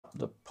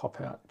the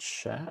pop-out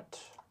chat.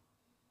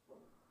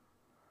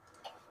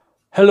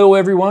 Hello,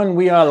 everyone.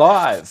 We are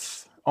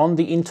live on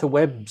the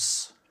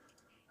interwebs,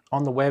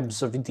 on the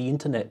webs of the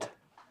internet,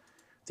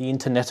 the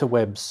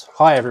interneterwebs.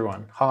 Hi,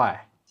 everyone.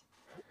 Hi.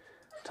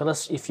 Tell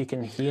us if you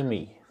can hear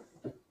me.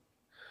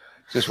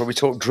 Is this where we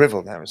talk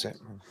drivel now, is it?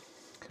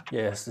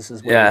 Yes, this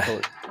is where we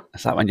talk.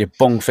 It's like when you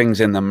bung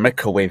things in the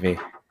microwave.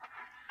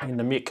 In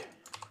the mic.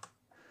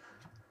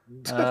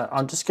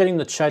 I'm just getting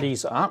the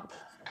chatties up.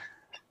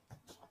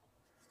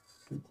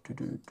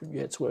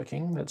 Yeah, it's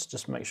working. Let's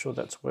just make sure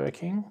that's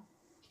working.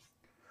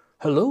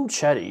 Hello,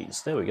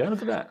 chatties. There we go.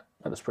 Look at that.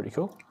 That is pretty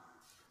cool.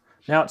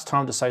 Now it's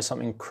time to say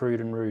something crude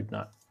and rude.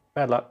 No,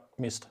 bad luck.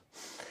 Missed.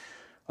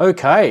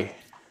 Okay.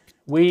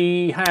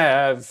 We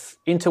have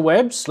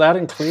interwebs, loud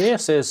and clear,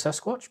 says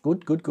Sasquatch.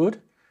 Good, good,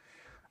 good.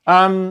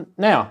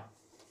 Now,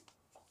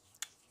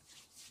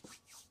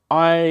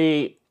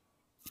 I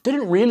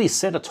didn't really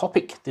set a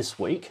topic this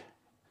week,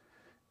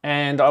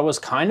 and I was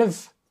kind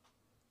of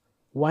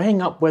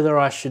weighing up whether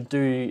I should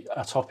do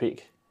a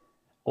topic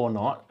or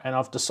not, and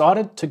I've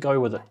decided to go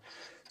with it.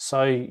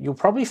 So you'll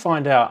probably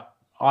find out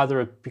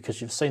either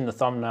because you've seen the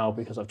thumbnail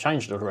because I've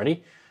changed it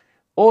already,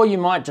 or you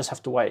might just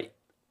have to wait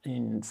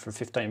for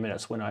 15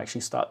 minutes when I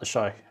actually start the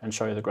show and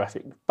show you the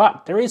graphic.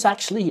 But there is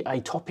actually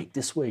a topic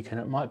this week, and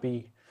it might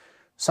be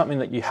something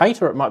that you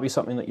hate or it might be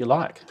something that you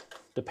like.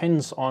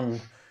 Depends on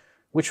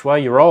which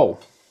way you roll.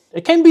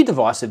 It can be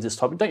divisive, this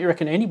topic, don't you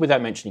reckon, Andy,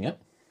 without mentioning it?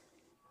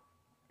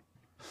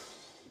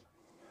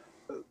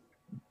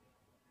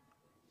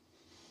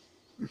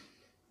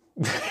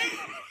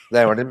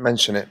 No, I didn't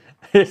mention it.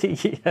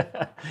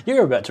 Yeah.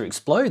 You're about to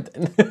explode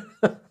then.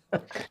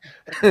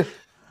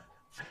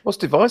 What's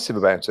divisive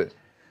about it?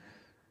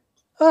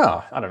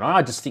 Oh, I don't know.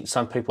 I just think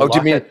some people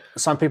like it,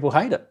 some people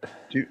hate it.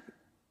 You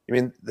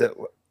mean that?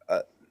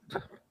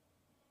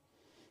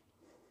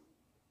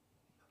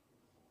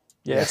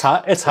 Yeah, it's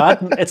hard. It's hard.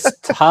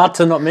 It's hard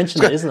to not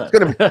mention it, isn't it?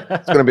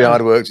 It's going to be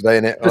hard work today,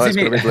 isn't it? It's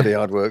going to be bloody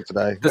hard work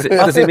today.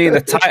 Does it mean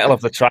the title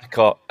of the track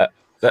or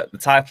the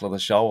title of the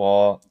show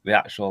or the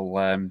actual?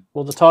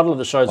 Well, the title of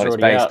the show is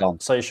already out,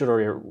 on. so you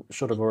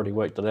should have already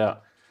worked it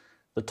out.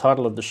 The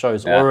title of the show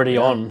is already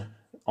on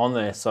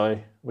there, so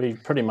we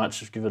pretty much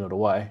have given it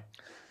away.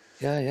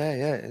 Yeah.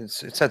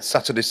 It's had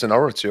Saturday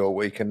Sonority all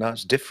week, and now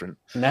it's different.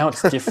 Now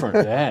it's different.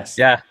 Yes.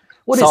 Yeah.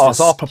 What so is I this? was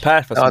all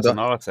prepared for some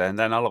Sonority, and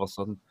then all of a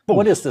sudden, boom.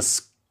 What is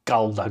this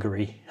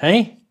skullduggery?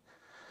 Hey,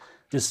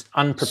 this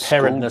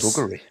unpreparedness.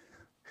 Skullduggery.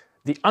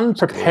 The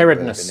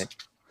unpreparedness.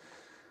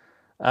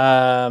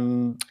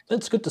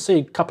 It's good to see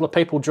a couple of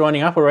people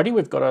joining up already.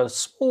 We've got a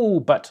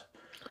small but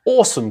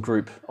awesome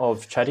group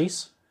of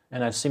chatties,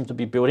 and they seem to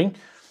be building.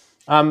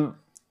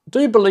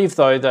 Do believe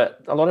though that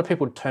a lot of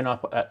people turn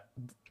up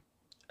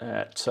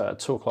at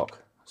 2 o'clock.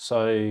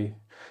 So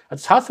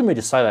it's hard for me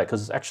to say that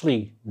because it's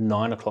actually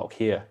 9 o'clock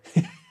here.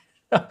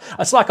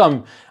 It's like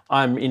I'm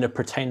in a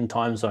pretend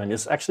time zone.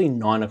 It's actually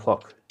 9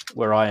 o'clock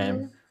where I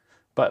am,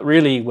 but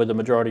really, where the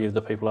majority of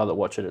the people are that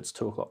watch it, it's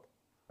 2 o'clock.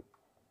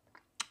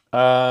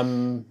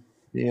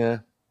 Yeah.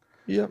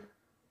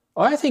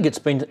 I think it's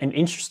been an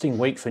interesting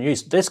week for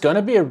news. There's going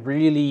to be a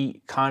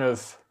really kind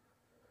of,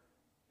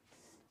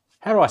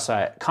 how do I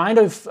say it? Kind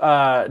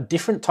of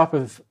different type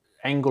of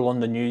angle on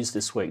the news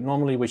this week.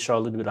 Normally we show a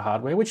little bit of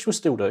hardware, which we'll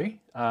still do,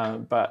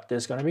 but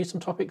there's going to be some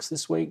topics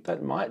this week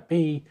that might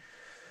be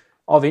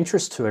of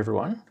interest to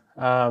everyone,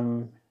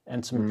 and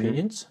some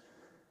opinions.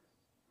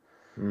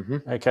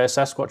 Okay,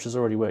 Sasquatch has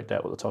already worked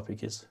out what the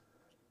topic is.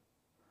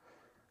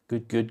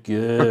 Good.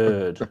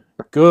 Good.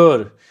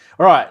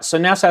 All right, so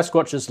now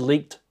Sasquatch has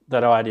leaked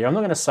that idea. I'm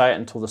not going to say it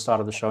until the start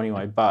of the show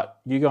anyway,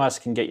 but you guys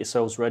can get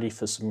yourselves ready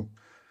for some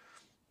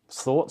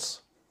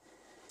thoughts.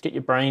 Get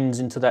your brains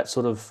into that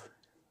sort of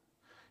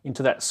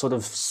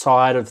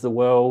side of the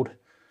world.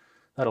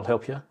 That'll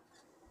help you.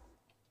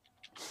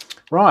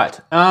 Right.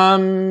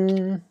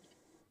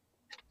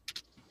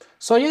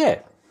 So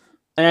yeah.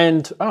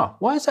 And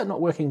why is that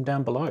not working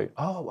down below?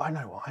 Oh, I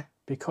know why.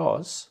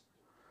 Because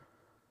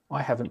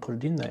I haven't put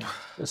it in there.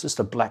 It's just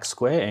a black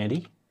square,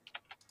 Andy.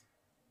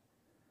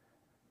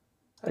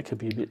 That could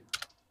be a bit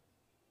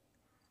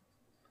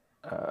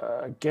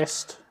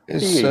guest.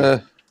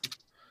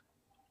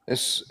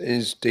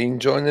 Is Dean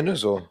joining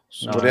us or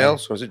somebody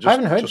else, or is it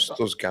just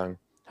us gang?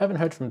 Haven't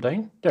heard from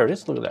Dean. There it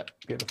is. Look at that.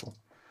 Beautiful.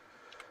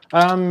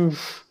 I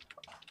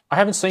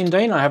haven't seen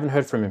Dean. I haven't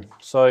heard from him.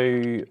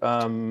 So,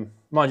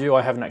 mind you,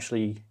 I haven't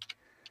actually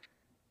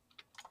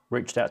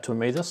reached out to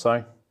him either.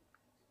 So,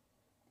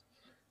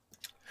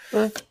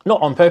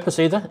 not on purpose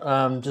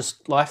either.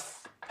 Just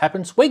life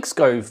happens. Weeks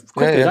go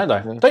quickly, don't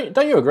they? Yeah.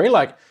 Don't you agree?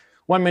 Like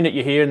 1 minute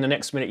you're here and the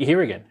next minute you're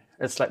here again.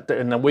 It's like,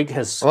 and the week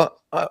has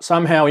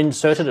somehow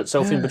inserted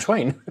itself in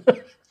between.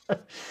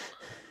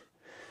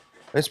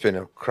 It's been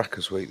a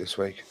crackers week this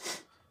week.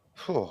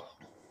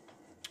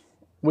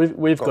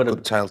 We've got a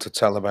good tale to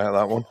tell about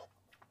that one.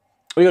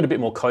 We got a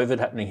bit more COVID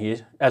happening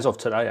here as of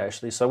today,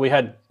 actually. So we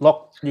had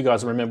you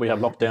guys remember we had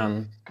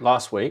lockdown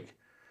last week.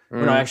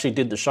 When I actually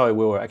did the show,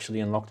 we were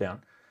actually in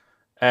lockdown.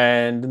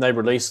 And then they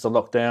released the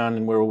lockdown,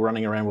 and we're all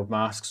running around with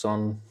masks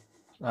on.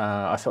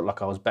 I felt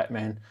like I was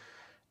Batman.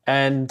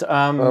 And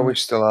well, we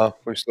still are.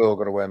 We've still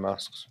got to wear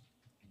masks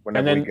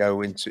whenever we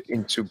go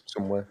into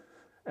somewhere.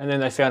 And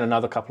then they found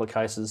another couple of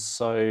cases,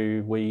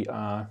 so we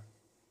are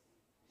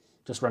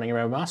just running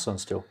around with masks on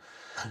still.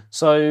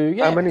 So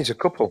yeah, how many's a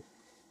couple?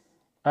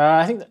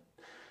 I think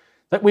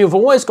that we've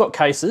always got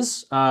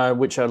cases,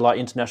 which are like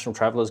international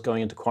travellers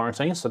going into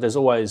quarantine. So there's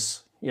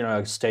always, you know,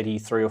 a steady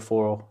 3 or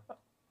 4,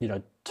 you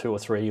know, 2 or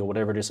 3 or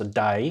whatever it is a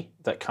day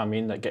that come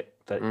in that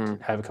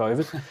have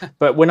COVID.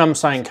 But when I'm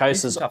saying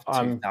cases,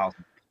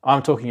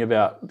 I'm talking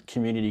about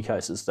community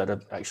cases that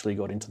have actually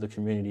got into the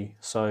community.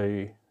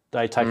 So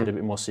they take it a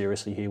bit more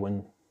seriously here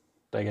when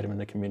they get them in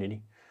the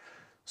community.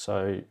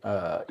 So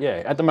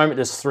yeah, at the moment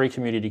there's 3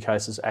 community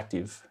cases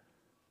active.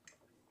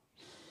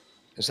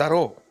 Is that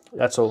all?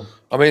 That's all.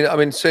 I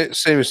mean,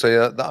 seriously,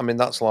 I mean,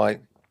 that's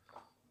like,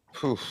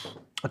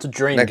 it's a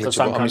dream negligible. for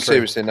some country. I mean,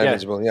 seriously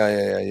negligible.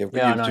 Yeah. You've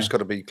just got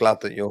to be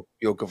glad that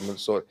your government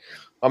saw it.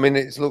 I mean,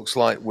 it looks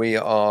like we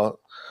are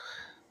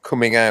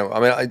coming out. I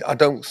mean, I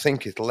don't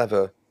think it'll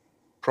ever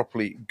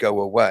properly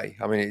go away.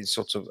 I mean,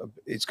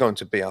 it's going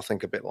to be, I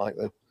think, a bit like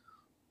the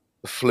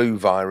flu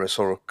virus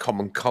or a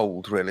common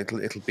cold. Really,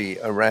 it'll be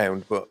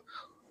around. But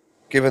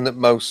given that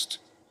most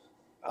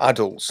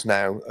adults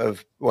now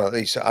at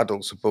least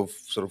adults above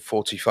sort of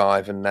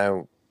 45 and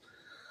now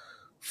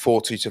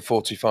 40 to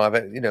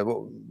 45, you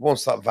know,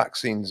 once that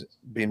vaccine's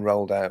been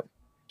rolled out,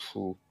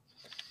 you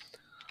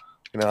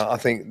know, I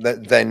think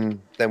that then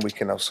we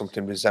can have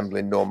something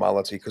resembling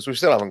normality, because we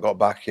still haven't got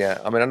back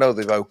yet. I mean, I know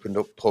they've opened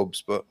up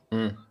pubs, but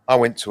I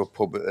went to a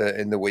pub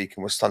in the week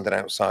and was standing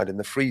outside in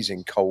the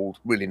freezing cold,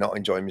 really not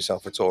enjoying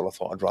myself at all. I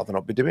thought I'd rather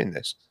not be doing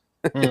this.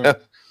 You know?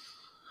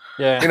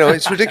 Yeah. You know,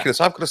 it's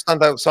ridiculous. I've got to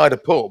stand outside a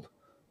pub,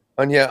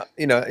 and yeah,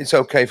 you know, it's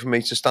okay for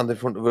me to stand in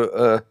front of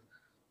a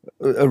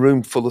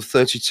room full of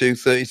 32,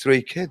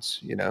 33 kids.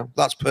 You know,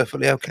 that's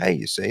perfectly okay.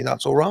 You see,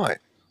 that's all right.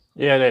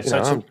 Yeah, that's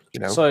so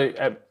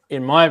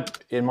in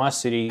my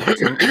city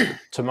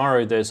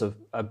tomorrow there's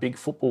a big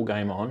football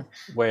game on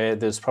where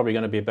there's probably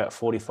going to be about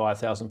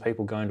 45,000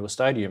 people going to a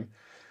stadium.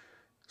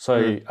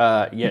 So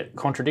yeah,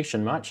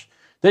 contradiction much.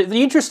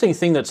 The interesting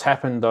thing that's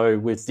happened though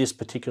with this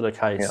particular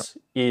case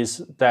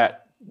is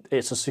that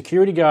it's a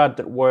security guard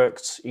that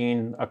works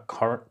in a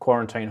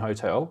quarantine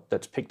hotel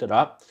that's picked it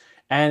up,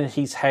 and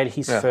he's had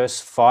his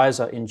first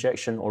Pfizer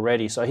injection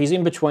already. So he's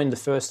in between the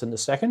first and the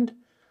second.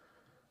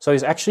 So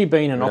he's actually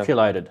been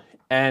inoculated.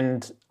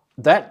 And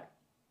that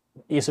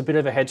is a bit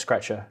of a head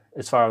scratcher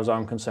as far as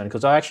I'm concerned,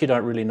 because I actually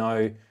don't really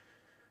know,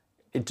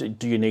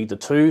 do you need the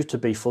 2 to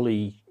be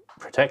fully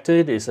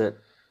protected? Is it?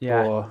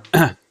 Yeah. Or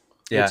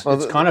yeah.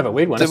 It's kind of a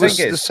weird one. They're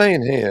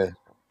saying here.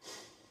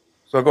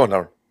 So go on,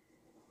 Daren.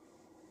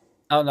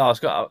 Oh no, I was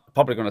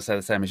probably going to say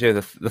the same as you.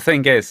 The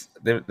thing is,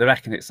 they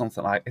reckon it's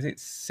something like, is it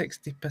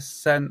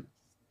 60%?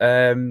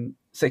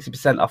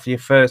 60% off your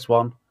first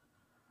one,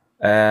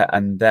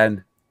 and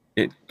then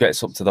it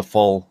gets up to the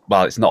full.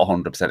 Well, it's not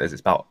 100%. It's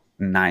about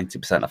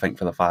 90%, I think,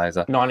 for the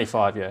Pfizer.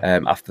 95, yeah.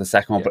 After the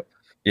second one, but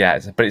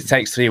it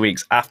takes 3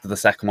 weeks after the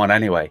second one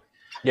anyway.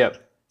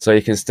 Yep. So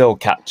you can still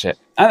catch it,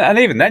 and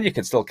even then you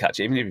can still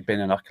catch it, even if you've been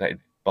inoculated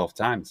both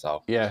times.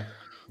 So yeah.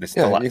 You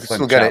can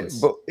still get it,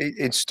 but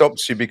it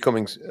stops you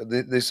becoming.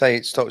 They say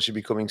it stops you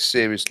becoming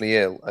seriously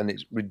ill, and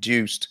it's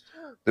reduced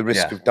the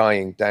risk of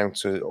dying down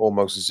to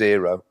almost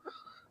 0.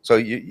 So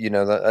you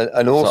know that,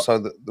 and also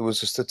there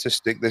was a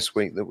statistic this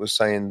week that was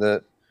saying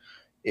that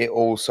it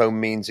also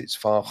means it's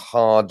far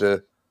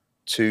harder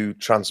to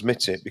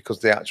transmit it, because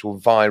the actual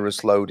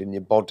virus load in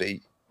your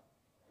body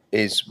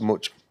is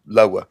much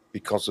lower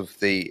because of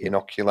the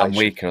inoculation, and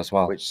weaker as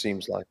well, which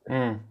seems like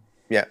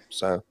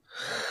so.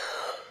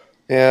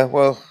 Yeah,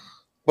 well,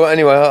 but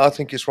anyway, I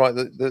think it's right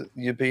that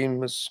you're being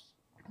that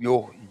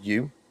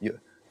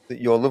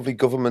your lovely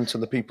government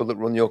and the people that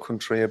run your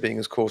country are being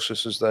as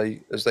cautious as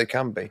they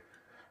can be.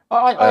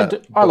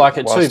 I like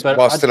it too, but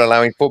while still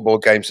allowing football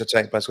games to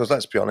take place. Because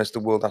let's be honest, the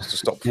world has to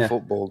stop for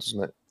football,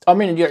 doesn't it? I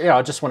mean,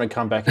 I just want to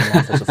come back in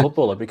life as a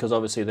footballer, because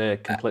obviously they're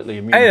completely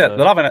immune.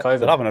 They're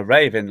having a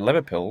rave in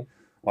Liverpool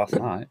last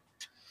night.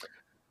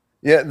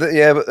 Yeah,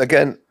 but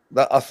again,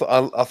 I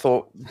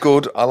thought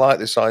good. I like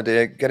this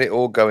idea. Get it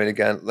all going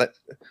again.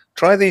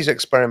 Try these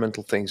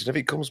experimental things, and if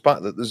it comes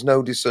back that there's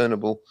no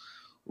discernible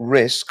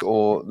risk,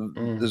 or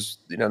there's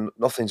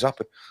nothing's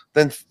happened,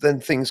 then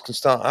things can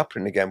start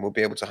happening again. We'll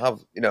be able to have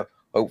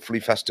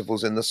hopefully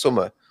festivals in the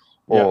summer,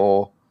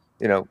 or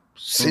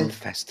Synth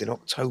Fest in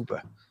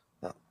October,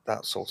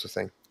 that sort of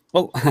thing.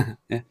 Well,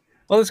 yeah.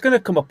 Well, there's going to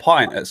come a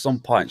point at some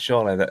point,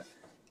 surely, that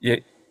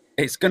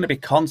it's going to be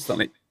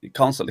constantly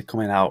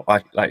coming out,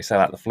 like you say,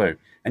 like the flu.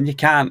 And you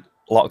can't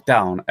lock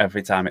down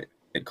every time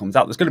it comes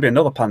out. There's going to be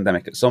another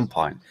pandemic at some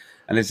point.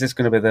 And is this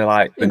going to be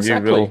the new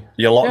rule?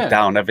 You lock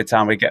down every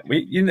time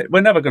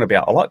we're never going to be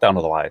out of lockdown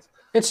otherwise.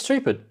 It's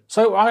stupid.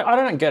 So I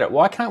don't get it.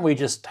 Why can't we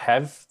just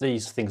have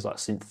these things like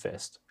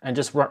Synthfest and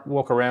just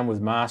walk around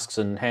with masks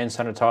and hand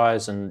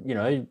sanitize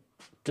and,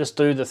 just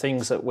do the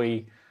things that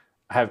we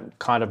have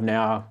kind of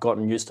now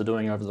gotten used to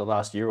doing over the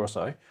last year or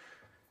so.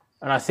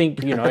 And I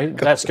think, you know,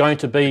 that's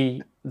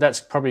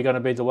probably going to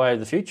be the way of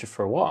the future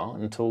for a while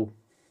until,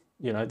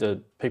 you know,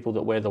 the people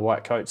that wear the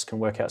white coats can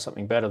work out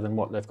something better than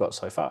what they've got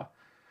so far.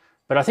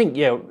 But I think,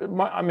 yeah,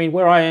 I mean,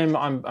 where I am,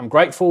 I'm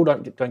grateful,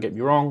 don't get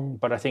me wrong,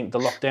 but I think the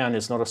lockdown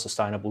is not a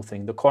sustainable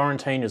thing. The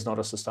quarantine is not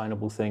a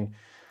sustainable thing.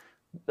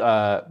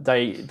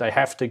 They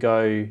have to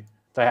go to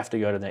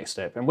the next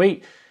step. And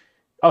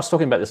I was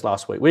talking about this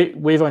last week.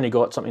 We've only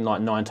got something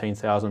like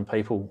 19,000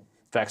 people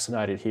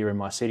vaccinated here in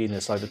my city, and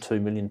there's over 2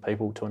 million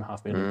people,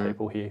 2.5 million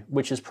people here,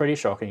 which is pretty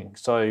shocking.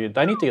 So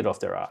they need to get off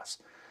their ass.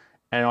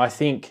 And I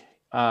think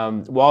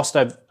whilst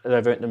they've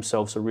earned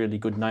themselves a really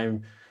good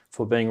name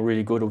for being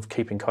really good of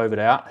keeping COVID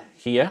out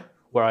here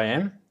where I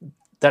am,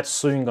 that's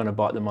soon going to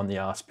bite them on the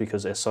ass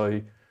because they're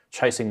so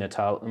chasing their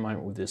tail at the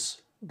moment with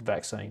this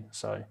vaccine.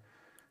 So,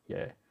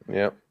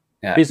 yeah.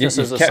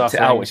 Businesses are kept it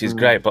out, which is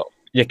great, but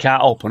you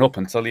can't open up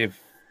until you've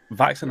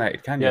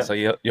vaccinated, can you? Yeah. So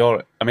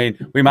you're I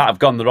mean, we might have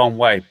gone the wrong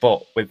way,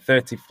 but with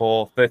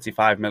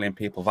 35 million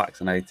people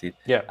vaccinated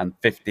and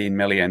 15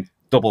 million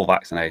double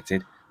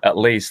vaccinated, at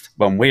least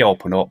when we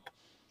open up,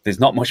 there's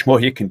not much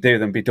more you can do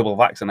than be double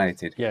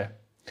vaccinated. Yeah.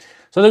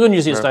 So the good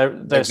news is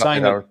they're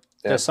saying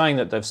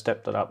that they've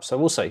stepped it up. So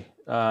we'll see.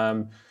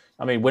 I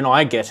mean, when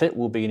I get it,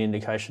 will be an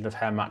indication of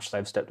how much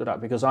they've stepped it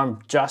up because I'm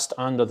just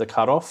under the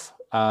cutoff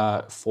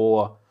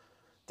for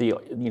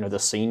the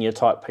senior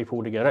type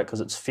people to get it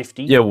because it's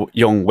 50. You're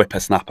young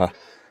whippersnapper.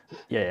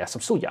 Yeah, so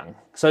I'm still young.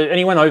 So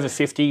anyone over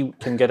 50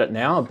 can get it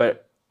now,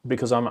 but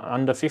because I'm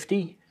under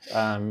 50,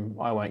 I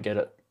won't get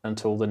it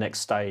until the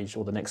next stage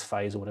or the next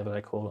phase or whatever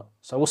they call it.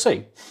 So we'll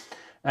see.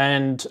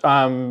 And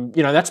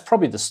that's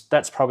probably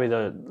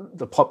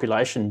the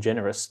population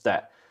generous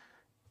that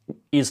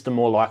is the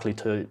more likely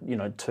to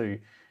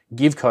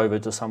give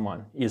COVID to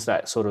someone is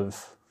that sort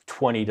of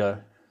 20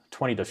 to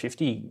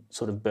 50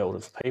 sort of belt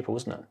of people,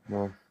 isn't it?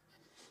 Well,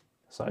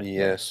 so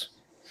yes.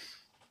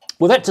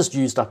 Well, that just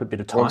used up a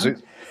bit of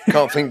time.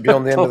 Can't think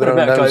beyond the end of their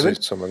own noses.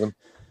 COVID. Some of them.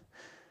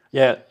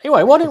 Yeah.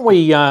 Anyway, why don't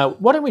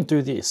we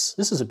do this?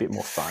 This is a bit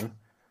more fun.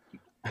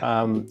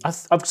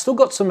 I've still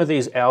got some of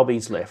these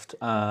Albies left.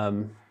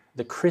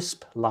 The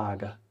crisp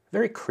lager,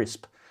 very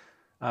crisp.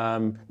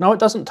 No, it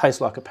doesn't taste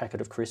like a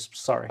packet of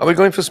crisps. Sorry. Are we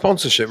going for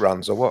sponsorship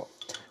runs or what?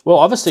 Well,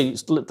 obviously,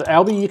 the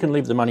Albie, you can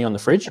leave the money on the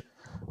fridge.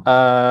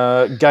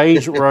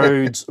 Gage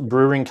Roads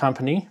Brewing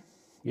Company,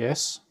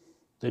 yes,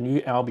 the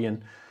new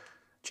Albion.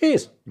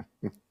 Cheers.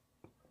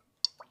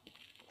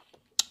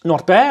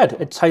 Not bad.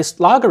 It tastes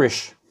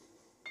lagerish.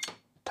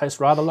 Tastes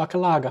rather like a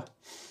lager.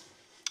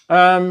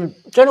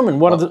 Gentlemen,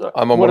 what are the?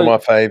 I'm on one of my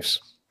faves.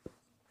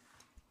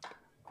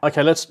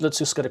 Okay, let's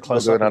just get a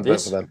close up of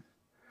this. For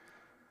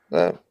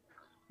them.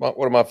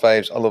 One of my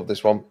faves. I love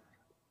this one.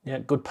 Yeah,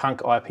 good punk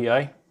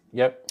IPA.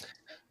 Yep.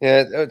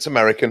 Yeah, it's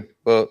American,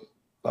 but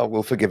I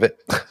will forgive it.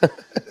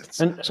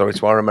 Sorry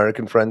to our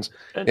American friends.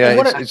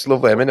 It's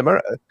lovely. I mean,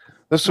 America.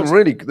 There's some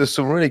really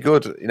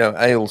good,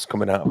 ales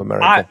coming out of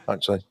America.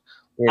 Actually,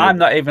 really. I'm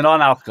not even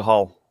on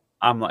alcohol.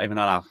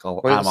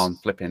 Well, I'm on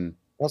flipping.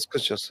 That's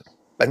because you're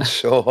Ben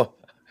Shaw.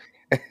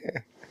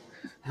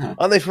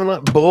 Aren't they from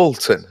like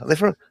Bolton? Are they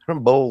from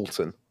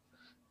Bolton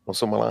or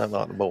somewhere like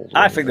that? Bolton.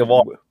 I think they're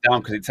watered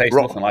down because it tastes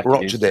nothing like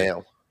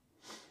Rochdale.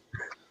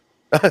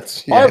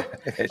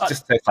 It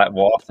just tastes like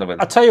water.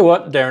 I tell you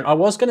what, Darren, I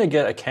was going to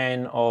get a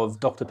can of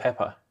Dr.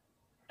 Pepper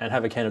and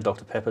have a can of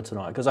Dr. Pepper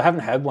tonight because I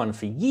haven't had one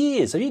for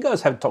years. Have you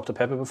guys had Dr.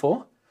 Pepper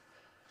before?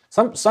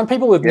 Some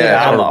people have never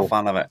I'm not a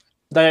fan of it.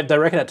 They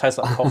reckon it tastes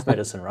like cough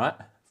medicine, right?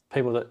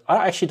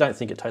 I actually don't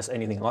think it tastes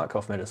anything like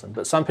cough medicine,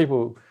 but some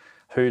people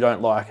who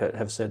don't like it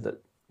have said that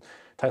it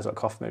tastes like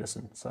cough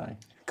medicine. So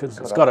because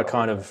it's got a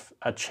kind of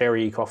a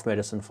cherry cough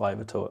medicine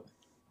flavour to it.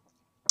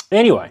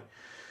 Anyway,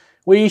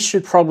 we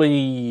should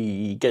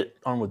probably get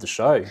on with the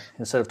show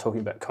instead of talking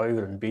about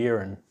COVID and beer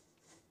and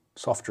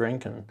soft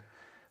drink, and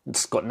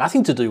it's got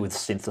nothing to do with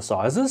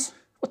synthesizers.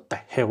 What the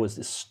hell is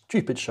this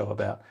stupid show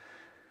about?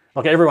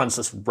 Like everyone's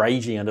just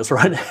raging at us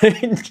right now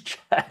in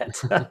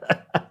chat.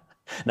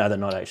 No, they're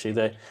not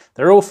actually.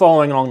 They're all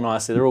following along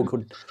nicely. They're all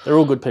good. They're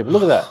all good people.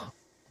 Look at that.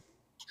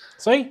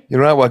 See?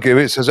 You're right, Wagyu.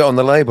 It says it on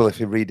the label if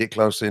you read it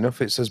closely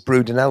enough. It says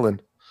brewed in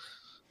Ellen.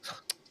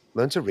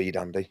 Learn to read,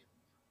 Andy.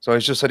 So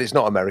he's just said it's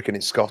not American,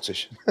 it's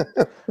Scottish.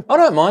 I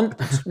don't mind.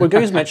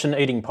 Wagu's mentioned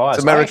eating pies.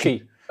 It's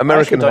American. I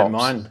actually don't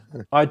mind.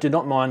 I do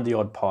not mind the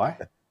odd pie,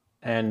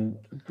 and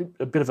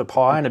a bit of a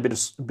pie and a bit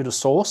of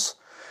sauce,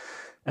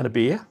 and a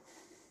beer.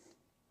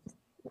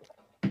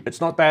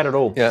 It's not bad at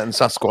all. Yeah, and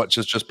Sasquatch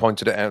has just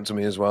pointed it out to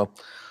me as well.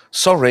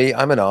 Sorry,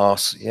 I'm an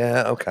arse.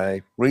 Yeah,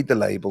 okay. Read the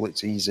label.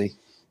 It's easy.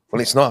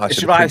 Well, it's not. It's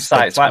your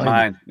eyesight. It's like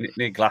mine. You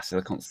need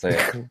glasses. I can't see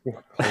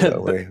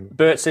it.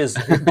 Bert says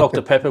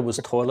Dr. Pepper was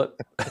toilet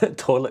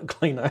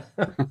cleaner.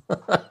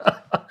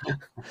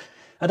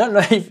 I don't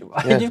know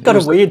if you've got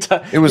a weird.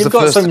 You've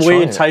got some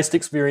weird taste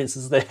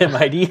experiences there,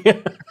 matey.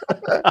 Does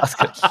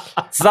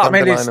that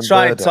mean he's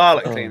trying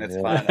toilet cleaner?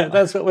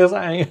 That's what we're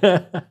saying.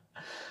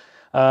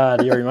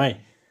 Dearie me.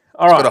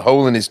 All He's right. got a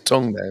hole in his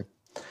tongue now.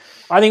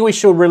 I think we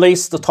should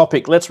release the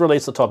topic. Let's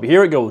release the topic.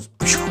 Here it goes.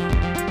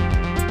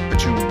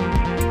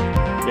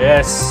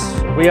 Yes,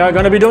 we are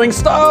going to be doing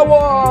Star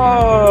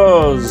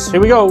Wars. Here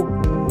we go.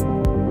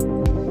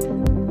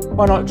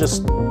 Why not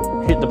just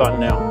hit the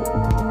button now?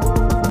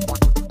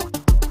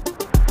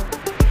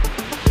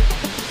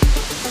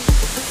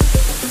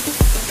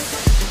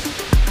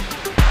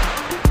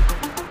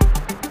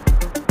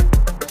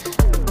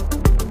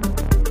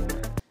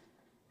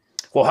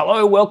 Well,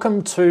 hello,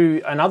 welcome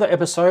to another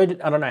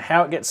episode. I don't know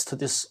how it gets to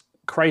this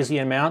crazy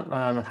amount,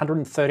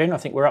 113 I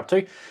think we're up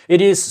to. It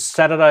is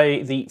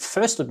Saturday the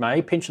 1st of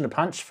May, pinch and a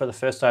punch for the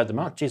first day of the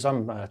month. Geez,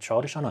 I'm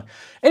childish, aren't I?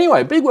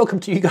 Anyway, big welcome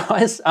to you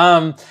guys.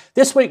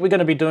 This week we're going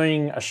to be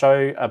doing a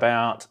show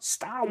about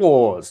Star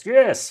Wars.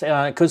 Yes,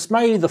 because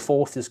May the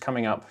 4th is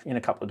coming up in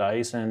a couple of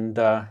days, and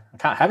I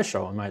can't have a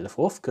show on May the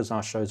 4th because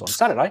our show's on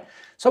Saturday.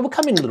 So we'll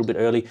come in a little bit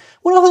early.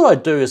 What I thought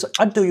I'd do is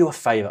I'd do you a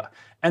favour,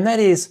 and that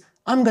is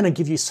I'm going to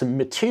give you some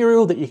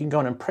material that you can go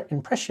and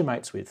impress your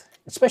mates with,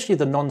 especially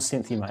the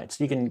non-synthy mates.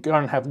 You can go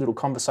and have little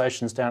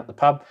conversations down at the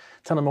pub,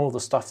 tell them all the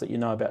stuff that you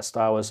know about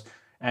Star Wars,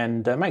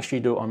 and make sure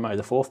you do it on May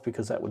the 4th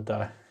because that would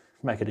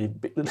make it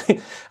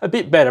a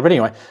bit better. But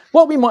anyway,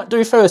 what we might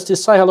do first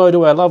is say hello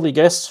to our lovely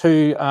guests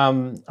who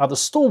are the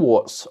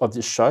stalwarts of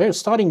this show,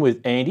 starting with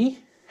Andy.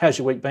 How's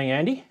your week been,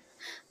 Andy?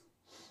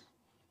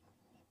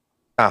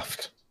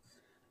 Daft.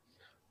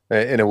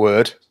 In a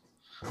word.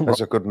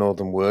 That's a good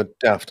northern word,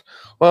 daft.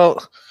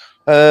 Well,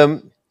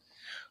 I've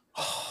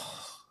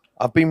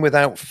been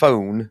without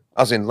phone,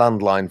 as in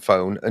landline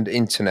phone, and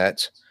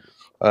internet,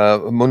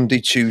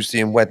 Monday,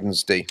 Tuesday and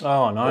Wednesday.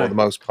 Oh, no. For the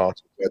most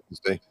part of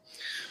Wednesday.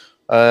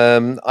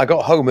 I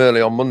got home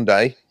early on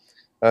Monday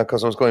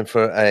because I was going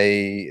for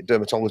a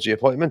dermatology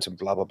appointment and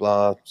blah, blah,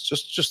 blah. It's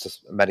just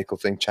a medical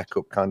thing,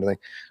 checkup kind of thing.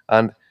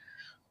 And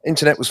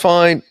internet was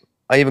fine.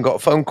 I even got a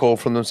phone call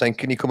from them saying,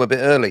 can you come a bit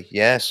early?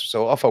 Yes.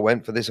 So off I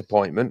went for this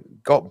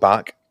appointment, got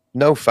back,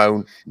 no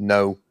phone,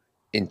 no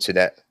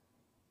internet.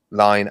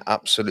 Line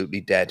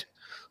absolutely dead.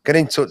 Get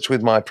in touch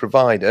with my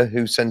provider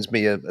who sends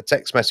me a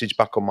text message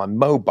back on my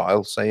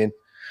mobile saying,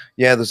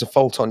 yeah, there's a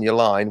fault on your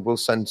line. We'll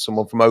send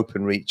someone from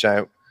OpenReach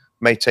out.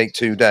 May take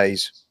 2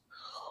 days.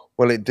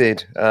 Well, it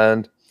did.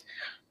 And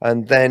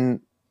then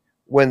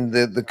when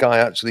the guy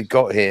actually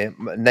got here,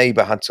 my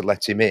neighbour had to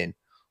let him in.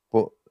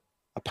 But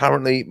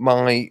apparently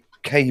my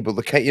cable,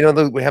 you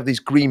know, we have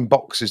these green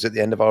boxes at the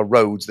end of our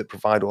roads that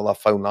provide all our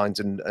phone lines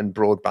and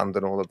broadband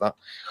and all of that.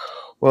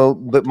 Well,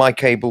 but my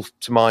cable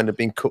to mine had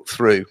been cut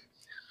through,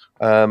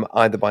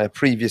 either by a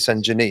previous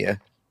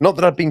engineer, not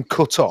that I'd been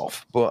cut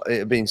off, but it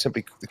had been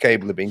simply the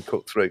cable had been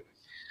cut through,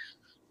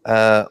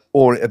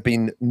 or it had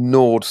been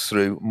gnawed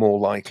through,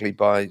 more likely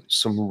by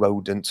some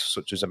rodent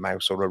such as a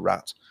mouse or a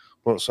rat.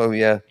 Well, so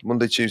yeah,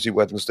 Monday, Tuesday,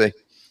 Wednesday,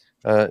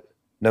 no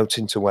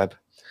interweb.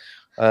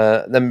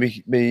 Then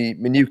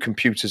my new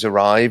computer's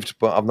arrived,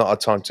 but I've not had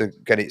time to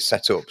get it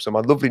set up. So my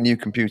lovely new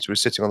computer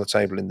is sitting on the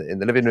table in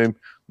the living room,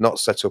 not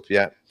set up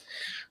yet.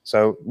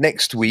 So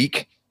next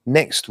week,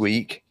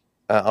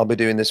 I'll be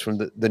doing this from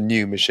the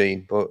new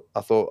machine. But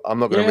I thought I'm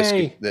not going to risk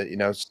it, you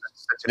know,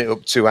 setting it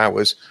up 2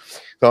 hours.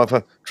 So if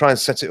I try and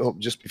set it up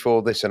just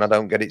before this and I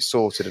don't get it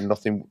sorted and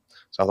nothing,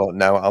 so I thought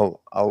no,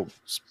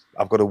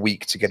 I've got a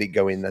week to get it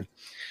going then.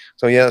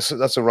 So yeah,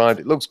 that's arrived.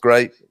 It looks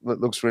great.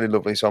 It looks really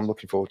lovely. So I'm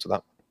looking forward to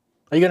that.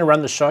 Are you going to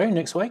run the show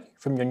next week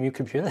from your new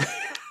computer?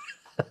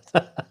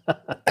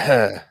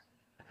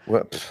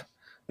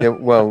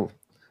 Well,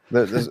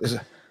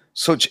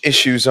 such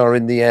issues are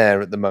in the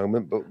air at the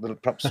moment,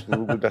 but perhaps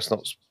we best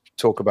not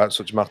talk about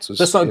such matters.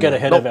 Let's not get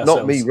ahead of ourselves.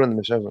 Not me running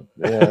the show.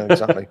 Yeah,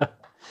 exactly.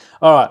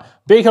 All right.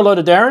 Big hello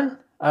to Daren.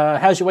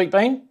 How's your week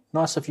been?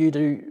 Nice of you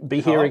to be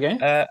here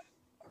again.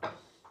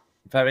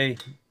 Very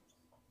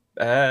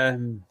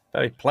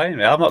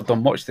plain. I've not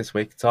done much this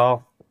week at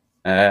all.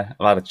 I've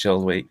had a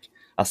chill week.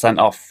 I sent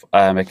off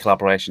a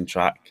collaboration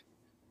track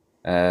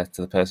to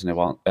the person who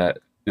to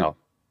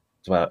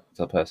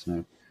the person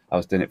who I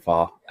was doing it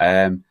for.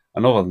 And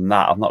other than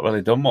that, I've not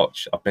really done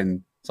much. I've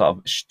been sort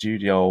of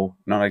studio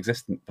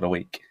non-existent for a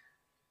week.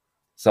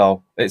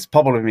 So it's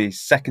probably my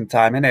second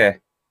time in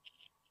here.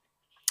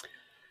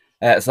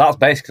 So that's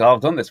basically all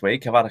I've done this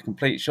week. I've had a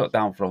complete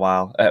shutdown for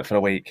a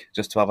week,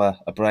 just to have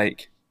a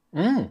break.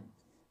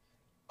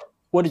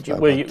 What did you?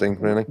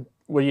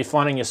 Were you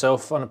finding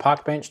yourself on a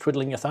park bench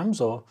twiddling your thumbs,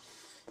 or?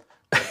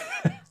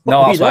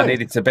 No, that's where I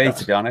needed to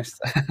be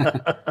honest.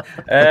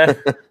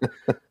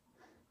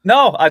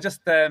 No, I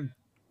just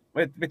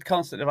with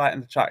constantly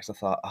writing the tracks, I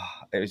thought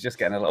it was just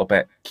getting a little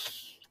bit,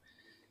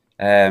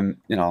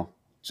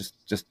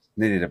 just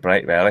needed a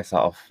break really.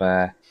 Sort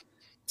of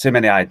too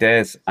many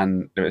ideas,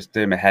 and it was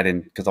doing my head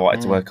in because I wanted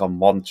to work on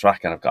one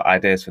track, and I've got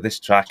ideas for this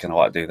track, and I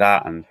want to do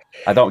that, and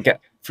I don't get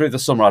through the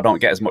summer. I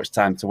don't get as much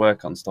time to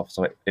work on stuff,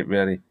 so it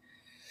really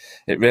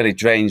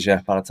drains you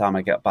by the time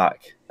I get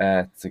back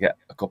to get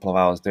a couple of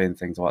hours doing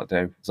things I want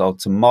to do. So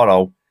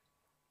tomorrow,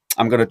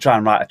 I'm going to try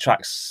and write a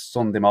track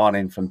Sunday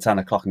morning from 10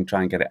 o'clock and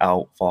try and get it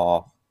out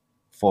for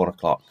 4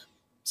 o'clock.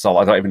 So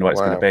I don't even know what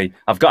it's going to be.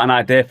 I've got an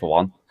idea for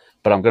one,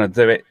 but I'm going to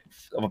do it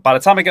by the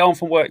time I get home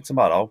from work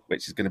tomorrow,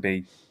 which is going to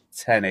be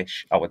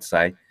 10-ish, I would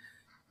say.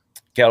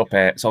 Get up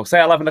here. So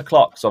say 11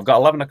 o'clock. So I've got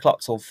 11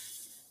 o'clock till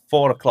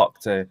 4 o'clock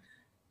to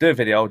do a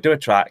video, do a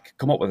track,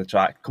 come up with a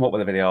track, come up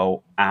with a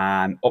video,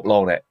 and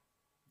upload it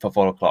for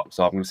 4 o'clock.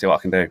 So I'm going to see what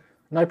I can do.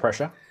 No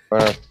pressure.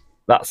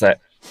 That's it.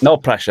 No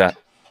pressure.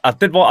 I've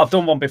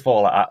done one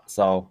before like that,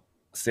 so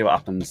see what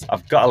happens.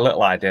 I've got a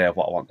little idea of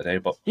what I want to do,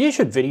 but you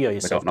should video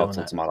yourself doing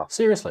that. Tomorrow.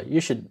 Seriously,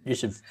 you should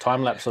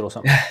time lapse it or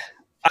something.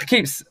 I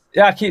keep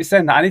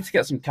saying that I need to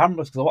get some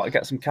cameras because I want to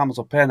get some cameras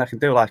up here and I can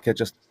do like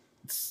just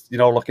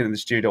looking in the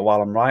studio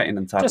while I'm writing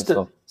and type of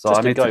stuff. So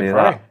I need to do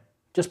that.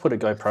 Just put a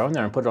GoPro in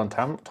there and put it on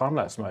time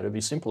lapse mode. It'd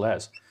be simple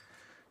as,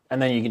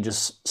 and then you can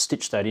just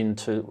stitch that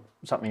into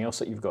something else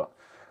that you've got.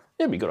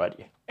 It'd be a good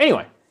idea.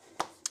 Anyway,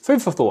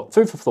 food for thought.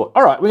 Food for thought.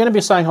 All right, we're going to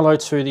be saying hello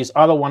to these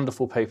other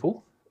wonderful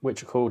people,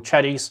 which are called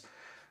chatties.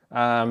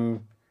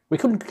 We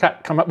couldn't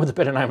come up with a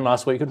better name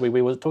last week, could we?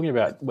 We were talking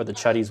about whether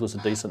chatties was a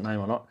decent name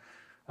or not.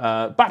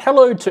 But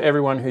hello to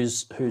everyone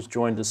who's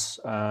joined us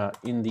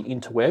in the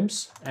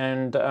interwebs.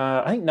 And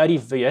I think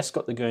Native VS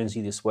got the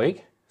Guernsey this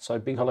week, so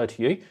big hello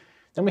to you.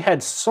 Then we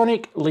had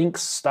Sonic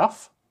Links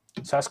Stuff,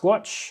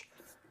 Sasquatch,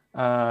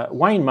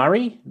 Wayne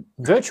Murray,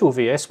 Virtual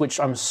VS, which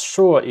I'm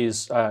sure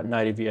is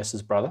Native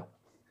VS's brother,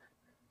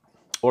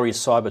 or his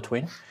cyber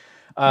twin.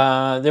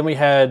 Then we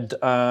had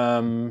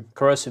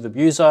Corrosive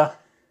Abuser,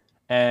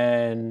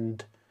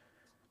 and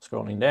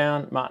scrolling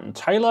down, Martin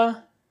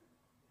Taylor.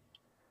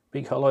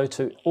 Big hello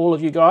to all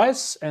of you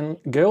guys and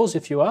girls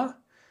if you are.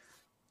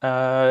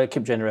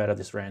 Keep gender out of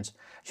this, Rands.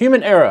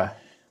 Human Error,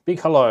 big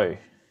hello.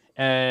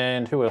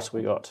 And who else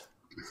we got?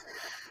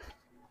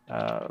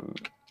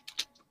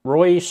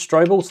 Roy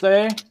Strobel's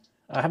there.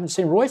 I haven't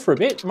seen Roy for a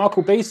bit.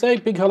 Michael B's there,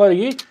 big hello to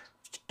you.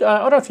 I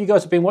don't know if you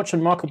guys have been watching.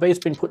 Michael B's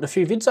been putting a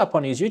few vids up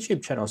on his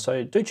YouTube channel,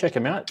 so do check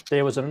him out.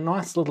 There was a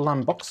nice little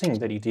unboxing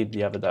that he did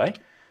the other day.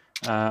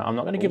 I'm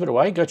not going to give it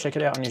away. Go check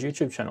it out on his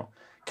YouTube channel.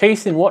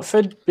 Keith in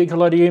Watford, big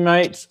hello to you,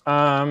 mate.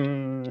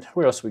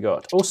 Where else we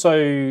got?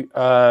 Also,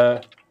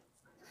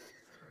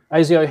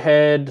 Azio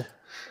Head,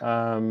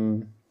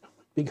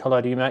 big hello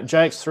to you, mate.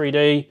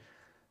 JX3D,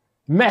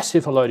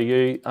 massive hello to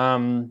you.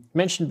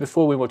 Mentioned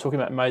before we were talking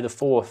about May the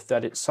 4th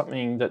that it's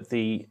something that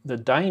the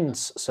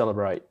Danes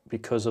celebrate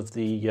because of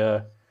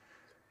the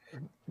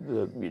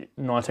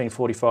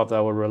 1945 they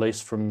were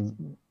released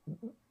from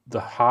the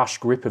harsh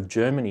grip of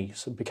Germany,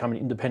 so become an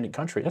independent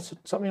country. That's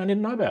something I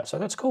didn't know about, so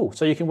that's cool.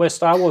 So you can wear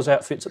Star Wars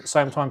outfits at the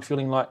same time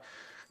feeling like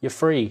you're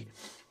free.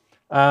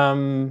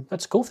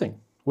 That's a cool thing.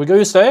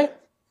 Wigoo's there.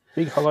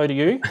 Big hello to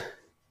you.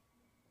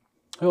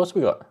 Who else we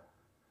got?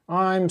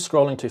 I'm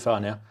scrolling too far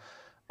now.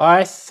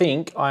 I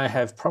think I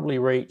have probably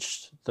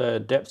reached the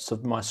depths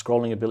of my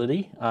scrolling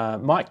ability.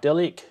 Mike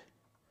Delic,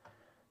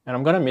 and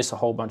I'm going to miss a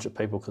whole bunch of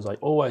people because I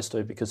always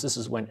do, because this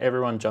is when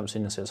everyone jumps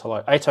in and says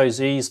hello. Ato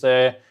Z's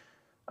there.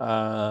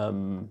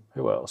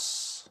 Who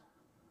else?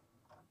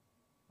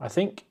 I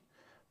think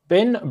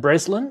Ben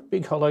Breslin,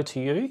 big hello to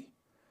you.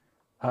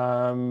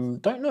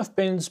 Don't know if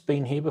Ben's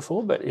been here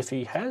before, but if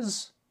he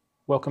has,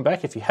 welcome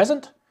back. If he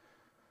hasn't,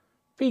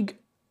 big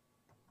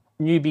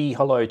newbie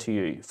hello to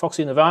you.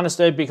 Foxy Nirvana's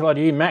there, big hello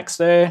to you. Max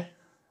there.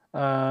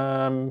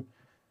 Dumb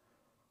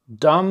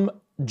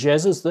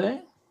Jazz is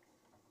there.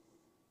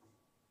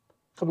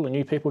 A couple of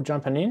new people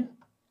jumping in.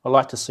 I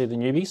like to see the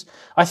newbies.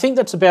 I think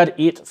that's about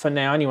it for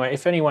now anyway.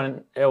 If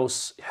anyone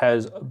else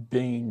has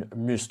been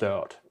missed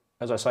out,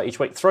 as I say each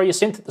week, throw your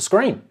synth at the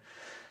screen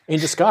in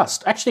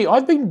disgust. Actually,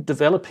 I've been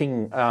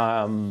developing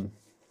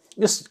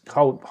this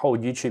whole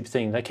YouTube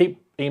thing. They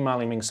keep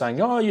emailing me saying,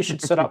 oh, you should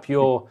set up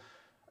your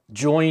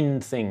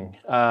join thing.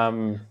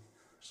 So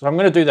I'm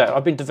going to do that.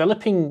 I've been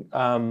developing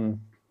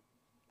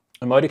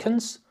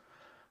emoticons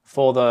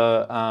for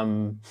the...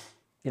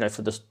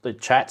 for the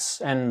chats,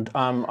 and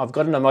I've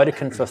got an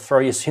emoticon for throw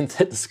your synth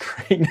at the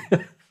screen.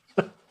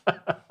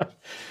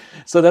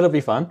 So that'll be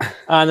fun.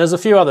 And there's a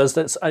few others.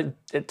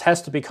 It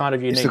has to be kind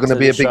of unique. Is there going to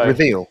be a big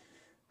reveal?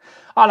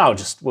 Oh no,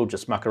 we'll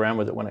just muck around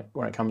with it when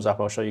it comes up.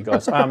 I'll show you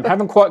guys.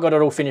 Haven't quite got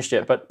it all finished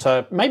yet,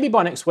 but maybe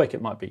by next week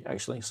it might be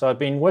actually. So I've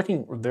been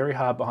working very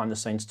hard behind the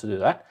scenes to do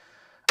that.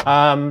 Yeah,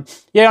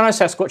 I know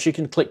Sasquatch. You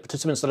can click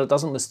participants, but it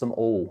doesn't list them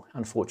all,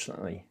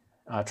 unfortunately.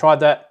 I tried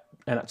that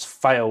and it's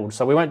failed.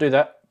 So we won't do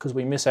that because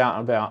we miss out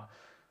on about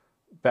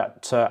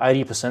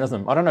 80% of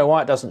them. I don't know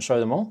why it doesn't show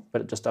them all,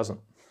 but it just doesn't.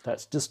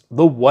 That's just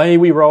the way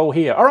we roll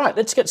here. All right,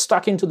 let's get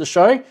stuck into the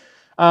show.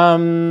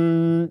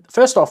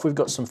 First off, we've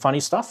got some funny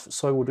stuff,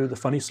 so we'll do the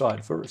funny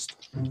side first.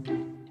 Get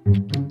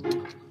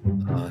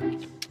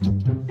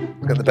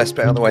the best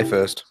bit out of the way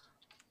first.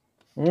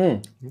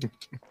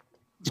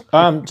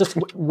 Just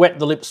wet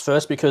the lips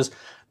first, because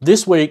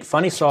this week,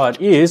 funny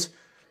side is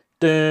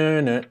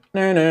themed.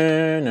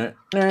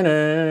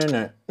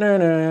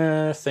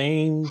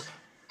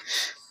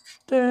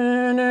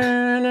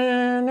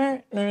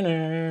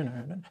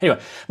 Anyway,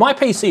 my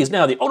PC is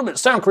now the ultimate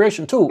sound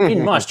creation tool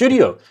in my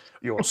studio.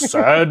 Your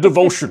sad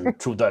devotion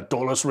to that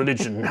doorless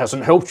religion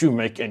hasn't helped you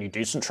make any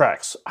decent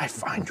tracks. I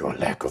find your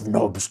lack of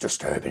knobs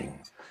disturbing.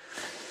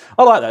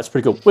 I like that. It's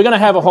pretty cool. We're going to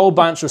have a whole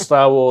bunch of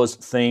Star Wars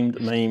themed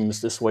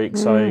memes this week,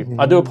 so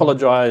I do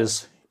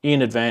apologize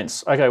in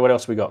advance. Okay, what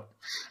else we got?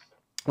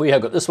 We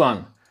have got this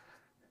one.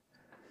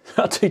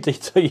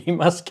 R2D2, you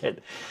must get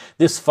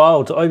this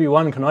file to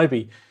Obi-Wan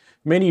Kenobi.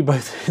 Many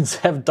Bothans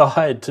have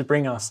died to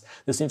bring us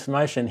this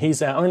information.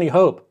 He's our only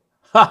hope.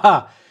 Ha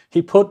ha!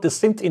 He put the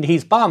synth in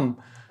his bum.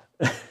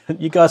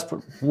 You guys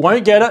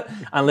won't get it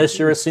unless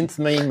you're a synth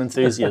meme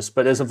enthusiast,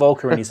 but there's a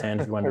Volker in his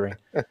hand if you're wondering.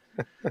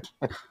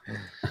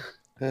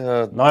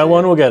 No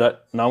one will get it.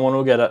 No one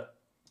will get it.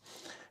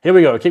 Here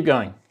we go. Keep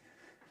going.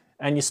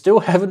 And you still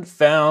haven't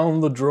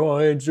found the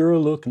droids you're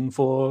looking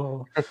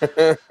for.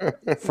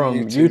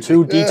 From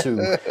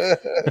R2D2.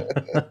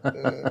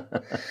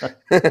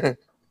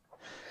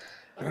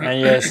 And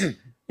yes,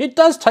 it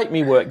does take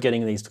me work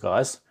getting these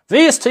guys.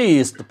 VST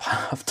is the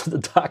path to the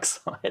dark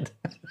side.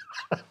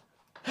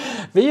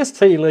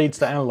 VST leads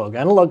to analog.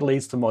 Analog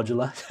leads to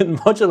modular. And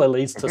modular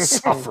leads to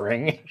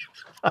suffering.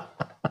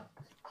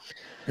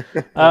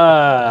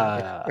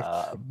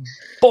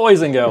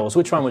 Boys and girls,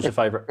 which one was your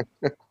favourite?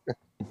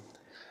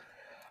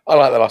 I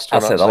like the last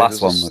one. I'd say the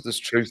last one. There's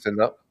truth in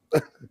that.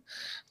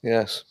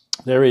 Yes.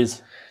 There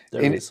is.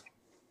 There is.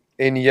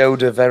 In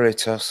Yoda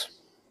Veritas.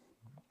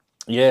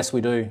 Yes,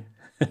 we do.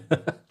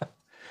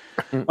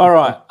 All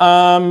right.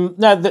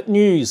 Now, the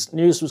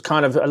news was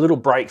kind of a little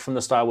break from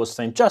the Star Wars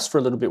theme, just for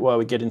a little bit while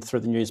we get in through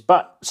the news.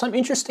 But some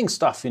interesting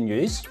stuff in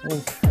news.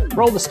 We'll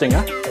roll the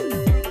stinger.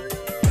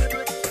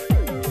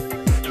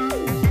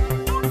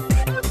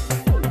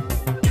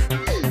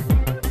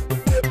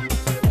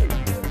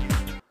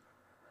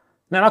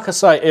 Now, like I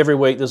say every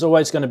week, there's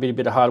always going to be a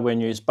bit of hardware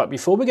news. But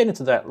before we get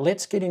into that,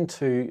 let's get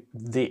into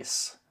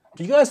this.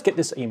 Did you guys get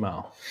this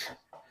email?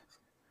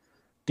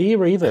 Dear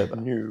Reverb,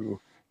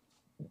 No.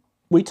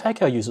 We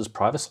take our users'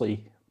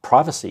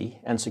 privacy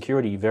and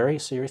security very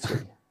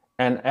seriously.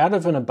 And out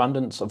of an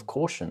abundance of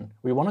caution,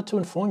 we wanted to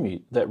inform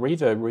you that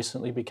Reverb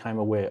recently became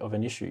aware of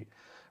an issue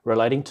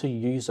relating to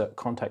user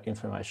contact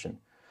information.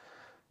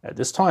 At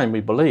this time, we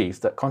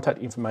believe that contact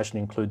information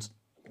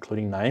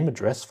including name,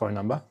 address, phone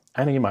number,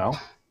 and email,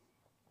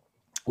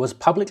 was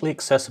publicly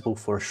accessible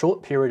for a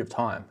short period of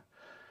time.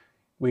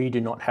 We do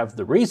not have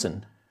the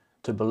reason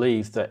to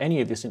believe that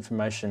any of this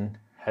information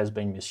has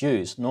been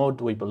misused, nor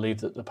do we believe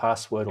that the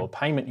password or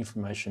payment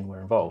information were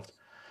involved.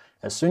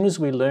 As soon as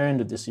we learned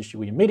of this issue,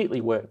 we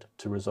immediately worked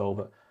to resolve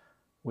it.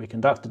 We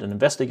conducted an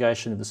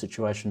investigation of the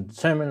situation,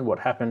 determined what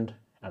happened,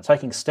 and are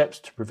taking steps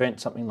to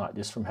prevent something like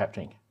this from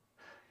happening.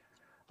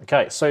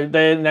 Okay, so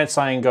they're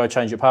saying go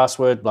change your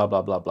password, blah,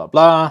 blah, blah, blah,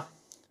 blah.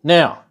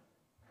 Now,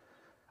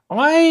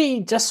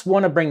 I just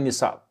want to bring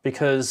this up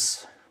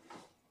because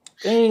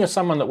being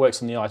someone that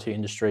works in the IT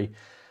industry,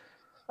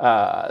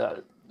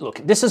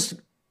 look, this is,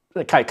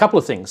 okay, a couple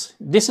of things.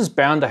 This is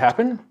bound to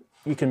happen.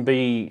 You can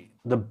be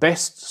the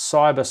best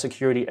cyber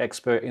security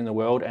expert in the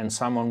world and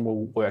someone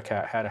will work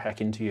out how to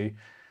hack into you.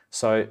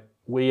 So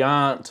we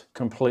aren't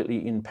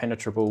completely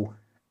impenetrable.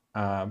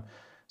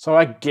 So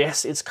I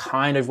guess it's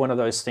kind of one of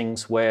those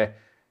things where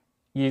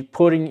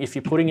if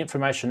you're putting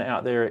information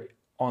out there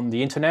on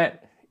the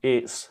internet,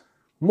 it's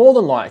more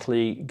than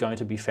likely going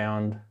to be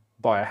found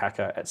by a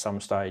hacker at some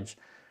stage.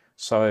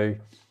 So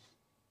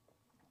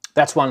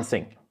that's one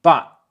thing.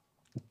 But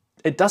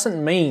it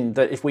doesn't mean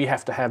that if we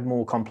have to have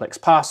more complex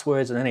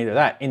passwords and any of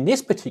that. In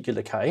this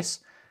particular case,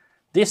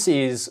 this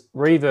is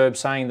Reverb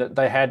saying that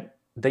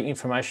the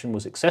information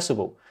was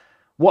accessible.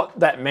 What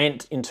that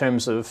meant in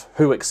terms of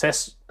who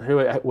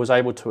was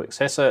able to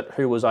access it,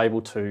 who was able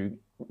to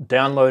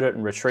download it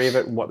and retrieve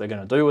it, and what they're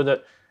going to do with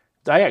it,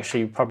 they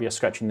actually probably are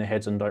scratching their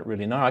heads and don't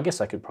really know. I guess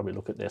they could probably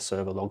look at their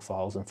server log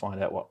files and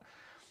find out what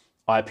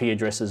IP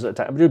addresses. It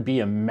would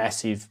be a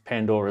massive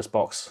Pandora's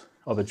box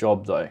of a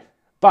job though.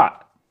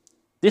 But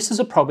this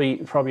is probably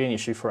an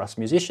issue for us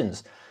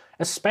musicians,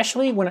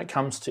 especially when it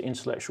comes to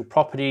intellectual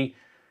property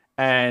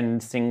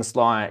and things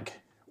like,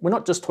 we're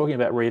not just talking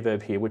about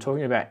Reverb here, we're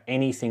talking about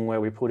anything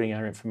where we're putting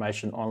our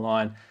information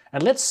online.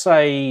 And let's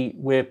say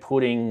we're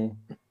putting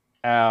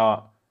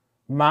our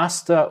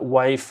master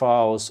WAV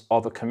files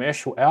of a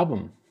commercial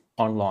album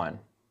online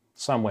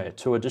somewhere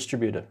to a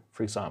distributor,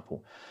 for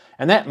example.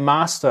 And that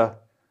master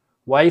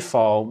WAV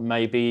file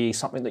may be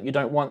something that you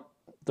don't want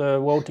the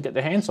world to get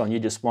their hands on. You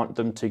just want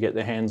them to get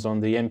their hands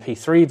on the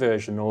MP3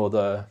 version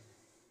or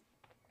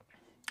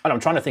I'm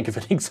trying to think of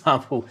an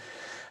example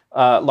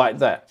like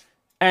that.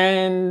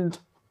 And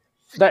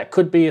that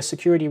could be a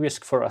security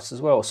risk for us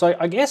as well. So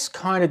I guess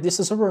kind of this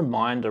is a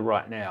reminder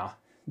right now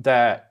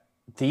that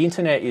the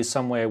internet is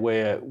somewhere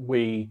where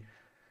we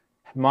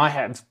might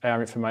have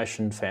our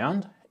information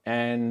found.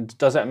 And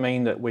does that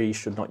mean that we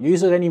should not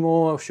use it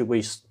anymore? Should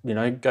we,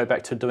 go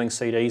back to doing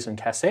CDs and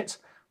cassettes?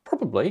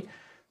 Probably.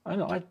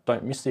 I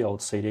don't miss the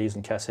old CDs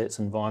and cassettes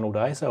and vinyl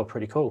days. They were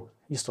pretty cool.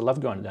 Used to love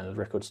going down to the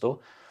record store.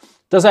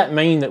 Does that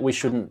mean that we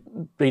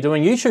shouldn't be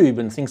doing YouTube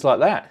and things like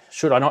that?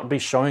 Should I not be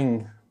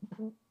showing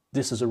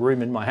this as a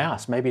room in my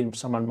house? Maybe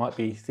someone might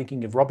be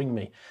thinking of robbing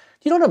me.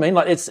 Do you know what I mean?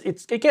 Like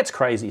it gets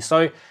crazy.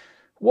 So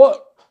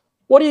what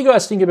do you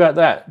guys think about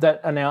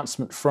that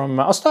announcement from,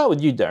 I'll start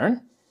with you,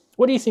 Daren.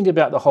 What do you think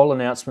about the whole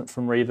announcement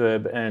from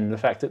Reverb and the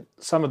fact that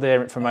some of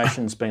their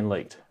information's been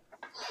leaked?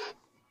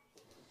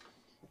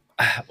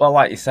 Well,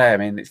 like you say, I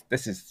mean,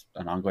 this is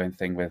an ongoing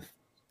thing with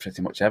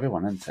pretty much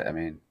everyone, isn't it? I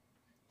mean,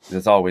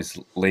 there's always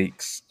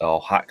leaks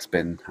or hacks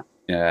been.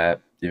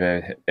 You've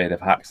heard of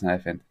hacks and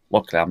everything.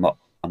 Luckily, I'm not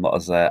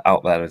as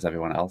out there as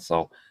everyone else,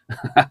 so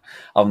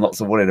I'm not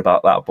so worried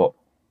about that. But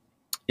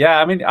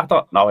yeah, I mean, I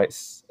don't know.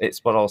 It's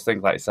one of those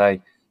things. Like you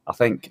say, I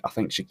think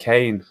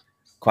Chicane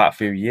quite a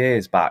few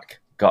years back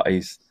got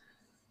his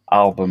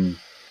album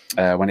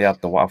when he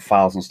had the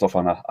files and stuff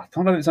on I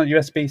don't know if it's on a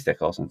USB stick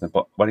or something,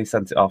 but when he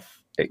sent it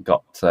off, it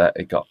got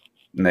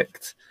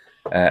nicked,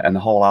 and the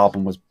whole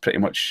album was pretty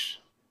much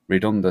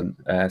redundant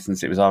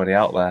since it was already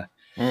out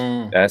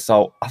there.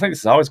 So I think this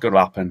is always going to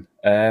happen.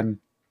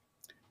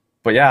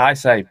 But yeah, I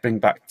say bring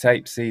back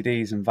tape,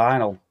 CDs, and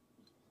vinyl.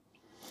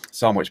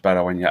 So much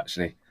better when you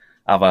actually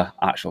have an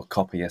actual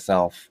copy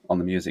yourself on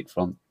the music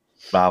front,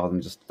 rather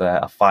than just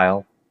a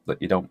file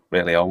that you don't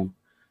really own.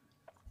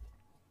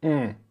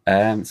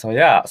 So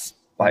yeah,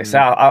 like I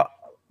say,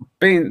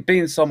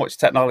 being so much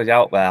technology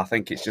out there, I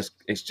think it's just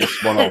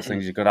one of those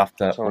things you're gonna have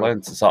to learn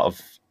to sort of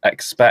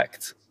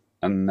expect,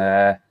 and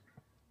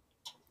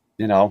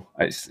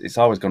it's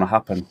always going to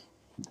happen.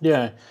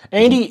 Yeah,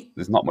 Andy,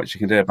 there's not much you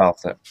can do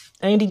about it.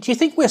 Andy, do you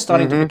think we're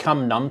starting to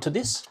become numb to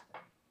this?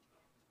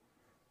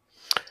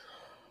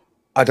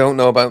 I don't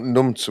know about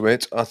numb to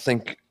it. I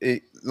think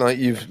it, like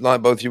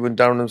both you and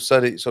Daren have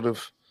said,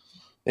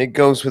 it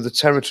goes with the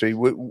territory.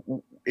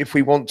 If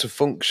we want to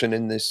function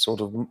in this sort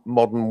of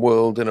modern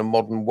world in a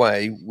modern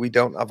way, we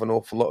don't have an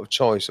awful lot of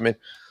choice. I mean,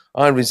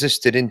 I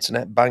resisted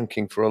internet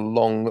banking for a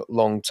long,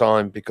 long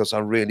time because I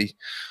really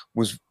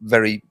was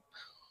very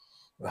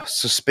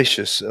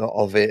suspicious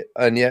of it,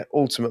 and yet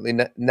ultimately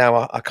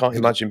now I can't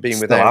imagine being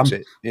without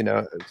it.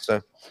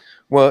 So,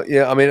 well,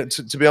 yeah. I mean,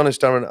 to be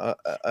honest, Daren,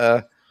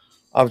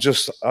 I've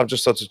just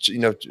sort of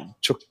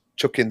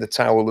chuck in the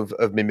towel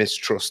of my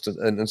mistrust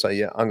and say,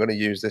 yeah, I'm going to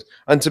use this.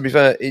 And to be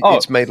fair,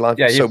 it's made life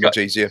so much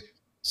easier.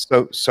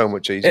 So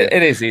much easier.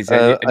 It is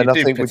easier, and I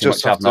think we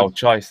just have no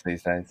choice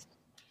these days.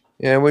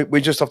 Yeah,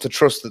 we just have to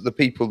trust that the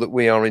people that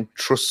we are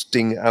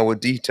entrusting our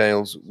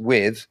details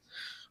with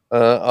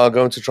are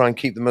going to try and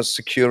keep them as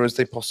secure as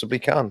they possibly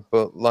can.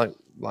 But like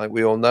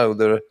we all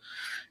know,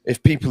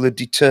 if people are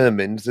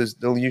determined,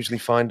 they'll usually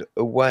find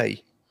a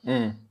way.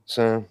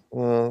 So,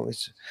 well,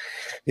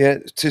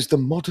 it is the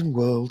modern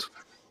world.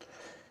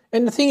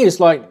 And the thing is,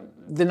 like,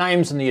 the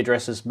names and the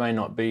addresses may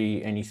not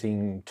be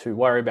anything to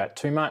worry about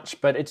too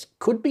much, but it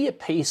could be a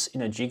piece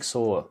in a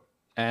jigsaw,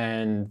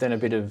 and then a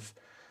bit of,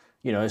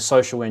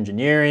 social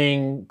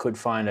engineering, could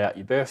find out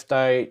your birth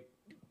date,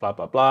 blah,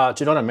 blah, blah.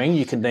 Do you know what I mean?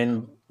 You can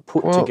then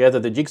put together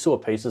the jigsaw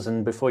pieces,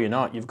 and before you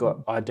know it, you've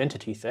got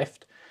identity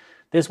theft.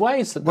 There's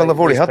ways that I've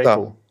already had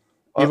that.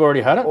 You've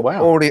already had it?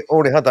 Wow.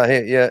 Already had that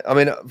here, yeah. I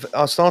mean,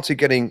 I started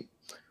getting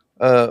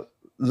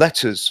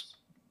letters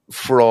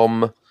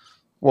from,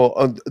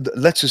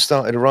 letters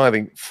started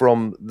arriving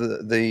from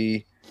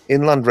the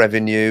Inland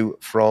Revenue,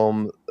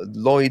 from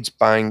Lloyd's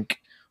Bank,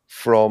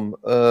 from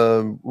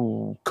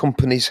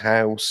Company's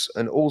House,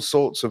 and all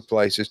sorts of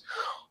places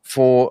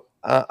for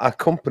a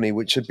company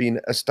which had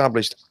been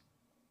established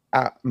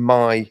at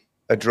my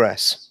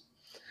address.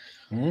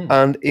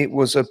 And it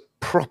was a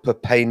proper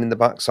pain in the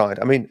backside.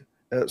 I mean,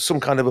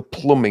 some kind of a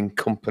plumbing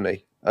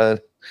company.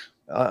 And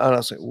I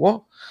was like,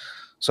 what?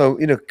 So,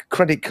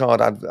 credit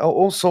card,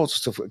 all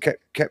sorts of stuff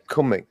kept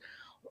coming.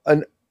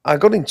 And I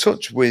got in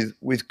touch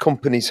with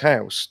Company's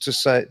House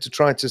to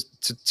try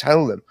to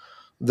tell them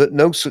that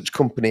no such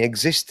company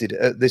existed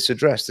at this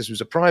address. This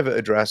was a private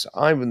address.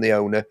 I'm the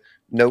owner,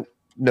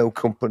 no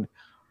company.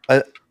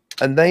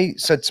 And they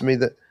said to me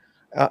that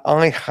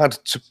I had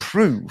to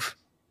prove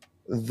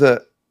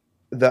that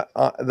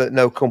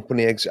no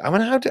company exists. I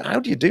mean, how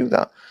do you do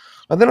that?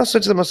 And then I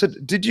said to them, I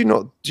said, do you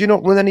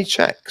not run any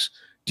checks?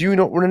 Do you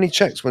not run any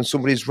checks when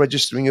somebody's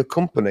registering a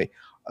company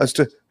as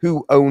to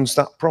who owns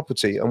that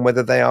property and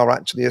whether they are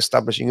actually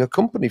establishing a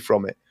company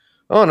from it?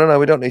 Oh, no,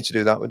 we don't need to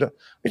do that.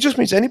 It just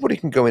means anybody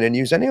can go in and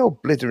use any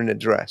old blithering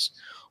address.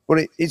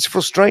 But it's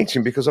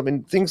frustrating because, I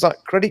mean, things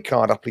like credit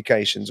card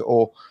applications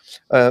or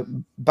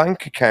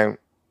bank account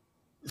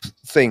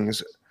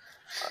things,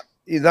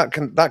 that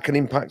can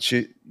impact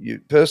you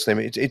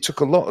personally. I mean, it took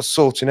a lot of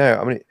sorting out.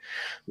 I mean,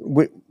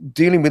 we're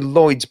dealing with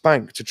Lloyd's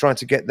Bank to try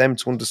to get them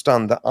to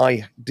understand that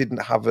I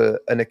didn't have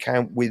an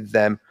account with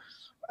them.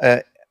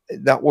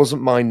 That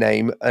wasn't my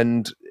name,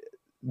 and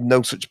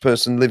no such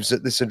person lives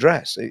at this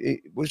address.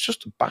 It was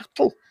just a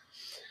battle.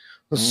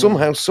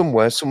 Somehow,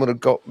 somewhere, someone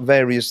had got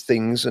various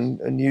things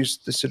and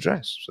used this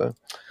address. So,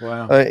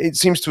 wow. It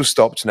seems to have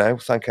stopped now,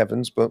 thank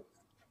heavens. But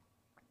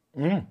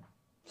well,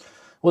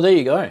 there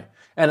you go.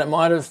 And it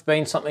might have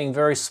been something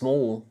very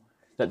small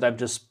that they've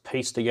just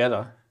pieced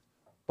together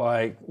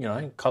by,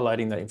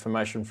 collating that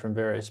information from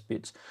various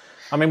bits.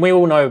 I mean, we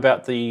all know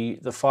about the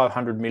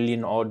 500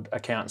 million odd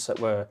accounts that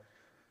were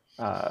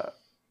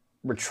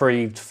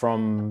retrieved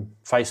from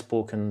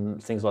Facebook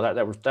and things like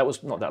that. That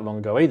was not that long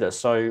ago either.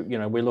 So,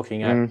 we're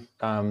looking at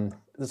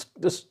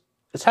this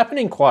it's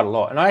happening quite a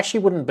lot. And I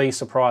actually wouldn't be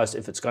surprised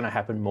if it's going to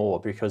happen more,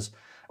 because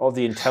of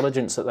the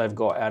intelligence that they've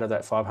got out of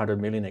that 500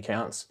 million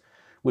accounts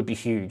would be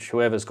huge,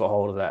 whoever's got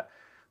hold of that.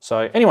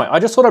 So anyway, I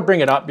just thought I'd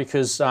bring it up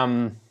because...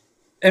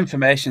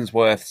 information's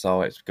worth,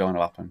 so it's going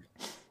to happen.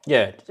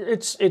 Yeah,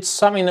 it's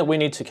something that we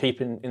need to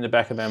keep in the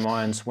back of our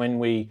minds when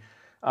we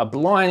are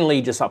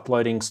blindly just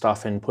uploading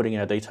stuff and putting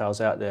our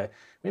details out there.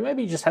 We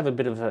maybe just have a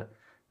bit of a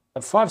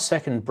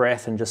 5-second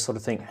breath and just sort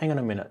of think, hang on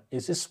a minute,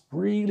 is this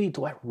really,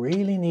 do I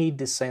really need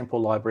this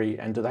sample library,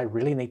 and do they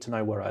really need to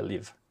know where I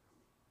live?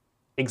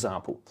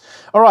 Example.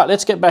 All right,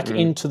 let's get back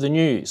into the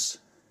news.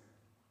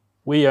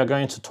 We are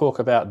going to talk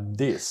about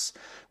this,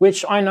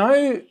 which I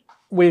know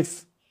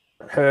we've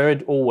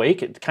heard all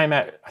week. It came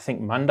out, I think,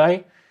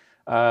 Monday.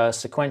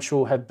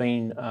 Sequential have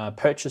been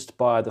purchased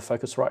by the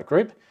Focusrite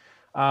group.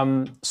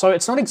 So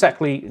it's not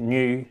exactly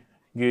new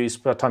news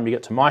by the time you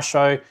get to my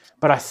show,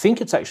 but I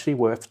think it's actually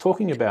worth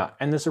talking about.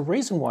 And there's a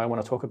reason why I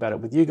want to talk about it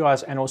with you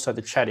guys and also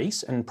the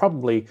chatties, and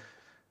probably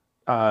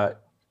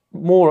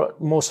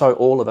more so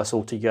all of us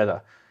all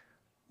together.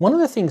 One of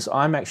the things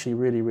I'm actually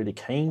really, really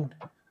keen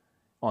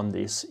on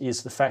this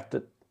is the fact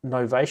that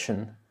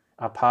Novation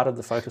are part of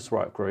the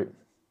Focusrite group,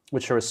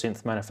 which are a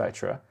synth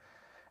manufacturer,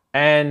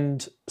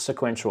 and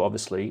Sequential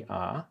obviously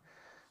are.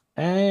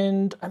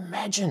 And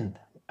imagine,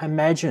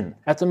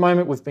 at the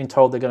moment we've been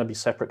told they're going to be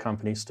separate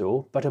companies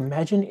still, but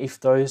imagine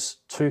if those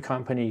two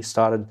companies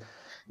started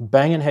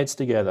banging heads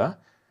together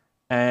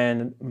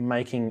and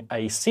making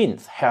a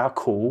synth. How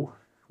cool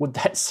would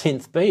that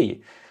synth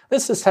be?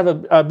 Let's just have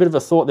a bit of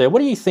a thought there. What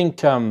do you think,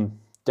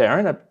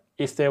 Daren,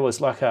 if there was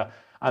like a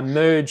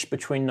merge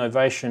between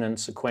Novation and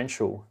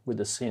Sequential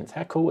with a synth?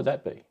 How cool would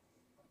that be?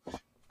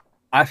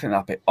 I think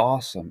that'd be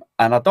awesome.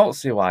 And I don't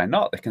see why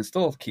not. They can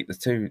still keep the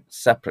two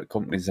separate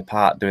companies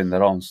apart doing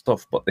their own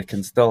stuff, but they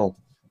can still,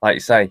 like you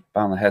say,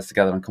 bang their heads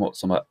together and come up with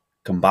something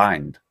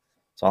combined.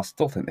 So I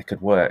still think they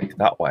could work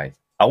that way.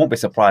 I won't be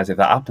surprised if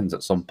that happens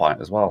at some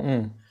point as well.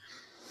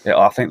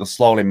 I think they'll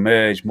slowly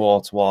merge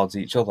more towards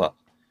each other.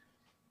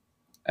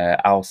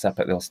 How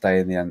separate they'll stay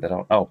in the end, I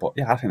don't know. But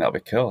yeah, I think that'd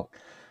be cool.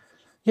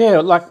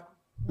 Yeah, like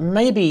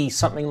maybe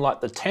something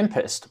like the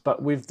Tempest,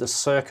 but with the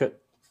circuit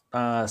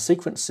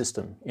sequence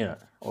system,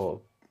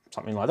 or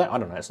something like that. I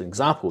don't know, as an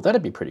example.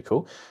 That'd be pretty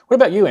cool. What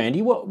about you,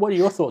 Andy? What are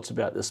your thoughts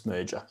about this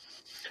merger?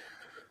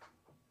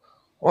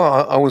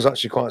 Well, I was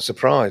actually quite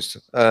surprised.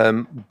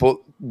 But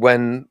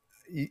when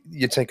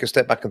you take a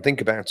step back and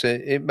think about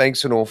it, it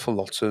makes an awful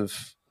lot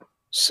of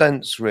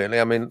sense, really.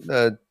 I mean,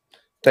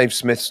 Dave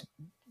Smith's,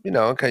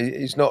 okay,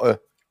 he's not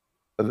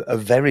a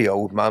very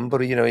old man,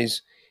 but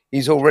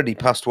he's already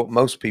past what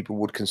most people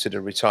would consider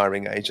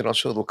retiring age, and I'm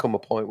sure there'll come a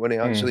point when he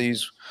actually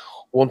is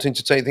wanting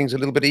to take things a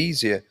little bit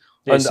easier.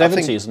 Yeah, and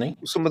 70, isn't he?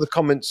 Some of the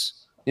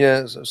comments,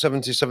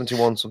 70,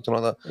 71, something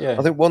like that. Yeah.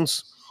 I think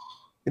once,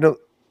 and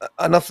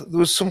there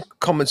was some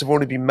comments have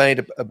already been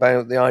made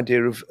about the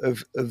idea of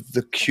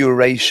the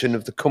curation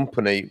of the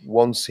company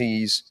once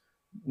he's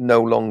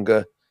no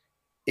longer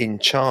in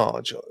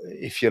charge,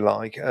 if you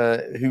like.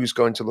 Who's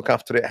going to look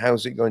after it?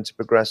 How's it going to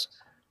progress?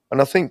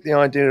 And I think the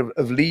idea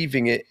of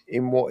leaving it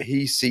in what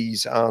he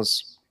sees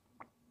as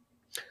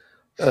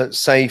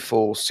safe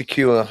or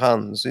secure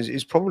hands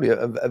is probably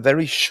a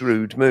very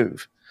shrewd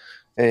move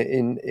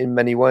in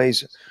many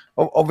ways.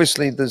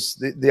 Obviously, there's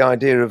the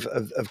idea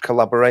of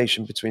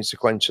collaboration between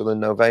Sequential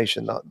and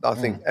Novation. I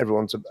think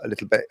everyone's a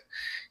little bit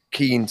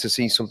keen to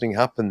see something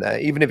happen there,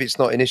 even if it's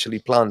not initially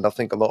planned. I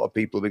think a lot of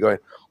people will be going,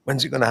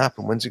 "When's it going to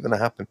happen? When's it going to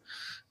happen?"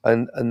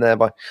 And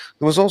thereby,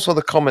 there was also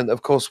the comment,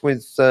 of course,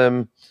 with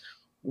the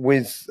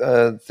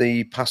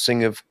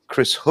passing of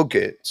Chris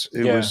Huggett,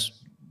 who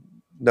was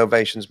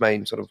Novation's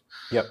main sort of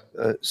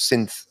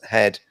synth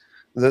head,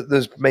 that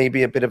there's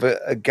maybe a bit of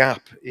a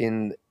gap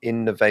in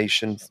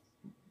innovation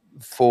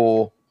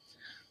for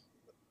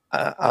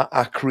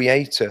a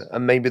creator,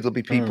 and maybe there'll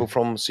be people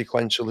from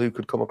Sequential who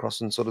could come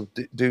across and sort of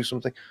do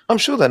something. I'm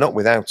sure they're not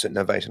without it,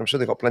 Novation. I'm sure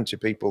they've got plenty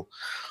of people,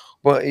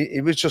 but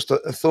it was just a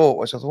thought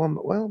which I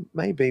thought, well,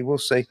 maybe we'll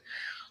see.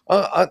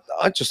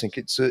 I just think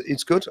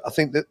it's good. I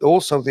think that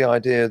also the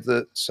idea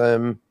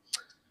that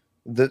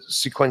that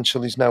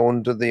Sequential is now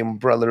under the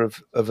umbrella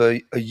of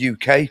a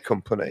UK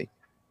company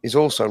is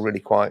also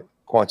really quite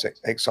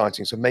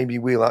exciting. So maybe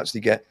we'll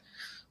actually get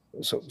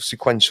sort of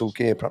Sequential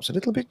gear perhaps a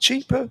little bit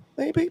cheaper,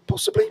 maybe,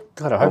 possibly.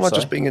 God, I hope so.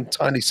 Just being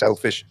entirely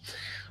selfish.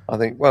 I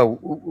think, well,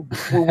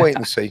 we'll wait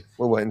and see.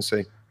 We'll wait and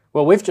see.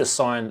 Well,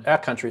 our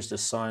country's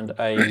just signed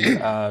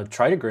a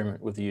trade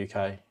agreement with the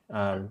UK,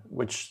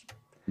 which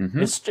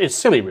it's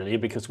silly, really,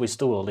 because we're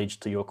still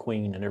alleged to your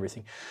queen and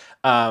everything.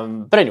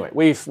 But anyway,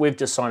 we've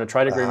just signed a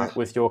trade agreement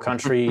with your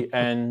country,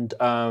 and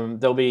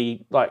there'll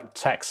be like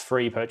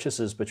tax-free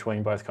purchases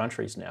between both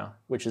countries now,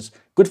 which is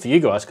good for you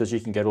guys because you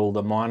can get all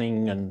the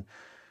mining and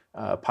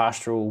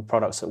pastoral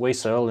products that we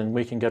sell, and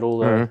we can get all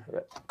the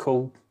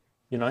cool,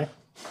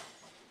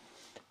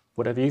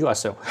 whatever you guys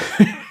sell.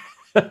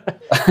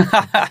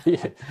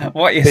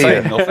 What are you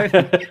saying? Nothing.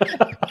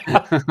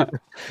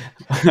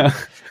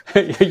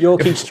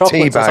 Yorkshire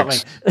chocolates or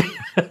something.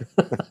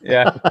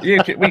 Yeah,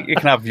 you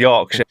can have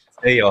Yorkshire.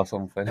 FD or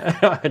something.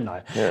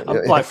 No,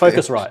 like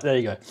Focusrite. There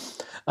you go.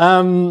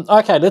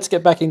 Okay, let's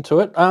get back into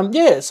it.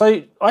 Yeah,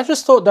 so I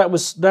just thought that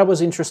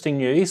was interesting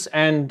news,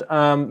 and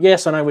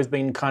yes, I know we've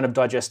been kind of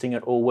digesting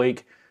it all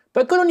week,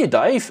 but good on you,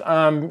 Dave.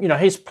 You know,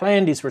 he's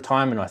planned his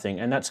retirement, I think,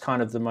 and that's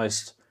kind of the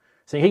most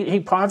thing. He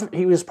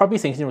was probably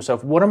thinking to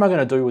himself, what am I going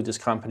to do with this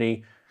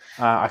company?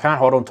 I can't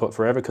hold on to it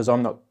forever because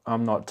I'm not. You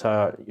know,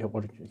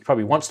 he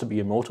probably wants to be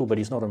immortal, but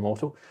he's not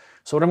immortal.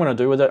 So what I'm going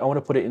to do with it, I want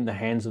to put it in the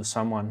hands of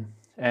someone.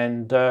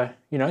 And,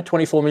 you know,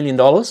 $24 million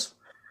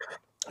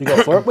he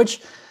got for it,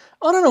 which,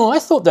 I don't know, I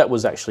thought that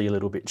was actually a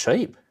little bit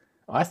cheap.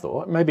 I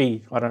thought.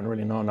 Maybe I don't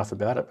really know enough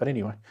about it, but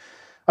anyway.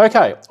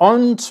 Okay,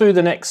 on to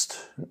the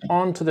next.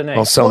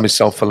 I'll sell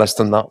myself for less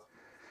than that.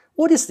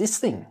 What is this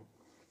thing?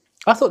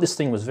 I thought this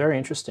thing was very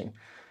interesting.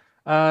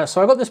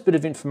 So I got this bit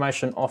of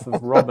information off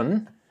of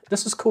Robin.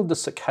 This is called the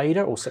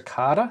Cicada, or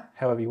Cicada,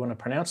 however you want to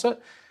pronounce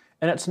it.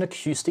 And it's an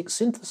acoustic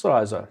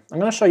synthesizer. I'm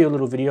going to show you a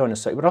little video in a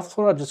sec, but I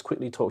thought I'd just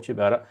quickly talk to you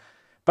about it.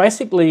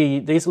 Basically,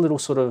 these are little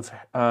sort of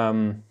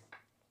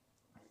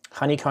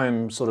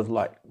honeycomb sort of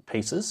like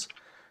pieces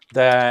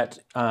that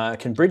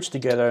can bridge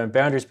together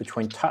boundaries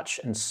between touch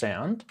and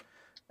sound.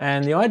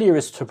 And the idea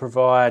is to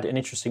provide an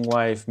interesting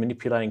way of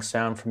manipulating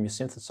sound from your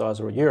synthesizer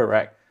or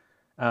Eurorack.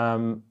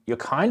 You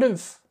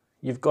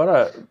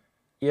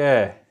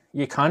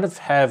kind of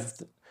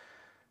have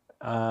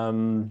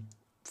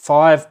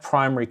 5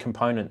 primary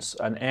components: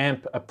 an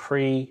amp, a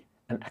pre,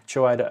 an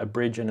actuator, a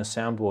bridge, and a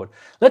soundboard.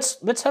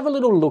 Let's have a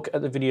little look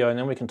at the video, and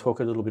then we can talk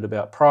a little bit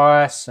about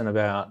price and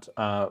about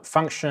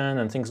function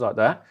and things like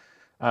that.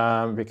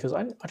 Because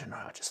I don't know,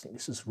 I just think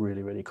this is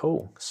really, really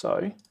cool.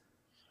 So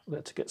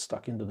let's get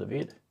stuck into the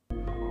vid.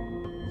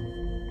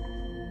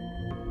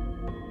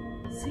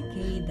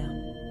 Cicada.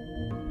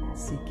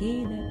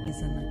 Cicada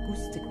is an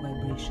acoustic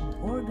vibration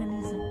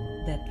organism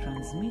that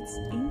transmits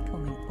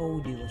incoming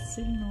audio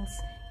signals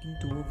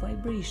into a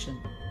vibration,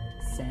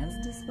 sends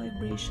this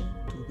vibration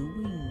to the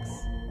wings.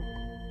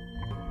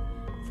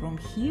 From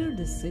here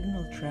the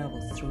signal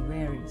travels through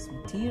various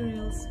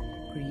materials,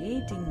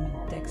 creating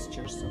new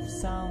textures of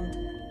sound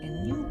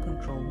and new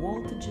control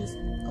voltages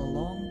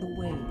along the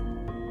way.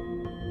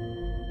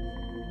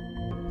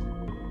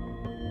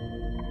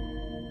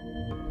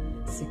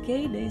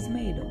 Cicada is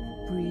made of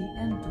pre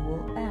and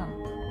dual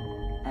amp,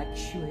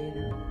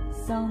 actuator,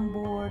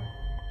 soundboard,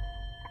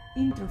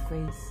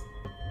 interface,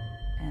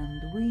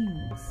 and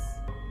wings.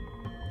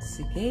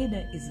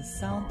 Cicada is a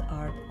sound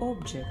art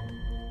object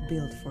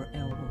built for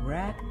elbow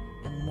rack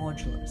and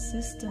modular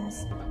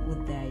systems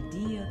with the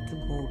idea to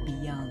go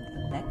beyond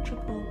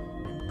electrical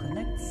and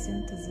connect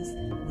synthesis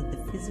with the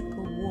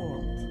physical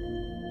world.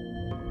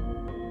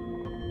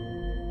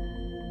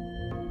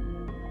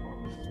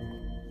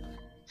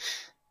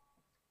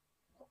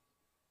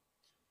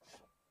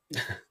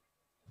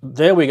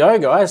 There we go,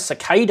 guys.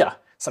 Cicada.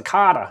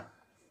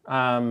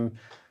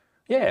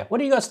 Yeah, what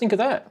do you guys think of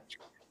that?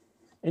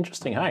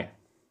 Interesting, hey?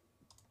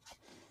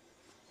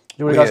 Do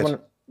you want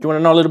to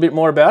know a little bit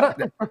more about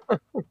it?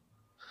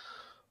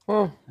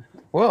 Well,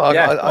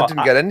 I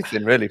didn't get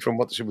anything really from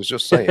what she was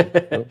just saying.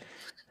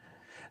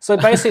 So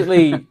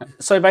basically,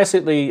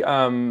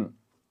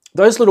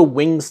 those little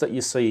wings that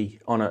you see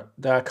on it,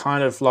 they're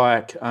kind of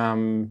like, I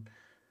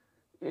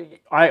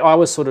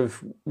was sort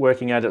of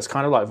working at it, it's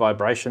kind of like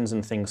vibrations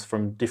and things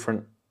from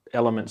different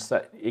elements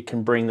that it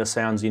can bring the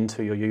sounds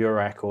into your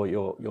Eurorack or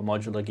your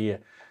modular gear.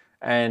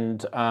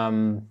 And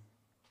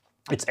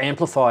it's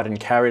amplified and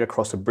carried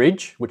across a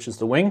bridge, which is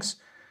the wings.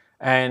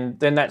 And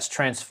then that's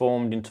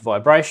transformed into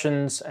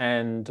vibrations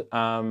and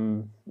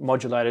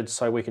modulated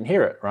so we can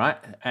hear it, right?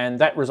 And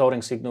that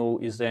resulting signal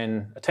is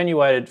then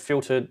attenuated,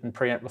 filtered, and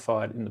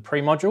preamplified in the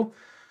pre-module.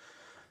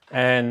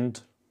 And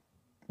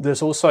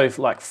there's also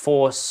like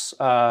force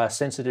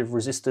sensitive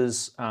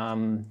resistors,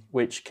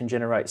 which can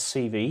generate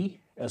CV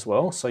as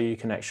well. So you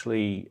can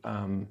actually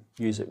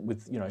use it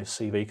with, you know,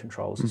 CV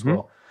controls as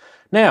well.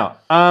 Now,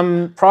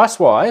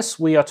 price-wise,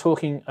 we are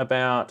talking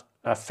about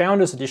a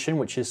Founders Edition,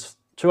 which is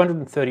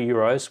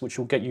 €230, which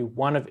will get you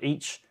one of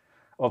each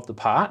of the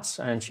parts,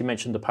 and she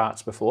mentioned the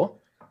parts before.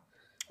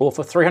 Or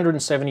for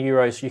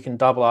 €370, you can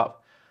double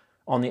up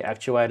on the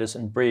actuators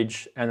and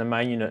bridge and the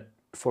main unit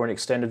for an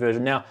extended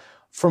version. Now,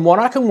 from what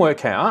I can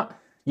work out,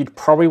 you'd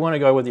probably want to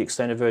go with the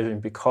extended version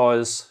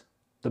because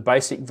the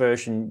basic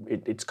version,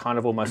 it's kind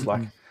of almost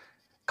like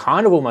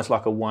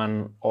a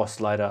one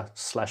oscillator /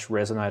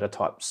 resonator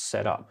type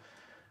setup.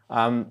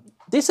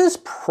 This is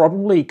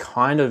probably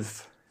kind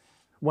of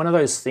one of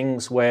those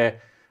things where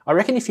I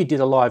reckon if you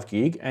did a live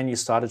gig and you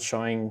started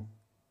showing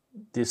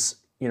this,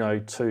 you know,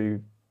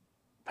 to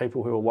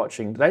people who are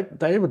watching,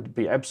 they would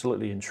be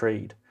absolutely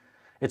intrigued.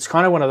 It's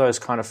kind of one of those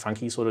kind of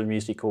funky sort of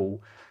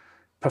musical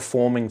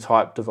performing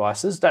type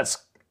devices. That's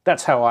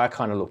how I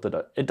kind of looked at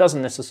it. It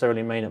doesn't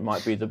necessarily mean it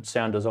might be the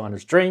sound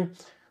designer's dream,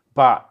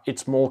 but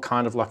it's more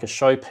kind of like a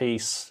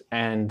showpiece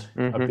and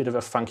a bit of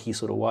a funky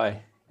sort of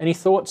way. Any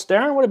thoughts,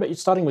 Daren? What about you?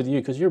 Starting with you,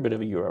 because you're a bit of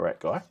a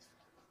Eurorack guy.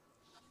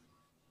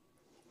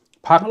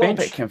 Park bench. I'm a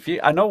bit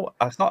confused. I know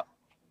it's not.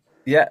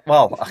 Yeah,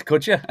 well,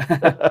 could you?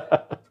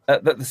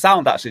 the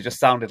sound actually just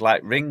sounded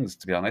like rings,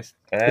 to be honest.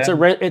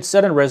 It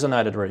said a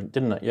resonated ring,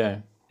 didn't it? Yeah.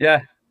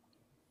 Yeah.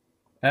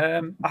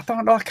 I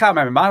don't know. I can't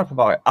remember my mind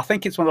about it. I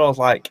think it's one of those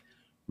like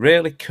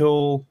really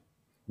cool,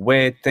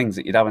 weird things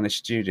that you'd have in the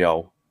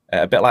studio,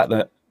 a bit like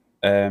the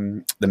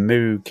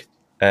Moog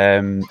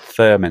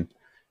Thurman,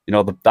 you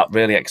know, that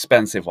really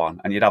expensive one,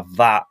 and you'd have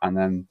that, and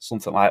then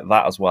something like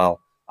that as well.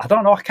 I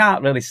don't know. I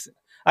can't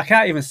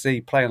even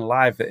see playing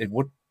live that it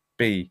would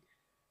be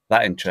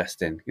that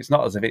interesting. It's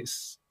not as if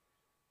it's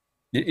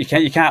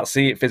you can't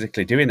see it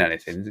physically doing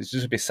anything. It's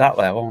just be sat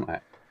there, won't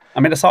it? I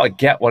mean, I sort of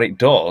get what it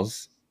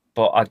does,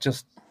 but I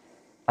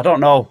don't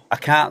know. I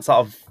can't sort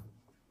of.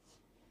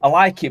 I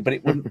like it, but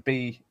it wouldn't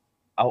be.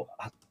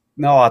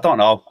 No, I don't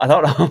know. I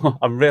don't know.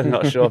 I'm really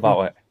not sure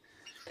about it.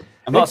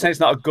 I'm not saying it's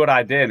not a good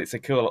idea and it's a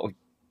cool little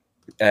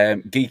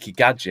geeky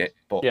gadget,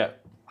 but yeah,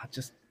 I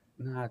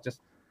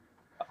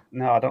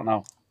don't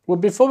know. Well,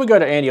 before we go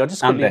to Andy,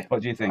 Andy,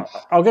 what do you think?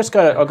 I'll go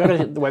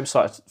to the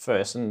website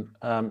first, and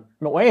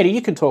Andy,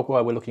 you can talk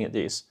while we're looking at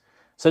this.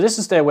 So this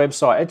is their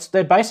website.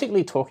 They're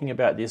basically talking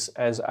about this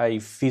as a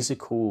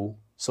physical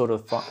sort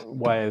of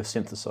way of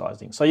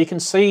synthesizing. So you can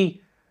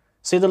see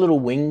the little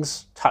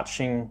wings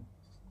touching.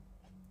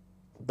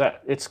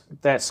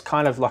 That's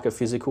kind of like a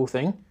physical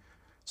thing.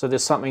 So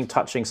there's something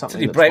touching something.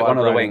 Did you break one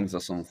of the wings or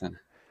something?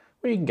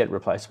 Well, you can get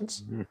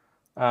replacements.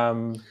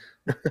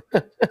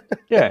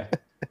 Yeah,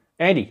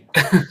 Andy,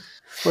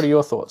 what are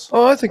your thoughts?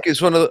 Oh, I think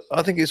it's one of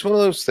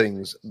those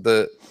things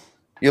that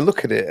you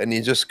look at it and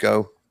you just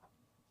go,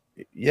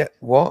 yeah,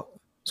 what?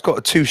 It's got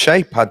a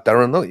two-shade pad,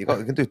 Daren. Look, you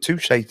can do a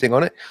two-shade thing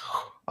on it.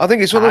 I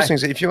think it's one of those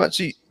things that if you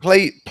actually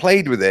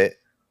played with it,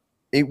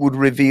 it would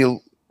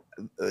reveal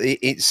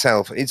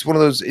itself. It's one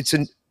of those. It's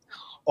an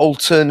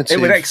alternative.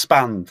 It would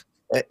expand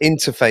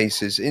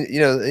interfaces. You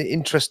know, an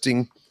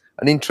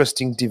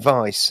interesting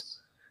device.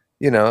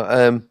 You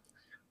know,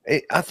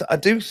 I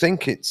do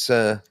think it's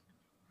an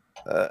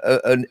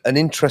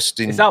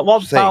interesting. Is that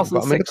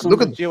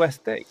 1,600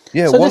 USD?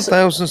 Yeah, so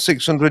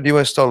 $1,600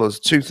 US,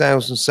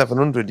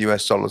 $2,700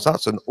 US.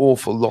 That's an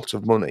awful lot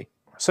of money.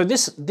 So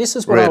this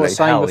is what I was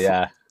saying before.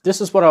 Yeah. This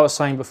is what I was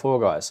saying before,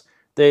 guys.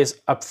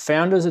 There's a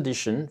Founders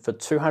Edition for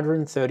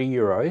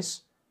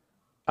 €230,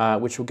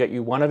 which will get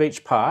you one of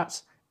each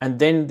part, and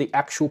then the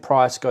actual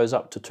price goes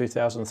up to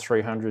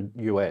 2,300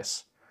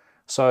 US.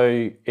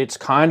 So it's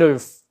kind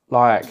of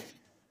like,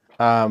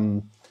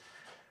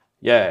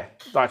 yeah,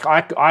 like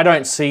I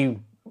don't see,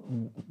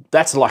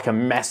 that's like a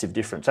massive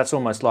difference. That's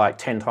almost like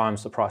 10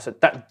 times the price.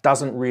 That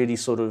doesn't really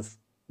sort of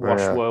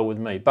wash well with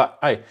me. But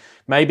hey,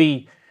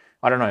 maybe,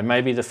 I don't know,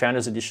 maybe the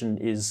Founders Edition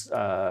is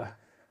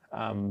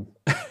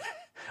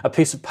a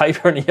piece of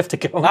paper and you have to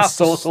go and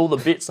source all the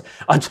bits.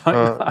 I don't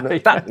know.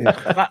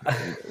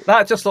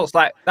 That just looks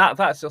like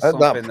that's just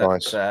something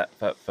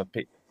that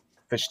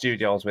for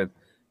studios with,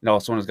 you know,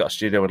 someone who's got a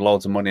studio with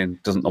loads of money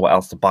and doesn't know what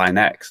else to buy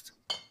next.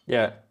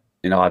 Yeah.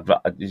 You know,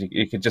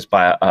 you could just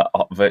buy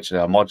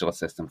virtually a modular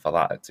system for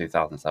that at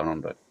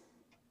 2,700.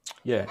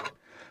 Yeah.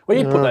 Well,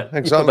 you put that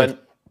exactly.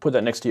 Put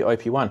that next to your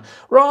OP1.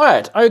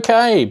 Right.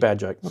 Okay. Bad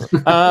joke.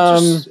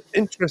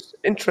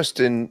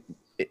 Interesting.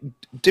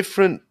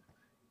 Different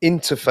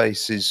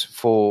interfaces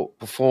for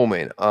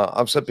performing.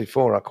 I've said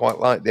before, I quite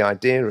like the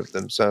idea of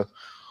them. So,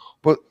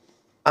 but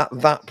at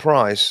that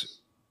price,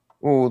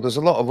 there's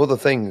a lot of other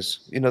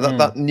things. You know,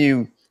 that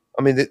new.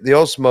 I mean, the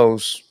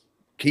Osmos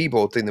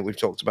keyboard thing that we've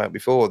talked about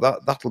before.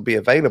 That'll be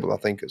available, I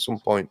think, at some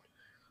point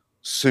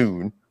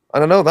soon.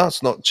 And I know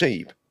that's not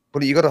cheap,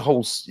 but you got a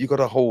whole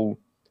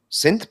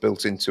synth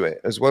built into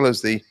it, as well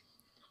as the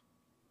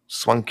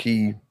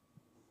swanky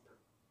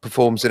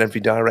performs in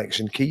every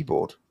direction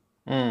keyboard.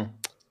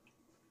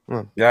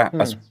 Yeah,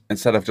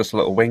 instead of just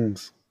little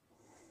wings.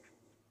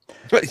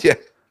 Yeah.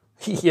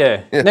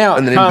 Now,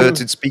 and an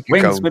inverted speaker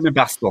wings cone. with a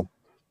bastel.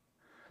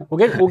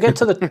 We'll get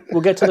to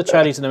the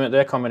chatties in a minute.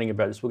 They're commenting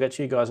about this. We'll get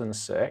to you guys in a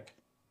sec.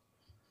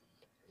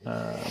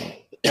 Now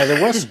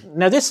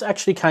this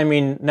actually came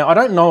in. Now I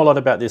don't know a lot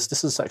about this.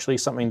 This is actually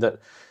something that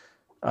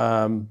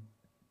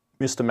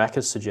Mr. Mack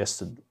has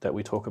suggested that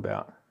we talk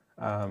about,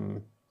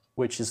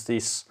 which is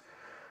this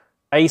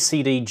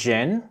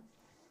ACDGen.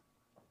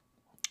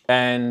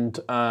 And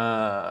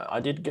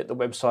I did get the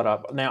website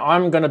up. Now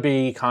I'm going to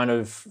be kind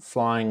of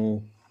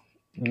flying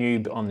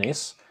noob on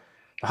this.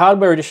 The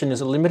hardware edition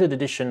is a limited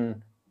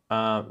edition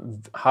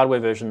hardware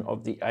version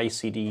of the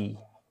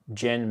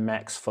ACDGen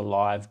Max for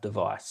Live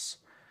device,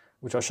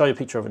 which I'll show you a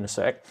picture of in a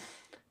sec.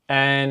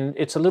 And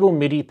it's a little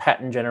MIDI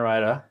pattern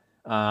generator,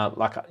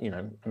 like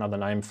another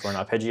name for an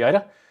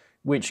arpeggiator,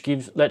 which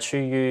lets you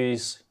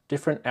use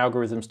different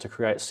algorithms to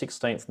create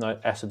 16th note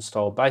acid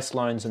style bass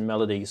lines and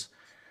melodies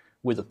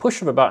with a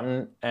push of a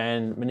button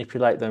and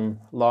manipulate them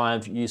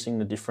live using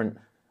the different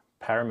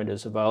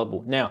parameters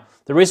available. Now,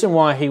 the reason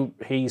why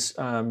he's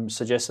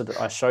suggested that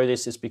I show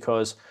this is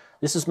because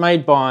this is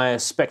made by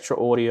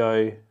Spectro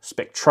Audio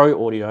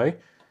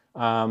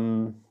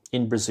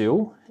in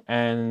Brazil,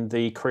 and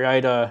the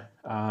creator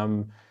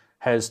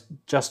has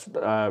just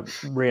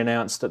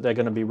re-announced that they're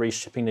going to be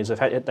reshipping these.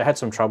 They had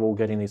some trouble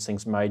getting these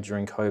things made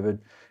during COVID,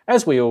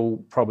 as we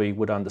all probably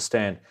would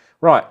understand.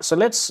 Right, so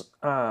let's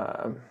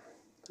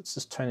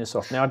just turn this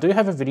off. Now, I do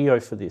have a video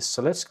for this,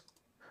 so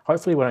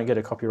hopefully we don't get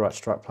a copyright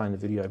strike playing the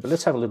video, but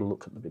let's have a little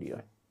look at the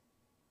video.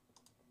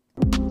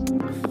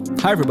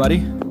 Hi everybody,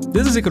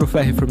 this is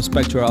Geekery from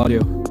Spectra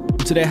Audio.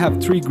 And today I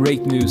have 3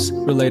 great news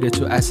related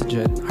to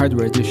ACDGen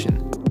Hardware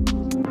Edition.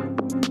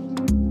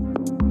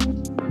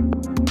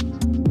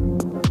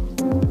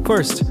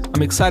 First,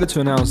 I'm excited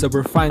to announce that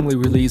we're finally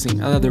releasing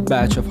another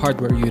batch of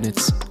hardware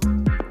units.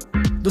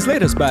 This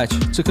latest batch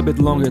took a bit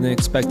longer than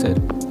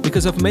expected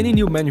because of many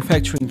new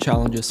manufacturing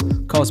challenges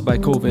caused by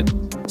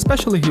COVID,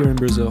 especially here in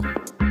Brazil.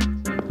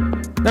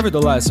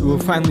 Nevertheless, we will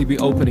finally be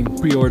opening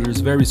pre-orders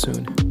very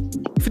soon.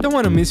 If you don't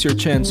want to miss your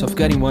chance of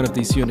getting one of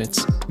these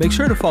units, make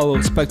sure to follow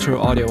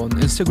Spectral Audio on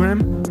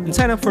Instagram and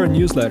sign up for a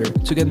newsletter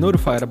to get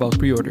notified about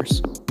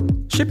pre-orders.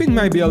 Shipping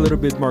might be a little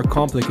bit more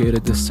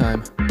complicated this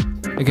time,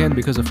 again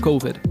because of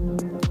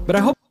COVID. But I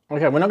hope...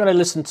 Okay, we're not going to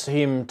listen to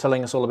him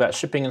telling us all about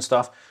shipping and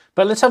stuff,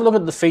 but let's have a look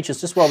at the features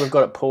just while we've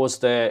got it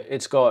paused there.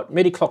 It's got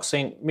MIDI clock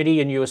sync,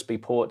 MIDI and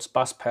USB ports,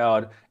 bus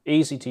powered,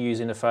 easy to use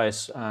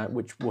interface,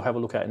 which we'll have a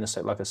look at in a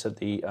sec, like I said,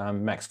 the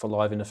Max for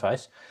Live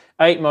interface.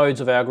 8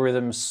 modes of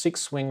algorithms,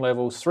 6 swing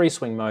levels, 3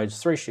 swing modes,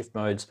 3 shift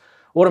modes,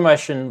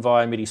 automation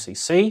via MIDI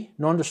CC,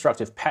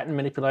 non-destructive pattern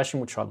manipulation,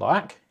 which I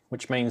like,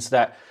 which means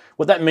that,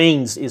 what that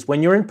means is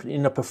when you're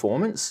in a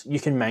performance, you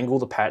can mangle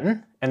the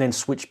pattern and then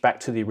switch back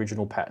to the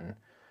original pattern.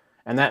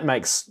 And that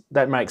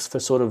makes for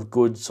sort of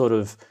good sort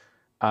of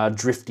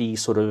drifty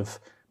sort of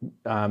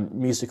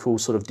musical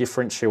sort of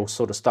differential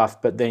sort of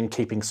stuff, but then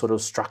keeping sort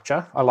of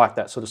structure. I like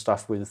that sort of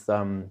stuff with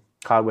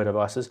hardware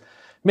devices.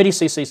 MIDI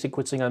CC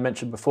sequencing I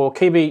mentioned before.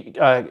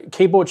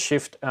 Keyboard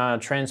shift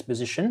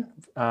transposition,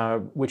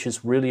 which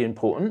is really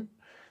important.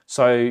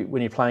 So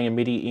when you're playing a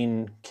MIDI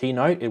in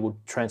Keynote, it will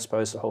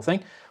transpose the whole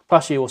thing.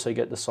 Plus you also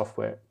get the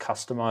software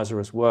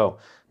customizer as well.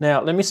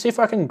 Now let me see if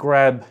I can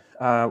grab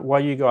while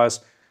you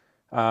guys.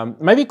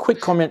 Maybe a quick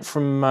comment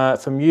from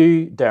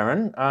you,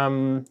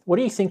 Daren. What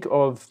do you think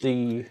of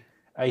the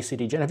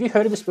ACDGen? Have you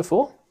heard of this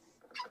before?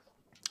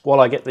 While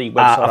I get the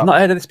website I've not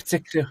heard of this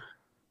particular.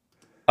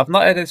 I've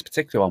not heard of this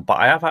particular one, but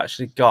I have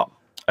actually got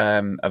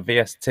a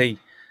VST.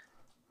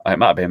 It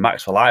might be a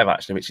Max for Live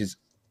actually, which is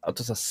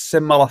does a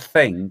similar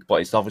thing, but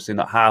it's obviously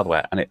not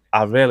hardware, and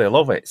I really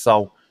love it.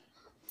 So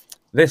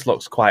this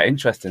looks quite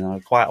interesting, and I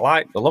quite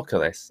like the look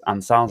of this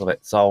and sounds of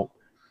it. So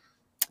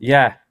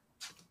yeah.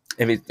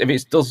 If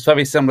it does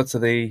very similar to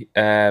the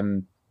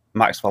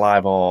Max for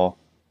Live or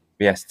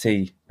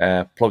VST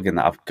plugin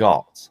that I've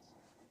got,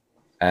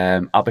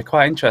 I'll be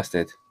quite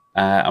interested.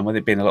 And with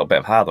it being a little bit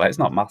of hardware, it's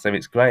not massive,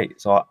 it's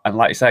great. So, and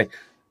like you say,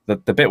 the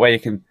bit where you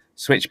can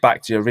switch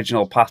back to your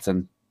original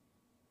pattern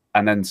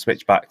and then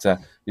switch back to,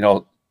 you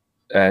know,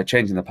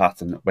 changing the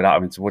pattern without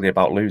having to worry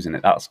about losing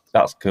it,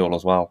 that's cool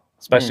as well.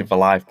 Especially for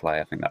live play,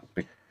 I think that would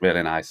be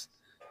really nice.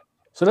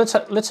 So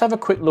let's have a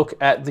quick look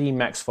at the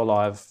Max for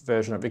Live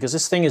version of it, because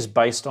this thing is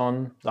based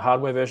on, the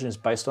hardware version is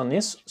based on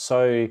this.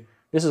 So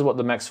this is what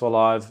the Max for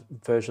Live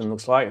version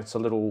looks like. It's a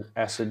little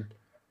acid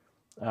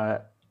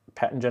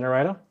pattern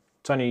generator.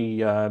 It's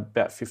only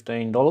about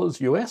 $15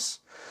 US.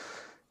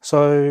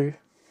 So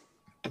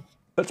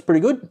that's pretty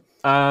good.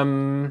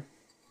 Yeah,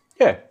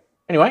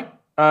 anyway.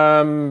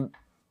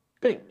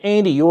 But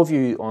Andy, your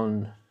view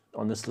on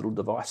this little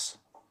device?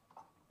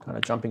 Kind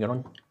of jumping it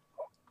on.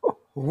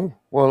 Oh,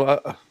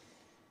 well,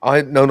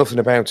 I know nothing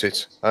about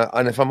it,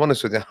 and if I'm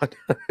honest with you, I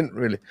didn't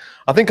really.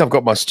 I think I've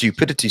got my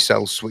stupidity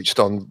cells switched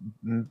on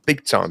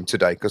big time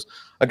today, because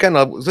again,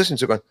 I was listening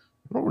to it going,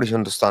 I'm not really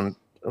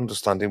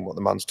understanding what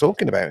the man's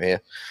talking about here.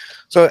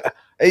 So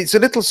it's a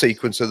little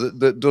sequencer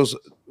that does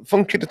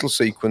funky little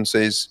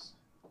sequences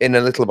in a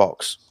little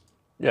box.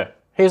 Yeah,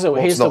 here's the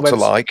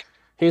website.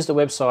 Here's the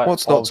website.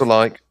 What's not to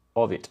like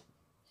of it?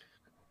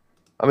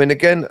 I mean,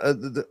 again,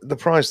 the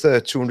price there,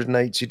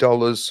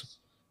 $280.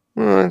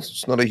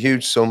 It's not a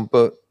huge sum,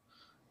 but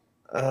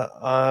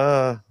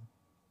don't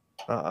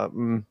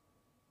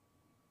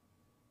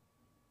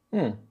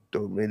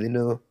really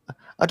know.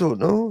 I don't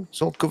know. It's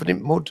all covered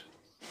in mud.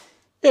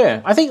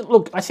 Yeah, I think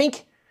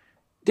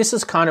this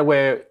is kind of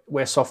where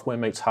software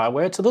meets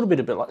hardware. It's a little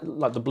bit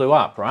like the Blue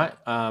ARP, right?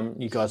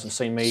 You guys have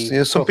seen me.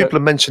 Yeah, some people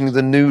are mentioning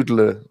the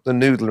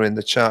noodler in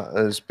the chat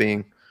as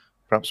being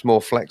perhaps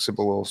more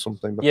flexible or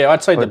something. But yeah,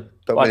 I'd say don't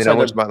really know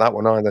much about that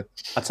one either.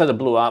 I'd say the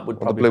Blue ARP would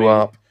probably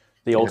be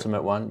the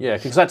ultimate one. Yeah,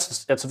 because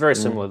that's very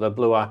similar. The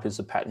Blue ARP is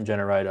a pattern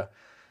generator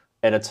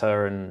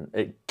editor, and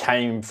it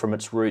came from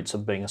its roots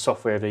of being a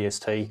software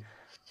VST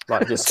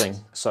like this thing.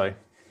 So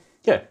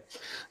yeah,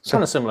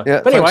 kind of similar.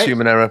 Yeah, but thanks, anyway,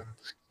 human error.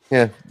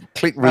 Yeah,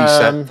 click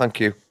reset. Thank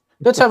you.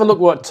 Let's have a look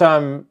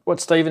what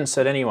Stephen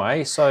said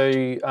anyway.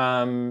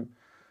 So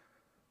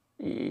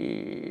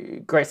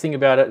great thing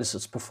about it is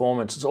its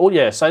performance. It's all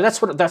So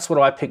that's what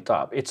I picked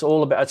up. It's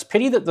all about. It's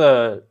pity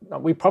that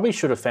we probably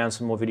should have found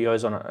some more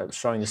videos on it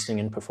showing this thing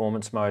in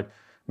performance mode.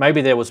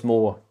 Maybe there was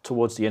more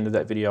towards the end of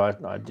that video.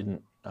 I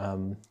didn't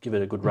give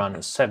it a good run.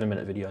 It's a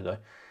 7-minute video though.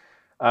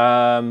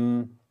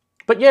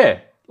 But yeah,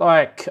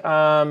 like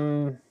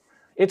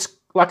it's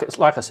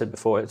like I said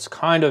before, it's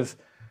kind of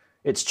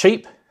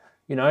cheap,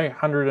 you know,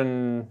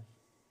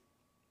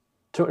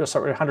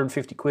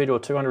 150 quid or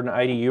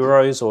 280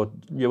 euros or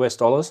US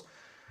dollars.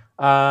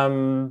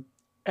 And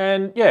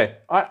yeah,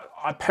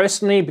 I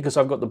personally, because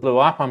I've got the Blue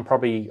ARP, and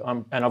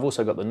I've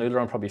also got the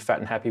Noodler, I'm probably fat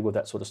and happy with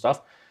that sort of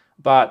stuff.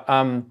 But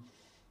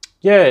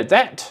yeah,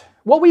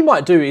 what we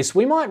might do is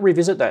we might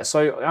revisit that.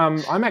 So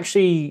I'm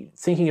actually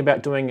thinking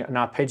about doing an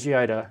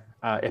arpeggiator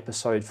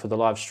episode for the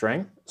live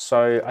stream.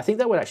 So I think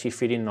that would actually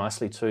fit in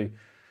nicely to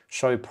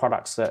show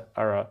products that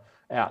are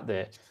out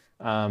there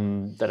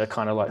that are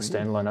kind of like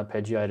standalone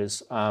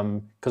arpeggiators.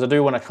 Because I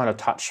do want to kind of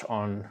touch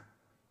on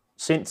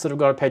synths that have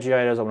got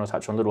arpeggiators. I want to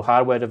touch on little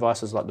hardware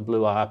devices like the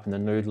Blue ARP and the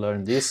Noodler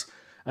and this.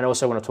 And I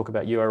also want to talk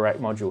about Euro-rack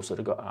modules that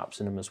have got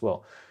ARPs in them as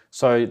well.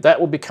 So that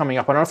will be coming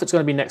up. I don't know if it's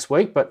going to be next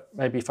week, but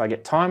maybe if I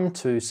get time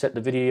to set the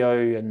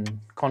video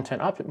and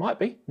content up, it might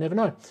be. Never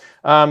know.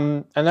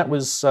 And that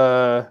was,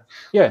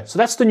 yeah, so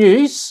that's the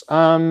news.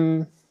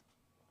 I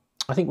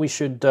think we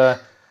should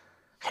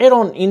head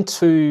on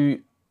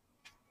into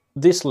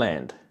this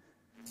land.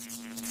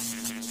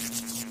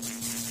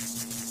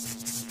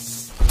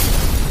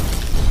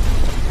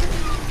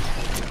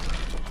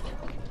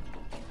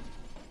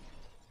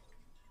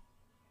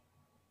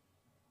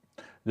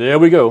 There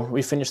we go.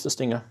 We finished the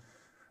stinger.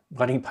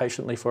 Waiting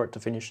patiently for it to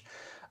finish.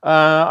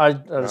 I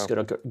just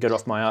got to get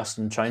off my ass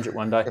and change it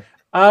one day.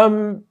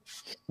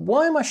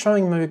 Why am I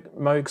showing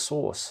Moog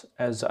Source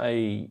as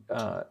a... it's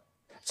not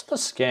a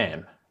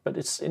scam, but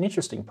it's an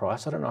interesting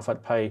price. I don't know if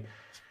I'd pay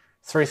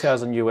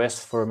 3,000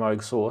 US for a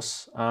Moog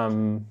Source.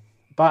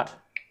 But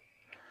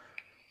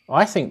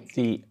I think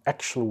the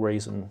actual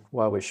reason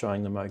why we're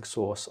showing the Moog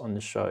Source on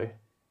this show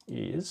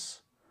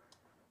is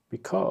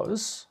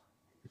because...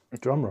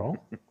 Drum roll.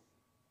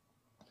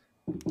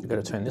 You've got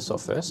to turn this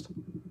off first.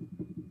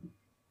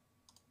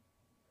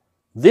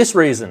 This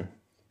reason.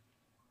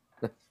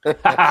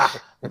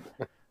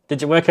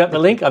 Did you work out the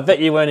link? I bet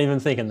you weren't even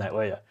thinking that,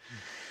 were you?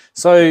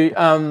 So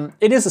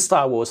it is a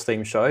Star Wars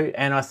themed show,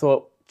 and I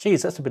thought,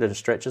 geez, that's a bit of a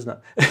stretch, isn't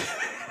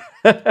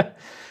it?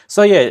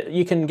 So yeah,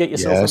 you can get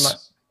yourself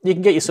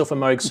a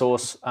Moog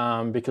Source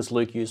because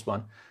Luke used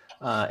one.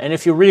 And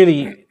if you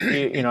really,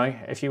 you know,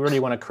 if you really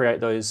want to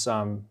create those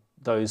Star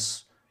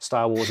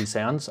Warsy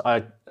sounds,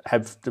 I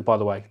have, by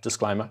the way,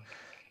 disclaimer,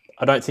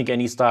 I don't think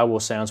any Star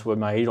Wars sounds were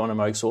made on a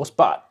Moog Source,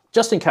 but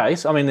just in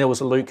case, I mean, there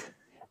was a Luke,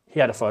 he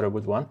had a photo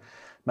with one.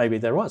 Maybe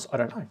there was, I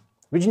don't know.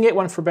 But you can get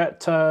one for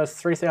about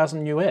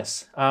 3,000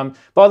 US.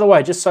 By the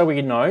way, just so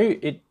we know,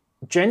 it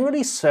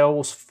generally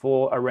sells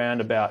for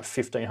around about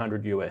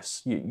 1,500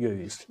 US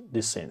used,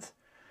 this synth.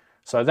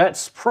 So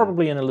that's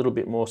probably in a little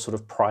bit more sort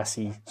of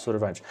pricey sort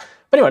of range.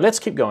 But anyway, let's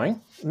keep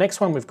going.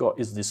 Next one we've got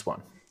is this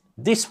one.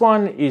 This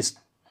one is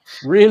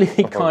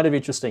really kind of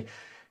interesting.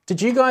 Did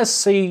you guys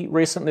see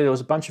recently there was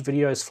a bunch of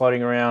videos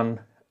floating around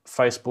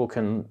Facebook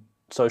and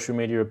social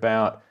media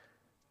about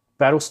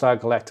Battlestar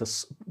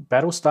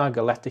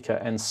Galactica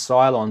and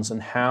Cylons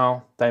and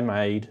how they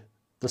made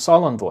the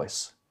Cylon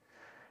voice?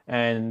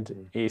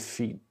 And if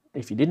you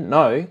didn't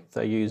know,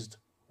 they used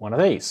one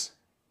of these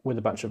with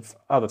a bunch of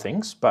other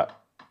things,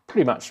 but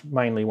pretty much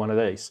mainly one of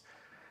these.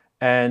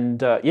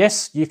 And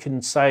yes, you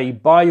can say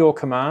by your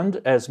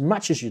command as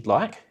much as you'd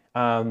like.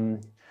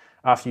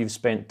 After you've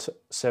spent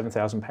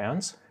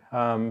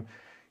 £7,000,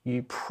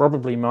 you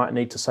probably might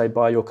need to say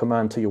by your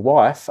command to your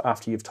wife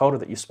after you've told her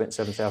that you've spent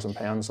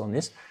 £7,000 on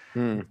this.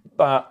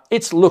 But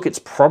it's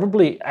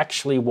probably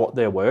actually what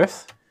they're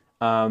worth.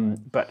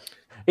 But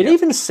it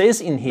even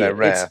says in here,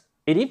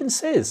 it even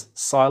says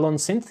Cylon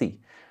Synthy.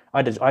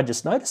 I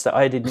just noticed that.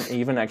 I didn't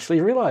even actually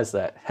realise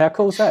that. How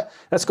cool is that?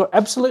 That's got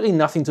absolutely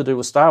nothing to do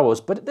with Star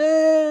Wars, but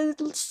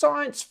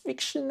science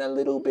fiction, a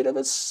little bit of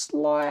a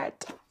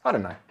slight, I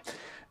don't know.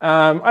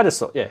 I just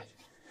thought, yeah.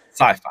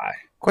 Sci-fi.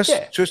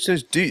 Question just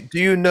is, do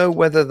you know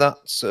whether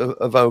that's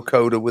a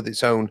vocoder with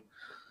its own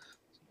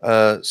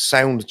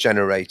sound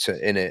generator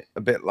in it,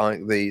 a bit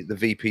like the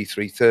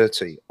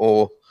VP330,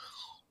 or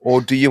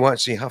do you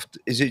actually have to,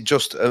 is it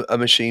just a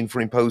machine for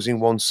imposing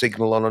one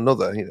signal on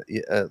another,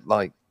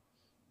 like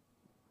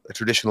a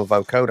traditional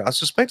vocoder? I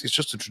suspect it's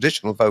just a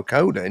traditional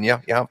vocoder, and you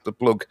have to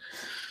plug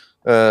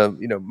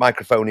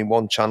microphone in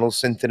one channel,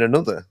 synth in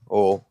another,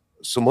 or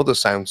some other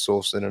sound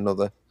source in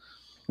another.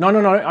 No.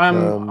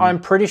 I'm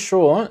pretty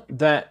sure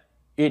that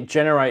it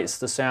generates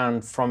the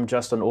sound from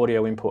just an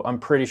audio input. I'm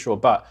pretty sure,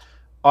 but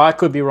I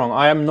could be wrong.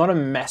 I am not a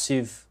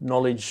massive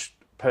knowledge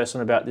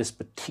person about this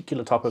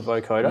particular type of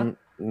vocoder.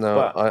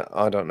 No,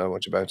 I don't know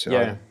much about it.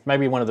 Yeah, either.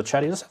 Maybe one of the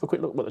chatties. Let's have a quick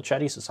look at what the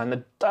chatties are saying.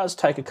 It does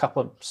take a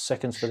couple of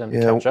seconds for them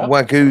to catch up.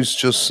 Wagoo's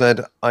just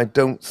said, I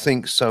don't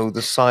think so. The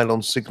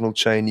Cylon signal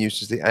chain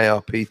uses the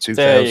ARP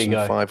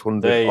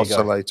 2500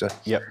 oscillator.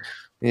 Yep.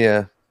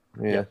 Yeah.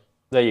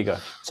 There you go.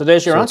 So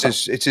there's your answer.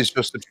 It is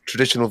just a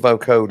traditional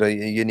vocoder.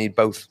 You need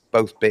both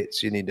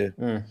bits. You need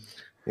to,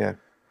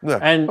 Yeah.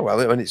 And well,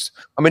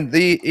 I mean,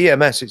 the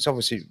EMS. It's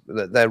obviously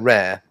they're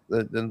rare.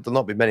 There'll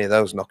not be many of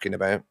those knocking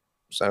about.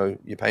 So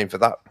you're paying for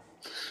that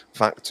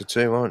factor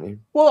too, aren't you?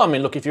 well, I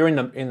mean, look, if you're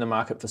in the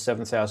market for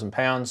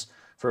 £7,000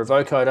 for a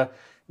vocoder,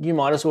 you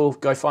might as well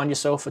go find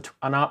yourself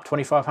an ARP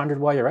 2500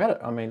 while you're at it.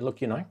 I mean,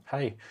 look, you know,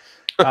 hey,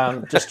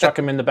 just chuck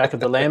them in the back of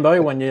the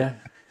Lambo when you're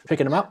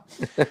picking them up.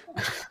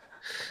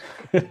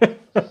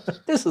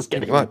 This is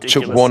getting ridiculous.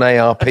 Chuck one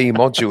ARP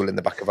module in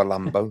the back of a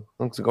Lambo.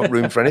 It's got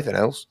room for anything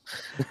else.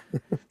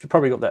 You've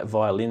probably got that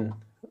violin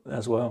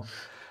as well.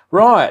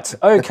 Right,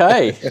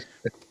 okay.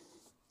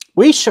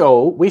 We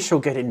shall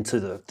get into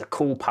the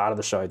cool part of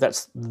the show.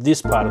 That's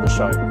this part of the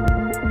show.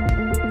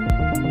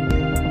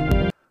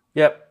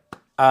 Yep.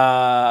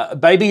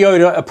 Baby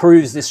Yoda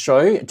approves this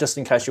show, just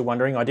in case you're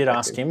wondering. I did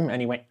ask him,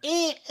 and he went,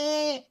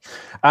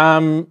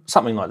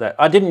 something like that.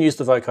 I didn't use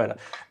the vocoder.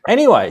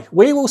 Anyway,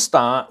 we will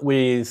start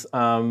with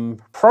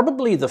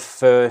probably the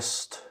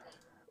first...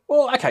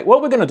 Well, okay,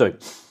 what we're going to do.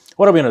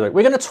 What are we going to do?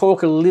 We're going to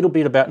talk a little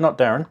bit about... Not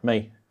Daren,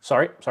 me.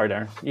 Sorry,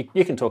 Daren.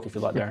 You can talk if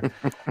you like, Daren.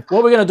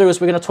 What we're going to do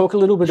is we're going to talk a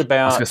little bit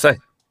about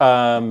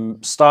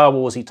Star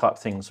Warsy type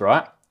things,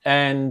 right?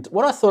 And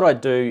what I thought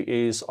I'd do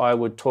is I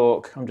would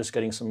talk... I'm just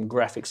getting some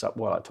graphics up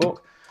while I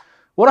talk.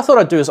 What I thought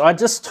I'd do is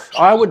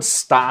I would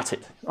start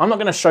it. I'm not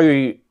going to show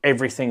you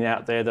everything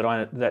out there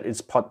that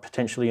is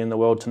potentially in the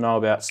world to know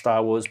about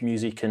Star Wars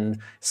music and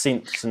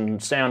synths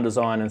and sound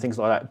design and things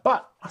like that.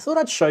 But I thought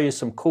I'd show you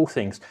some cool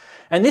things.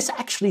 And this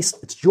actually,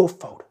 it's your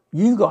fault.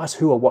 You guys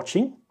who are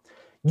watching,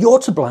 you're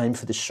to blame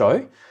for this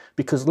show,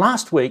 because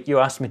last week you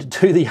asked me to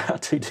do the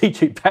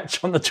R2D2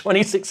 patch on the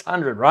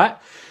 2600, right?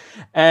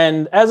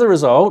 And as a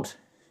result,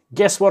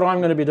 guess what I'm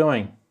going to be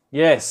doing?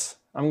 Yes,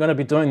 I'm going to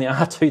be doing the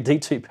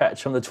R2D2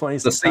 patch on the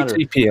 2600.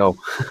 The CTPO.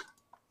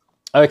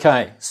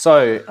 Okay,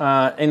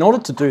 so in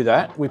order to do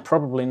that, we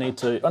probably need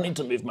to... I need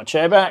to move my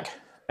chair back,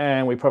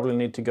 and we probably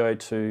need to go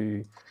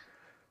to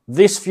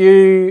this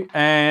view,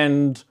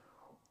 and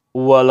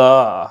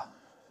voila,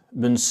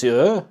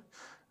 monsieur.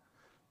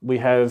 We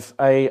have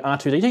a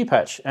R2D2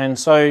 patch. And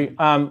so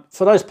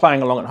for those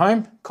playing along at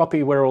home,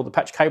 copy where all the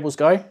patch cables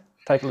go.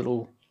 Take a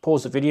little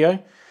pause the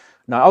video.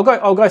 No,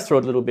 I'll go through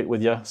it a little bit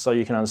with you so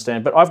you can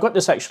understand. But I've got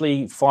this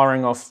actually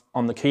firing off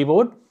on the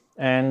keyboard,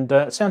 and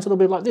it sounds a little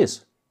bit like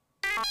this.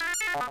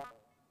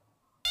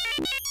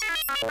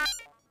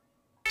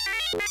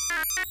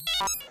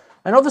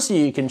 And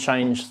obviously you can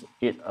change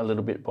it a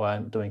little bit by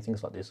doing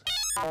things like this.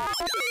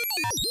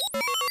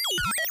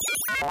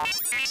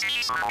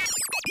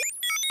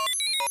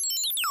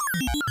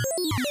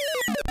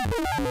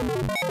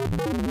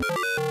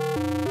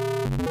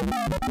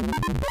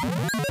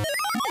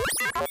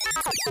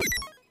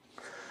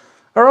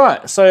 All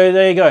right, so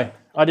there you go.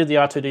 I did the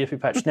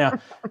R2D2 patch.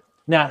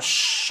 Now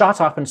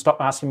shut up and stop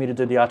asking me to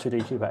do the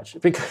R2D2 patch,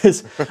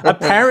 because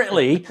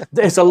apparently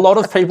there's a lot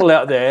of people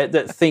out there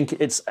that think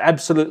it's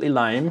absolutely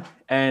lame,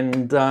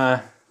 and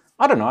I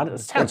don't know, it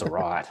sounds all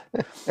right.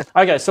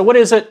 Okay, so what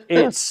is it?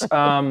 It's,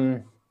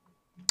 well,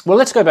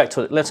 let's go back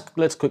to it.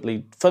 Let's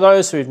quickly, for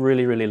those who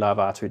really, really love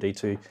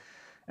R2D2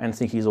 and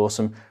think he's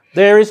awesome,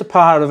 there is a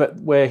part of it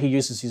where he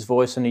uses his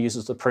voice and he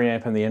uses the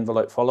preamp and the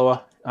envelope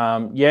follower.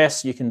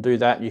 Yes, you can do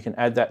that. You can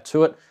add that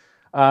to it.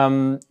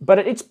 But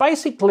it's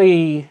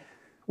basically,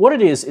 what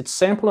it is, it's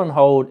sample and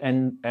hold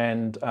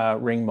and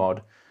ring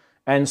mod.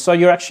 And so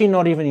you're actually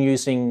not even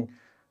using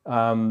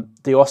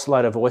the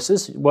oscillator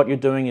voices. What you're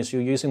doing is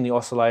you're using the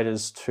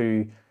oscillators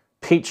to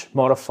pitch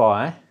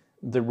modify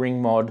the ring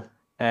mod,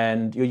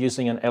 and you're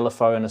using an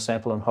LFO and a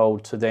sample and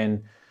hold to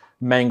then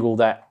mangle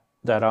that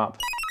up.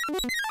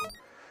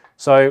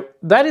 So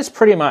that is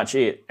pretty much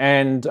it.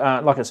 And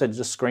like I said,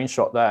 just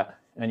screenshot that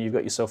and you've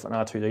got yourself an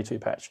R2D2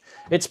 patch.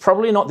 It's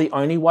probably not the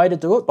only way to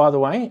do it, by the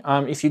way.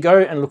 If you go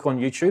and look on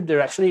YouTube,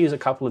 there actually is a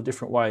couple of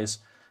different ways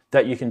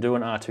that you can do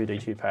an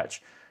R2D2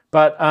 patch.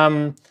 But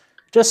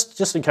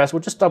just in case,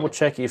 we'll just double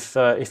check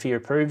if he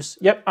approves.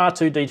 Yep,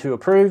 R2D2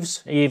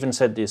 approves. He even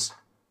said this.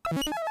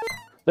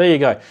 There you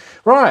go.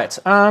 Right.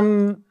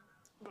 Oh,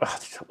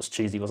 that was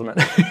cheesy, wasn't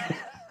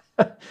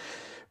it?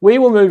 We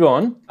will move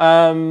on.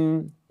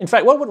 In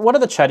fact, what are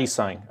the chatties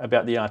saying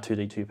about the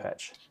R2D2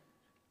 patch?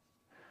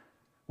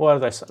 What are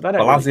they saying?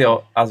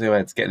 Well,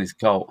 Aziohead's getting his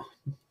coat.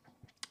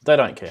 They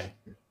don't care.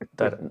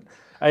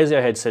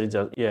 Aziohead said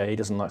he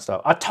doesn't like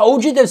stuff. I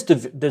told you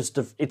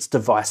it's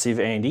divisive,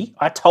 Andy.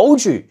 I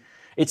told you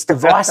it's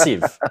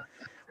divisive,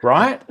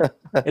 right?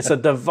 It's a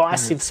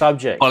divisive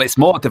subject. Well, it's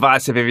more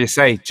divisive if you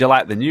say, do you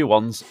like the new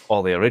ones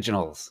or the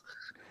originals?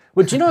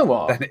 Well, do you know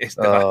what? Then it's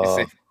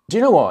divisive. Do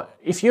you know what?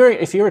 If you're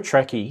a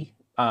Trekkie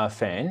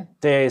fan,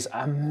 there's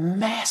a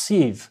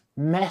massive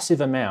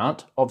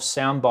amount of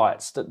sound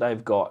bites that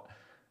they've got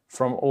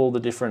from all the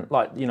different,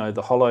 like, you know,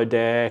 the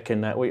holodeck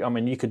and that. I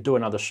mean, you could do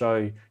another show,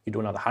 you do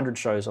another 100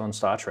 shows on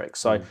Star Trek.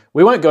 So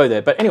we won't go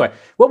there. But anyway,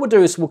 what we'll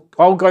do is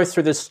I'll go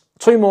through this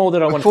two more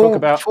that I want to talk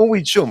about. Before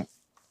we jump,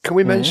 can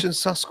we mention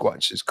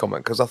Sasquatch's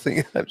comment? Because I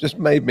think that just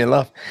made me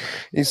laugh.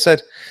 He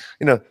said,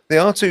 you know, the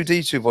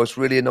R2D2 voice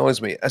really annoys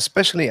me,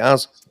 especially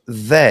as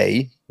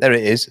they, there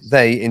it is,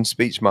 they in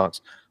speech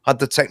marks, had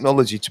the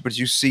technology to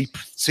produce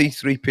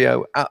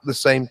C3PO at the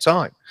same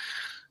time.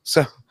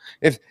 So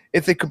if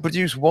they could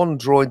produce one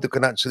droid that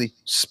can actually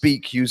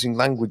speak using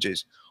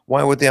languages,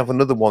 why would they have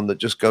another one that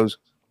just goes,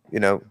 you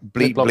know,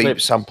 bleep, bleep,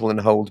 bleep, sample and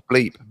hold,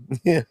 bleep?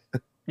 Yeah.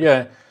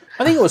 Yeah.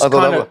 I think it was I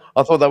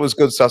thought that was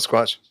good,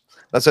 Sasquatch.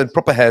 That's a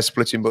proper hair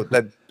splitting, but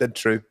they're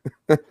true.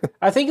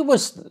 I think it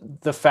was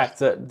the fact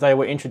that they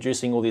were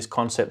introducing all these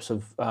concepts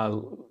of,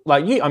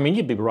 like you, I mean,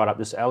 you'd be right up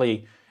this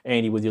alley,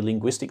 Andy, with your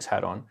linguistics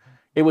hat on.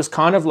 It was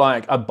kind of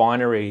like a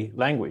binary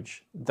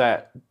language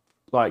that,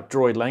 like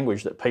droid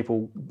language that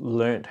people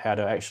learnt how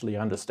to actually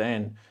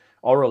understand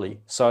orally.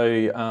 So,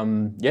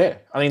 yeah,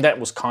 I think that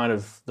was kind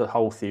of the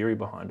whole theory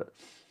behind it.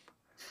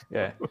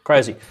 Yeah,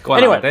 crazy.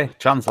 Anyway,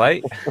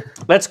 translate.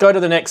 Let's go to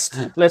the next.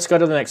 Let's go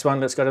to the next one.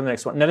 Let's go to the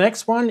next one. The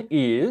next one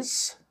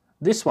is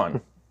this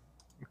one.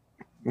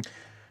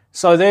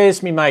 So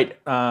there's me mate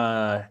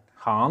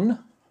Han,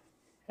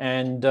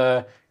 and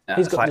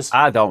he's got this.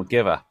 I don't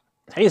give a.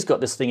 He's got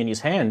this thing in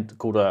his hand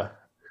called a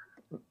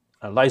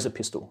laser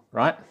pistol.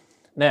 Right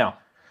now,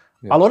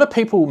 a lot of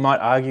people might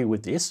argue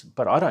with this,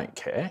 but I don't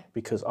care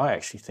because I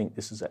actually think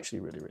this is actually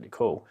really, really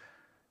cool.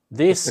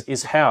 This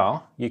is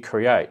how you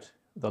create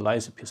the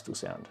laser pistol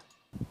sound.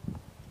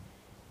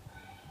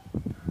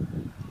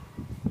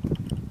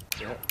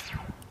 Yeah.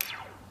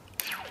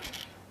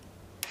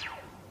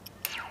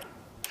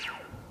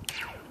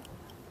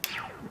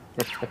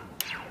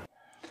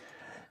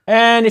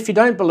 And if you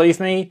don't believe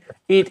me,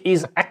 it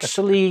is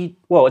actually,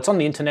 well, it's on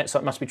the internet, so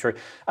it must be true.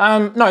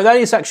 No, that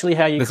is actually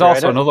how you create it. There's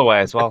also another way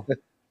as well.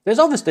 There's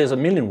a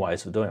million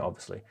ways of doing it,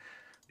 obviously.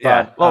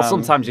 Yeah, but, well,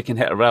 sometimes you can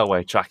hit a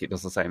railway track, it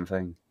does the same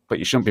thing. But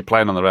you shouldn't be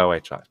playing on the railway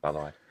tracks, by the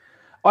way.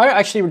 I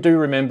actually do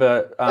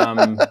remember,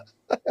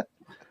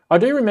 I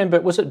do remember,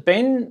 was it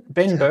Ben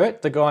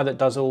Burt, the guy that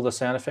does all the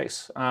sound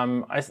effects?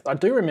 I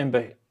do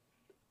remember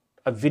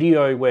a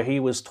video where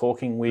he was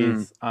talking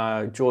with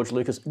George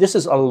Lucas. This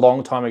is a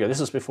long time ago. This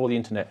is before the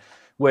internet,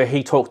 where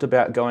he talked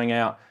about going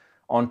out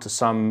onto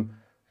some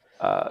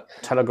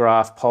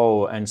telegraph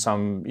pole and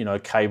some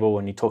cable,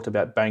 and he talked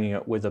about banging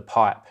it with a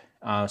pipe.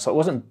 So it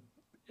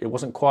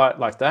wasn't quite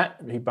like that.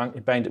 He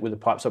banged it with a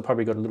pipe, so it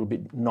probably got a little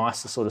bit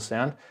nicer sort of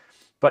sound.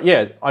 But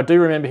yeah, I do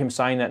remember him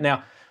saying that.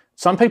 Now,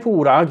 some people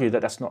would argue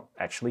that that's not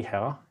actually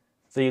how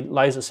the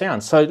laser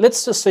sounds. So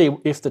let's just see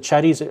if the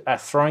chatties are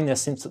throwing their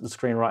synths at the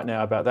screen right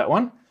now about that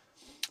one.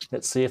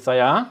 Let's see if they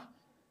are.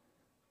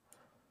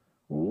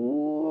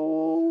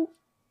 Ooh.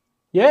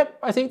 Yep,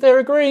 I think they're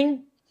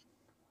agreeing.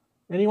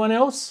 Anyone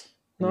else?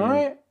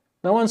 No?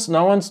 No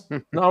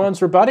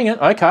one's rebutting it.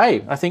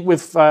 Okay, I think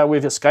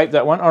we've escaped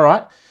that one. All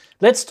right,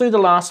 let's do the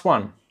last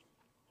one.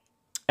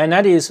 And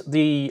that is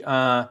the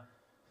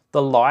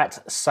light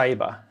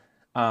Saber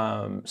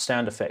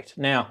sound effect.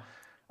 Now,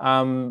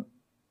 I'm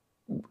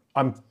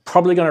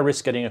probably going to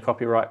risk getting a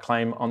copyright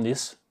claim on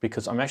this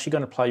because I'm actually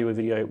going to play you a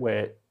video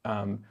where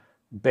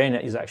Ben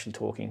is actually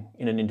talking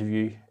in an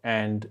interview,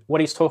 and what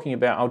he's talking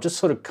about, I'll just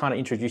sort of kind of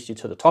introduce you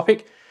to the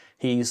topic.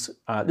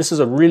 This is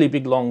a really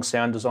big, long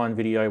sound design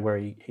video where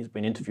he's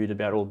been interviewed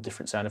about all the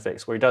different sound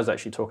effects, where he does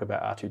actually talk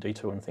about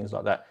R2D2 and things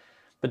like that.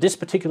 But this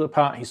particular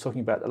part, he's talking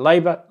about the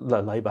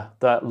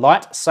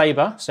light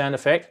Saber sound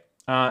effect.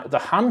 The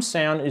hum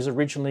sound is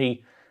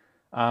originally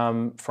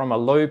from a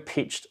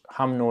low-pitched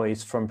hum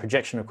noise from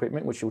projection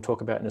equipment, which we'll talk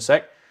about in a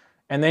sec.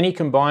 And then he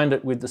combined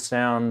it with the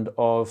sound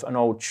of an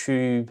old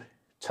tube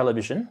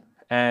television,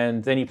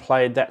 and then he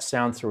played that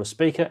sound through a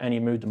speaker, and he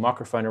moved the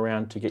microphone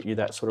around to get you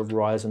that sort of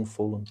rise and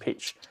fall and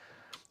pitch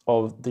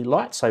of the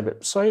light Saber.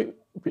 So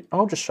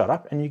I'll just shut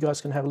up, and you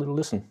guys can have a little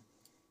listen.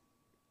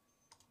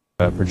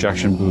 A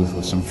projection booth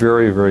with some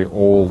very, very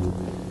old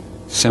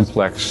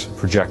simplex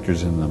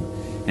projectors in them.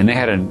 And they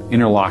had an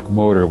interlock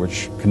motor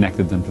which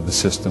connected them to the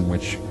system,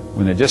 which,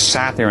 when they just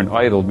sat there and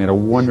idled, made a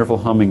wonderful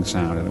humming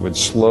sound. And it would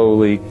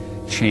slowly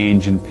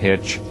change in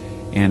pitch,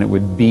 and it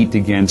would beat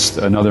against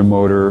another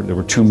motor. There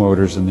were two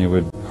motors, and they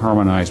would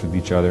harmonize with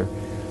each other.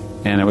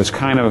 And it was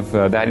kind of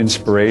that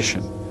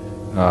inspiration.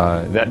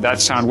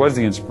 That sound was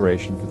the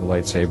inspiration for the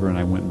lightsaber, and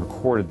I went and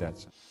recorded that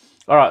sound.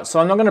 All right, so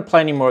I'm not going to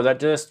play any more of that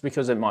just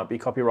because it might be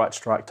copyright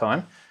strike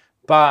time.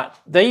 But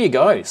there you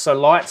go. So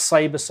light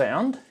Saber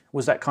sound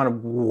was that kind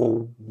of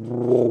whoa,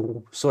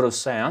 whoa sort of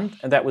sound,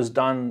 and that was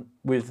done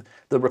with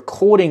the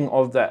recording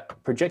of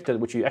that projector,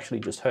 which you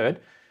actually just heard,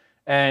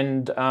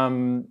 and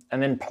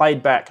then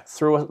played back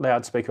through a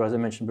loudspeaker, as I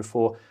mentioned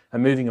before,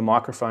 and moving a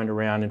microphone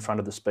around in front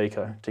of the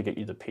speaker to get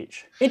you the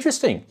pitch.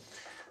 Interesting.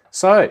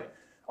 So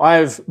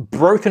I've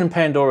broken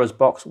Pandora's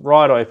box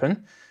right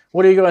open.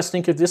 What do you guys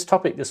think of this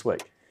topic this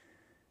week?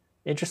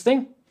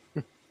 Interesting?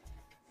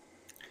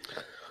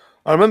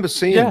 I remember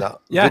seeing that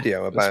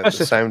video about the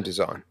sound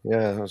design.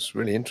 Yeah, that was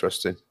really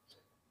interesting.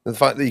 The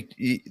fact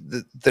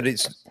that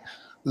it's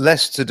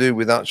less to do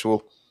with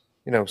actual,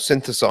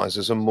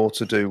 synthesizers and more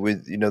to do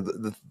with,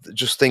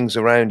 just things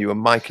around you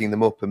and miking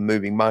them up and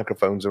moving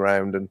microphones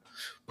around and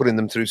putting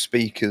them through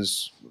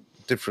speakers,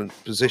 different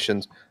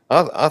positions.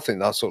 I think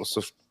that sort of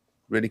stuff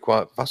really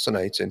quite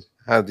fascinating,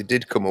 how they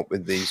did come up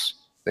with these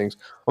things.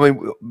 I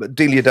mean,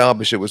 Delia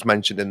Derbyshire was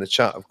mentioned in the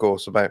chat, of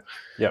course, about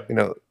you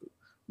know,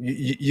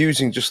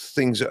 using just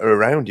things that are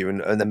around you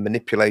and then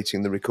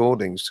manipulating the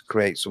recordings to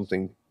create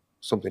something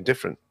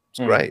different. It's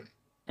great.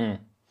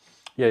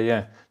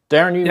 Yeah.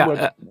 Daren, you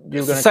were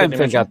going to same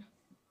thing.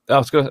 I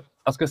was going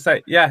to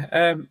say,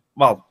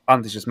 well,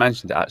 Andy's just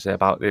mentioned it actually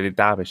about Delia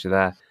Derbyshire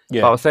there.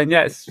 Yeah. But I was saying,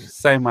 it's the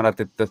same when I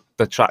did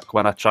the track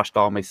when I trashed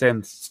all my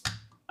synths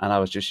and I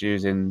was just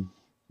using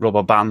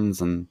rubber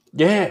bands and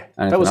that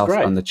was else,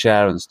 great, and the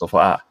chair and stuff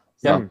like that.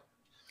 So,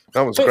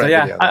 that was great.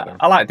 So,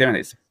 I like doing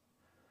it.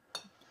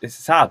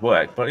 It's hard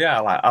work, but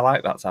I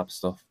like that type of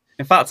stuff.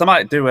 In fact, I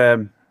might do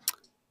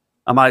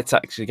I might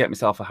actually get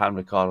myself a hand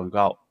recorder and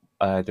go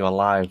out, do a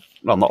live,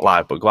 well, not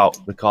live, but go out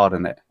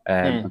recording it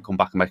and come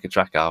back and make a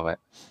track out of it.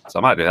 So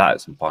I might do that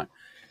at some point.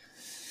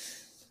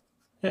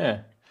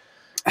 Yeah.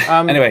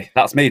 Anyway,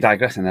 that's me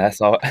digressing there.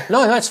 So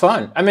no, that's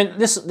fine. I mean,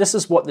 this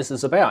is what this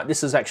is about.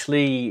 This is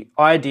actually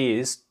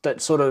ideas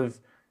that sort of,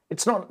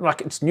 it's not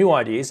like it's new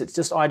ideas. It's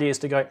just ideas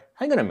to go,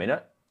 hang on a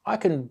minute, I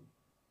can,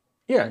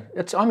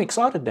 I'm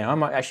excited now. I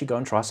might actually go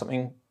and try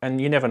something, and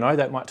you never know,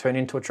 that might turn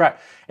into a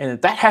track. And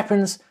if that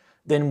happens,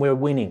 then we're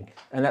winning.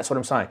 And that's what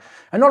I'm saying.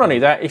 And not only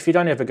that, if you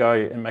don't ever go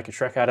and make a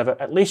track out of it,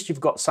 at least you've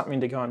got something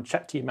to go and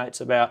chat to your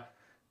mates about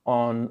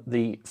on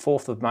the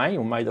 4th of May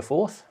or May the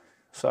 4th.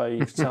 So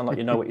you sound like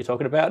you know what you're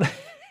talking about.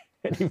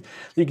 You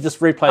can just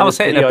replay this video. I was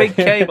hitting a big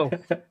cable.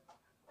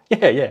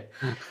 Yeah.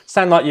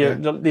 Sound like you're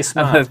this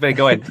smart. And they're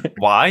going,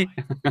 why?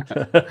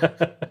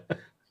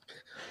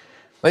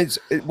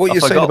 What you're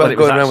saying about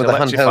going around with a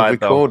handheld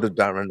recorder,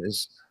 Daren,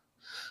 is...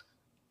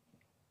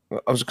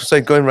 I was going to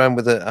say, going around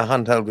with a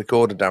handheld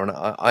recorder, Daren,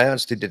 I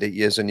actually did it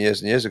years and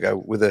years and years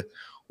ago with a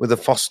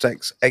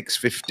Fostex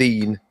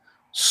X15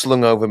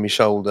 slung over my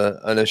shoulder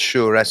and a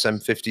Shure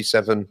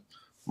SM57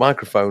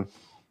 microphone,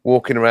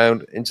 walking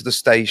around into the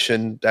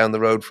station down the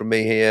road from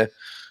me here,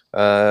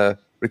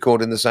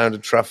 recording the sound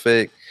of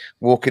traffic,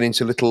 walking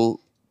into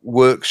little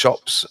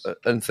workshops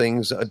and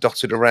things that are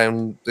dotted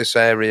around this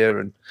area.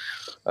 And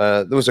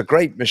there was a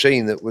great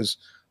machine that was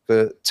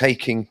for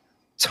taking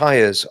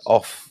tires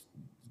off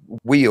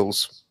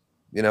wheels.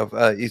 You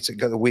take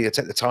the wheel,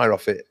 take the tire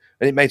off it,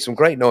 and it made some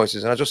great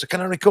noises. And I just said,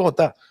 "Can I record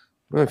that?"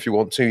 Well, if you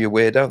want to, you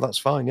weirdo, that's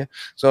fine, yeah.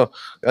 So,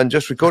 and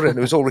just recorded it, and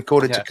it was all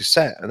recorded to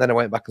cassette, and then I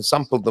went back and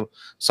sampled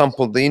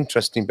the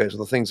interesting bits, or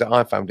the things that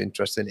I found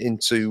interesting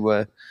into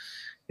my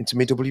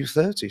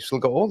W30. Still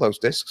got all those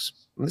discs,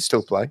 and they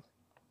still play.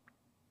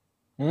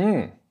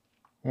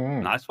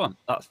 Nice one.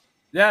 That's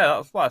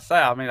what I say.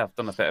 I mean, I've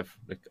done a bit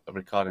of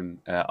recording,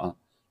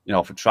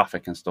 for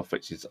traffic and stuff,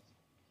 which is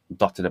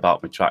dotted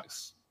about my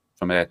tracks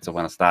from here to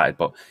when I started.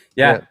 But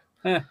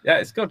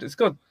it's good. It's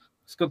good.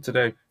 It's good to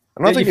do.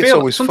 And I think it's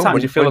always fun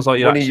when you feel as though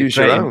you're actually use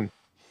your own.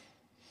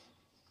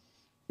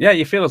 Yeah,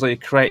 you feel as though you're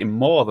creating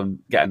more than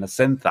getting a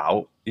synth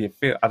out. You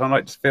feel, I don't know,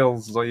 it just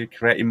feels as though you're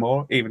creating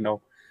more, even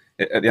though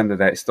at the end of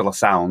the day it's still a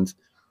sound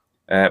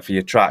for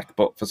your track.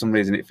 But for some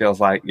reason, it feels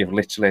like you've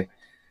literally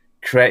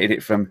created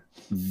it from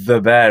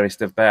the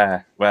barest of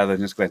bare, rather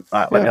than just going,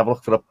 right, let me have a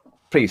look for the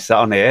preset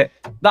on here.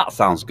 That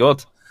sounds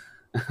good.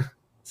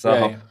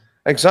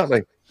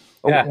 Exactly.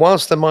 Yeah.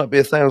 Whilst there might be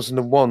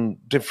 1,001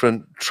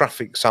 different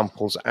traffic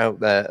samples out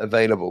there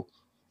available,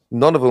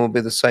 none of them will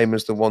be the same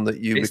as the one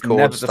that you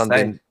record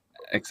standing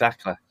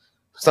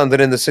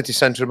in the city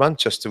centre of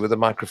Manchester with a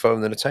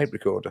microphone and a tape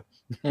recorder.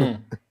 Which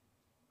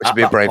would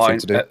be a brave thing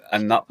to do.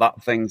 And that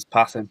thing's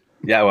passing.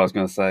 Yeah, well, I was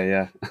going to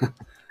say,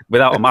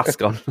 without a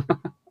mask on.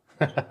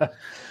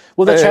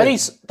 Well,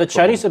 the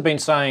chatties have been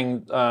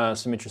saying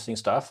some interesting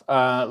stuff.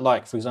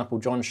 Like, for example,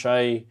 John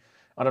Shea,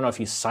 I don't know if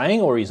he's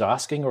saying or he's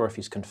asking or if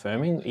he's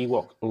confirming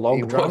Ewok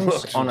log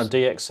drums on a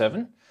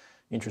DX7.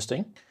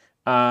 Interesting.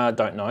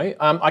 Don't know.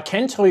 I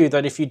can tell you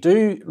that if you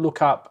do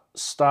look up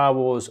Star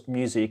Wars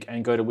music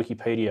and go to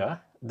Wikipedia,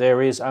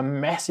 there is a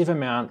massive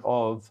amount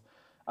of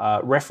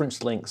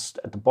reference links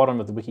at the bottom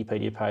of the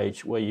Wikipedia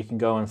page where you can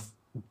go and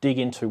dig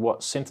into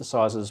what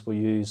synthesizers were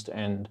used,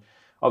 and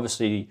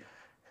obviously,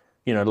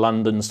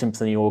 London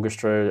Symphony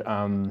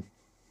Orchestra,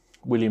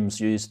 Williams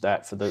used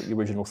that for the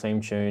original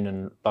theme tune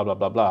and blah, blah,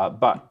 blah, blah.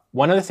 But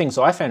one of the things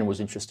I found was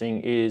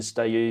interesting is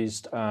they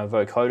used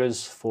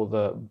vocoders for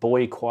the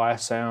boy choir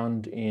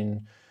sound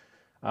in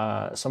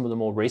some of the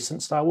more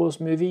recent Star Wars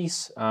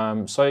movies.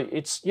 So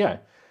it's,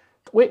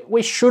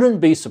 we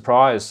shouldn't be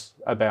surprised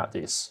about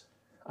this.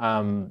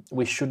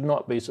 We should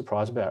not be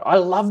surprised about it. I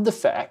love the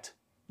fact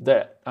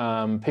that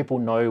people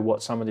know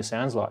what some of this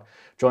sounds like.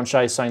 John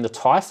Shea is saying the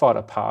TIE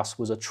Fighter pass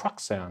was a truck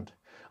sound.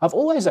 I've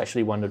always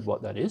actually wondered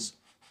what that is.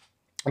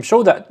 I'm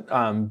sure that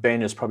Ben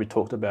has probably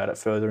talked about it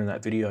further in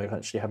that video. I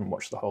actually haven't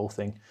watched the whole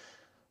thing.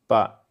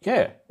 But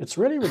yeah, it's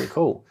really, really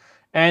cool.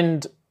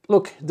 And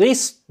look,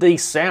 these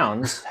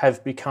sounds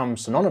have become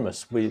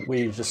synonymous.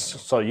 We're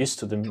just so used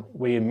to them.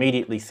 We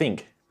immediately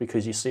think,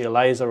 because you see a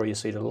laser or you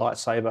see the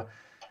lightsaber,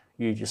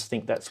 you just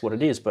think that's what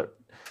it is. But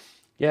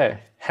yeah,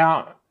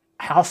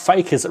 how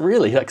fake is it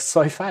really? Like,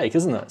 so fake,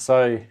 isn't it?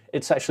 So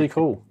it's actually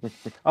cool.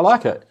 I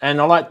like it. And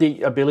I like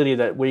the ability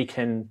that we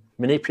can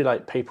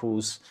manipulate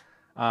people's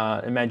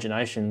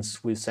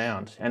imaginations with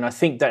sound. And I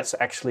think that's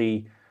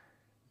actually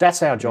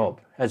our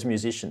job as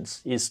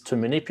musicians, is to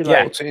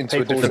manipulate into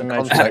people's a different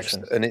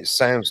imagination. context, and it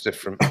sounds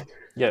different.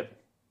 Yep.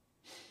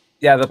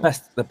 Yeah,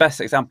 the best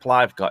example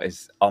I've got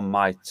is on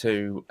my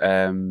 2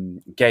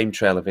 game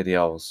trailer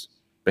videos,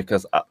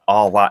 because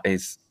all that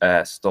is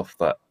stuff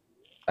that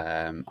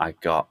I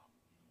got.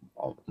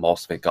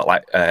 Most of it got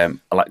like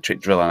electric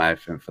drill and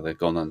everything for the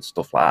gun and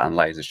stuff like that, and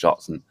laser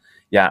shots. And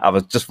yeah, I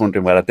was just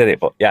wondering where I did it,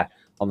 but yeah,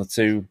 on the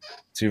two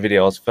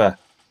videos for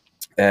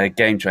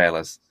game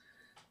trailers,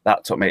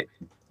 that took me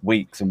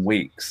weeks and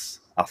weeks.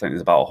 I think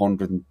there's about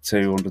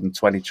 102,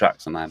 120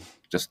 tracks on them,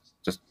 just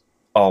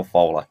all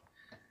Foley.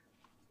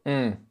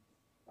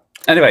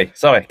 Anyway,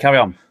 sorry, carry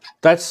on.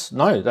 That's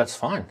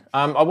fine.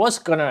 I was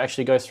going to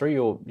actually go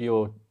through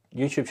your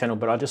YouTube channel,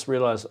 but I just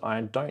realized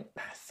I don't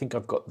think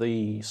I've got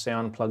the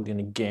sound plugged in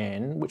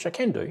again, which I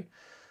can do.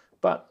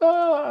 But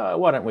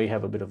why don't we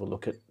have a bit of a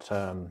look at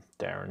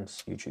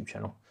Daren's YouTube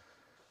channel?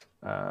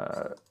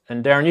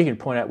 And Daren, you can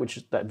point out which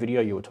that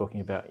video you were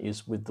talking about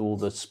is with all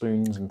the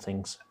spoons and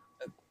things.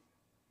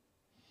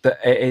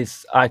 It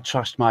is I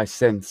Trashed My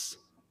Synths.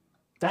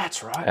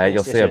 That's right.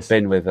 You'll see a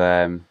bin with...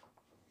 there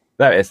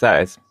it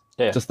is.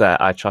 Yeah. Just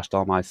there, I trashed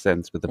all my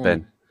synths with the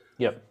bin.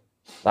 Yep.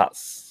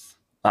 That's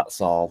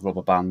all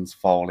rubber bands,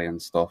 Foley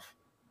and stuff.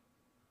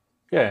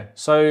 Yeah.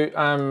 So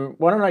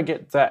why don't I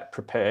get that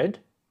prepared,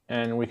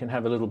 and we can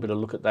have a little bit of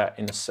look at that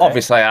in a sec.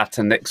 Obviously, I had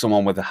to nick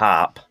someone with a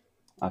harp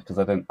because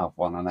I didn't have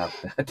one, and I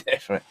had a day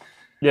for it.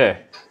 Yeah.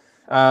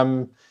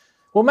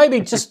 Well,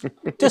 maybe just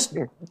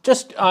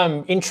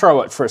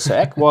intro it for a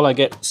sec while I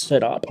get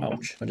set up.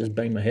 Ouch! I just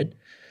banged my head.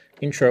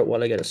 Intro it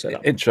while I get it set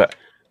up. Intro.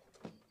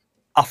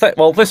 I think.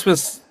 Well, this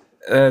was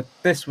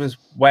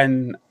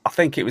when I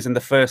think it was in the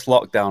first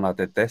lockdown I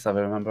did this, if I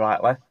remember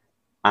rightly,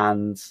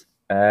 and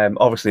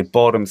obviously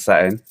boredom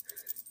setting,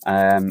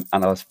 and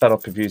I was fed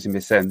up of using my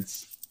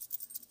synths,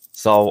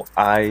 so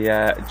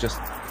I just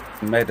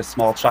made a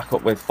small track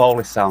up with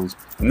Foley sounds,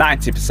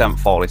 90%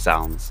 Foley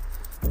sounds.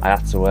 I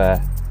had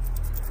to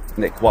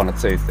nick one or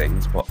two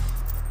things, but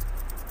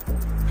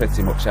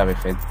pretty much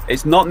everything.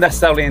 It's not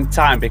necessarily in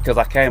time because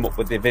I came up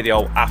with the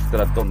video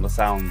after I'd done the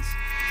sounds.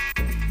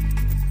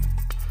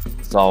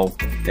 So,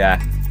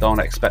 yeah, don't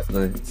expect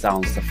the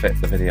sounds to fit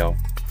the video.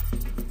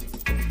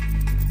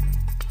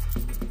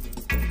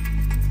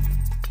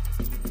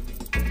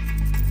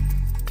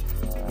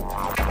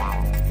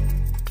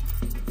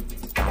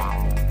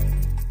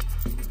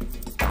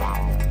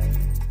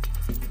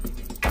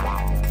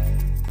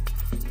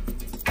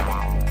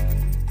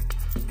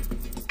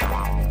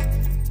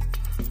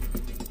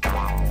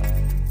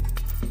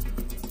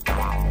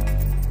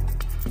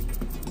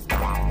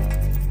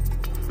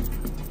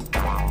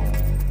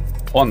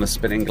 On the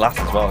spinning glass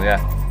as well, yeah.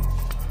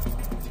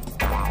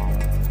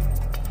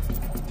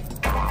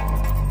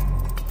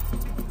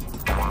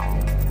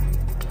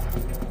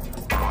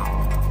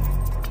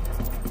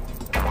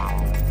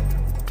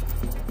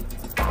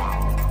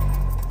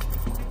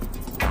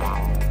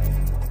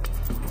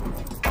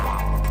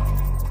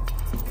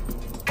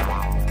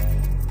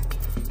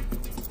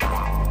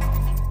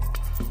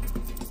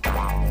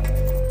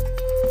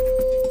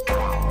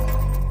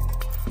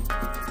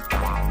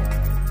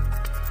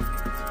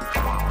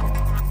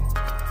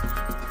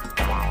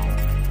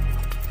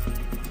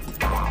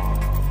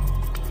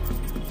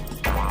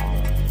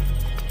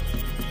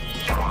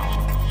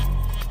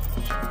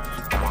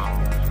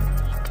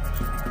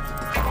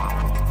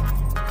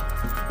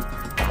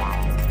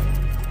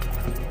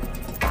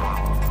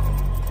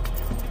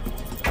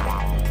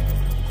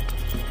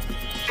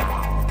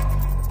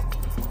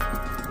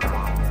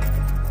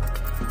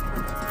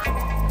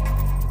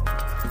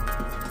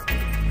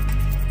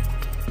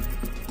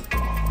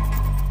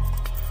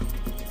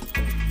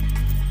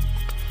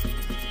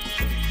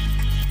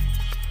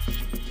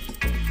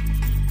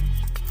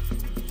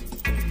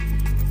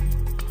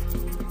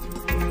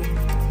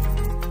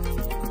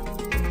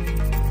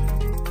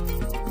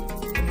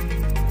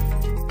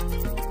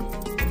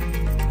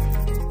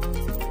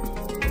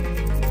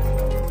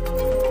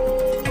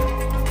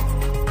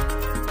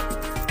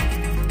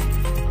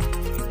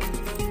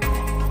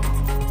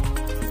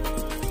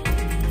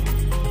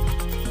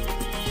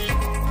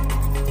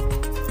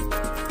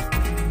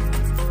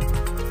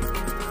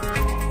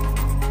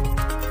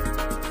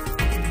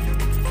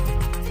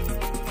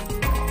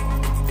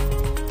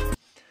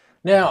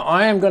 Now,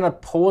 I am going to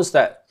pause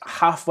that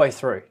halfway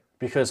through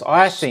because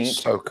I think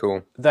so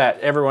cool that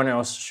everyone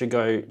else should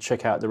go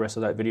check out the rest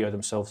of that video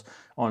themselves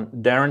on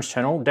Daren's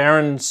channel.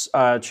 Daren's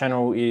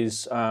channel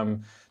is,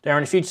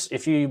 Daren,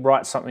 if you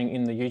write something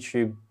in the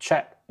YouTube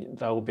chat,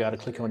 they'll be able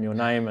to click on your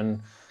name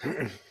and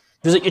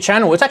visit your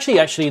channel. It's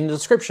actually in the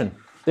description.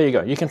 There you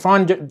go. You can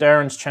find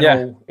Daren's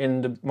channel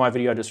in my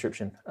video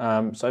description.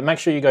 So make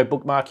sure you go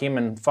bookmark him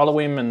and follow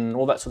him and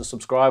all that sort of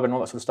subscribe and all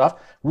that sort of stuff.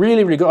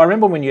 Really, really good. I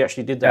remember when you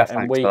actually did that,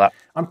 and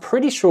I'm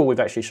pretty sure we've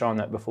actually shown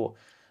that before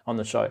on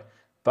the show.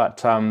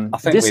 But I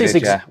think this is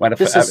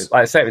like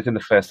I say, it was in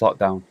the first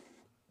lockdown.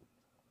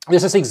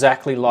 This is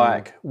exactly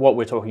like what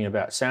we're talking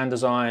about: sound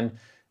design,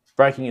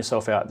 breaking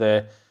yourself out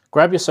there,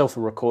 grab yourself a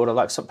recorder.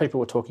 Like some people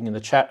were talking in the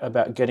chat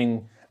about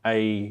getting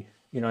a,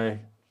 you know,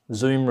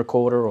 Zoom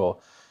recorder, or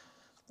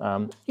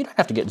you don't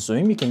have to get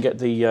Zoom. You can get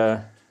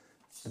the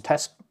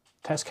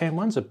Tascam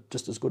ones are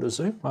just as good as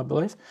Zoom, I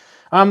believe.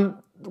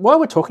 While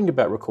we're talking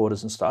about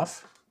recorders and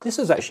stuff, this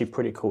is actually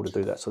pretty cool to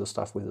do that sort of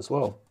stuff with as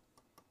well,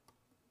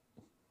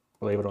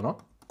 believe it or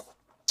not,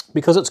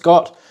 because it's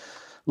got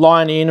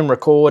line in and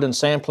record and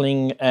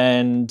sampling,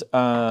 and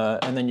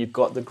then you've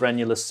got the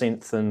granular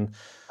synth and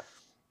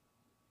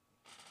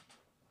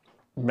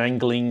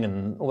mangling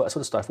and all that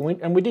sort of stuff.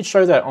 And we did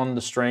show that on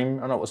the stream.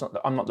 I know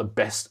I'm not the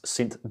best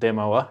synth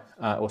demoer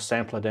or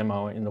sampler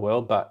demoer in the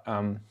world, but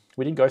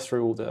we did go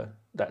through all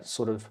that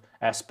sort of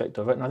aspect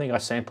of it. And I think I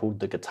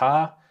sampled the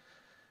guitar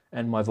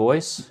and my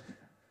voice.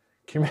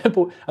 Can you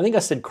remember? I think I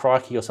said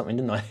crikey or something,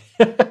 didn't I?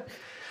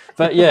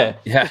 But yeah.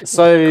 Yeah.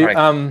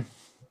 So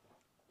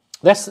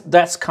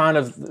that's kind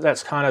of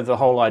the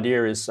whole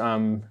idea is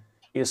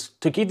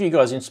to give you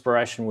guys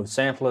inspiration with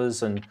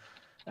samplers and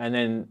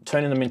then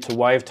turning them into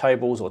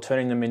wavetables, or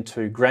turning them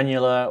into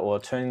granular, or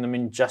turning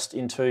them just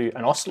into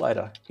an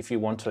oscillator if you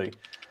want to.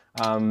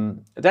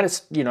 That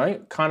is, you know,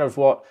 kind of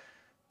what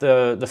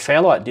the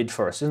Fairlight did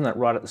for us, isn't it?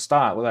 Right at the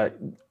start,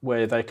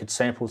 where they could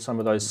sample some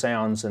of those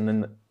sounds and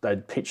then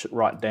they'd pitch it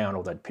right down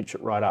or they'd pitch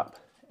it right up,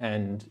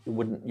 and you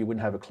wouldn't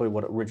have a clue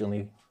what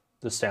originally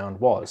the sound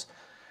was.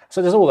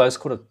 So there's all those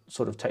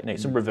sort of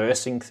techniques and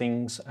reversing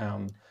things.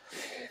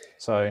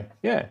 So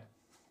yeah,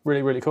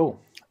 really, really cool.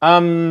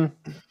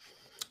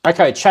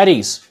 Okay,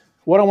 chatties.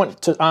 What I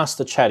want to ask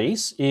the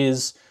chatties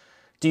is,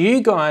 do you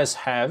guys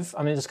have, I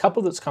mean, there's a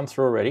couple that's come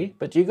through already,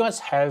 but do you guys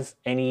have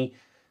any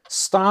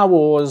Star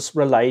Wars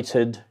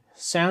related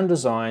sound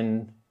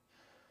design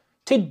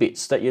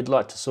tidbits that you'd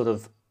like to sort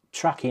of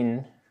chuck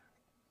in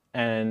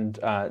and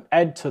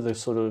add to the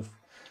sort of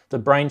the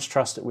brains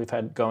trust that we've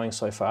had going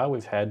so far?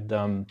 We've had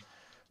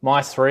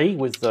My 3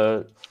 with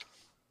the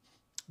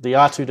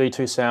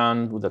R2D2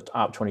 sound with the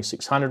ARP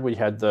 2600. We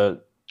had the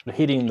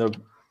hitting the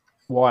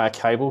wire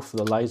cable for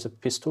the laser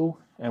pistol,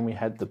 and we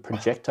had the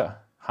projector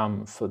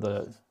hum for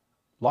the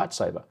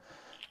lightsaber.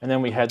 And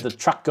then we had the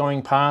truck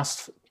going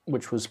past,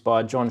 which was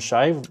by John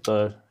Shea for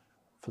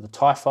the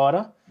TIE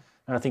Fighter.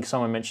 And I think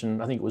someone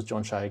mentioned, I think it was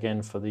John Shea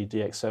again, for the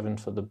DX7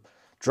 for the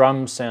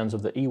drum sounds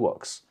of the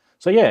Ewoks.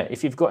 So yeah,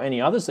 if you've got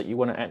any others that you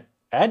want to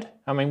add,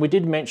 I mean, we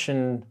did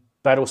mention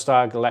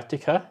Battlestar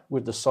Galactica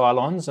with the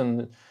Cylons,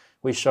 and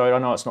we showed, I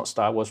know it's not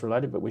Star Wars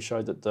related, but we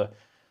showed that the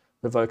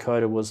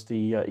vocoder was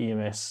the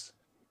EMS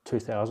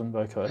 2000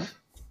 vocoder.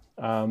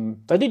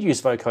 They did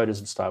use vocoders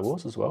in Star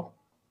Wars as well.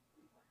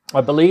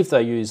 I believe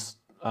they used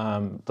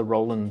the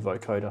Roland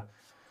vocoder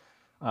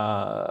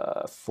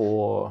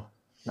for,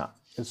 no,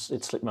 it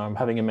slipped my, I'm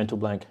having a mental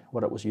blank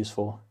what it was used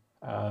for.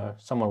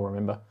 Someone will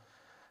remember.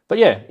 But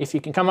yeah, if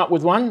you can come up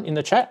with one in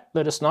the chat,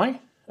 let us know.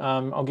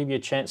 I'll give you a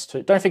chance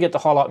to, don't forget to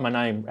highlight my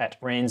name at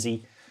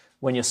Ramsey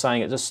when you're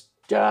saying it, just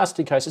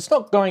in case. It's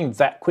not going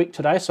that quick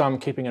today, so I'm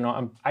keeping an eye,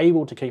 I'm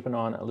able to keep an eye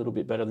on it a little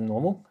bit better than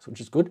normal,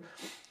 which is good.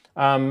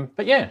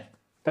 But yeah,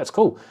 that's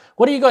cool.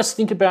 What do you guys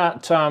think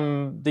about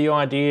the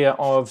idea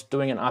of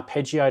doing an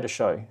arpeggiator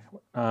show?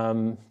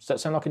 Does that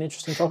sound like an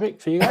interesting topic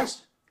for you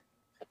guys?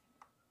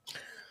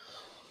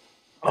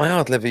 I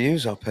hardly ever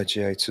use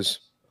arpeggiators.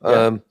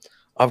 Yeah.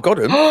 I've got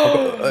them.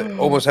 I've got,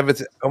 almost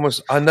everything.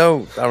 Almost. I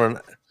know, Daren.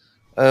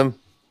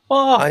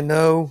 I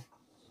know.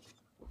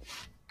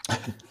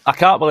 I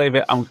can't believe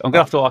it. I'm going to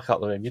have to walk out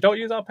the room. You don't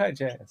use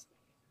arpeggiators.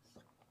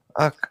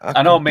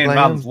 I know me and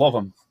Rams love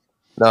them.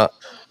 No,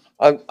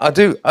 I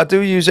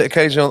do use it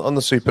occasionally on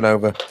the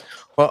Supernova.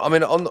 Well, I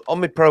mean, on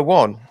my Pro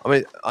 1, I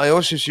mean, I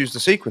always just use the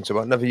sequencer,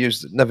 but I never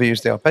used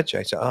the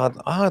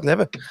arpeggiator. I hardly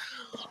ever.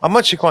 I'm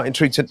actually quite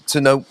intrigued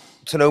to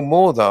know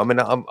more, though. I mean,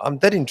 I'm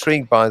dead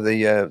intrigued by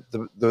the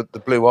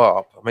blue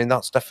ARP. I mean,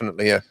 that's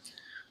definitely a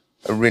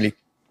really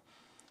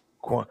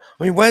quite.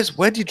 I mean, where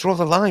do you draw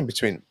the line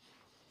between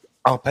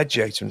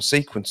arpeggiator and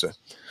sequencer?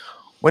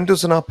 When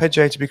does an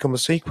arpeggiator become a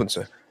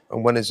sequencer,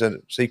 and when is a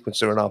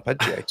sequencer an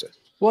arpeggiator?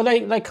 Well,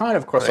 they kind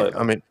of cross over.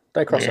 I mean,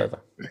 they cross over.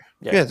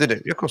 Yeah, they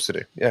do. Of course they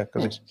do. Yeah,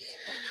 because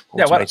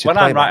it's when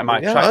I'm writing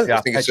my tracks, the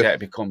arpeggiator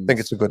becomes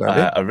it's a good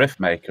idea. A riff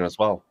maker as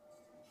well.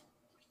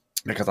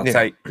 Because I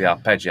take the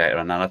arpeggiator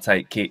and then I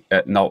take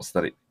notes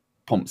that it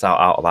pumps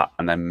out of that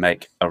and then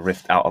make a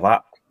riff out of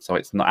that. So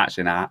it's not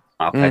actually an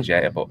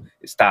arpeggiator, but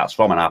it starts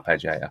from an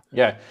arpeggiator.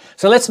 Yeah.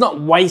 So let's not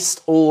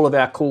waste all of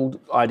our cool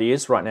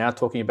ideas right now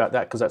talking about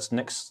that, because that's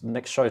next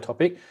show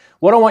topic.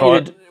 What I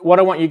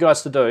want you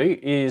guys to do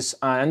is,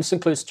 and this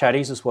includes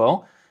chatties as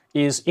well,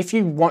 is if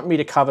you want me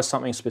to cover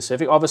something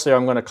specific, obviously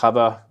I'm going to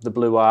cover the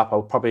blue ARP.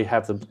 I'll probably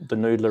have the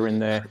noodler in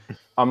there.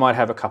 I might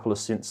have a couple of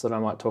synths that I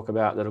might talk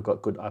about that have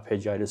got good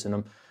arpeggiators in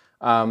them.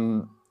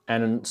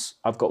 And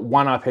I've got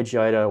one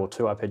arpeggiator or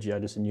two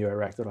arpeggiators in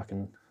Eurorack that I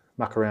can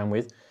muck around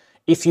with.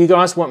 If you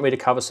guys want me to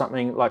cover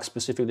something like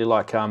specifically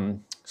like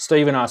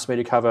Stephen asked me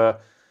to cover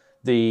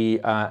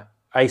the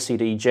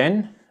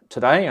ACDGen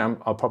today,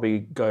 I'll probably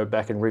go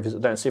back and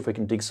revisit that and see if we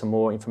can dig some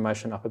more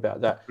information up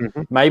about that.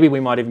 Maybe we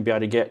might even be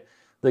able to get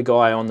the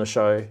guy on the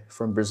show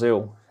from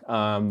Brazil.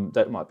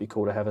 That might be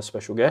cool to have a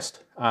special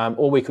guest.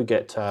 Or we could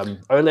get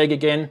Oleg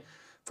again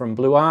from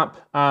Blue ARP.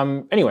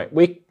 Anyway,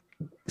 we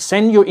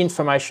send your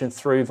information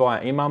through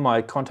via email.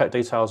 My contact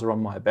details are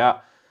on my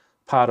About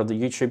part of the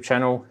YouTube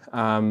channel.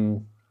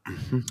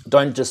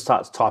 Don't just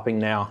start typing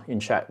now in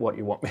chat what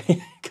you want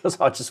me, because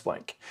I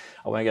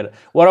won't get it.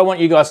 What I want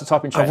you guys to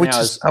type in chat now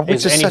is have we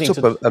just set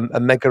up a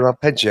mega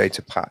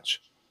arpeggiator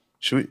patch?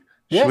 Should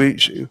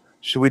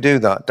we do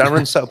that?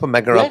 Darren set up a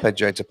mega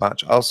arpeggiator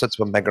patch. I'll set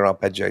up a mega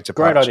arpeggiator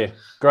patch.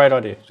 Great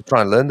idea. To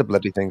try and learn the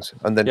bloody things,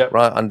 and then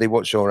right, Andy,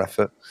 what's your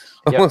effort?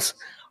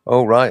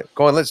 Oh right,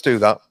 go on, let's do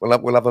that.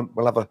 We'll have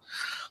a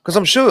because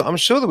I'm sure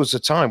there was a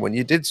time when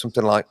you did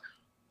something like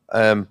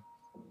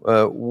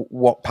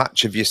what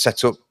patch have you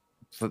set up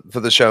for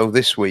the show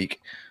this week?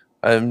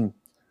 I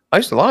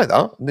used to like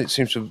that, and it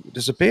seems to have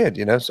disappeared,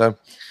 you know. So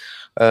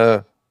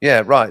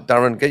yeah, right,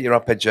 Darren, get your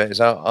arpeggiators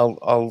out.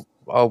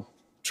 I'll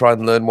try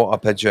and learn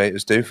what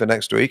arpeggiators do for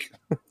next week.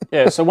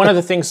 Yeah, so one of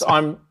the things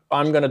I'm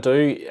going to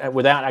do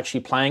without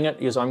actually playing it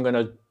is I'm going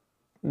to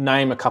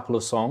name a couple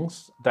of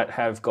songs that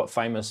have got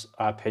famous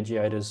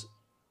arpeggiators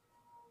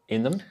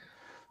in them.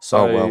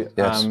 So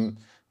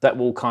that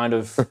will kind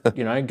of,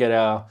 you know, get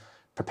our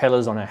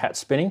propellers on our hat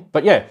spinning.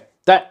 But yeah,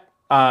 that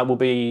will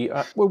be,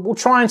 we'll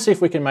try and see if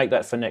we can make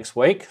that for next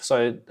week.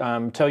 So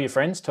tell your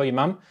friends, tell your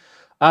mum.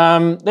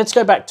 Let's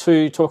go back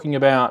to talking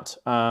about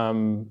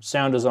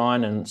sound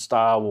design and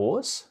Star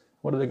Wars.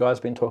 What have the guys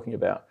been talking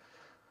about?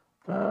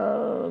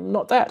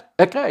 Not that.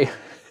 Okay.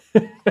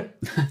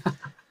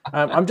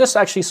 I'm just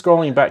actually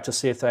scrolling back to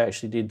see if they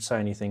actually did say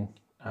anything.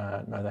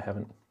 No, they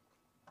haven't.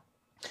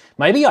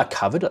 Maybe I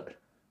covered it.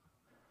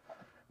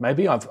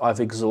 Maybe I've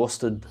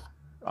exhausted.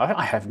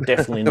 I have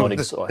definitely not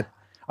exhausted.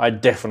 I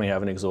definitely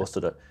haven't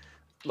exhausted it.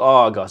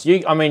 Oh gosh,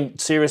 I mean,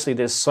 seriously,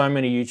 there's so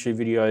many YouTube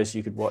videos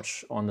you could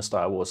watch on the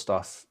Star Wars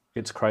stuff.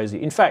 It's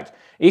crazy. In fact,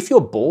 if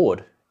you're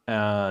bored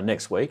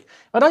next week,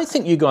 I don't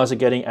think you guys are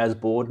getting as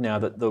bored now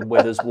that the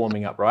weather's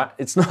warming up, right?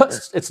 It's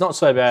not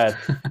so bad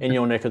in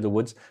your neck of the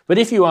woods. But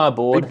if you are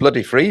bored, big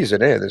bloody freeze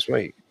in here this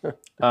week.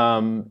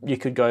 You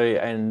could go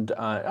and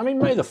I mean,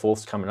 May the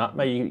 4th's coming up.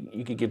 Maybe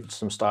you could give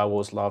some Star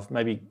Wars love.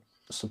 Maybe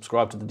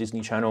subscribe to the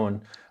Disney Channel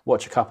and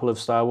watch a couple of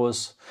Star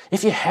Wars.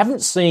 If you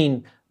haven't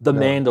seen The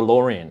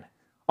Mandalorian,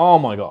 oh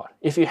my God,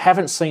 if you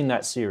haven't seen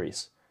that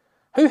series,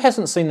 who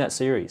hasn't seen that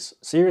series?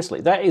 Seriously,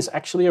 that is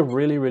actually a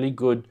really, really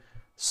good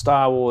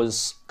Star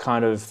Wars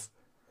kind of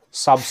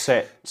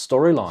subset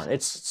storyline.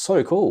 It's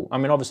so cool. I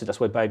mean, obviously that's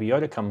where Baby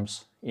Yoda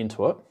comes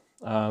into it.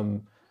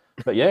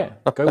 But yeah,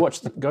 go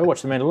watch The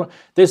Mandalorian.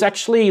 There's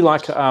actually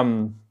like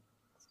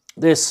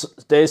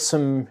there's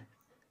some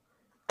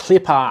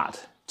clip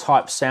art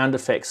type sound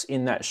effects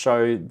in that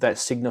show that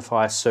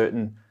signify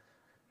certain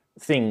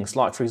things.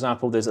 Like, for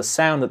example, there's a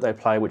sound that they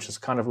play which is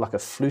kind of like a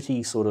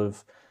fluty sort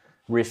of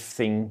riff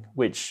thing,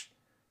 which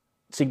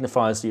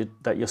signifies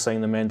that you're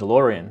seeing The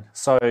Mandalorian.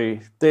 So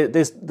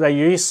they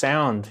use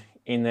sound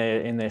in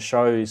their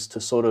shows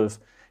to sort of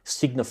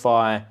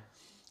signify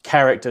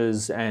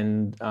characters,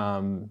 and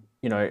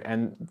you know,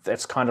 and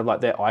that's kind of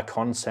like their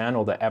icon sound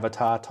or their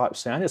avatar type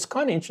sound. It's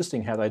kind of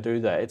interesting how they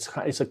do that.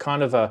 It's a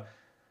kind of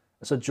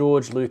it's a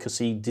George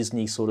Lucas-y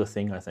Disney sort of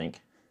thing, I think.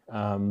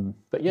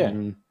 But yeah,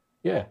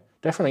 yeah,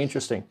 definitely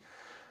interesting.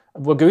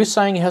 Wagoo's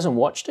saying he hasn't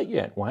watched it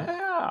yet.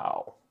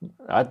 Wow,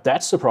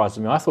 that surprised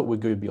me. I thought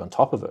Wagoo would be on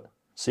top of it.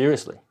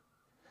 Seriously.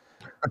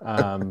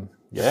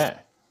 Yeah.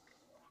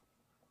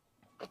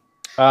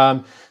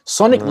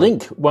 Sonic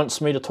Link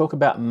wants me to talk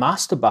about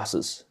master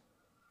buses.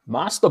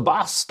 Master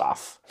bus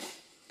stuff.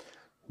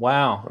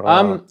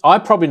 Wow.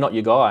 I'm probably not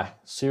your guy.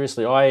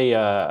 Seriously,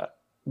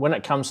 when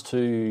it comes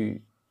to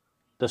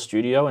the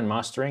studio and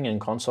mastering and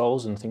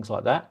consoles and things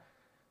like that,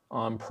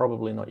 I'm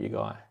probably not your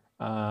guy.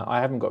 I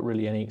haven't got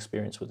really any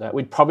experience with that.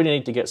 We'd probably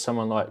need to get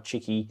someone like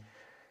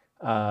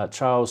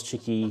Charles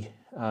Chicky.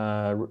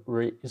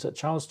 Is it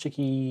Charles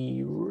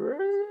Chicky?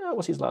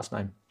 What's his last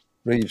name?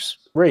 Reeves.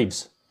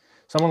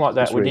 Someone like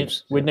that.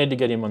 We'd need to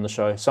get him on the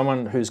show.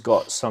 Someone who's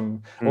got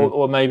some,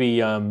 or maybe,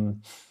 yeah,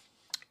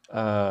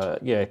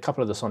 a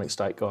couple of the Sonic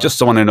State guys. Just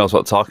someone who knows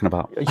what they're talking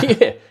about.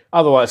 Yeah.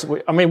 Otherwise,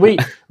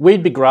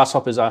 we'd be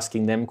grasshoppers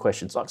asking them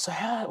questions like, so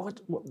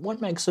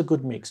what makes a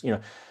good mix? You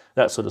know,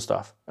 that sort of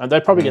stuff. And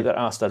they'd probably get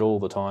asked that all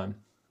the time.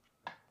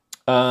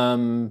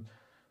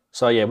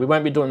 So yeah, we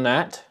won't be doing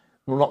that.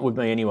 Well, not with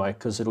me anyway,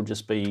 because it'll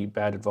just be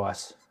bad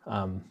advice.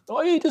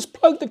 You just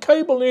plug the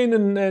cable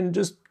in and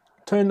just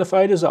turn the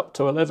faders up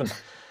to 11.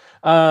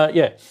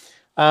 Yeah.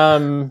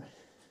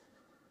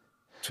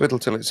 Twiddle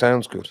till it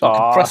sounds good.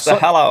 Press the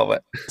hell out of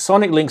it.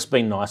 Sonic Link's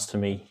been nice to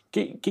me.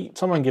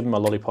 Someone give him a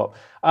lollipop.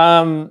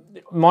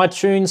 My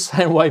tunes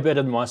sound way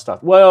better than my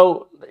stuff.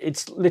 Well,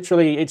 it's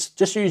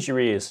just use your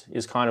ears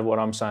is kind of what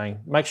I'm saying.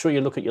 Make sure you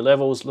look at your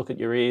levels, look at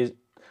your ears.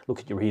 Look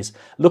at your ears.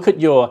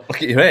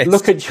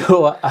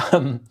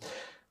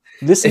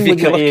 Listen if you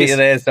with your can look ears. at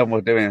your ears, then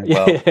we're doing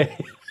well. Yeah.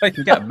 We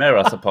can get a mirror,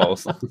 I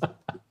suppose. Look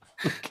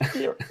at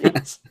your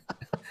ears.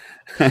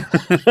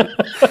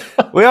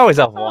 We always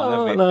have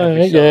one.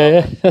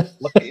 Yeah.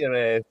 Look at your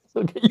ears.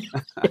 Look at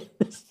your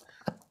ears.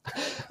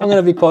 I'm going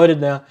to be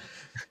quoted now.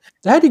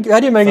 How do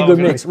you make a good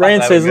mix?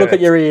 Rand says, "Look at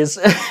your ears."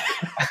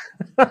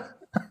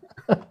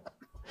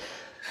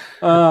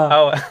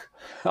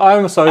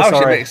 I'm so sorry. How's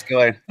your mix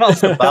going? Not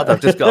so bad.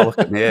 I've just got to look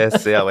at my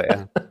ears, see how it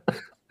is.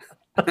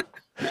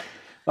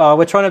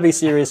 We're trying to be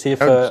serious here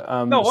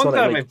for no one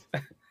time. Look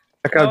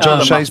how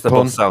John Shay's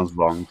pun sounds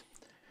wrong.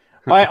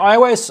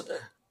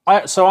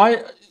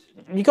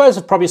 You guys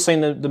have probably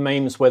seen the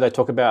memes where they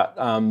talk about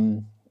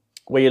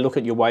where you look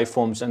at your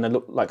waveforms and they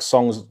look like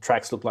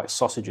tracks look like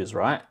sausages,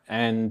 right?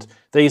 And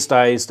these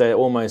days they're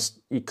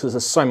almost, because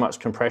there's so much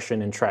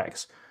compression in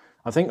tracks.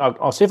 I think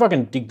I'll see if I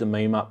can dig the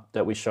meme up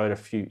that we showed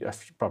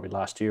probably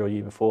last year or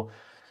year before.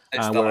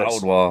 It's the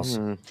old wars.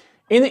 In the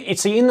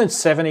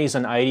 70s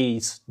and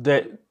 80s,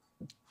 that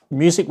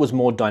music was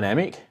more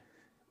dynamic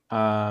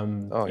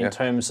in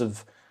terms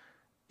of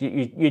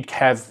you'd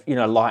have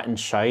light and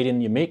shade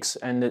in your mix,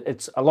 and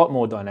it's a lot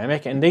more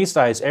dynamic. And these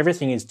days,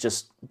 everything is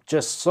just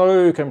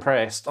so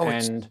compressed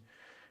and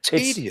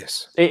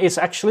tedious. It's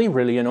actually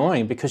really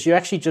annoying because you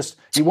actually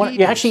want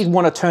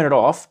to turn it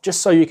off just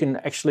so you can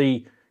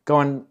actually go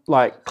and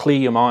like clear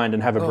your mind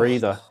and have a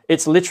breather.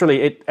 It's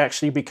literally, it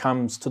actually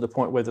becomes to the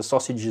point where the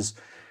sausage is,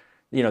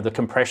 the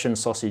compression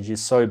sausage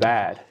is so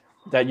bad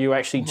that you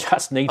actually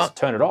just need to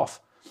turn it off.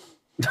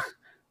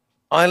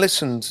 I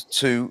listened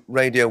to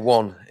Radio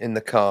 1 in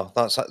the car.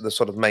 That's like the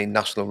sort of main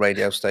national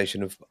radio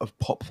station of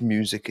pop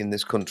music in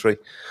this country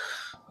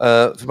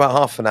for about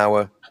half an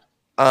hour.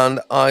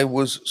 And I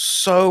was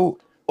so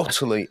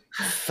utterly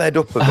fed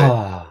up of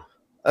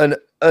it.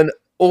 And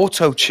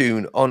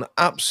auto-tune on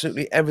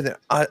absolutely everything.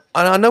 And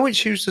I know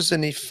it's used as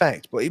an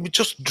effect, but it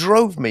just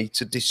drove me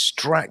to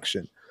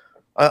distraction.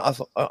 I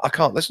thought, I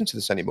can't listen to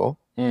this anymore.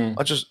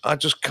 I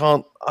just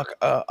can't.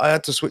 I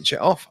had to switch it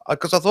off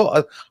because I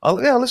thought,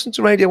 I'll listen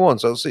to Radio 1,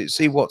 so I'll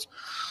see what's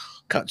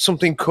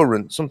something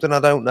current, something I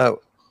don't know.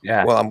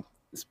 Yeah. Well,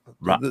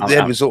 the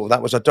end result of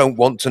that was I don't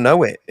want to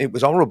know it. It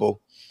was horrible.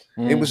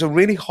 It was a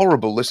really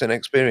horrible listening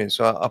experience.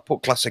 So I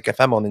put Classic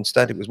FM on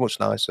instead. It was much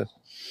nicer.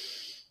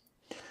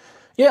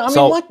 Yeah, I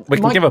mean, we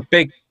can give a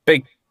big.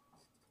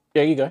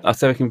 Yeah, you go. I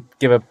say we can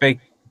give a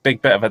big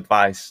bit of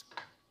advice.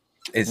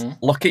 Is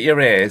look at your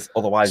ears,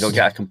 otherwise you'll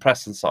get a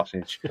compressing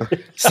sausage.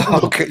 So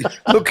look at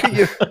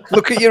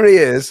your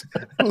ears.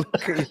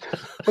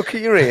 Look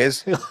at your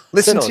ears.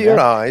 Listen to your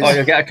eyes. Oh,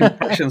 you'll get a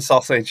compression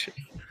sausage.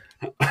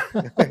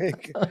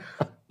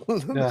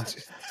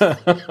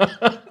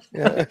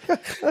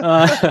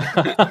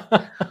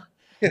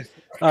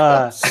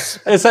 Are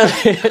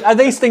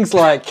these things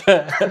like?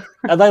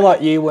 Are they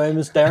like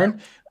earworms,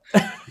 Darren?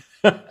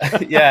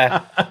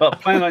 Yeah,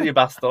 but playing on your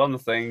bastard on the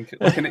thing,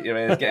 looking at your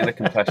ears, getting a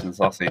compression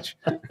sausage.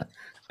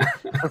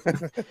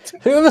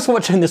 Whoever's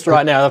watching this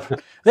right now,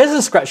 there's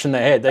a scratch in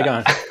their head. They're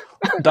going,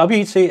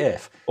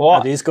 WTF? What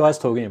are these guys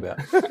talking about?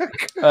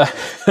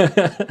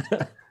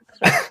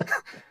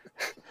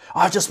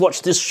 I just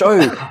watched this show,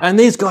 and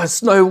these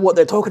guys know what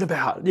they're talking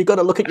about. You've got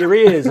to look at your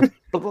ears.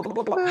 Blah, blah,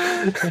 blah, blah.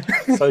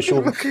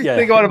 Social, yeah.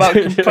 Think about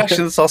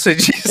compression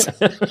sausages.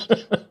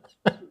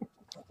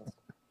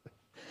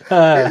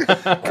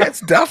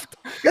 Gets daft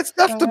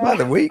about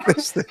the week.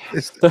 This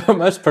the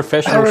most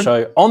professional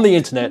show on the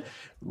internet,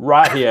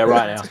 right here,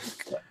 right now.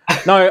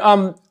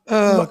 No,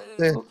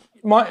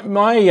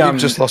 my you've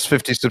just lost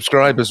 50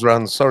 subscribers,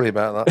 Rand. Sorry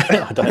about that.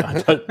 I don't,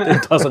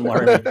 it doesn't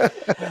worry me.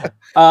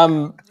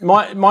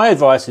 My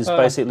advice is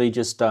basically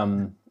just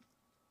find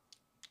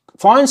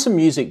some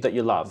music that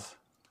you love,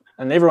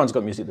 and everyone's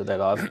got music that they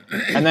love,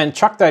 and then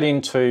chuck that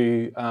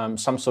into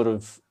some sort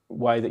of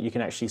way that you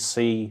can actually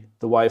see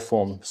the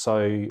waveform.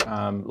 So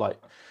like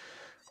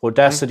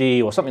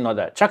Audacity or something like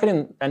that. Chuck it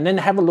in and then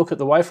have a look at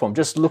the waveform.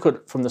 Just look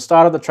at from the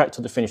start of the track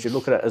to the finish. You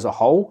look at it as a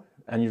whole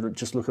and you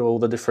just look at all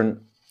the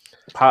different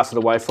parts of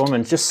the waveform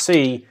and just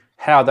see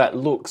how that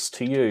looks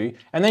to you,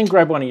 and then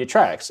grab one of your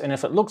tracks. And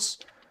if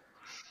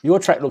your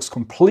track looks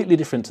completely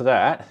different to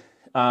that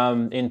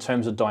in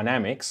terms of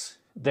dynamics,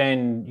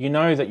 then you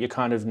know that you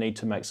kind of need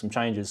to make some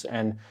changes.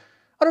 And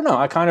I don't know,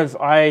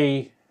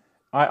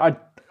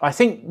 I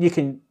think you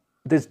can,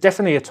 there's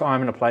definitely a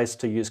time and a place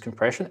to use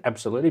compression,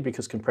 absolutely,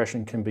 because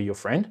compression can be your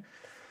friend.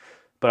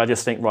 But I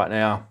just think right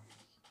now,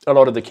 a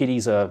lot of the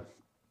kiddies are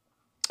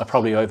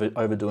probably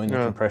overdoing the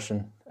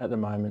compression at the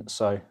moment.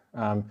 So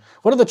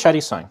what are the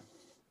chatties saying?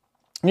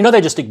 You know, they're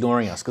just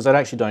ignoring us because they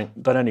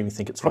don't even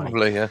think it's funny.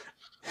 Probably, yeah.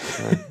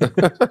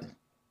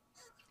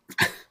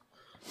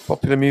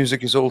 Popular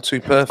music is all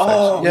too perfect.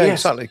 Oh, yeah,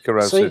 yes. Exactly,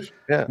 corrosive. See,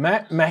 yeah.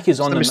 Mac is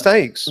on the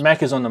mistakes.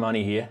 Mac is on the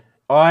money here.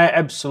 I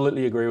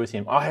absolutely agree with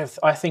him. I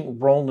think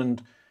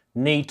Roland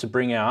need to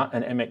bring out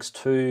an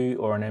MX2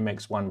 or an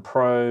MX1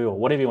 Pro or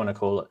whatever you want to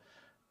call it.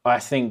 I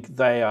think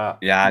they are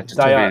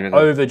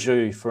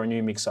overdue for a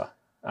new mixer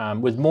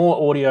with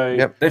more audio.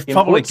 Yep. They've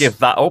probably give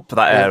that up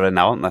that era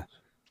now, haven't they?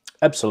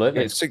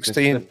 Absolutely. It's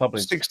 16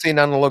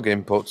 analog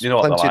inputs,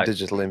 plenty of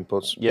digital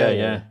inputs.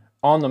 Yeah.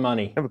 On the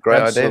money. Have a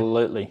great idea.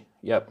 Absolutely.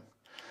 Yep.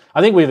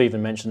 I think we've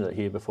even mentioned it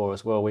here before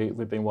as well.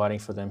 We've been waiting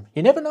for them.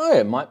 You never know.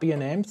 It might be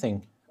an AM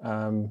thing.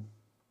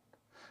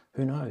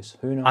 Who knows?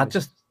 Who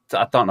knows?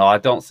 I don't know. I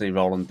don't see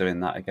Roland doing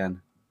that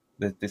again.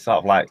 They sort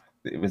of like,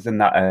 it was in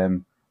that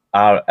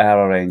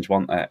era range,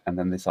 wasn't it? And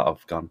then they sort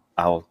of gone,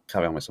 I'll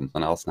carry on with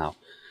something else now.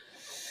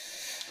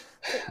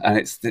 And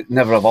it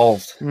never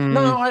evolved.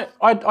 No,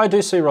 I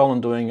do see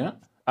Roland doing it.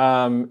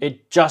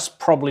 It just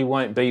probably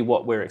won't be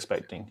what we're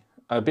expecting.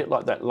 A bit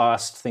like that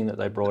last thing that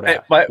they brought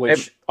out,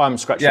 which I'm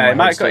scratching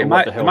my head still,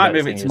 what the hell it might that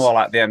move thing it to is. more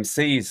like the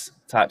MCs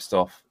type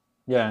stuff.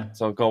 Yeah.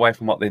 So go away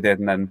from what they did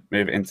and then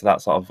move it into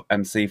that sort of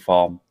MC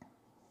form.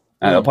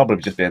 And it'll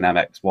probably just be an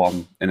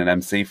MX1 in an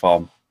MC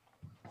form.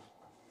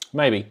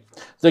 Maybe.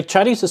 The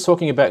chatties is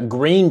talking about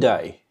Green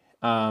Day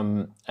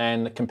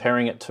and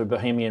comparing it to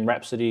Bohemian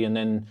Rhapsody, and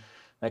then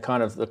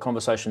the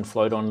conversation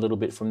flowed on a little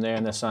bit from there,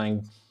 and they're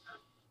saying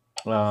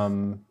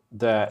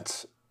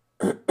that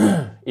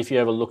if you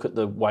ever look at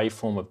the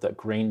waveform of that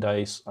Green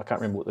Day's, I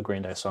can't remember what the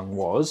Green Day song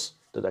was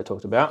that they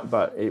talked about,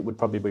 but it would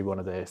probably be one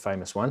of their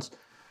famous ones.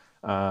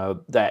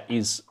 That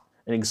is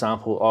an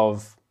example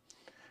of,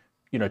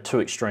 two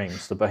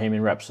extremes, the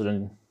Bohemian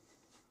Rhapsody,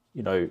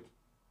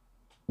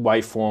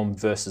 waveform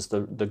versus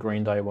the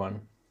Green Day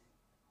one.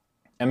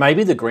 And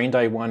maybe the Green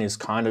Day one is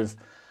kind of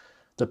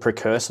the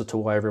precursor to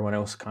why everyone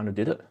else kind of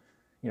did it.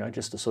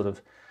 Just to sort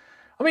of,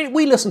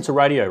 we listen to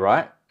radio,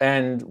 right?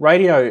 And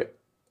radio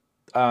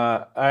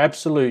are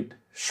absolute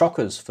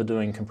shockers for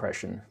doing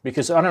compression,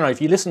 because I don't know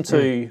if you listen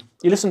to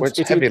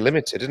it's heavy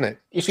limited, isn't it?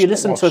 If you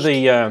listen to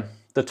the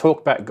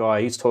talkback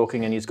guy, he's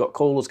talking and he's got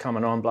callers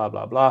coming on, blah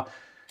blah blah,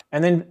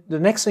 and then the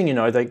next thing you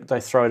know,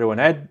 they throw to an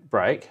ad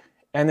break,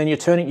 and then you're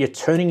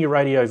turning your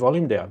radio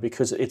volume down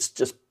because it's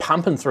just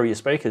pumping through your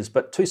speakers.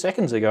 But 2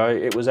 seconds ago,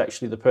 it was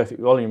actually the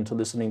perfect volume to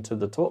listening to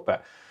the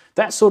talkback.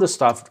 That sort of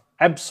stuff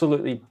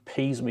absolutely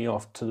pees me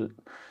off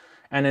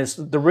and it's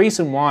the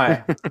reason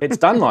why it's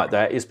done like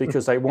that is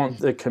because they want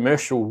the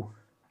commercial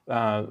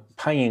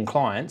paying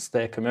clients,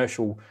 their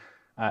commercial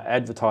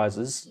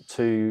advertisers,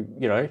 to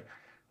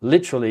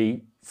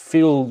literally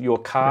fill your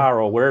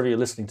car or wherever you're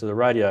listening to the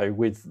radio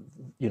with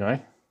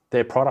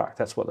their product.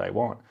 That's what they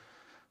want.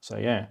 So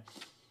yeah.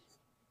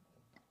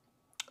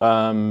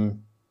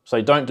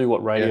 So don't do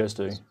what radios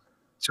do.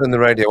 Turn the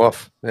radio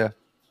off. Yeah,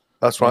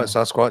 that's right.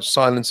 Sasquatch.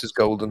 Silence is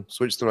golden.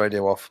 Switch the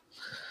radio off.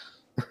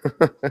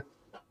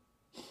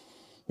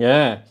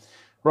 Yeah,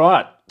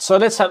 right. So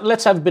let's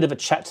have a bit of a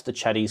chat to the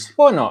chatties.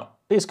 Why not?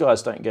 These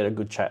guys don't get a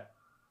good chat.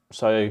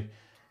 So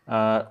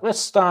let's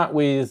start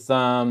with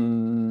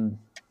we'll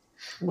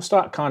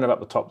start kind of up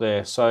the top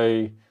there.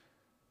 So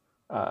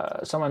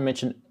someone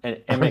mentioned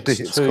an MX2.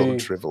 It's called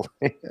Drivel.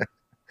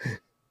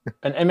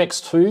 An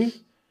MX2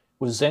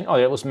 with Zen. Oh,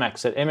 yeah, it was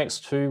Max. Said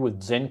MX2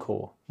 with Zen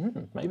Core.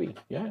 Maybe,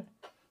 yeah,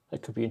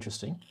 that could be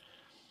interesting.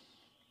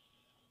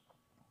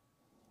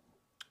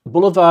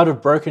 Boulevard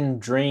of Broken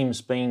Dreams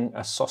being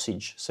a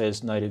sausage,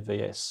 says Native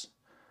VS.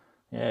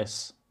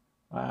 Yes,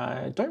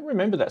 I don't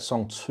remember that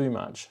song too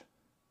much.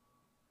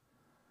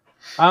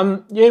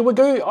 Yeah, we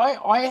go.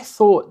 I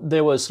thought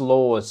there was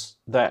laws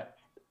that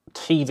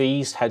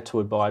TVs had to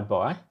abide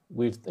by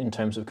in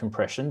terms of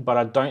compression, but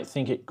I don't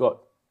think it got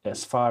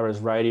as far as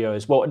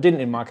radios. Well, it didn't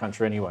in my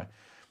country anyway,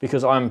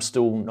 because I'm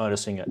still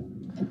noticing it.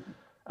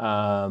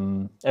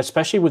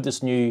 Especially with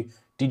this new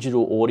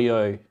digital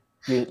audio,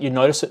 you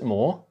notice it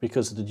more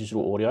because of the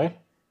digital audio.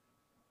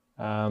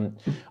 I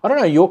don't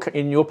know,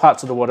 in your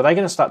parts of the world, are they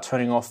going to start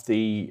turning off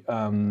the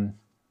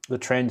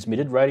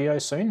transmitted radio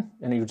soon,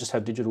 and you'll just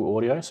have digital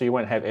audio, so you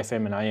won't have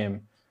FM and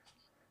AM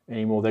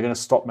anymore? They're going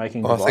to stop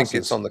making devices. I think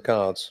it's on the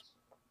cards.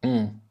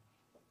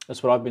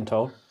 That's what I've been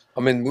told.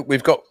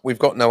 We've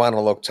got no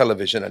analog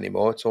television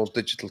anymore. It's all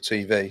digital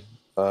TV.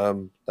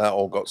 That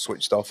all got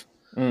switched off.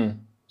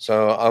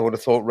 So I would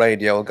have thought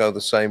radio will go the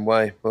same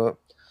way, but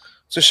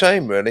it's a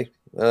shame, really,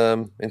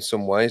 in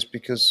some ways,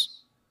 because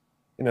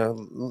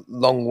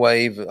long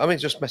wave.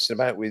 Just messing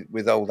about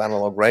with old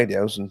analog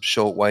radios and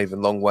short wave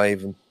and long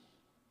wave, and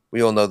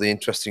we all know the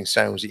interesting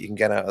sounds that you can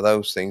get out of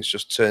those things.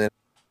 Just turning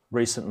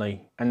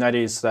recently, and that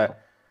is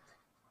that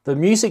the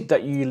music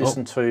that you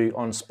listen to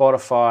on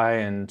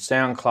Spotify and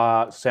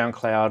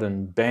SoundCloud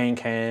and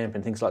Bandcamp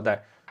and things like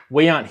that,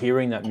 we aren't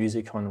hearing that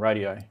music on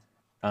radio.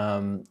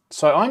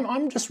 So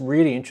I'm just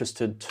really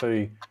interested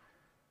to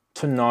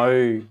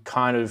know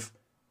kind of.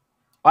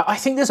 I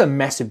think there's a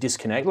massive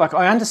disconnect. Like,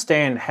 I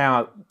understand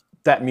how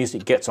that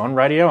music gets on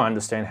radio. I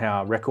understand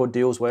how record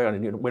deals work.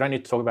 We don't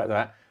need to talk about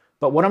that.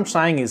 But what I'm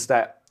saying is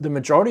that the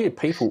majority of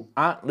people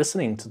aren't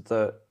listening to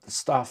the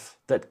stuff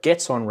that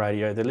gets on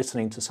radio. They're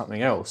listening to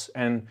something else.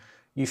 And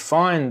you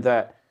find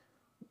that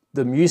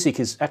the music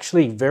is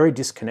actually very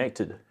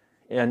disconnected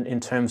in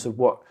terms of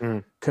what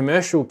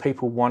commercial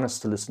people want us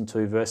to listen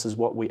to versus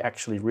what we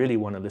actually really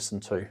want to listen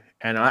to.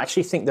 And I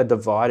actually think the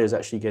divide is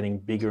actually getting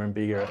bigger and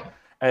bigger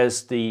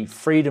as the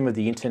freedom of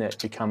the internet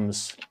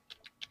becomes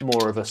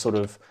more of a sort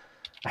of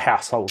a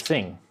household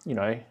thing,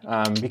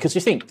 because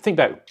you think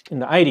back in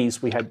the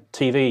 80s, we had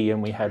TV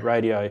and we had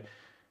radio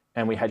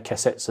and we had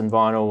cassettes and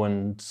vinyl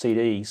and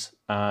CDs.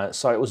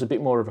 So it was a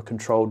bit more of a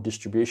controlled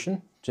distribution.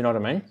 Do you know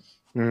what I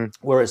mean?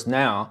 Whereas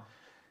now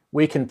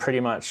we can pretty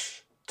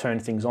much turn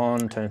things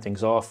on, turn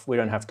things off. We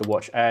don't have to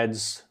watch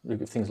ads.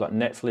 Look at things like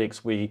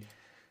Netflix. We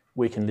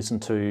can listen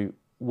to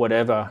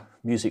whatever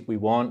music we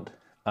want,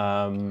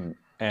 and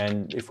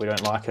if we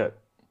don't like it,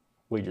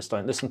 we just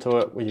don't listen to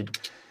it.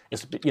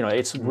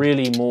 It's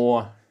really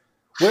more.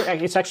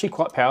 It's actually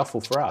quite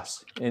powerful for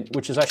us,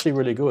 which is actually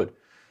really good.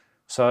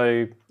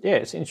 So yeah,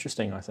 it's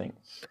interesting, I think.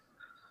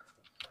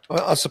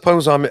 Well, I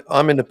suppose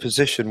I'm in a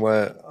position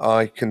where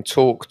I can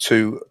talk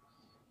to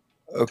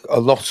a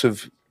lot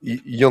of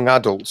young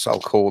adults, I'll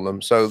call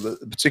them. So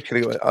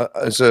particularly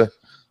as a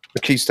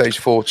Key Stage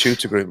 4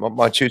 tutor group,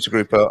 my tutor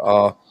group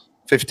are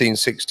 15,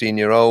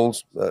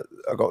 16-year-olds.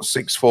 I've got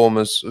 6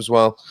 formers as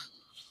well.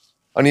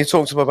 And you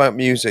talk to them about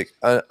music,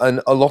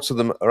 and a lot of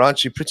them are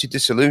actually pretty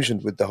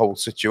disillusioned with the whole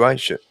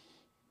situation.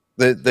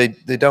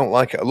 They don't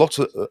like it.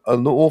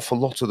 An awful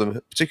lot of them,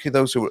 particularly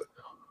those who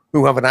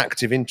have an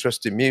active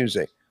interest in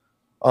music,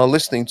 are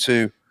listening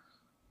to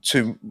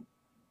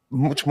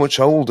much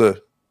older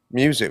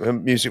music.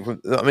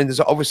 There's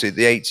obviously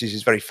the 80s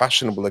is very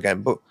fashionable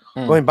again, but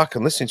going back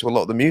and listening to a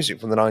lot of the music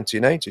from the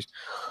 1980s.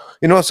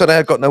 You know, I said I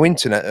had got no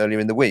internet earlier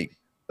in the week.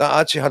 That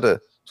actually had a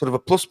sort of a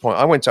plus point.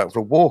 I went out for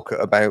a walk at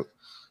about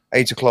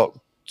 8 o'clock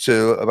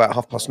to about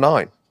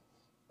 9:30.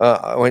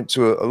 I went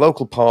to a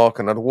local park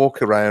and had a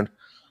walk around,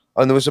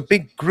 and there was a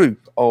big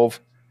group of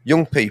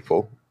young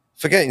people,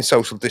 forgetting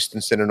social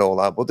distancing and all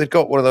that, but they'd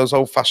got one of those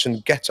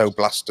old-fashioned ghetto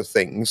blaster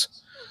things,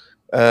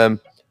 and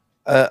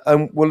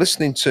were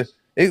listening to.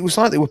 It was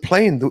like they were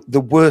playing the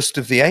worst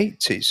of the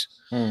 80s,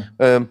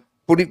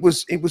 but it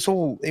was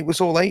all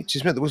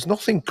 80s. There was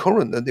nothing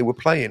current that they were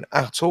playing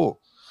at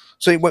all.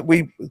 So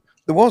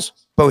there was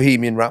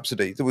Bohemian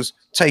Rhapsody, there was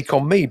Take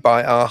On Me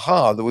by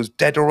Aha, there was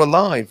Dead or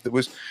Alive, there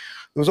was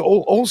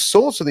all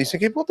sorts of these.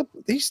 Thinking,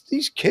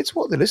 these kids,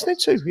 what they're listening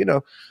to? You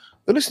know,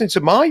 they're listening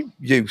to my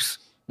youth,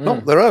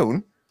 not their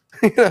own.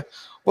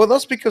 Well,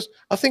 that's because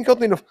I think,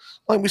 oddly enough,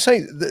 like we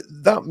say,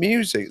 that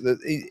music,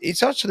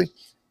 it's actually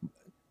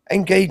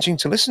engaging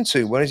to listen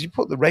to. Whereas you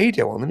put the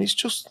radio on, and it's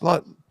just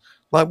like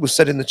was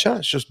said in the chat,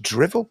 it's just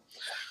drivel.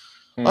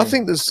 I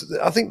think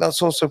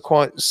that's also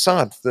quite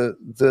sad that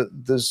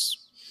there's.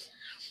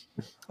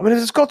 I mean,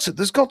 there's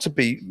got to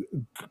be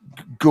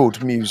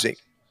good music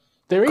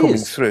coming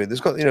through.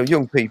 There's got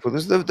young people.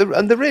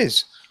 There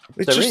is.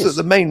 It's just that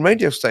the main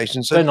radio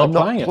stations are not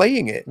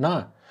playing it.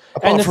 No.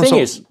 Apart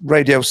from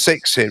Radio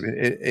 6 here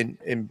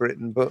in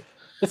Britain, but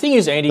the thing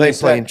is, Andy, they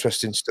play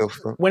interesting stuff.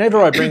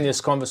 Whenever I bring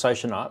this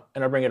conversation up,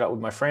 and I bring it up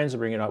with my friends, I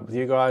bring it up with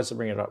you guys, I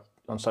bring it up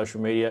on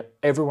social media,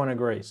 everyone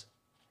agrees.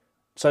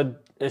 So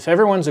if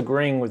everyone's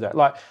agreeing with that,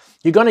 like,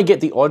 you're going to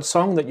get the odd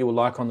song that you will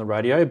like on the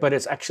radio, but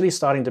it's actually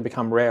starting to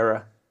become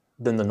rarer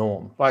than the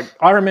norm. Like,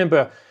 I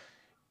remember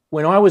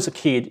when I was a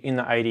kid in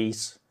the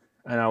 80s,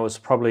 and I was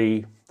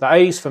probably, the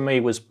 80s for me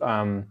was,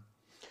 when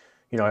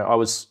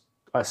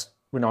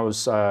I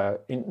was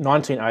in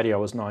 1980, I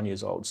was 9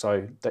 years old.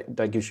 So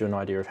that gives you an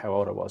idea of how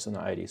old I was in the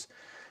 80s.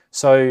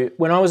 So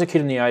when I was a kid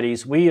in the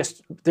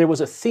 80s, there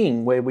was a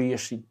thing where we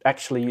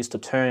actually used to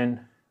turn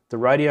the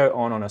radio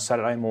on a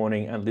Saturday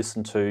morning and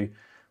listen to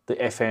the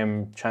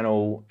FM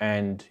channel,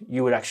 and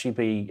you would actually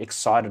be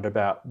excited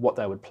about what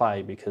they would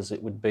play, because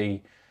it would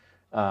be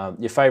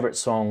your favourite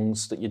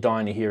songs that you're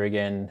dying to hear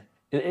again.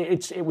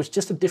 It was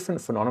just a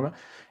different phenomenon,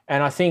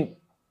 and I think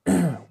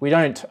we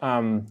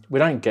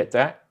don't get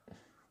that.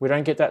 We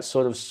don't get that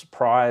sort of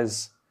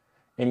surprise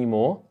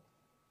anymore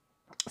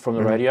from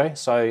the radio,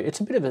 so it's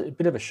a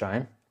bit of a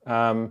shame.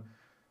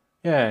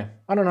 Yeah,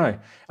 I don't know,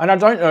 and I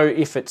don't know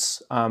if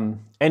it's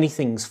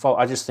anything's fault.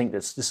 I just think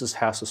this is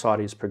how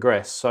society has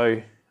progressed.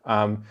 So,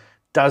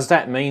 does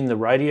that mean the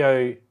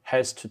radio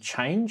has to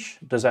change?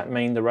 Does that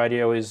mean the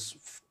radio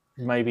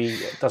maybe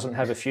doesn't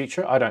have a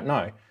future? I don't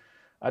know.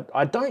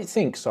 I don't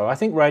think so. I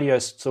think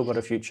radio's still got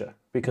a future,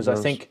 because I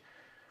think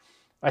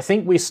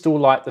we still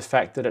like the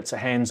fact that it's a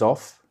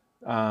hands-off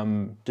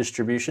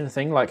distribution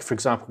thing. Like, for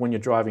example, when you're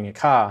driving a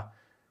car,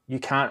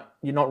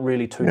 you're not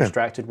really too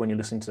distracted when you're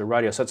listening to the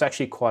radio. So it's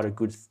actually quite a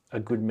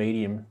good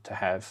medium to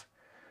have.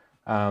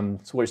 So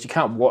whereas you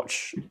can't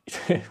watch,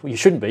 well, you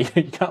shouldn't be.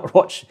 You can't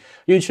watch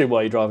YouTube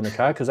while you're driving a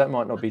car, because that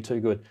might not be too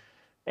good.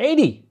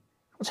 Andy,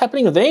 what's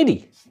happening with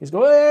Andy? He's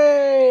going,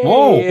 hey!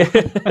 Whoa!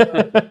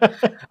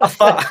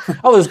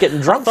 I was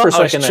getting drunk for a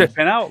second. I was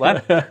tripping out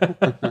then.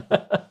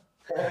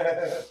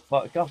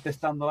 Like, God, this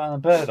dandelion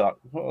and burdock.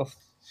 What a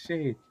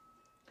shit.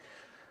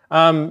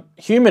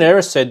 Human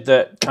Error said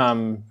that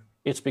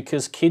it's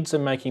because kids are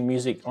making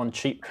music on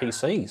cheap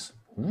PCs.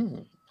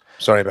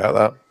 Sorry about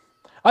that.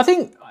 I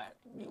think,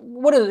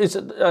 what is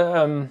it?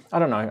 I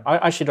don't know. I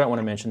actually don't want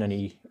to mention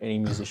any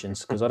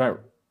musicians, because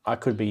I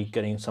could be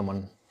getting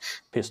someone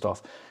pissed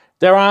off.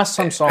 There are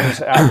some songs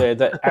out there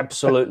that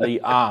absolutely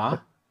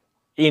are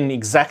in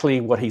exactly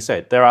what he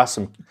said. There are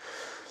some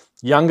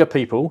younger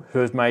people who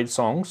have made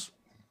songs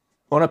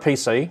on a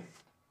PC,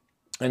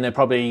 and they're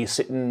probably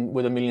sitting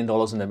with $1 million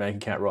in their bank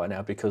account right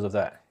now because of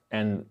that,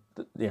 and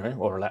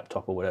or a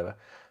laptop or whatever.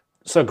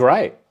 So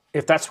great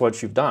if that's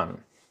what you've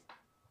done.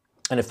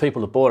 And if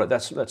people have bought it,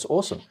 that's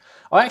awesome.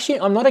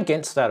 I'm not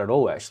against that at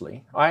all.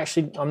 Actually,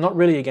 I'm not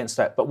really against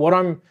that. But what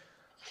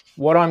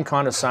I'm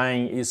kind of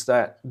saying is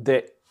that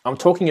I'm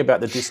talking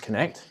about the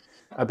disconnect,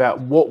 about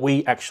what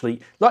we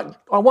actually like.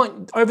 I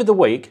want over the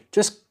week,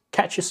 just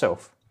catch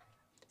yourself,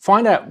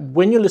 find out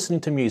when you're listening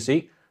to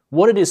music,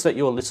 what it is that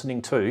you're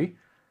listening to,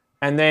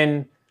 and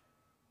then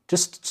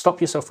just stop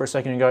yourself for a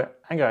second and go,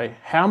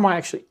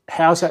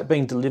 how's that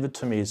being delivered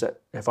to me? Is that,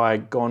 have I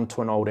gone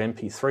to an old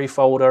MP3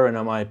 folder and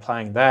am I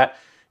playing that?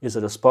 Is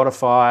it a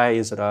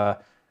Spotify?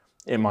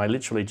 Am I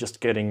literally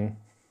just getting,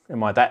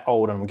 am I that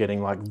old and I'm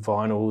getting like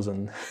vinyls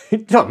and,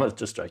 no, I'm not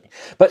just joking.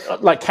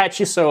 But like catch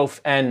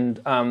yourself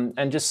and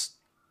just,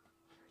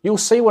 you'll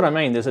see what I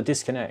mean. There's a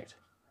disconnect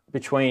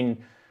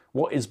between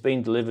what is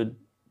being delivered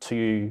to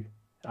you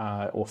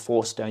or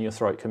forced down your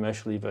throat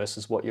commercially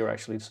versus what you're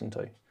actually listening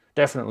to.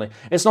 Definitely.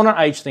 It's not an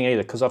age thing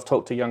either, because I've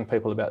talked to young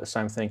people about the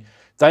same thing.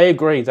 They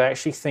agree. They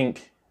actually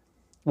think,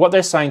 what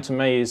they're saying to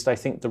me is they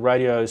think the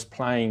radio is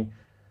playing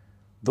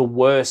the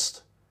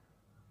worst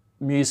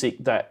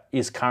music that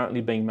is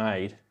currently being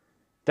made.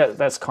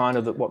 That's kind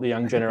of what the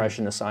young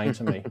generation is saying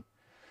to me,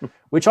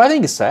 which I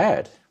think is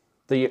sad.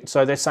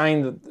 So they're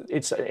saying that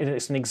it's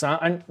an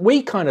example, and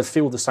we kind of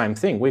feel the same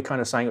thing. We're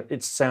kind of saying,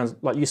 it sounds,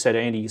 like you said,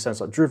 Andy, it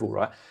sounds like drivel,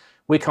 right?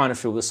 We kind of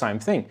feel the same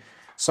thing.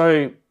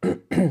 So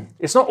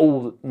it's not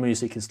all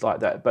music is like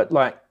that, but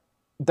like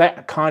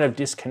that kind of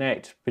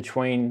disconnect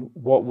between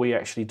what we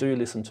actually do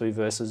listen to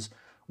versus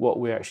what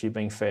we're actually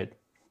being fed.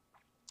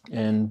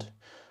 And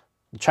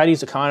the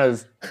chatties are kind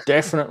of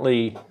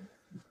definitely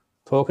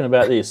talking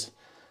about this.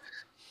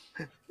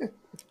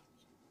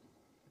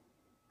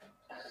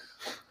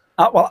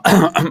 Well,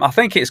 I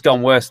think it's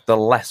gone worse the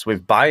less we're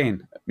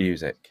buying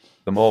music,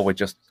 the more we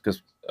just,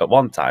 because at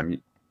one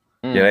time,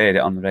 you heard it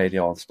on the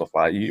radio and stuff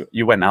like that.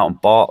 You went out and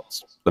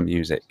bought the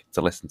music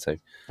to listen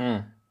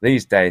to.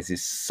 These days,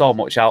 there's so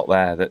much out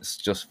there that's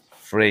just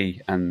free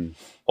and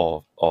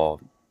or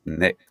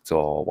nicked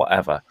or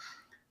whatever,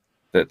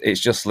 that it's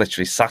just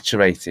literally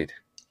saturated.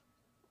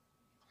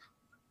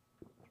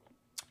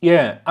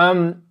 Yeah,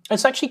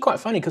 it's actually quite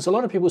funny because a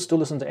lot of people still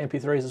listen to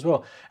MP3s as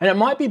well. And it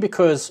might be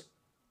because,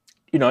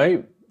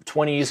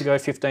 20 years ago,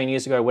 15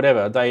 years ago,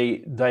 whatever,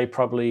 they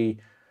probably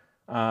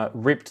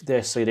ripped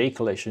their CD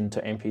collection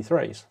to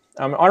MP3s.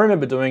 I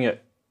remember doing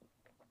it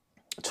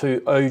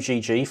to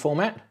OGG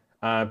format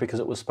because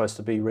it was supposed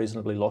to be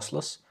reasonably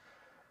lossless.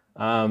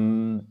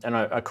 And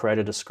I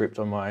created a script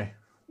on my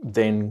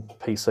then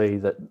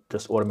PC that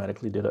just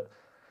automatically did it.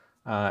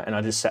 And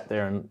I just sat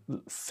there and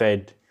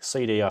fed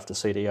CD after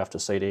CD after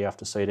CD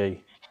after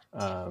CD.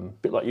 A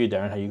bit like you,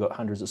 Darren, how you got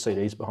hundreds of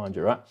CDs behind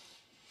you, right?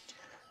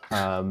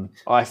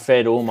 I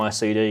fed all my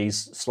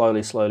CDs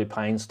slowly,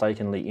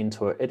 painstakingly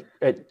into it.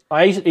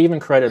 I even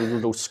created a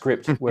little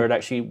script where it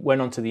actually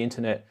went onto the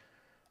internet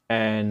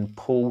and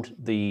pulled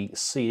the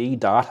CD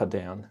data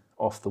down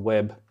off the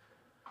web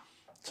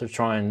to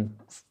try and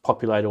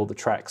populate all the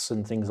tracks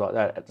and things like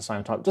that at the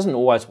same time. It doesn't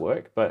always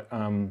work, but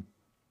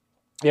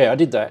yeah, I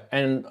did that.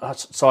 And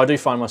so I do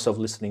find myself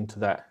listening to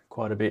that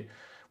quite a bit,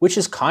 which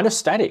is kind of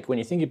static when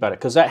you think about it,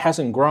 because that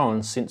hasn't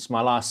grown since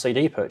my last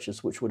CD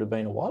purchase, which would have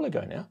been a while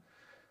ago now.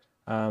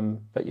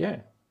 But yeah.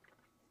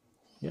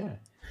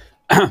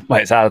 Well,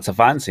 it's harder to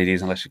find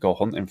CDs unless you go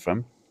hunting for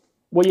them.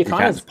 Well, you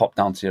can't just pop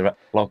down to your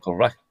local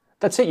record.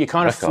 That's it. You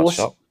kind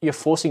of you're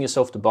forcing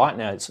yourself to buy it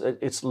now.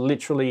 It's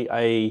literally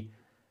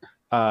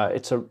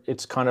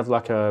it's kind of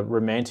like a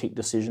romantic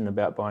decision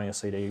about buying a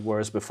CD.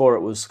 Whereas before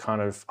it was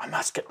kind of, I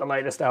must get the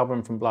latest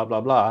album from blah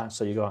blah blah,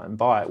 so you go out and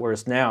buy it.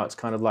 Whereas now it's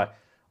kind of like,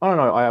 I don't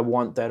know, I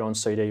want that on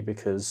CD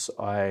because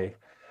I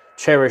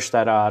cherish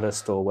that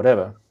artist or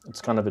whatever.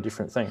 It's kind of a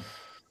different thing.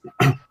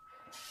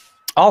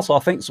 Also, I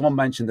think someone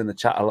mentioned in the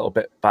chat a little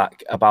bit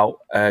back about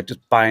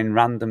just buying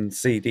random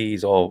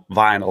CDs or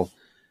vinyl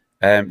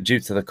due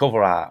to the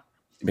cover art,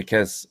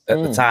 because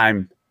at the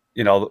time,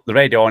 the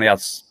radio only had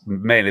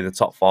mainly the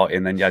top 40,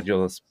 and then you had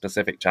your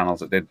specific channels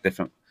that did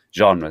different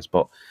genres.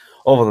 But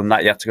other than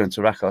that, you had to go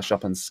into a record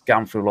shop and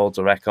scan through loads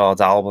of records,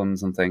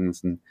 albums and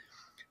things. And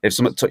if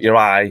something took your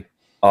eye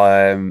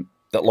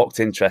that looked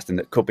interesting,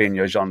 that could be in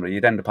your genre,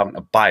 you'd end up having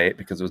to buy it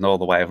because there was no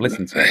other way of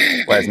listening to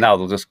it. Whereas now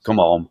they'll just come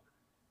home,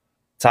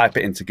 type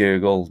it into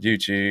Google,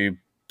 YouTube,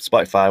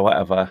 Spotify,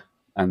 whatever,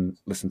 and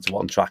listen to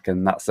one track,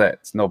 and that's it.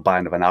 It's no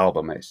buying of an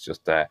album. It's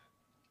just, I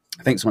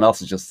think someone else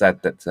has just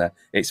said that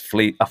it's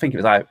fleet. I think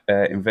it was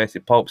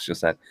Inverted Popes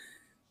just said,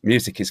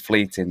 music is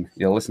fleeting.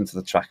 You'll listen to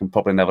the track and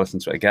probably never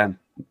listen to it again.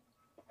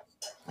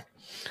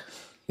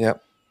 Yeah,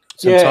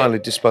 it's entirely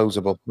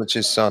disposable, which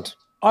is sad.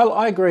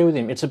 I agree with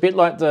him. It's a bit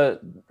like the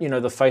the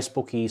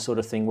Facebooky sort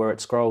of thing where it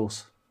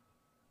scrolls.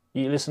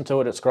 You listen to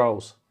it, it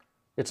scrolls.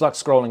 It's like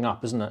scrolling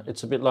up, isn't it?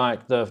 It's a bit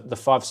like the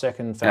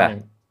 5-second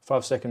fame,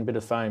 5-second bit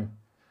of fame.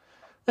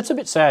 That's a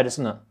bit sad,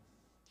 isn't it?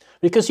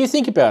 Because you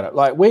think about it,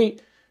 like we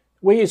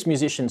as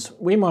musicians,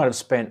 we might have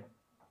spent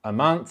a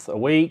month, a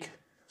week,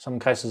 some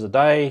cases a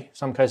day,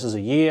 some cases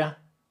a year,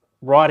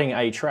 writing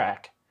a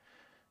track,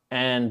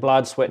 and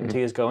blood, sweat, and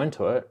tears go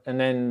into it, and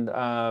then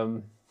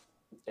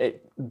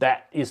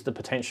that is the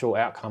potential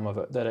outcome of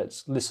it, that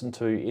it's listened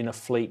to in a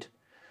fleet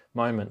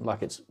moment,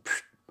 like it's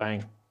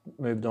bang,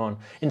 moved on.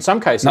 In some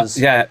cases,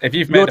 if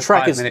you've made a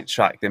 5-minute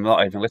track, they've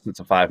not even listened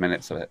to 5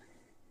 minutes of it.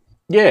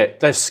 Yeah,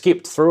 they've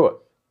skipped through it.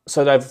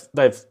 So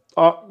they've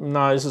oh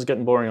no, this is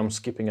getting boring, I'm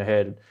skipping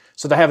ahead.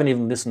 So they haven't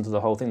even listened to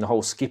the whole thing, the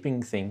whole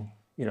skipping thing,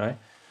 you know.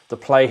 The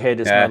playhead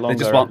is no longer. They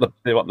just want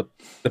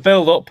the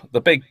build up,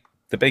 the big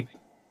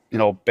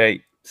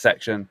beat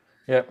section.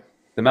 Yep.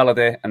 The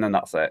melody, and then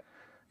that's it.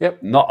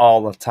 Yep. Not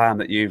all the time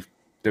that you've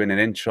doing an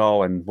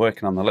intro and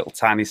working on the little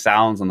tiny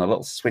sounds and the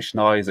little swish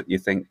noise that you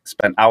think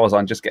spent hours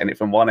on just getting it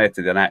from one ear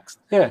to the next.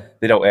 Yeah.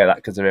 They don't hear that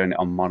because they're hearing it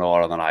on mono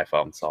or on an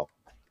iPhone. So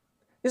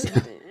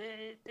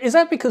is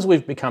that because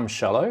we've become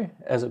shallow?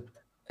 Is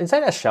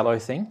that a shallow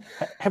thing?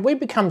 Have we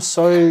become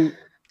so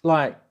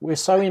like we're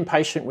so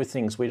impatient with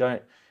things? We've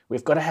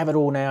got to have it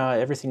all now.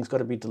 Everything's got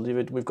to be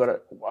delivered.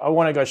 I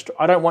want to go.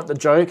 I don't want the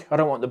joke. I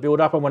don't want the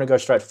build up. I want to go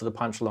straight for the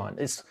punchline.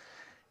 It's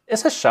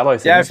a shallow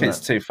thing. Yeah,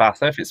 everything's too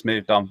fast. Everything's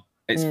moved on.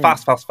 It's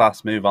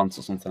fast, move on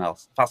to something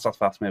else.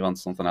 Fast, move on to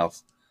something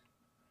else.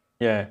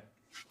 Yeah.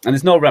 And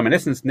there's no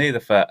reminiscence neither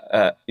for,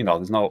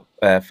 there's no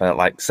for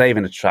like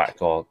saving a track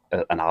or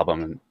an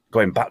album and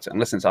going back to it and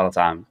listening to it all the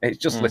time. It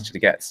just literally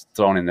gets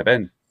thrown in the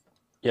bin.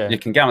 Yeah. You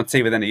can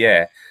guarantee within a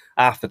year,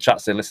 half the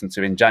tracks they listen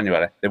to in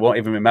January, they won't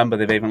even remember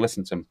they've even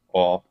listened to them,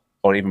 or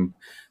even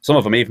some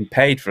of them even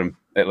paid for them.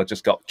 It'll have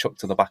just got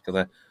chucked to the back of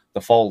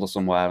the folder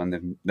somewhere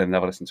and they've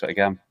never listened to it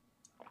again.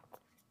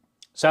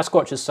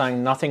 Sasquatch is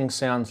saying nothing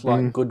sounds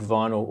like good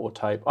vinyl or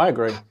tape. I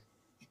agree.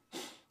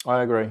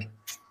 I mean,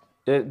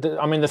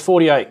 the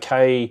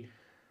 48K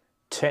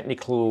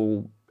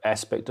technical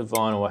aspect of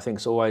vinyl, I think,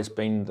 has always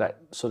been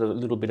that sort of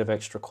little bit of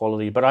extra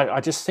quality. But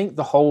I just think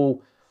the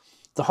whole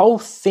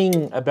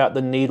thing about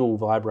the needle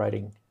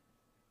vibrating,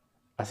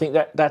 I think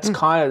that's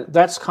kind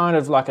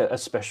of like a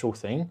special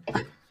thing.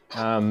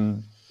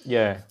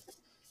 Yeah.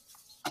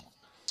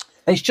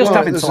 It's just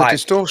having to like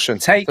distortion.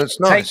 Take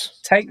nice.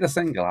 The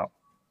single out.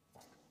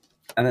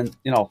 And then,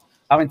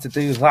 having to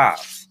do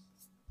that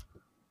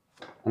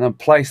and then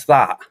place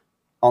that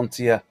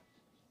onto your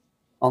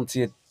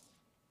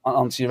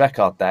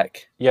record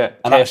deck. Yeah,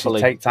 and carefully.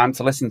 Actually take time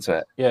to listen to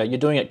it. Yeah, you're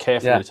doing it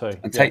carefully too.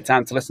 And take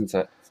time to listen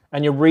to it.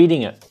 And you're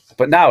reading it.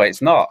 But now it's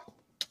not.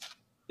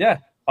 Yeah,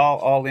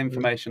 all the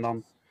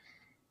information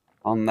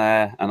on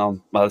there and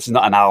on. Well, this is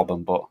not an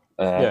album, but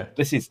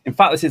this is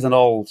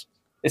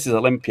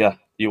Olympia.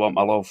 You Want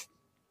My Love.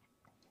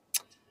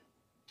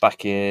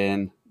 Back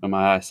in when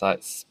my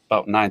eyesight's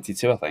about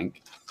 92, I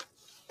think.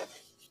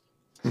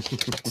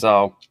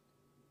 So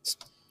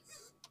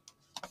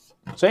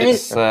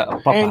it's a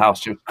proper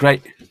house tune.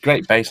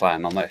 Great bass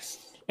line on this.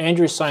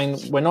 Andrew's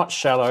saying we're not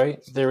shallow.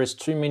 There is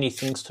too many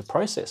things to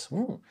process.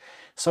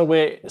 So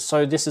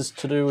this is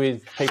to do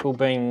with people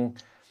being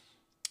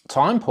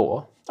time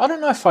poor. I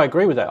don't know if I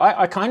agree with that.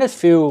 I kind of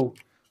feel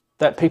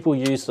that people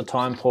use the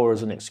time poor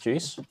as an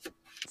excuse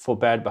for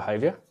bad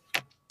behaviour.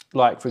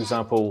 Like, for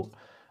example,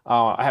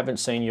 I haven't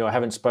seen you, I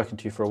haven't spoken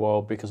to you for a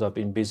while because I've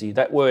been busy.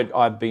 That word,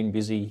 I've been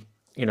busy,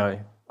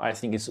 I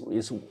think is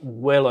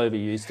well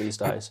overused these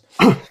days.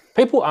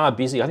 People are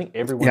busy. I think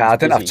everyone's busy. I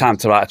didn't have time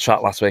to write a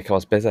track last week. I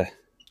was busy.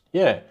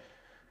 Yeah.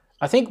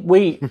 I think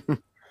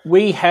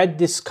we had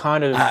this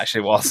kind of... I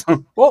actually was.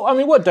 Well, I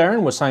mean, what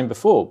Daren was saying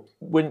before,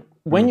 when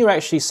you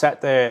actually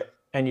sat there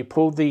and you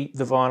pulled the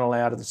vinyl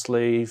out of the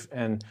sleeve,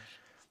 and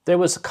there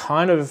was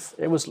kind of...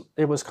 It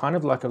was kind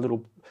of like a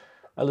little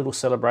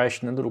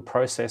celebration, a little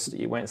process that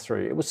you went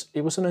through.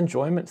 It was an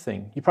enjoyment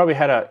thing. You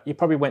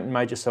probably went and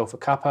made yourself a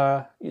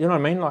cuppa. You know what I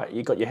mean? Like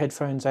you got your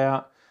headphones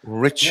out.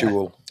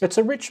 Ritual. Yeah. It's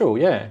a ritual,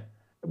 yeah.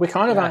 We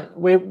kind of aren't.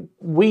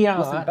 We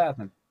are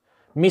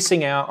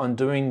missing out on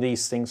doing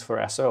these things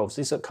for ourselves.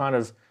 These are kind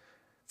of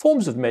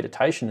forms of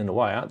meditation in a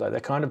way, aren't they?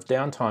 They're kind of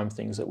downtime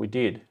things that we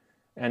did,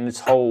 and this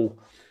whole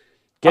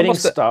getting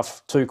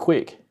stuff too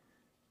quick.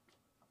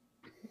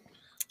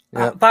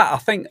 Yeah. That I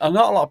think not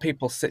a lot of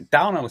people sit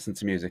down and listen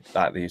to music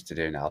like they used to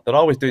do now. They're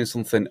always doing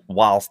something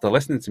whilst they're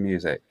listening to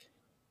music.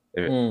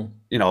 You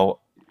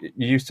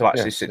used to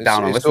actually sit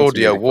down and listen to music.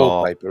 It's audio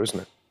wallpaper, isn't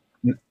it?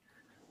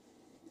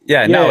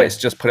 Yeah, now it's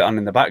just put it on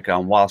in the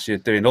background whilst you're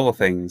doing other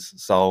things.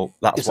 So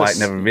that's why it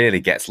never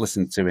really gets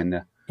listened to in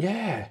there.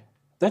 Yeah,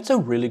 that's a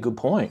really good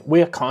point.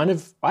 We are kind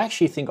of. I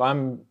actually think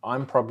I'm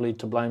probably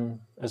to blame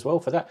as well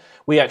for that.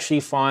 We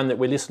actually find that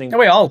we're listening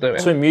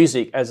to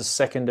music as a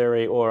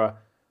secondary or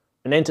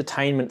an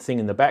entertainment thing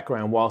in the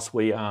background whilst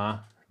we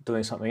are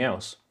doing something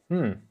else.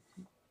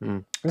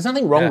 There's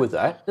nothing wrong with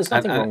that. There's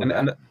nothing wrong with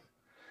that.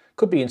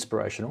 Could be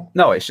inspirational.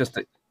 No, it's just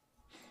that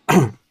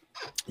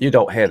you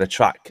don't hear the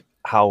track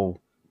how,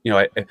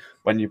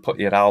 when you put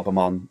your album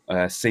on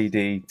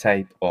CD,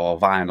 tape or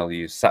vinyl,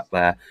 you sat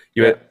there,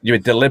 you were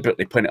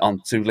deliberately putting it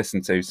on to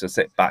listen to, so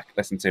sit back,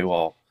 listen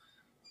to,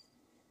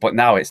 but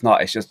now it's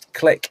not. It's just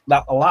click,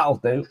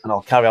 that'll do, and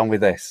I'll carry on with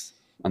this.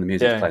 And the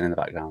music's playing in the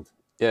background.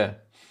 Yeah.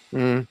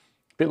 A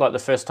bit like the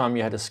first time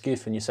you had a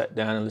skiff and you sat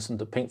down and listened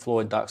to Pink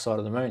Floyd, Dark Side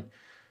of the Moon.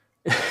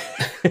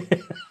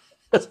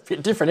 That's a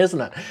bit different,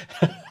 isn't it?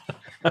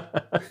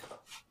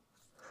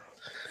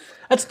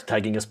 That's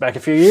taking us back a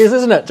few years,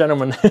 isn't it,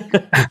 gentlemen?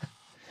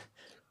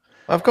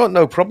 I've got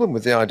no problem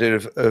with the idea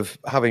of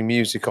having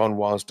music on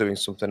whilst doing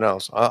something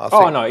else. I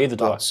think no, either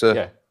do that's I.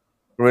 Yeah.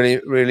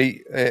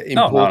 really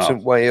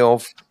important way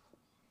of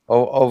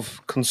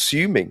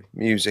consuming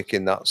music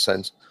in that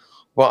sense.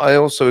 But I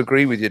also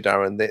agree with you,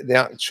 Daren. The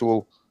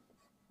actual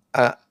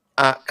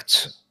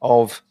act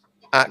of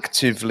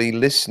actively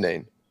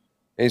listening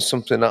is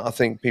something that I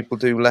think people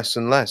do less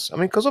and less. I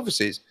mean, because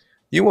obviously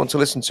you want to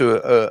listen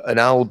to an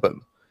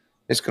album,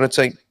 it's going to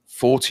take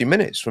 40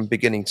 minutes from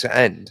beginning to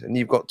end, and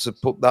you've got to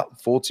put that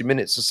 40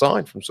 minutes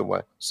aside from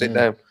somewhere, sit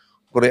down,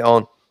 put it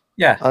on,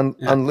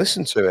 and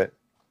listen to it.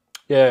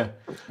 Yeah.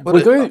 But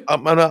when you're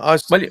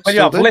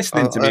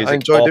listening to music, I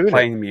enjoy or doing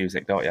playing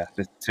music, don't you?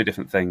 There's two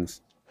different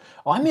things.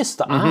 I miss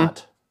the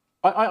art.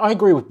 I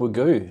agree with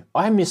Wagoo.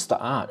 I miss the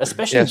art,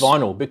 especially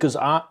vinyl, because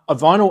a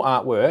vinyl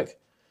artwork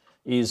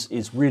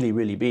is really,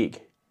 really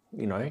big.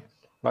 You know,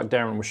 like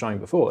Daren was showing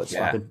before, it's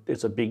like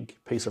it's a big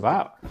piece of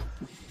art.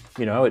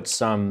 You know, it's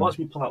Watch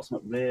me pull out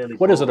something really.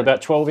 What is it? About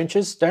 12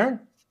 inches, Daren?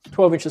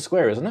 12 inches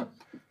square, isn't it?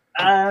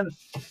 A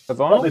vinyl.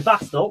 Got me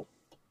backed up.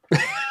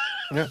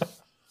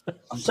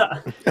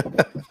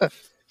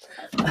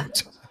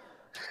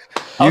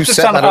 You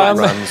set that up,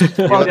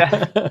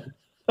 Rand.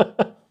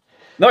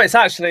 No, it's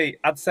actually,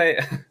 I'd say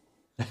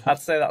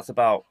that's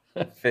about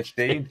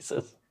 15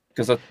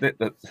 because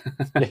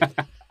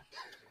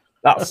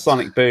that's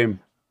Sonic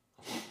Boom.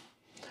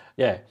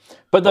 Yeah,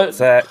 but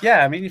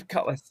I mean, you've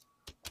got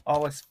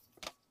all this.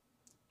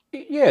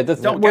 Yeah,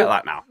 don't get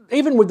that now.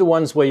 Even with the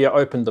ones where you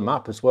opened them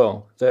up as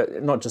well,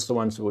 not just the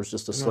ones that was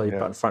just a sleeve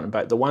button front and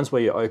back. The ones where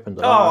you opened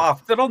them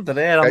up. They're under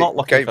there. I'm not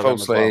looking for them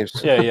as well.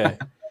 Sleeves. Yeah.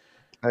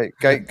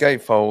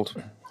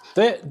 Gatefold.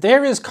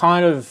 There is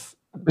kind of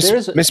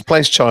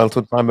Misplaced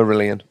Childhood by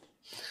Marillion.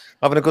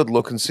 Having a good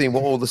look and seeing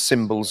what all the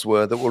symbols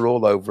were that were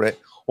all over it,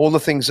 all the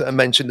things that are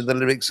mentioned in the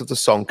lyrics of the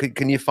song.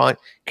 Can you find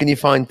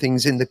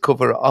things in the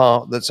cover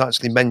art that's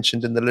actually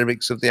mentioned in the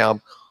lyrics of the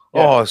album?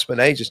 Yeah. Oh, I spent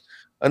ages,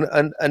 and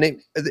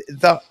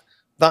that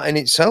in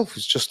itself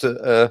is just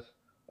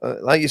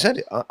like you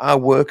said, our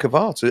work of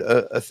art,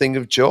 a thing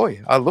of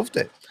joy. I loved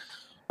it,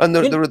 and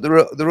there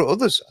are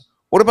others.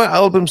 What about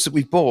albums that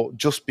we bought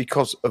just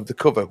because of the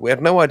cover? We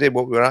had no idea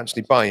what we were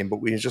actually buying, but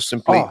we just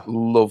simply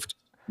loved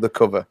the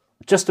cover.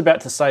 Just about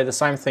to say the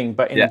same thing,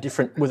 but in a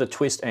different, with a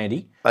twist,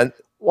 Andy. And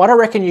what I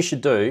reckon you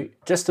should do,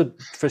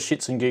 for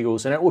shits and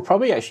giggles, and it will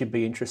probably actually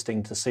be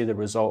interesting to see the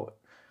result,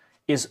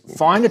 is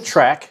find a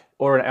track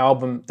or an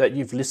album that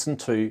you've listened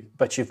to,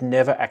 but you've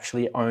never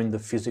actually owned the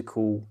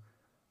physical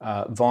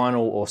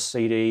vinyl or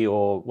CD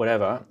or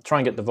whatever. Try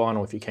and get the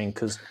vinyl if you can,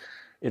 because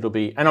it'll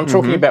be, and I'm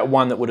talking about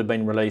one that would have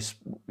been released,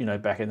 you know,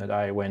 back in the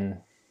day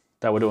when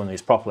they were doing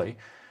these properly.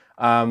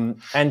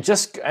 And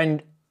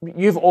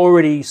you've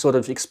already sort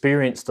of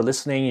experienced the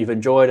listening, you've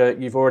enjoyed it,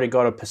 you've already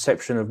got a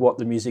perception of what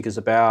the music is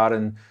about,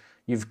 and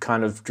you've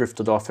kind of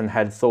drifted off and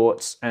had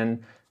thoughts.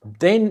 And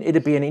then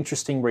it'd be an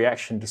interesting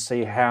reaction to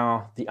see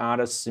how the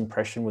artist's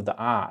impression with the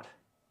art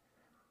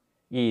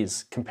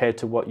is compared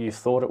to what you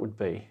thought it would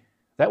be.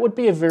 That would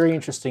be a very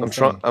interesting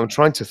thing. I'm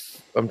trying to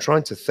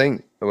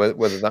think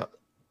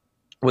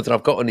whether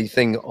I've got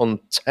anything on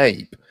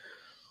tape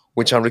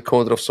which I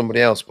recorded off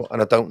somebody else,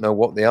 and I don't know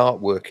what the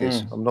artwork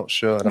is. I'm not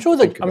sure.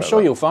 I'm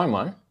sure you'll find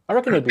one. I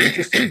reckon it'd be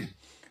interesting.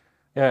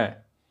 Yeah.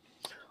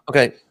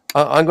 Okay,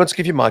 I'm going to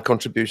give you my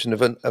contribution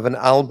of an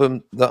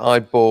album that I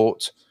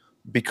bought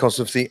because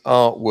of the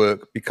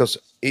artwork, because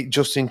it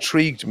just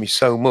intrigued me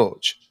so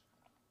much.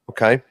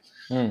 Okay,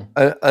 and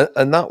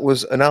that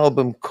was an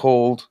album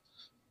called,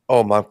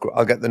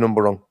 I'll get the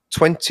number wrong.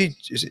 20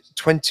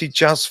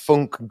 Jazz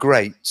Funk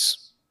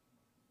Greats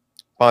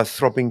by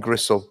Throbbing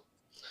Gristle.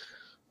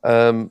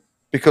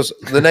 Because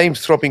the name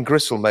Throbbing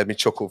Gristle made me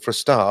chuckle for a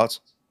start.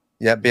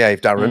 Yeah,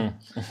 behave, Daren.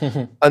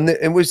 And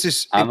it was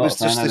this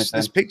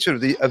picture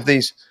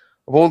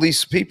of all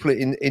these people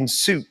in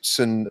suits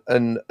and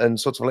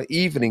sort of like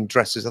evening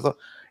dresses. I thought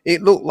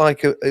it looked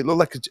like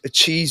a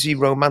cheesy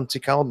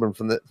romantic album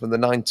from the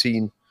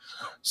 1960s,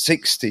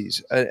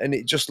 and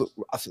it just looked.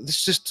 I thought,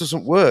 this just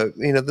doesn't work.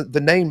 You know,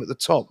 the name at the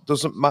top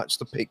doesn't match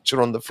the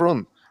picture on the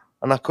front.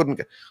 And I couldn't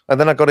get, and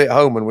then I got it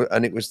home,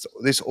 and it was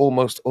this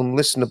almost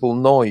unlistenable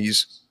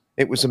noise.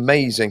 It was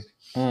amazing.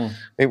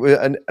 It was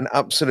an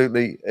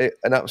absolutely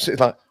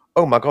like,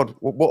 oh my God,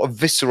 what a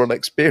visceral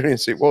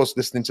experience it was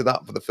listening to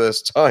that for the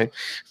first time.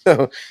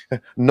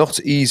 Not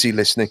easy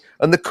listening,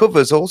 and the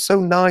cover's also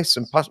nice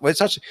and well,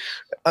 it's actually,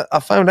 I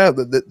found out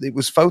that it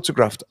was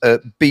photographed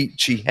at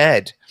Beachy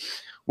Head,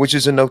 which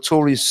is a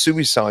notorious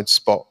suicide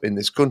spot in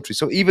this country.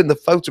 So even the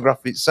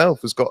photograph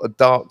itself has got a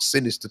dark,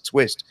 sinister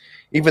twist,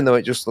 even though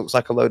it just looks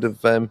like a load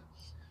of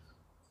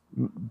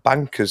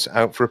bankers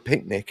out for a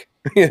picnic.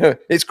 You know,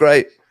 it's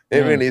great. It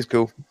really is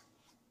cool.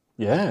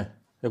 Yeah,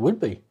 it would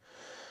be.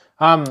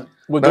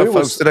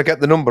 Folks, did I get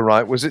the number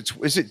right? Is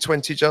it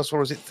 20 jazz or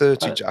was it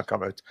 30? I can't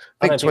remember.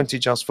 I think 20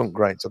 jazz funk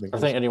greats. I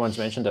think anyone's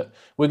mentioned it.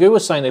 Wagoo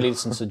was saying they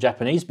listen to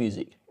Japanese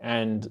music,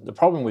 and the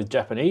problem with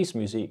Japanese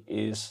music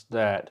is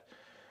that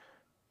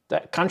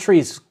that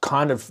countries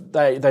kind of,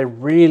 they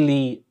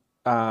really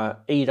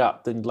eat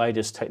up the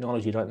latest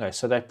technology, don't they?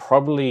 So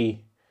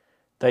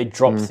they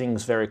drop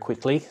things very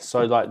quickly.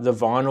 So like the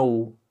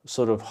vinyl,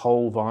 sort of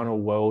whole vinyl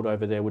world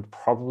over there would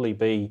probably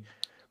be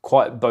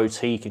quite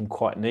boutique and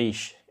quite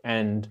niche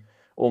and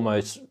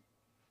almost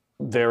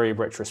very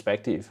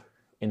retrospective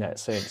in that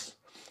sense.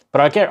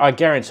 But I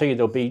guarantee you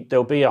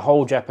there'll be a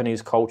whole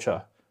Japanese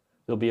culture.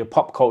 There'll be a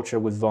pop culture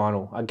with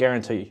vinyl. I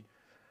guarantee you.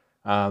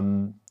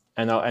 And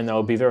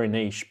they'll be very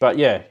niche. But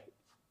yeah,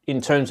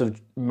 in terms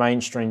of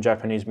mainstream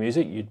Japanese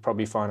music, you'd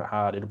probably find it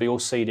hard. It'll be all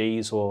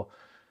CDs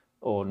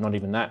or not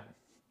even that.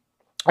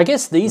 I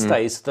guess these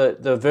days,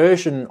 the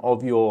version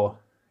of your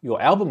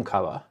album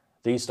cover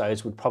these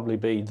days would probably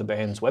be the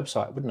band's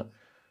website, wouldn't it?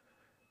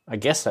 I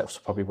guess that's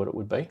probably what it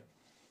would be.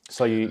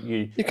 So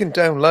you can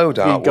download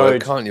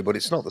artwork, can't you? But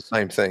it's not the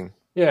same thing.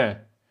 Yeah,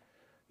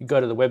 you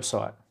go to the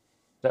website.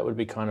 That would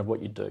be kind of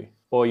what you'd do.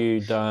 Or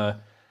you'd, I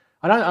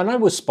know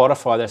with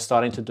Spotify they're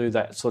starting to do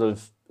that sort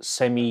of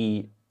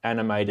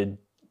semi-animated,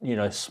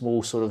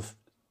 small sort of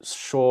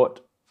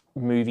short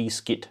movie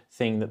skit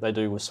thing that they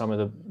do with some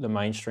of the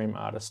mainstream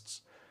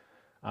artists.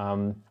 I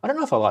don't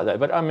know if I like that,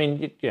 but I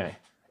mean,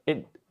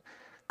 it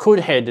could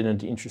head in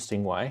an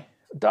interesting way.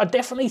 I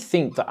definitely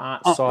think the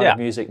art side of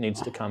music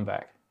needs to come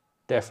back.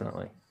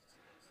 Definitely.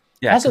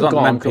 Yeah, because on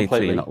gone MP3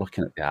 completely. you're not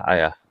looking at the art, are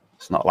you?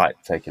 It's not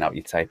like taking out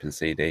your tape and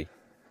CD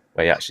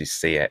where you actually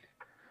see it.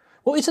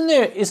 Well, isn't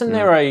there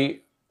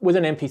with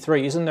an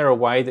MP3, isn't there a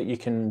way that you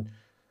can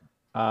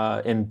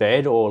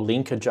embed or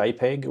link a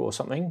JPEG or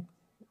something?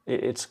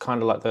 It's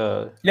kind of like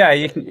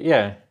you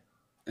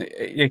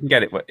can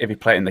get it if you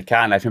play it in the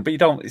car and everything, but you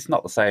don't. It's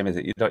not the same, is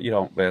it? You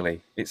don't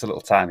really. It's a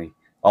little tiny,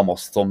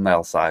 almost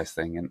thumbnail size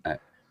thing, isn't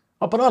it?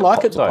 Oh, but I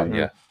like it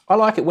though. I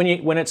like it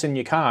when it's in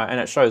your car and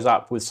it shows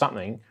up with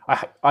something.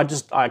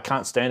 I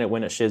can't stand it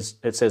when it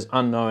says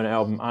unknown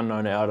album,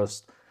 unknown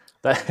artist.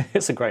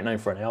 It's a great name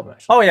for an album,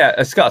 actually. Oh yeah,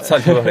 it's got to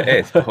tell you what it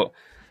is. But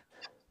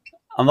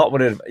I'm not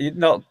worried. You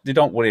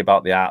don't worry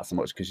about the art so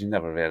much because you're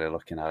never really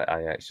looking at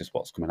it. It's just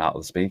what's coming out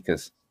of the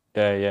speakers.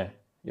 Yeah.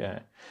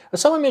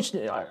 Someone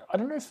mentioned, I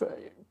don't know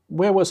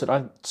where was it?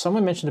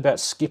 Someone mentioned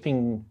about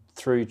skipping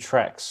through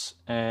tracks,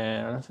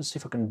 and let's see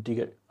if I can dig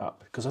it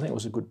up because I think it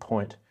was a good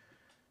point.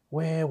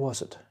 Where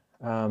was it?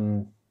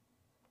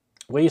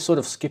 Where you're sort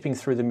of skipping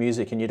through the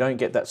music and you don't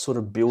get that sort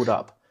of build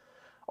up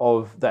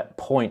of that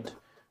point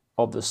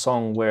of the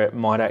song where it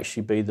might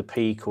actually be the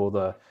peak or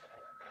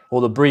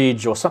the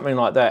bridge or something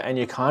like that, and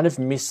you kind of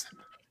miss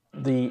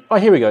the. Oh,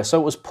 here we go. So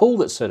it was Paul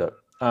that said it.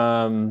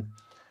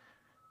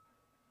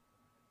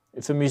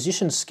 If a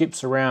musician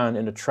skips around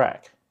in a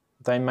track,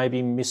 they may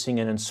be missing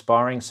an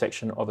inspiring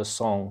section of a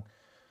song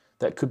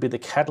that could be the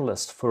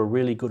catalyst for a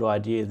really good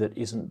idea that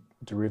isn't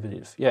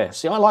derivative. Yeah,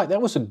 see, that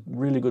was a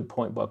really good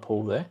point by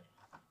Paul there.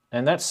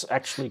 And that's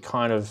actually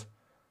kind of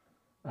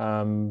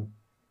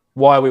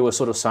why we were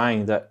sort of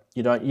saying that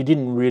you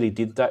didn't really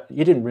do that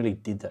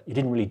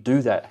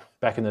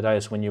back in the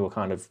days when you were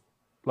kind of,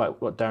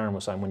 like what Daren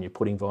was saying, when you're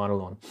putting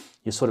vinyl on.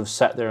 You sort of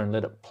sat there and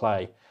let it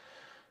play.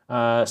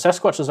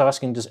 Sasquatch is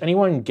asking, does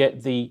anyone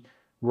get the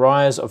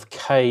rise of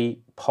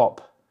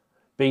K-pop,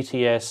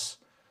 BTS,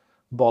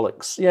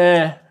 bollocks?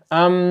 Yeah.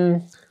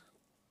 No,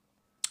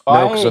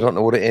 because I don't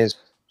know what it is.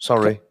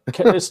 Sorry.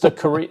 It's the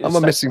Korean. Am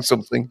I missing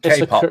something?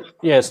 K-pop.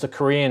 It's the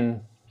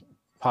Korean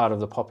part of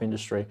the pop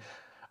industry.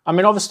 I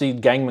mean, obviously,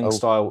 Gangnam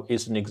Style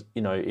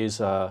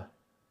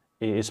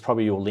is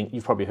probably your link.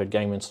 You've probably heard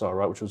Gangnam Style,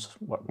 right? Which was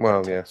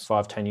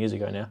 5-10 years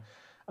ago now.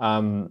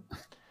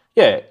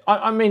 Yeah,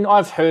 I mean,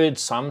 I've heard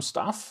some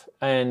stuff,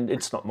 and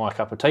it's not my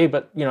cup of tea.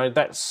 But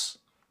that's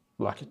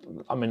like,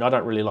 I mean, I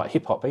don't really like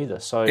hip hop either.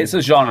 So it's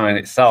a genre in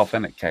itself,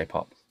 isn't it?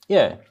 K-pop.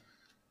 Yeah.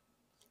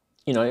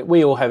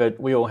 We all have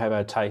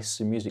our tastes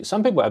in music.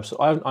 Some people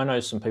I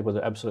know some people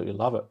that absolutely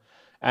love it,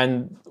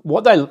 and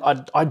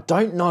I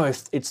don't know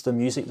if it's the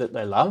music that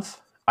they love.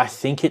 I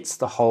think it's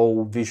the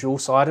whole visual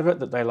side of it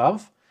that they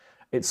love.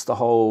 It's the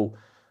whole,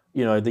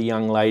 the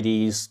young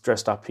ladies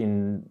dressed up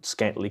in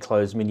scantily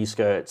clothed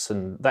miniskirts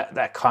and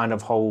that kind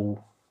of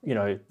whole,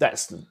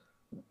 that's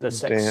the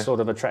sex sort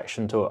of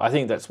attraction to it. I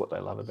think that's what they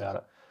love about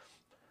it.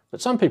 But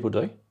some people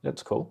do.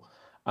 That's cool.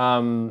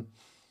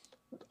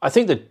 I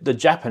think that the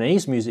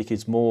Japanese music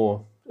is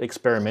more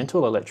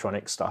experimental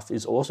electronic stuff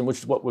is awesome, which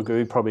is what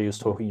Wagyu probably was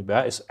talking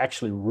about. It's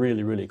actually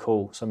really, really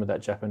cool, some of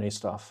that Japanese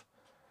stuff.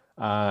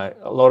 A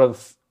lot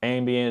of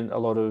ambient, a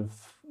lot of,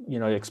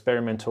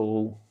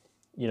 experimental,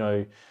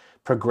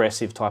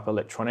 progressive type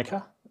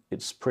electronica.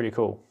 It's pretty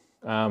cool.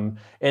 And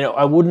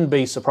I wouldn't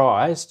be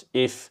surprised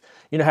if,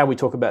 how we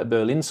talk about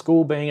Berlin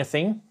School being a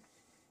thing,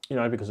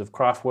 because of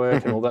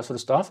Kraftwerk and all that sort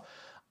of stuff.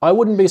 I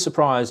wouldn't be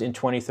surprised in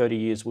 20, 30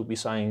 years we'll be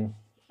saying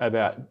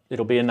about,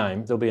 there'll be a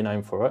name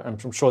for it.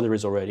 I'm sure there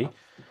is already.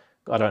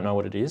 I don't know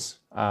what it is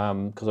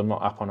because I'm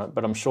not up on it,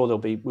 but I'm sure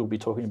we'll be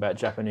talking about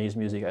Japanese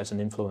music as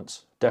an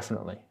influence,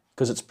 definitely,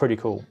 because it's pretty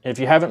cool. And if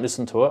you haven't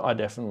listened to it, I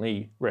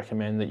definitely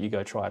recommend that you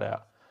go try it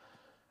out.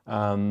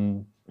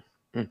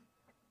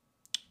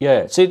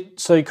 Yeah,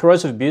 so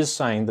Corrosive Abuse is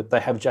saying that they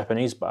have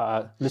Japanese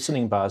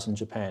listening bars in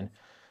Japan,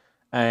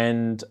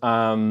 and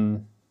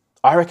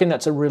I reckon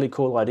that's a really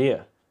cool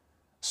idea.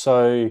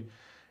 So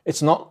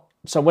it's not.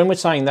 So when we're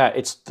saying that,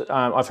 it's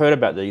I've heard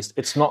about these.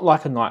 It's not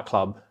like a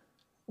nightclub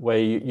where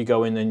you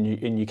go in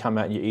and you come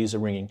out and your ears are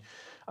ringing,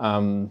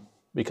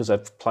 because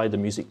they've played the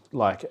music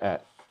like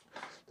at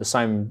the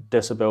same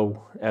decibel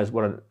as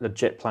what a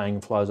jet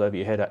plane flies over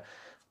your head at.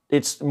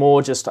 It's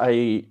more just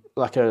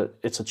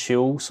it's a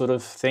chill sort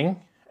of thing.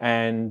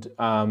 And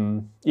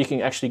you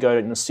can actually go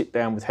and sit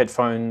down with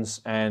headphones,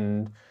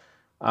 and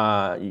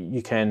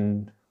you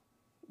can,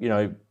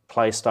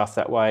 play stuff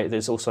that way.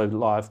 There's also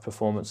live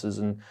performances,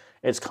 and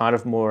it's kind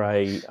of more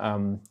a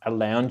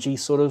loungy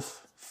sort of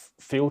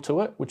feel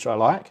to it, which I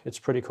like. It's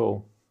pretty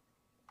cool.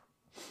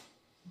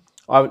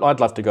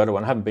 I'd love to go to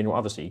one. I haven't been,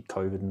 obviously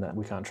COVID and that,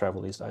 we can't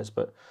travel these days,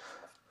 but.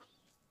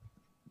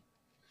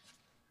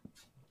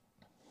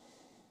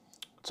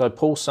 So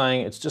Paul's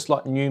saying it's just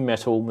like new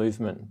metal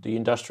movement, the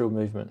industrial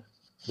movement,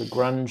 the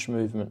grunge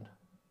movement.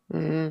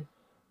 Mm-hmm.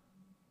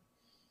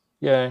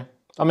 Yeah.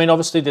 I mean,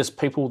 obviously there's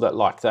people that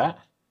like that.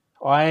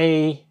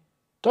 I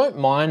don't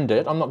mind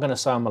it. I'm not going to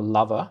say I'm a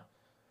lover,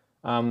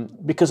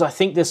 because I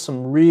think there's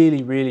some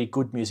really, really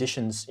good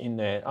musicians in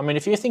there. I mean,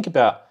 if you think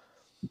about,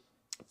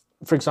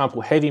 for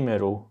example, heavy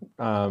metal,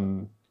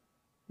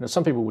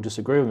 some people will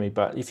disagree with me,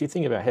 but if you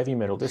think about heavy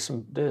metal, there's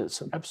some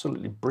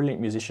absolutely brilliant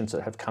musicians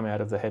that have come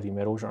out of the heavy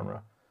metal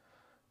genre,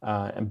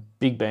 and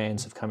big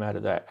bands have come out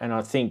of that. And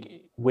I think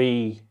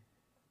the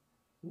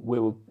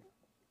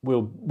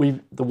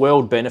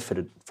world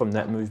benefited from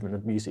that movement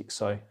of music.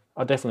 So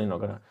I'm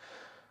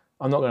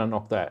not gonna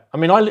knock that. I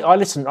mean, I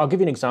listen. I'll give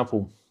you an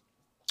example.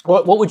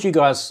 What would you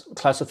guys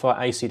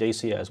classify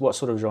AC/DC as? What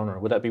sort of genre?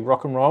 Would that be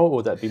rock and roll, or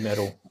would that be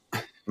metal?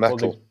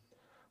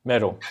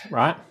 Metal,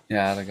 right?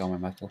 Yeah, they go with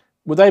metal.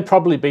 Would they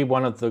probably be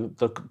one of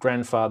the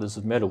grandfathers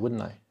of metal,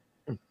 wouldn't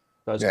they?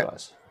 Those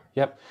guys.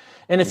 Yep.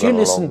 And if you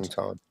listened,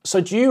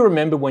 so do you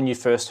remember when you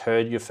first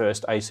heard your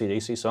first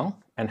AC/DC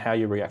song and how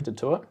you reacted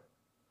to it?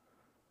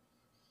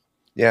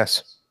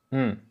 Yes.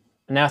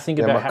 Now think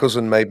about my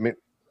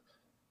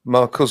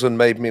cousin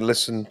made me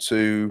listen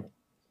to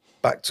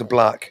Back to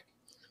Black.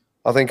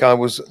 I think that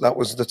was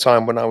the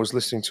time when I was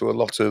listening to a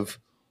lot of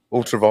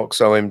Ultravox,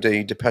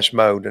 OMD, Depeche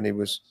Mode, and he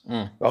was,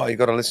 oh, you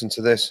got to listen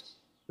to this.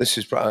 This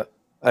is right.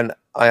 And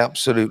I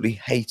absolutely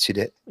hated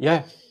it.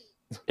 Yeah,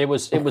 it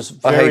was very.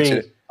 I hated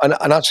it,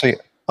 and actually,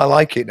 I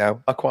like it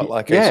now. I quite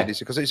like AC/DC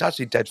because it's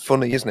actually dead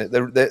funny, isn't it?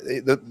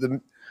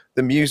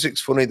 The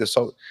music's funny. The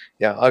song,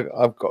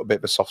 I've got a bit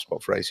of a soft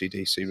spot for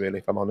AC/DC, really,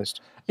 if I'm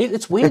honest.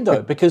 It's weird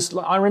though, because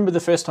I remember the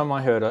first time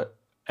I heard it,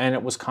 and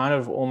it was kind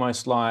of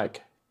almost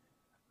like,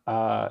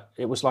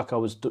 it was like I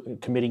was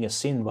committing a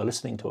sin by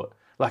listening to it.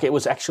 Like it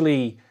was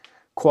actually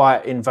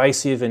quite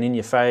invasive and in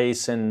your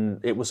face, and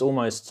it was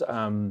almost.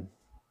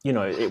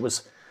 It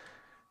was,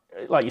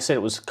 like you said,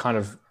 it was kind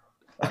of,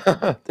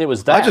 it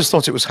was that. I just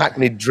thought it was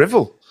hackneyed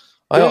drivel.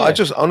 I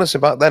just, honestly,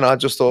 back then, I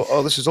just thought,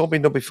 oh, this has all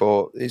been done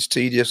before. It's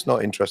tedious,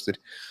 not interested.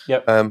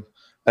 Yep.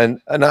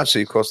 And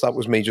actually, of course, that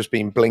was me just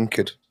being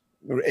blinkered,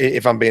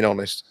 if I'm being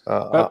honest.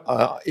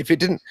 If it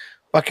didn't,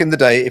 back in the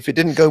day, if it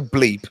didn't go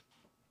bleep,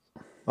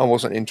 I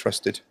wasn't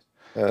interested.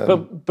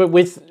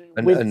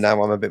 And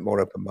now I'm a bit more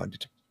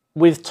open-minded.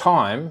 With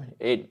time,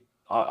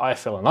 I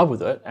fell in love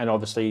with it, and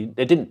obviously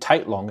it didn't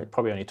take long. It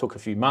probably only took a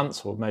few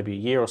months or maybe a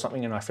year or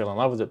something, and I fell in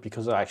love with it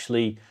because I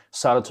actually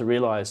started to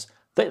realise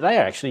that they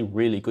are actually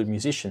really good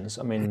musicians.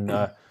 I mean,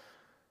 the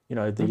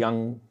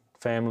Young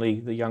family,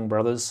 the Young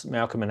brothers,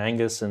 Malcolm and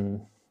Angus,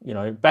 and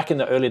back in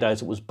the early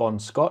days it was Bon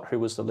Scott who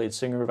was the lead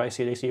singer of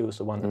AC/DC, who was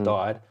the one that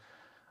died.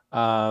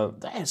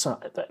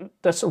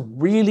 That's a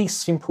really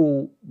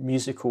simple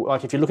musical,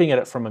 like if you're looking at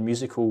it from a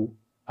musical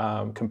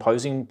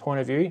composing point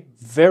of view,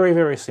 very,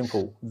 very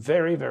simple,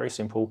 very, very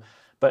simple.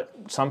 But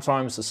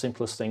sometimes the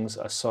simplest things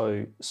are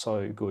so,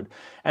 so good.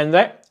 And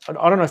that,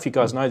 I don't know if you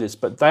guys know this,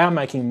 but they are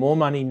making more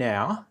money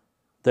now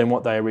than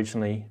what they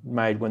originally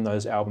made when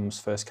those albums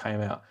first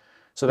came out.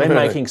 So they're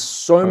making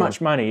so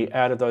much money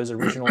out of those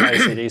original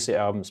AC/DC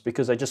albums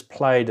because they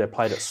played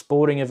at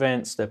sporting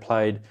events, they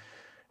played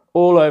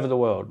all over the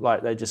world.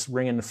 Like they're just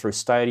ringing through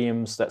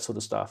stadiums, that sort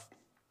of stuff.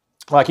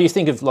 Like you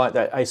think of like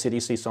that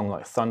AC/DC song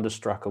like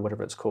Thunderstruck or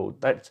whatever it's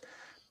called, that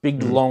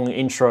big long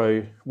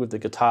intro with the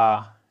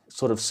guitar,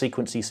 sort of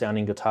sequency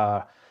sounding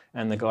guitar,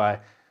 and the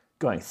guy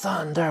going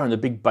thunder and the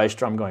big bass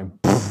drum going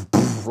poof,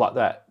 poof, like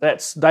that.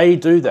 They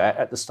do that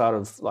at the start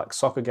of like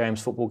soccer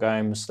games, football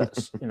games,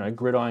 that's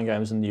gridiron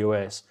games in the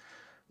US.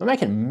 They're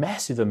making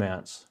massive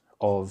amounts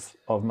of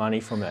money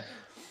from it.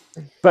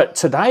 But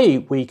today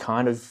we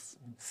kind of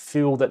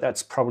feel that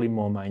that's probably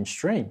more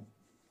mainstream.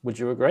 Would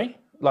you agree?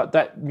 Like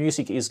that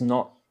music it's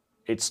not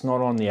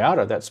on the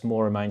outer, that's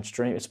more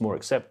mainstream, it's more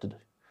accepted.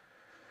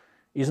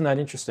 Isn't that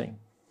interesting?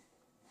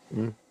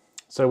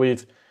 So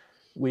we've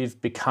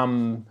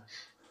become,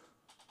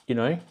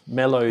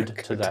 mellowed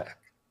to that.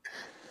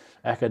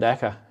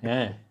 Akadaka,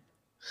 yeah.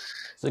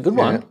 It's a good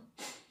one.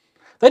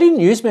 They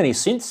didn't use many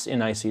synths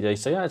in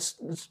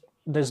AC/DC.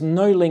 there's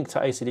no link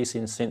to AC/DC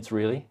and synth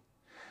really.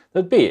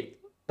 There'd be it.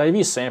 They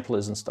use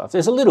samplers and stuff.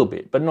 There's a little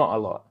bit, but not a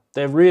lot.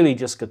 They're really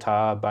just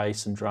guitar,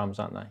 bass, and drums,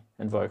 aren't they?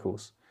 And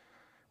vocals,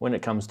 when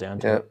it comes down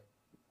to it.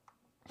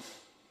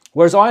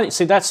 Whereas I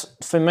see that's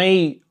for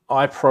me.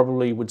 I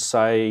probably would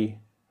say,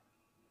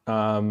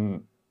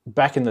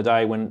 back in the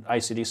day when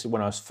AC/DC,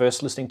 when I was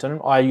first listening to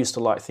them, I used to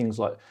like things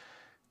like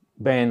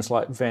bands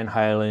like Van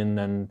Halen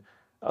and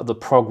the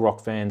prog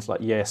rock bands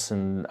like Yes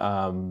and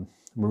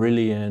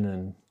Marillion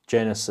and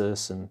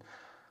Genesis, and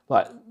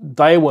like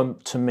they were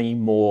to me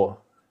more.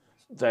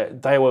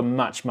 They were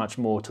much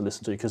more to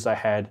listen to because they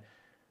had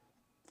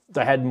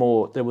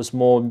more. There was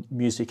more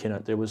music in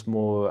it. There was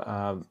more,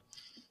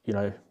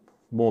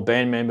 more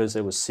band members.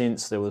 There was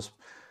synths. There was,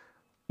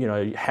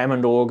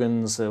 Hammond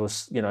organs. There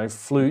was,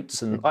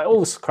 flutes and all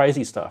this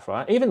crazy stuff,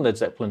 right? Even Led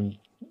Zeppelin,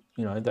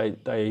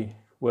 they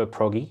were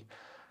proggy.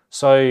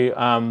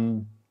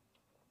 So,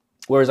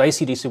 whereas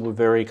AC/DC were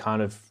very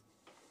kind of,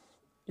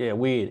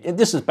 weird.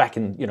 This is back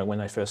in,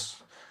 when I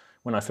first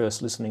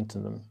listening to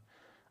them.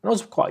 And I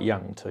was quite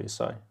young too,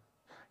 so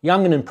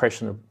young and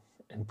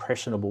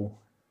impressionable.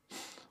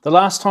 The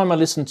last time I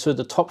listened to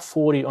the top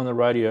 40 on the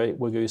radio,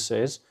 Wagoo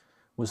says,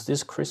 was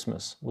this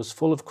Christmas. Was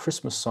full of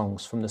Christmas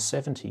songs from the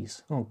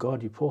 70s. Oh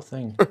God, you poor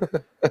thing.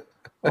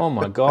 Oh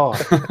my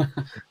God.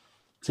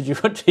 Did you?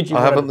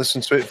 I haven't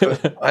listened to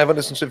it. I haven't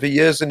listened to it for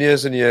years and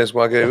years and years,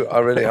 Wagoo. I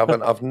really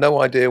haven't. I've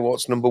no idea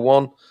what's number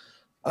one,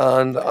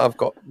 and I've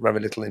got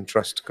very little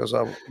interest because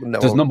I know.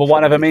 Does number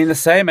one ever mean the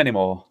same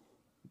anymore?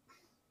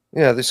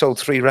 Yeah, they sold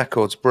 3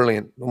 records.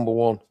 Brilliant. Number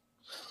one.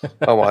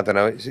 Oh, I don't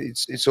know.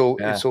 It's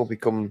all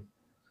become.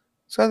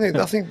 So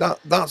I think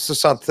that's the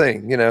sad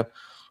thing.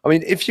 I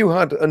mean, if you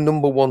had a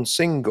number one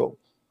single,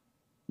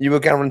 you were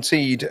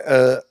guaranteed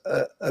a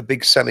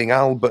big selling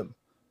album,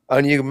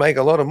 and you could make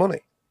a lot of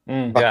money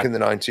back in the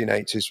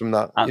 1980s from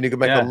that. You could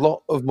make a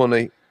lot of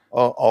money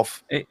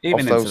off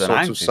those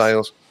sorts of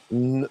sales.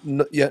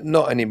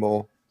 Not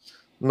anymore.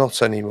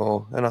 Not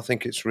anymore. And I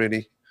think it's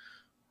really,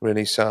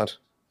 really sad.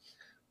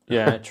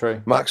 Yeah,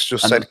 true. Max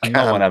just said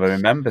no one ever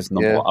remembers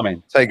number one. I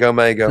mean, Take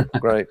Omega,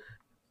 great.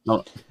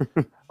 No,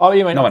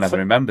 you mean no one ever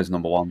remembers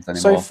number ones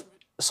anymore.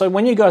 So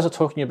when you guys are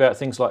talking about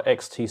things like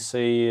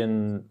XTC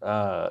and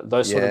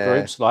those sort of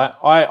groups, like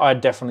I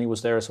definitely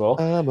was there as well.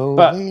 I'm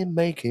only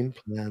making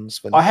plans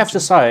for I have to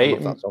say,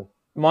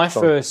 my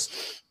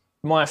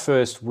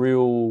first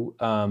real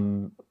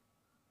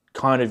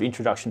kind of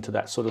introduction to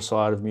that sort of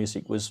side of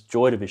music was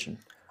Joy Division.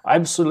 I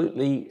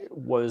absolutely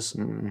was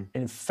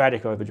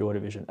emphatic over Joy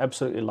Division.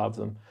 Absolutely loved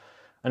them.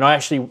 And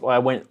I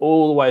went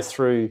all the way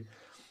through,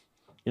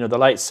 the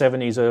late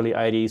 70s, early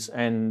 80s.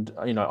 And,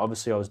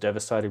 obviously I was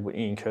devastated when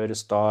Ian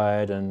Curtis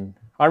died. And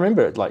I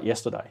remember it like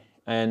yesterday.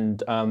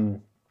 And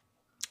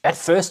at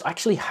first I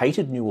actually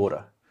hated New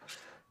Order.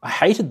 I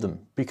hated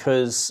them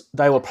because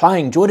they were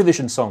playing Joy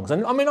Division songs.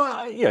 And I mean,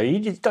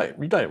 you don't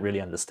really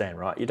understand,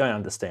 right? You don't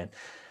understand.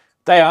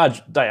 They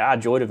are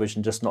Joy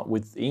Division, just not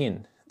with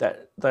Ian.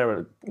 That they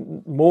were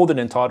more than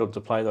entitled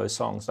to play those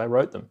songs. They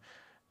wrote them.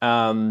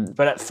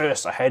 But at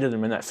first I hated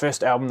them. And that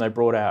first album they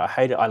brought out, I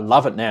hate it. I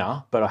love it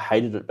now, but I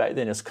hated it back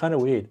then. It's kind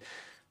of weird.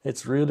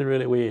 It's really,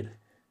 really weird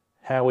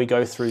how we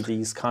go through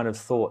these kind of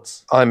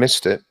thoughts. I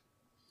missed it.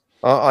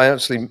 I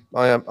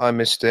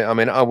missed it. I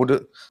mean, I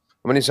think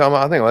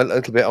I'm a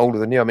little bit older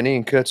than you. I mean,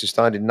 Ian Curtis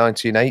died in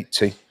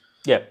 1980.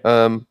 Yeah.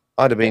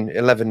 I'd have been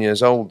 11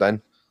 years old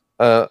then.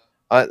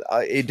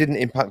 It didn't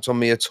impact on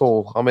me at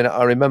all. I mean,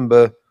 I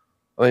remember...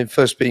 my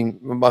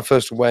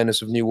first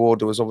awareness of New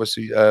Order was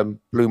obviously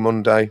Blue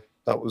Monday.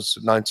 That was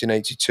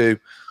 1982,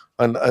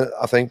 and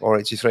I think, or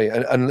 83,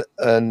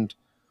 and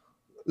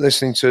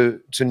listening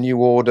to New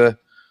Order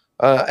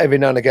every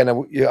now and again,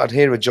 I'd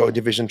hear a Joy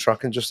Division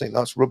track and just think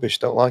that's rubbish.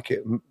 Don't like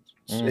it.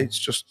 It's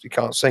just you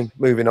can't sing.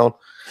 Moving on,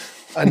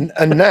 and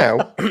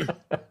now,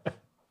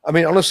 I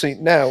mean, honestly,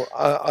 now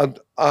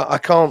I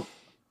can't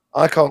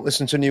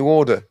listen to New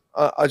Order.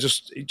 I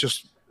just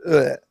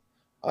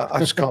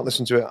can't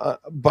listen to it.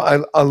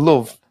 But I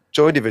love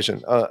Joy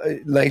Division.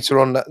 Later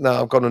on,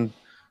 now I've gone and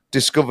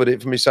discovered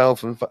it for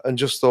myself and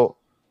just thought,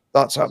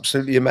 that's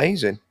absolutely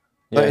amazing.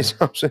 Yeah. That is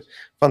absolutely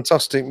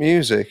fantastic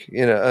music.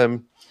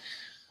 No,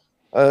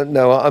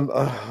 I'm...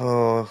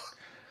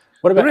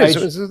 What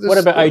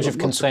about Age of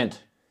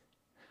Consent?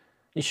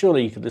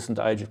 Surely you could listen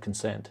to Age of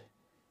Consent.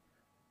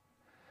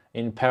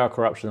 In Power,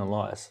 Corruption and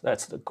Lies.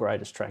 That's the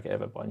greatest track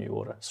ever by New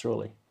Order,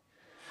 surely.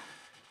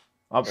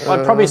 I'd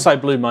probably say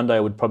Blue Monday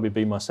would probably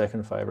be my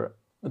second favourite.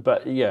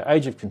 But yeah,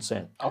 Age of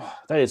Consent. Oh,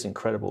 that is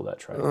incredible, that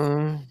track.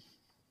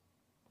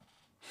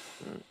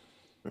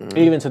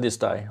 Even to this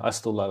day, I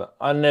still love it.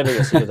 I never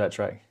get sick of that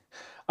track.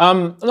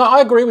 No,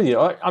 I agree with you.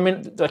 I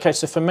mean, okay,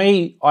 so for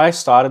me, I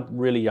started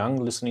really young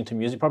listening to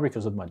music, probably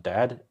because of my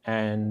dad.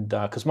 And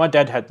because my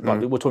dad had,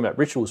 like, we're talking about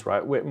rituals,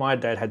 right? Where my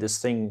dad had this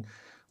thing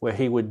where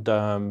he would,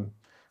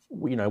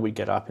 we'd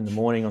get up in the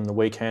morning on the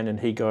weekend and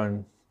he'd go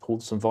and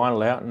pull some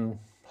vinyl out and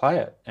play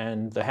it,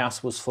 and the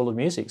house was full of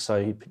music.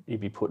 So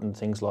he'd be putting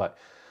things like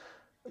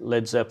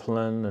Led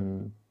Zeppelin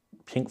and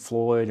Pink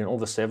Floyd and all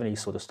the 70s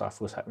sort of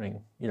stuff was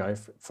happening, you know,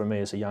 for me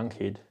as a young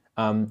kid.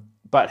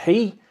 But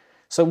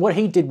so what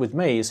he did with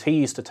me is he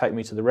used to take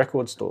me to the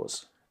record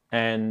stores.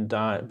 And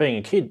being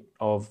a kid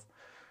of,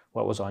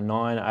 what was I,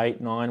 9, 8,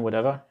 9,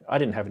 whatever, I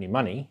didn't have any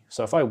money.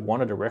 So if I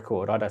wanted a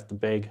record, I'd have to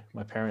beg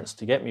my parents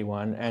to get me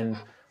one. And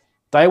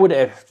they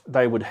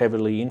would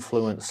heavily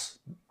influence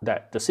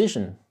that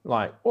decision.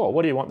 Like, oh,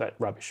 what do you want that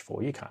rubbish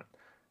for? You can't,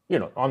 you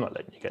know, I'm not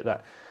letting you get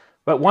that.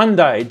 But one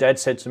day, Dad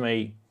said to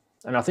me,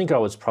 and I think I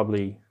was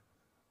probably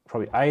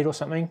 8 or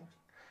something.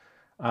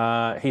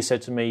 He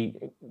said to me,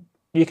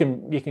 "You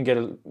can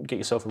get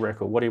yourself a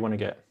record. What do you want to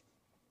get?"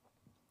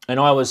 And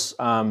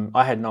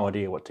I had no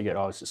idea what to get.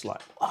 I was just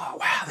like, "Oh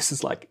wow, this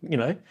is like, you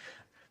know,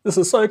 this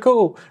is so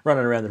cool."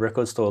 Running around the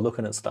record store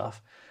looking at stuff,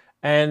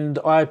 and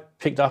I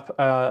picked up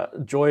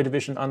Joy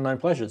Division Unknown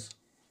Pleasures.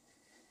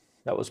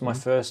 That was my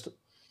first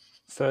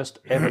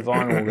ever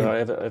vinyl that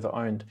I ever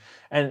owned.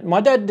 And my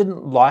dad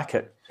didn't like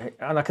it,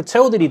 and I could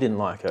tell that he didn't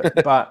like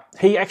it, but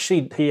he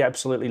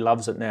absolutely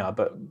loves it now.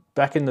 But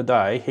back in the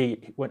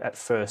day, at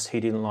first he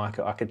didn't like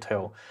it, I could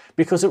tell.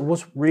 Because it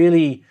was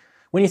really,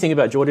 when you think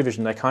about Joy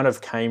Division, they kind of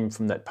came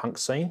from that punk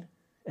scene,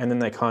 and then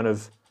they kind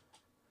of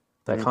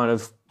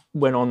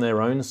went on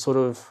their own sort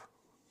of,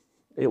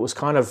 it was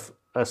kind of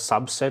a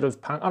subset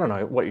of punk. I don't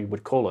know what you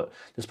would call it.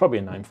 There's probably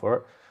a name for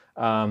it.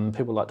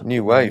 People like to...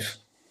 New wave.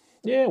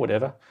 Yeah,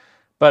 whatever.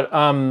 But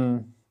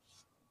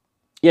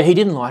yeah, he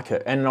didn't like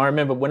it. And I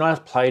remember when I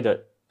played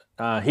it,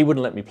 he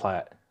wouldn't let me play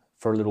it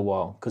for a little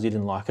while because he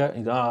didn't like it.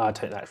 He'd go, "Oh,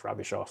 take that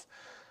rubbish off."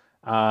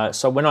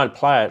 So when I'd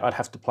play it, I'd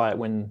have to play it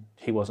when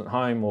he wasn't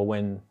home, or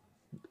when,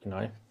 you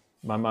know,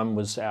 my mum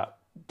was out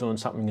doing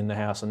something in the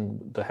house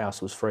and the house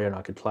was free and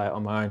I could play it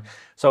on my own.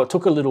 So it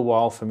took a little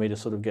while for me to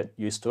sort of get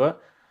used to it.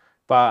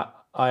 But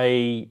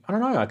I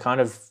don't know, I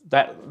kind of,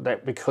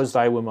 that because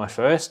they were my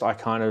first, I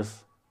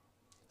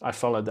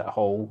followed that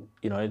whole,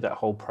 you know, that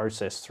whole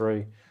process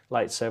through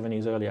late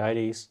 70s, early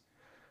 80s.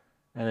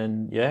 And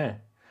then, yeah.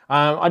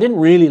 I didn't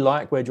really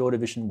like where Joy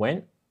Division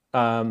went.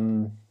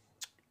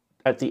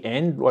 At the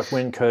end, like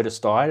when Curtis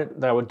died,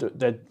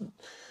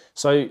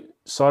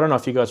 so I don't know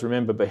if you guys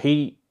remember, but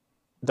they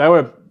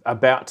were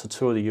about to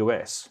tour the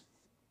US.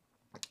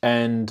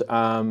 And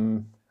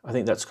I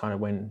think that's kind of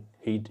when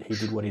he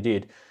did what he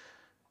did.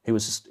 He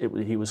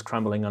was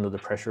crumbling under the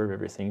pressure of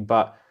everything.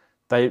 But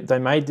they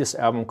made this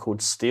album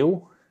called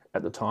Still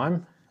at the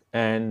time,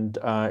 and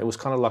it was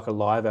kind of like a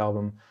live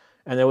album,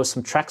 and there was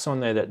some tracks on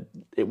there that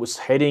it was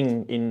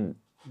heading in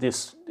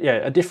this,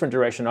 a different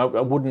direction. I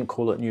wouldn't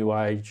call it new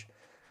wave.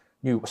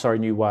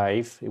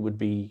 It would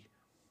be,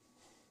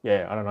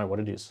 I don't know what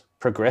it is.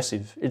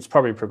 Progressive. It's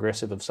probably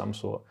progressive of some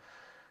sort.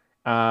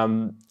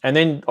 And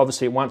then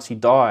obviously once he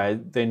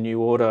died, then New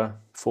Order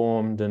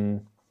formed,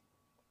 and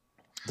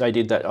they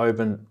did that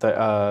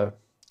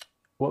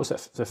what was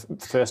that? The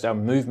first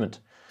album, Movement,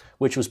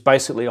 which was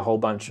basically a whole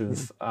bunch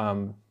of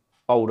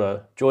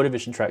older Joy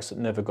Division tracks that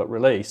never got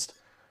released.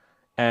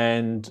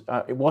 And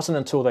it wasn't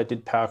until they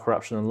did Power,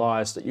 Corruption and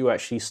Lies that you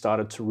actually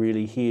started to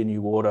really hear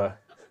New Order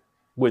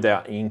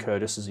without Ian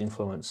Curtis's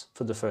influence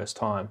for the first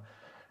time.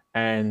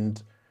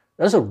 And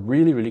that's a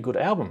really, really good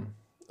album.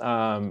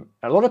 A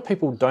lot of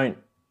people don't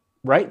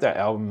rate that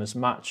album as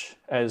much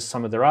as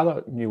some of their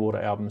other New Order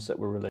albums that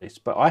were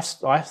released. But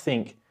I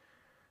think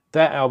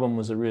that album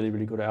was a really,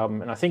 really good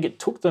album. And I think it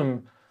took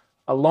them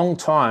a long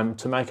time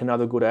to make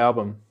another good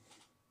album,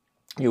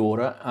 New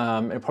Order.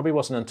 It probably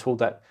wasn't until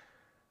that,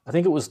 I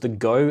think it was the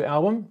Go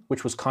album,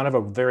 which was kind of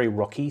a very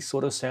rocky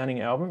sort of sounding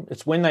album.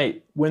 It's when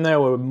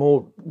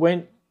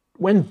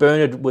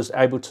Bernard was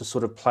able to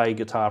sort of play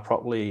guitar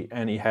properly,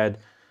 and he had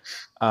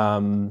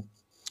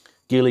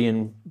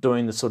Gillian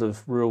doing the sort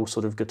of real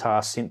sort of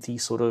guitar synthy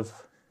sort of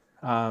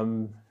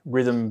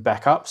rhythm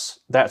backups.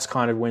 That's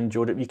kind of when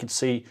you could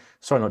see,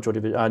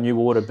 New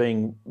Order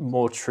being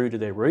more true to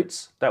their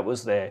roots. That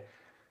was their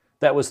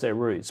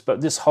roots. But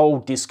this whole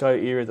disco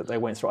era that they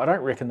went through, I don't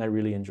reckon they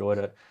really enjoyed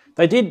it.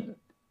 They did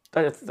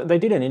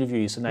in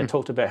interviews, and they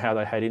talked about how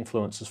they had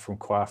influences from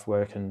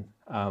Kraftwerk and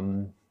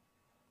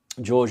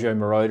Giorgio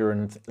Moroder,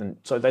 and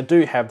so they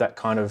do have that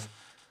kind of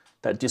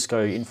that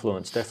disco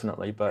influence,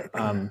 definitely. But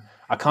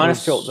I kind of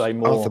felt they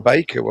more... Arthur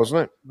Baker,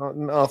 wasn't it?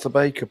 Arthur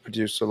Baker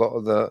produced a lot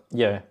of the...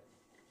 Yeah.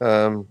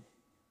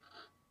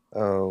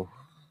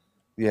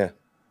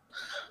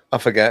 I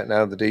forget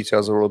now. The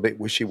details are all a bit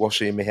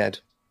wishy-washy in my head.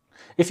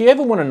 If you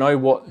ever want to know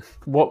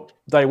what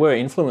they were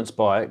influenced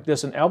by,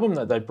 there's an album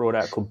that they brought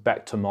out called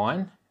Back to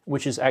Mine,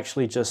 which is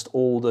actually just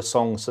all the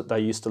songs that they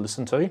used to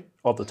listen to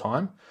of the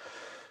time.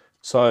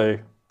 So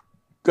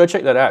go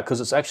check that out,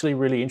 because it's actually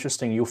really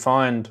interesting. You'll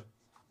find...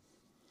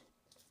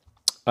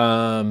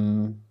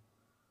 in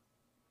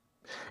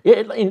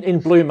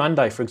Blue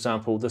Monday, for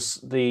example, there's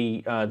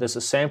a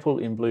sample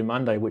in Blue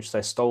Monday which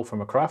they stole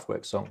from a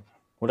Kraftwerk song.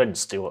 Well, they didn't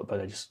steal it, but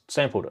they just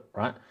sampled it,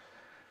 right?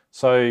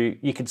 So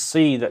you could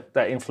see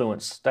that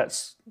influence.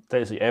 There's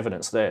the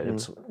evidence there.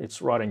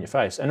 It's right in your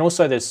face. And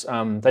also,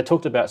 they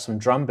talked about some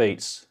drum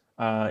beats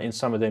in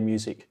some of their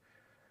music.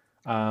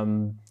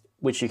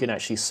 which you can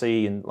actually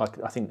see in,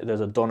 like, I think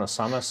there's a Donna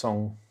Summer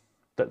song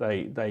that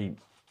they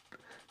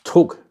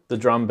took the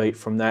drum beat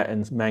from that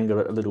and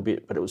mangled it a little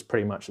bit, but it was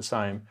pretty much the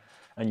same,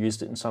 and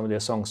used it in some of their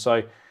songs.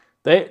 So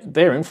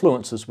their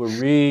influences were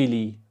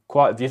really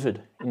quite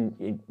vivid,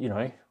 in you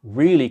know,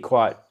 really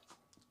quite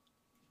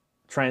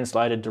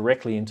translated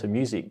directly into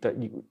music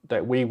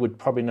that we would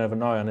probably never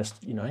know unless,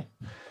 you know,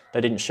 they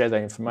didn't share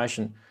that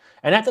information.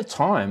 And at the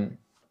time,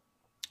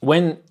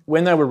 when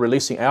they were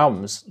releasing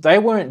albums, they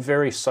weren't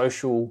very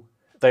social.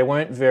 They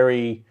weren't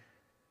very.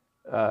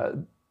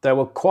 They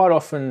were quite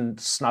often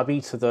snubby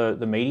to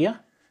the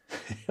media,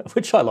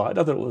 which I liked.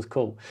 I thought it was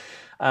cool.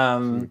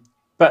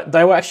 But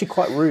they were actually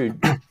quite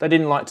rude. They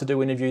didn't like to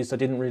do interviews. They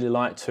didn't really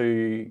like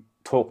to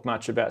talk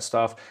much about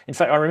stuff. In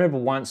fact, I remember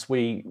once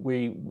we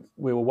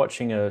were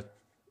watching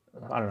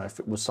I don't know if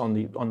it was on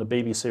the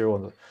BBC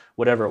or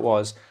whatever it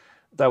was.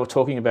 They were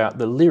talking about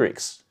the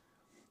lyrics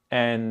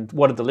and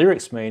what did the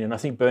lyrics mean. And I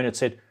think Bernard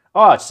said,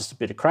 "Oh, it's just a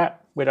bit of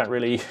crap. We don't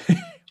really."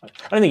 I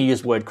don't think he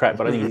used the word crap,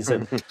 but I think he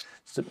said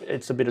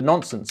it's a bit of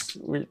nonsense.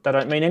 They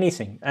don't mean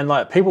anything. And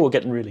like people were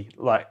getting really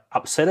like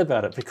upset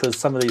about it because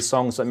some of these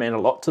songs that meant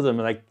a lot to them,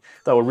 and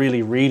they were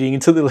really reading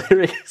into the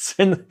lyrics.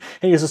 And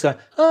he was just going,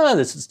 "Oh,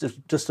 this is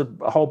just a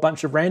whole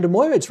bunch of random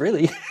words,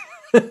 really."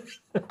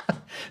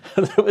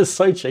 It was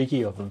so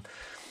cheeky of them.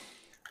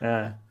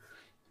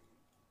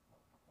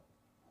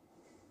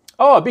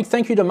 Oh, a big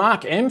thank you to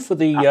Mark M for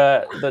the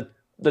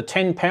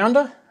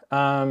 10-pounder.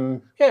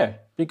 Yeah,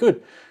 be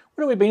good.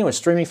 What have we been doing?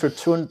 Streaming for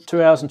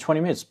 2 hours and 20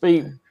 minutes.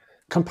 We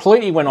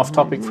completely went off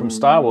topic from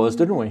Star Wars,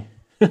 didn't we?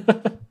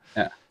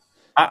 Yeah.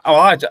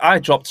 I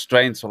dropped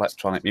straight into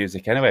electronic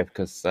music anyway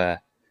because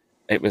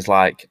it was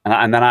like,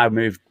 and then I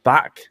moved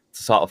back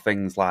to sort of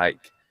things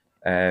like,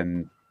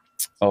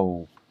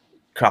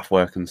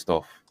 Kraftwerk and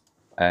stuff.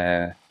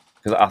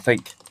 Because I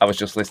think I was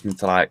just listening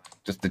to like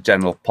just the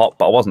general pop,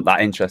 but I wasn't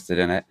that interested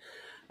in it.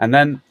 And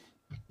then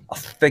I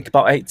think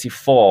about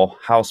 84,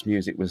 house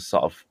music was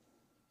sort of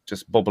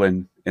just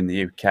bubbling in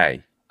the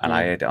UK, and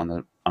I heard it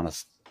on a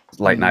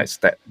late night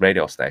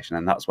radio station,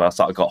 and that's where I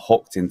sort of got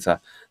hooked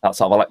into that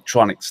sort of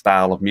electronic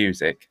style of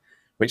music,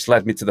 which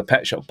led me to the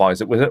Pet Shop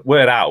Boys. It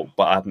were out,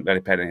 but I hadn't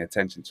really paid any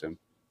attention to them.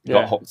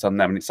 Got hooked on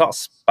them, and it sort of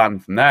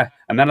spanned from there.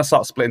 And then I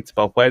sort of split into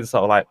both ways,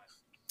 sort of like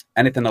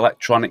anything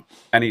electronic,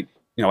 any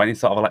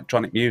sort of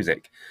electronic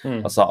music.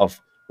 I sort of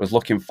was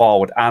looking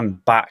forward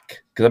and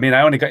back, because I mean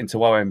I only got into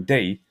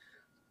OMD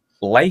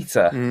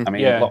later. I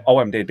mean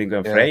OMD had been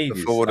going for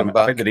ages. Forward and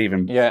back. I think they'd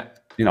even so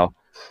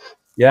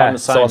I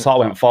sort of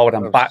went forward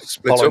and back,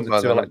 following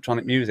the two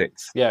electronic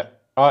musics. Yeah,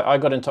 I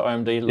got into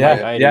OMD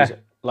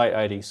late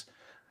 80s,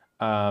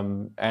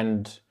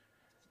 and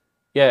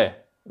yeah,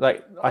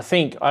 like I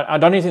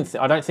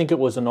don't think it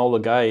was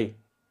Enola Gay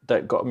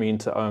that got me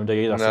into OMD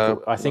either.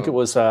 I think it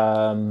was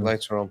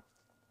later on.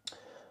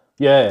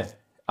 Yeah,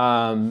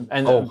 and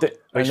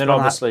then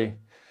obviously,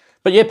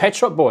 but yeah, Pet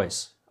Shop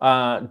Boys,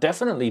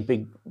 definitely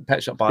big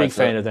Pet Shop Boys, big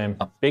fan of them.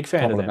 Big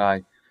fan of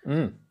them.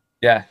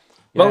 Yeah.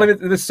 Well,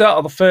 the sort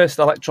of the first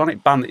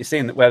electronic band that you've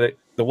seen where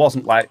there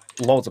wasn't like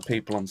loads of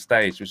people on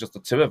stage. It was just the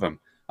two of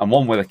them, and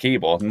one with a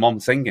keyboard and one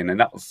singing, and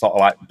that was sort of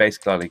like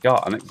basically all they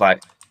got. And it's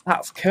like,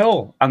 that's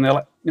cool. And they're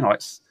like,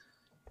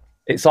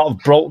 it sort of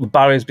broke the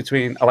barriers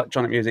between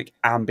electronic music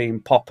and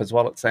being pop as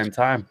well at the same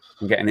time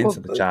and getting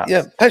into the charts.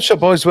 Yeah, Pet Shop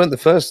Boys weren't the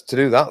first to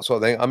do that sort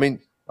of thing. I mean,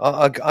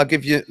 I'll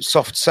give you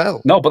Soft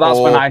Cell. No, but that's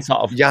when I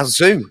sort of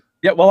Yazoo.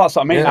 Yeah, well, that's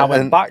what I mean. I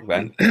went back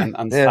then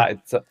and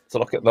started to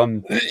look at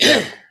them.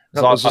 It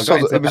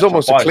was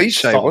almost a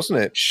cliche, wasn't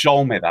it?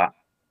 Show me that.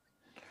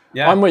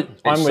 Yeah, I'm with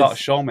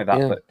show me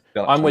that.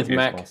 Yeah. I'm with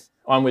Mac.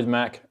 I'm with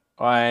Mac.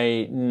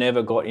 I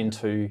never got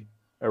into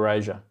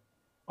Erasure.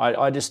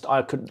 I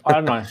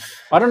don't know.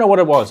 I don't know what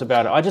it was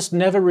about it. I just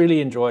never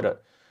really enjoyed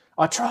it.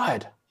 I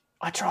tried.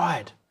 I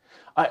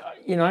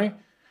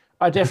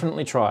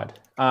definitely tried.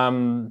 I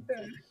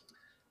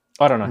don't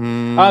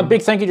know.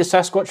 Big thank you to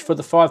Sasquatch for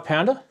the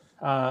 5-pounder.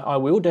 I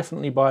will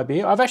definitely buy a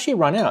beer. I've actually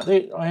run out.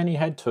 I only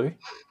had 2.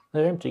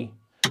 They're empty.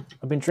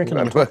 I've been drinking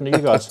them talking to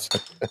you guys.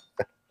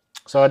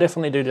 So I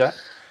definitely do that.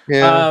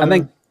 Yeah.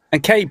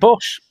 And Kate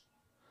Bush.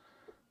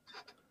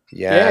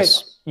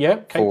 Yes. Yeah,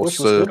 Kate Bush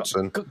was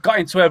good. Got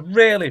into her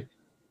really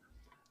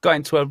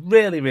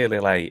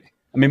late.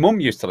 I mean, Mum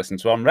used to listen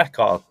to her on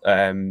record,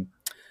 and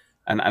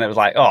it was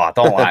like, oh, I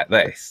don't like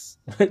this.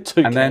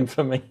 And then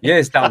for me,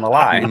 years down the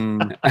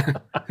line,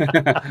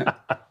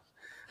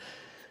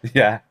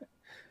 yeah.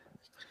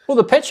 Well,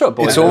 the Pet Shop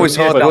Boys. It's always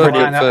hard work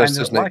at first,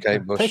 isn't it,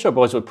 Kate Bush? Pet Shop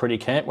Boys were pretty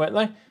camp, weren't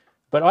they?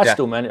 But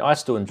I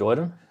still enjoyed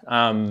them.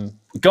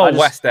 Go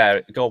West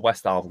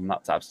album,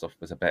 that type of stuff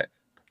was a bit.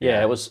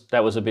 Yeah,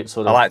 that was a bit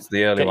sort of. I liked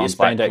the early ones,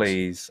 like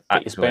Please.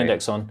 Get your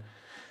spandex on.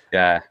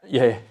 Yeah.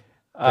 Yeah.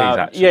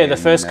 Actually, the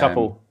first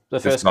couple. The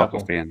first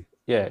couple.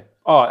 Yeah.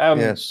 Oh,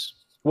 yes.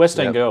 West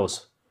End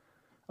Girls.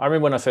 I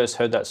remember when I first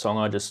heard that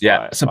song,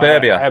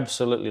 Suburbia. I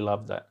absolutely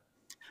loved that.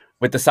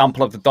 With the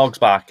sample of the dogs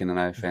barking and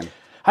everything.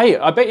 Hey,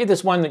 I bet you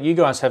there's one that you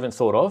guys haven't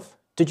thought of.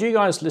 Did you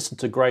guys listen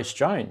to Grace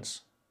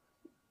Jones?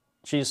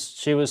 She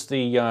was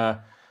the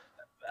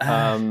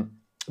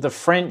the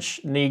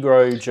French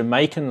Negro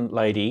Jamaican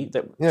lady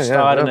that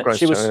starred in it.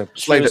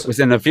 She was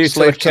in A View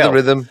to a Kill. The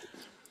Rhythm.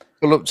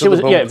 Pull up to she was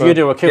View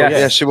to a Kill.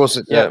 Yeah, she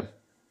was. Yep.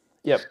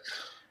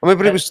 I mean,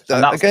 but it was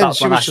again.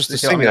 She was just a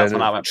singer.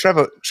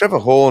 Trevor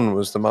Horn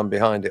was the man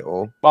behind it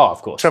all. Oh,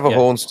 of course. Trevor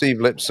Horn, Steve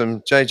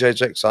Lipson, JJ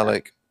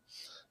Jexalic,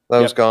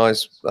 those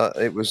guys.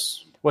 It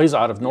was. Well, he's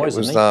Art of Noise. It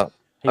was that.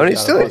 I mean,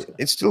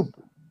 it's still.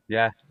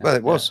 Yeah. Well,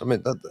 it was. I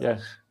mean,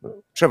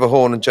 Trevor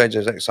Horn and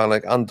JJ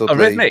Jexalic and Dudley.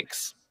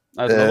 Eurythmics.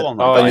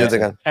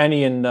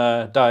 Annie and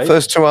Dave.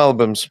 First 2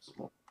 albums.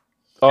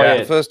 Oh yeah,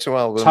 the first 2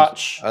 albums.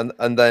 Touch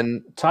and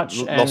then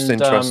Lost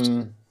Interest.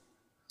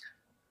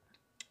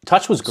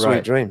 Touch was great.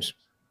 Sweet Dreams.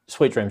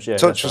 Sweet Dreams, yeah.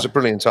 Touch was a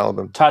brilliant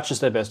album. Touch is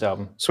their best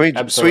album. Sweet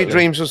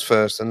Dreams was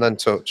first, and then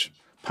Touch.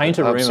 Paint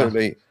a Rumor.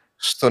 Absolutely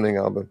stunning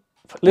album.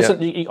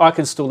 Listen, I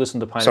can still listen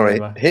to Paint a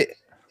Rumor.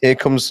 Here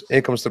comes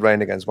the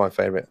Rain Again's my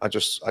favourite. I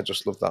just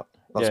love that.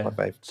 That's my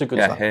favourite. It's a good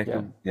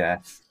song.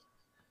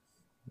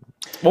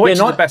 Well, which is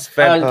the best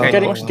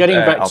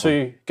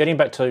getting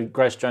back to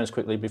Grace Jones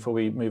quickly before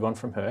we move on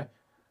from her.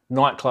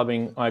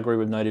 Nightclubbing, I agree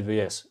with Native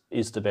VS,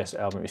 is the best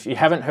album. If you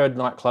haven't heard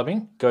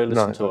Nightclubbing, go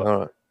listen to it.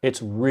 Right.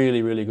 It's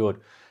really, really good.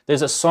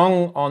 There's a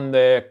song on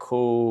there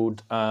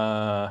called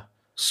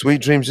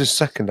Sweet Dreams'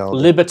 second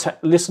album.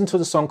 Listen to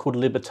the song called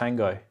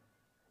Libertango.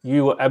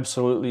 You will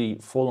absolutely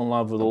fall in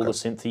love with all the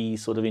synthy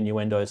sort of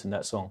innuendos in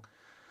that song.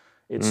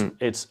 It's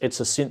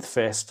a synth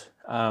fest.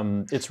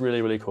 It's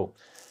really, really cool.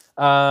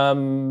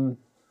 William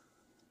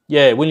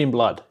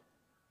Blood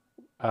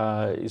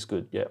is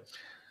good.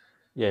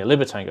 Yeah,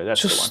 Libertango.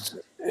 That's the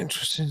one.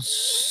 Interesting.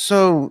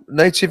 So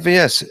Native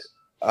VS,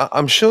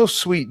 I'm sure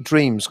Sweet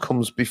Dreams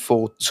comes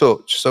before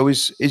Touch. So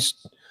is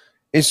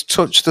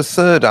Touch the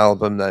third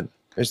album then?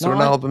 Is there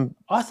an album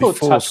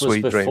before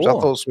Sweet Dreams?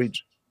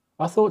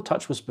 I thought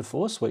Touch was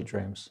before Sweet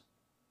Dreams.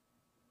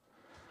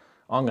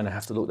 I'm going to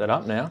have to look that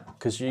up now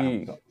because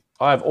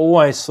I've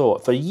always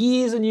thought for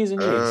years and years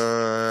and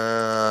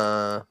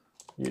years.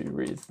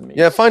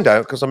 Yeah, find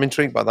out because I'm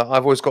intrigued by that.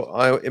 I've always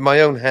got in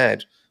my own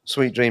head,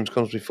 Sweet Dreams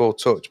comes before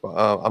Touch, but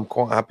I'm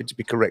quite happy to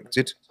be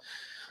corrected.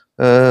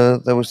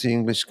 There was the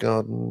English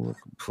Garden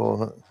before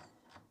that.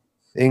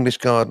 The English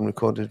Garden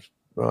recorded,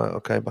 right,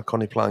 okay, by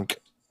Connie Plank.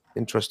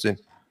 Interesting.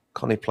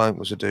 Connie Plank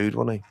was a dude,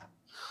 wasn't he?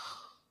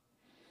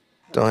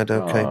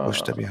 Dido, Kate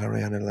Bush, Debbie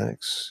Harry, Annie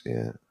Lennox,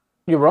 yeah.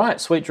 You're right,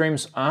 Sweet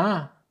Dreams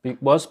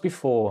was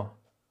before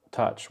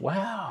Touch.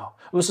 Wow.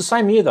 It was the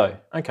same year though.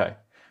 Okay.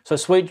 So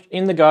Sweet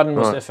in the Garden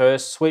was their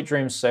first, Sweet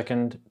Dreams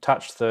second,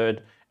 Touch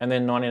third, and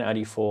then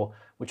 1984,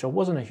 which I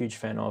wasn't a huge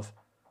fan of.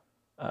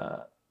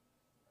 I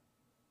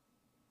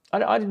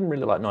didn't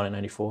really like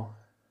 1984.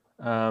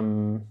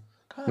 No,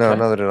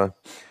 neither did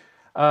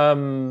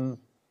I.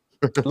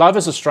 Love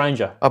is a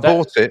Stranger. I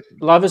bought it.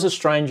 Love is a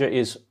Stranger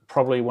is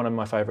probably one of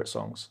my favourite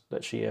songs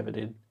that she ever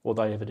did, or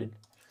they ever did.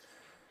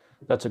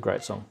 That's a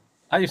great song.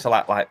 I used to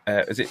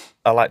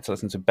I like to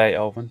listen to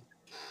Beethoven.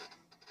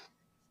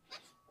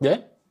 Yeah.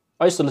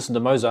 I used to listen to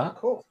Mozart.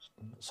 Cool.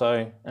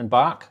 And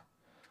Bach.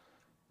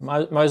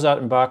 Mozart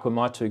and Bach were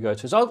my two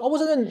go-tos. I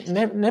wasn't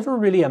never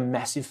really a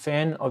massive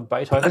fan of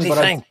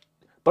Beethoven,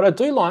 but I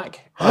do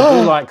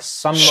like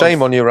some.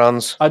 Shame on you,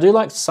 Rans. I do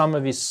like some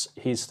of his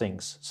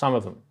things. Some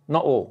of them,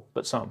 not all,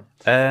 but some.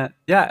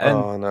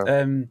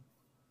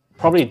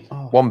 Probably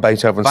one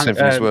Beethoven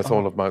symphony is worth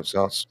all of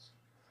Mozart's.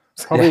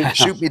 Probably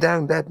shoot me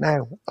down dead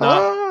now.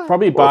 No,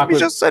 probably Bach. You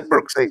just said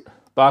Brooksy.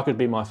 Bach would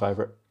be my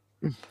favourite.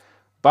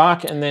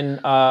 Bach, and then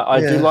I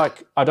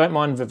don't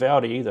mind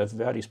Vivaldi either.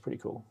 Vivaldi's pretty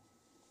cool.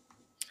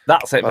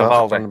 That's it,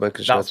 Vivaldi.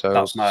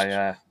 That's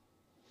my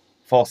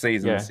Four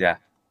Seasons, yeah.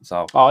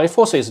 So.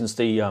 Four Seasons,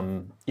 the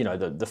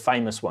the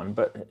famous one,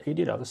 but he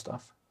did other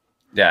stuff.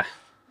 Yeah.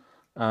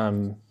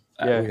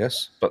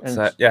 Yes. But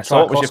so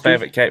what was your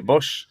favourite Kate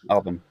Bush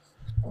album?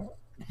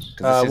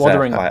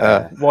 Wuthering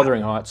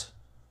Heights.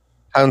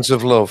 Hounds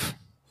of Love.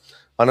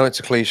 I know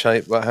it's a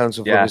cliche, but Hounds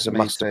of Love is a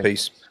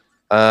masterpiece.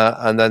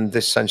 And then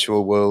This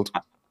Sensual World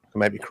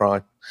made me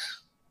cry.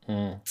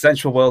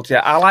 Sensual World,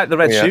 yeah. I like the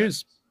Red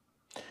Shoes.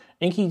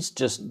 Inky's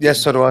just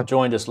so do I.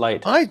 Joined us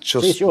late.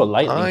 Jeez, you're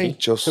late, Inky.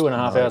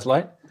 2.5 hours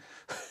late.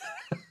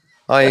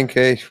 Hi,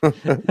 Inky.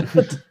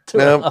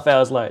 2.5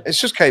 hours late. It's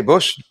just Kate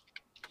Bush.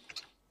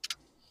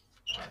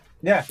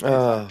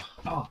 Yeah.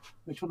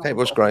 Kate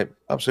Bush, great.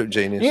 Absolute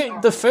genius. Yeah,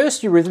 the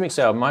first Eurythmics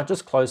album, I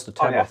just closed the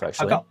tab off,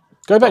 actually.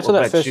 Go back to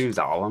that first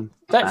album.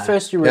 That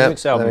first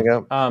Eurythmics album.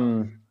 There we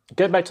go.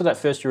 Go back to that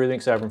first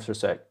Eurythmics album for a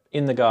sec.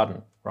 In the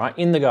Garden, right?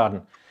 In the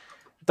Garden.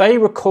 They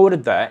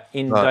recorded that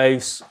in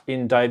Dave's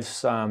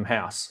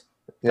house,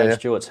 Dave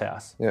Stewart's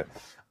house. Yeah.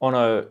 On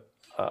a,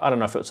 I don't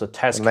know if it was a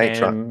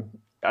Tascam.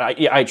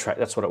 8-track.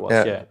 That's what it was.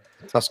 Yeah.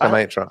 Tascam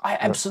 8-track. I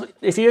absolutely.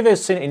 If you ever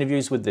seen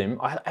interviews with them,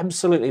 I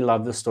absolutely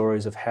love the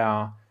stories of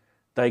how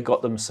they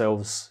got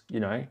themselves.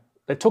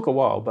 It took a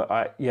while, but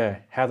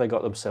how they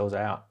got themselves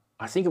out.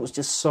 I think it was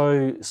just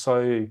so.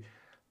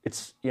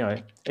 It's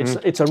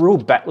it's a real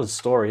battler's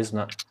story, isn't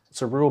it?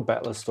 It's a real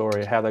battler's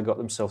story of how they got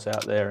themselves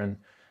out there, and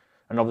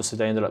obviously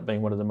they ended up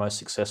being one of the most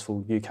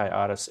successful UK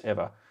artists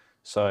ever.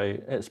 So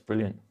it's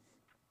brilliant.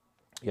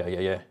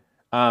 Yeah.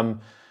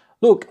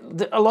 Look,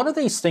 a lot of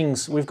these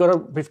things we've got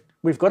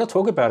to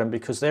talk about them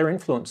because they're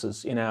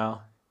influences in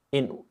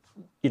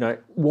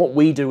what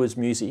we do as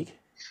music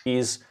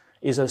is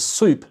a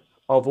soup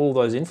of all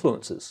those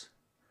influences.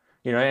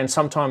 And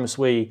sometimes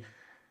we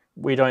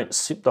don't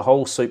sip the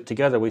whole soup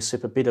together. We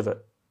sip a bit of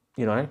it.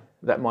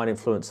 That might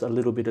influence a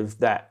little bit of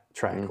that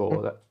track,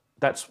 or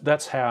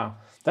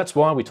that's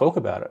why we talk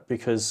about it.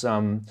 Because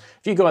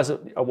if you guys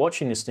are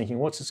watching this thinking,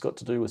 what's this got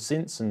to do with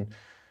synths and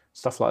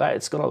stuff like that?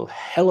 It's got a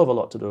hell of a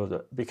lot to do with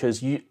it,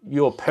 because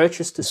your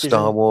purchase decision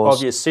of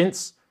your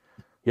synths,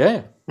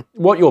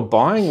 what you're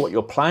buying, what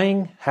you're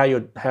playing, how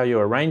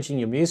you're arranging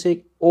your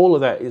music, all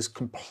of that is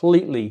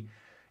completely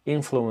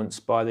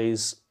influenced by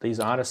these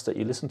artists that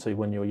you listen to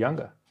when you were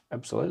younger.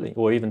 Absolutely,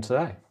 or even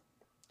today,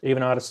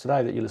 even artists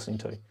today that you're listening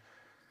to.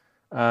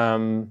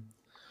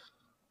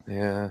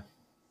 Yeah,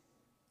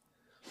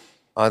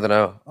 I don't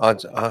know.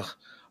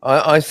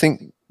 I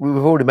think we've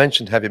already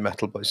mentioned heavy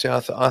metal, but see,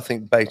 I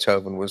think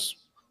Beethoven was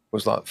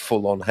like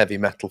full on heavy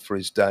metal for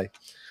his day.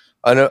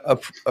 And a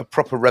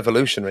proper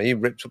revolutionary. He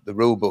ripped up the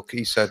rule book.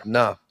 He said,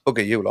 "Nah,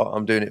 bugger you lot.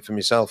 I'm doing it for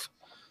myself.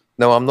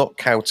 No, I'm not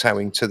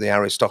kowtowing to the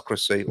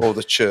aristocracy or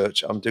the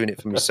church. I'm doing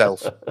it for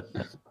myself."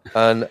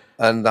 and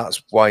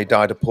that's why he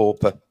died a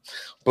pauper.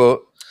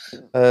 But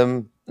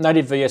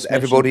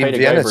everybody in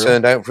Vienna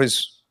turned out for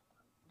his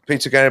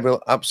Peter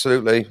Gabriel.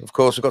 Absolutely, of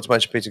course, we've got to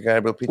mention Peter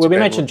Gabriel. We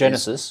mentioned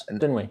Genesis,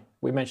 didn't we?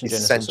 We mentioned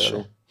Genesis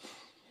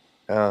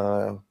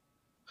earlier.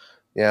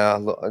 Yeah,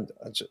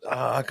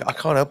 I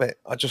can't help it.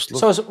 I just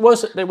love. So it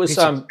was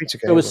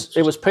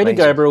Peter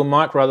Gabriel,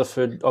 Mike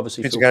Rutherford,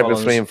 obviously Peter Phil Gabriel,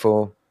 Collins. 3 and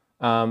 4.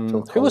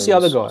 Who was the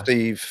other guy?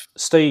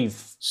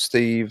 Steve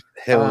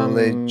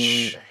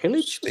Hillage.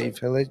 Steve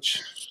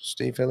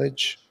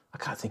Hillage. I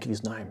can't think of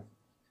his name.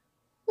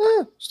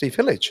 Steve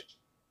Hillage.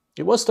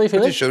 It was Steve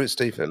Hillage. Pretty sure it's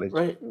Steve Hillage.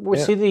 Right.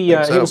 Was he the?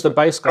 He was the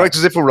bass guy. Correct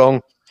us if we're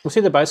wrong. Was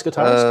he the bass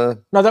guitarist?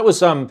 No, that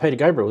was Peter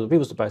Gabriel. He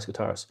was the bass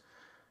guitarist.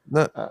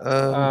 No.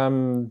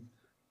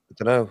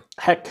 I don't know.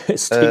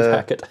 Steve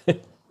Hackett.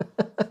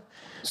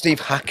 Steve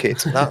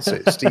Hackett. That's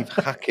it. Steve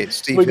Hackett.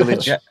 Steve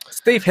Hillage. Yeah.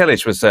 Steve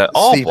Hillage was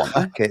Steve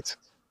Hackett.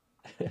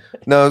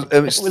 No,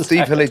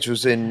 Steve Hillage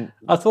was in.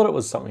 I thought it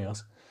was something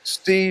else.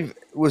 Steve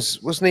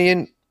wasn't he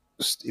in?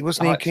 He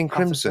wasn't in King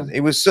Crimson.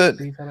 He was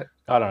certain.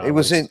 I don't know. He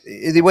was in.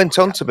 He went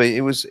on to be.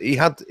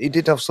 He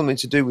did have something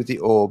to do with the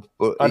orb,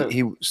 but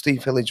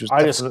Steve Hillage was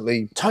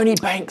definitely Tony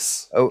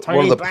Banks. One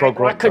of the prog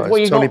rock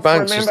guys. Tony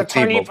Banks was the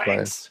keyboard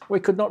player. We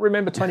could not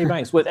remember Tony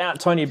Banks. Without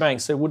Tony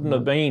Banks, there wouldn't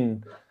have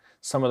been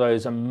some of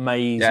those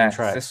amazing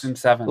tracks. System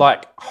 7.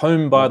 Like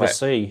Home by the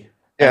Sea.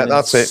 Yeah,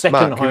 that's it.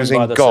 Mark, he was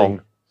in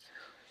Gong.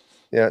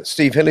 Yeah,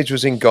 Steve Hillage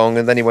was in Gong,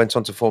 and then he went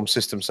on to form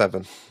System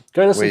 7.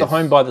 Go listen to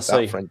Home by the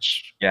Sea.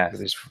 French. Yeah.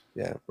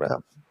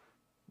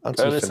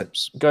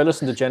 Go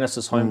listen to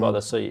Genesis Home by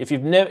the Sea. If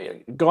you've never,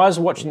 guys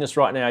watching this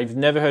right now, you've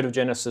never heard of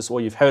Genesis, or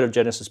you've heard of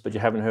Genesis but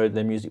you haven't heard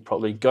their music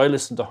properly, go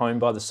listen to Home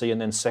by the Sea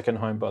and then second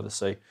Home by the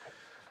Sea.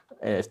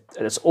 And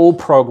it's all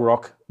prog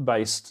rock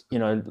based,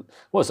 what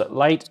was it,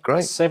 late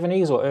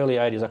 70s or early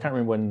 80s? I can't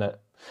remember when that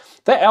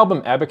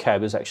album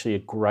Abacab is actually a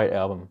great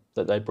album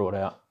that they brought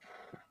out.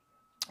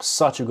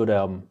 Such a good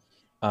album.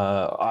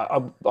 I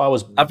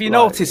was. Have you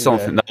noticed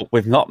something that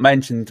we've not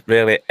mentioned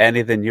really any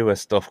of the newer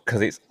stuff,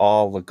 because it's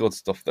all the good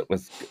stuff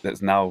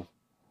that's now,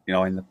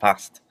 in the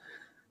past.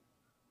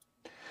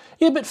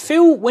 Yeah, but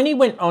Phil, when he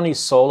went on his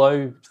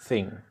solo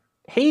thing,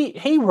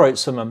 he wrote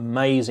some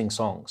amazing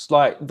songs.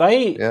 Like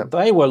they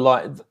were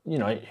like,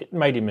 it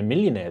made him a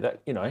millionaire.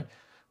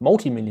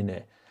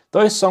 Multi-millionaire.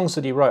 Those songs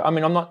that he wrote. I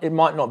mean, it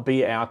might not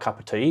be our cup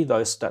of tea.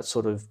 That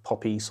sort of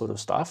poppy sort of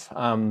stuff.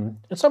 And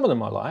some of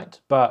them I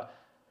liked, but.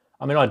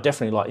 I mean, I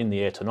definitely like In the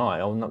Air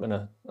Tonight. I'm not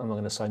gonna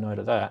say no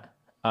to that.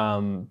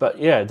 But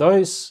yeah,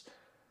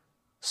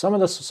 some of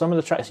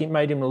the tracks, he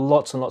made him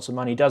lots and lots of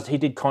money. He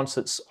did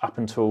concerts up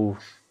until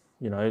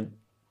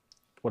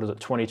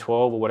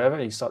 2012 or whatever.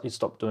 He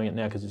stopped doing it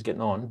now because he's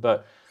getting on.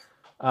 But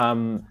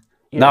no,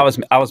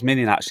 I was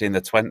meaning actually in the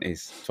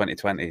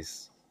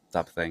 2020s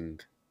type of thing.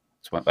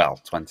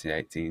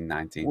 2018,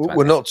 19.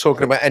 We're not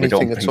talking about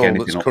anything at all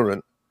that's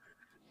current.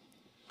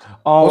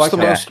 Oh,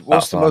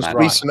 what's the most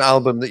recent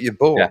album that you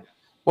bought? Yeah.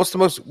 What's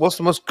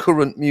the most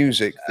current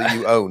music that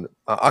you own?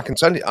 I can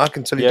tell you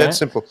dead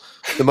simple.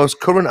 The most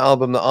current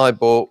album that I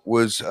bought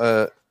was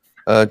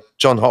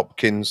John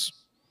Hopkins.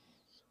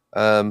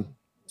 God,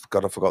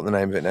 I forgot the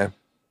name of it now.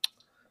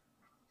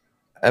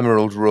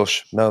 Emerald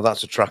Rush. No,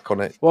 that's a track on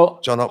it.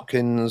 Well, John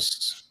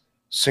Hopkins.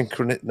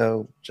 Synchronit.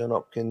 No, John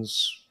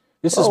Hopkins.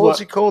 What's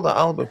he called, that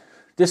album?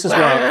 This is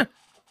why,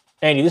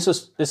 Andy. This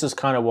is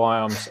kind of why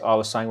I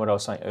was saying what I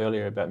was saying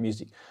earlier about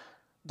music.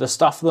 The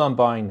stuff that I'm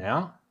buying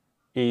now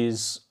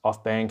is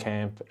off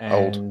Bandcamp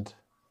and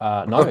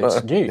no,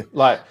 it's new.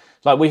 Like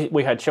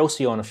we had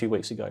Chelsea on a few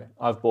weeks ago.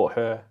 I've bought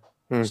her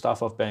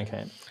stuff off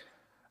Bandcamp.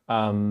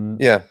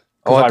 Yeah.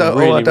 I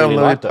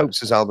downloaded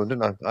Popes' album,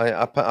 didn't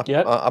I?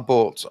 I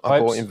bought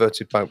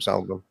Inverted Pope's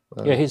album.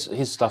 Yeah,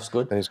 his stuff's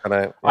good. And he's got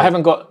out. I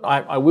haven't got.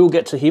 I will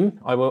get to him.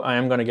 I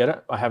am going to get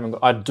it. I haven't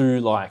got. I do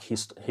like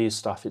his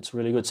stuff. It's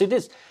really good.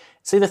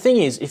 See, the thing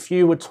is, if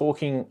you were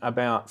talking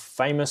about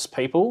famous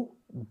people,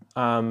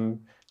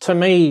 to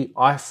me,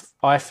 I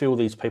feel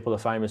these people are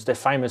famous. They're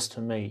famous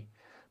to me,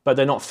 but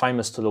they're not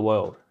famous to the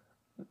world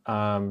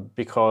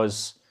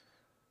because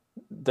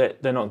they're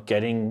not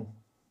getting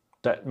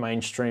that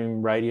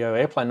mainstream radio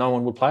airplay. No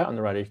one would play it on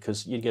the radio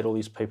because you'd get all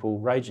these people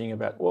raging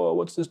about, whoa,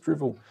 what's this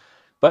drivel?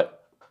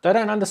 But they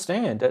don't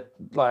understand that,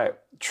 like,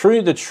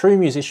 the true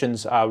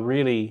musicians are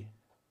really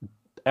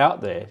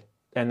out there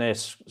and they're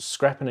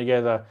scrapping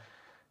together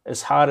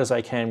as hard as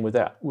they can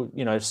without,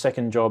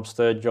 second jobs,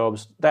 third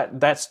jobs.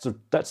 That's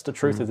the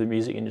truth of the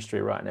music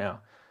industry right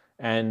now,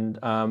 and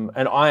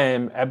I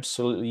am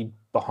absolutely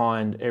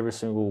behind every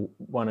single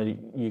one of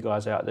you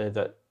guys out there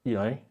that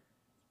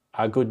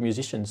are good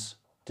musicians.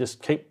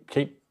 Just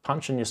keep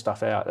punching your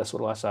stuff out. That's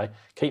what I say.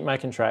 Keep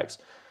making tracks,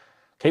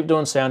 keep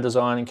doing sound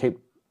design, and keep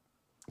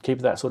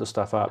that sort of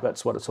stuff up.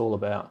 That's what it's all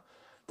about.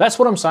 That's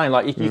what I'm saying.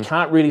 Like, you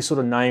can't really sort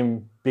of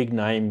name big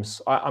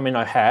names. I mean,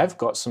 I have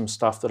got some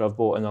stuff that I've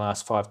bought in the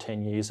last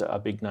 5-10 years that are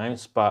big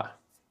names, but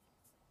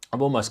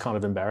I'm almost kind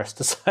of embarrassed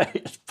to say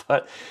it.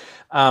 But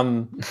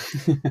Moog.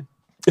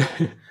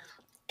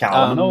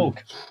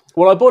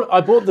 Well,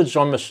 I bought the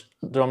Jean-Michel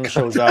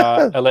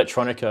Jarre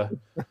Electronica,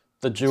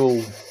 the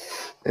dual.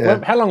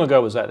 Yeah. How long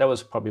ago was that? That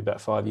was probably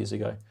about 5 years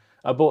ago.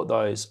 I bought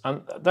those.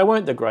 They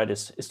weren't the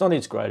greatest. It's not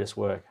his greatest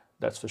work,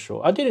 that's for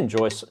sure. I did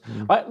enjoy.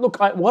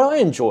 What I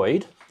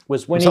enjoyed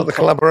was when the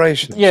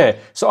collaboration. Yeah,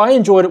 so I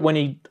enjoyed it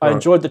when I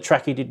enjoyed the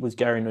track he did with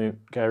Gary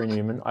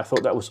Newman. I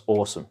thought that was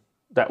awesome.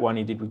 That one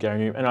he did with Gary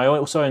Newman, and I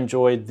also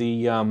enjoyed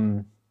the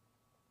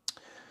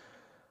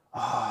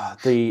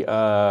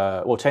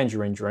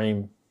Tangerine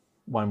Dream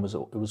one.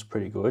 It was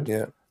pretty good.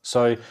 Yeah.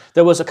 So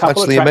there was a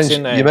couple of tracks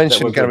in there. You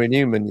mentioned Gary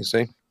Newman, you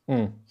see.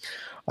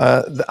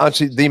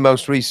 Actually, the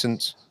most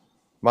recent.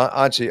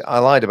 I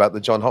lied about the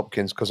John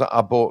Hopkins because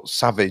I bought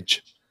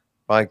Savage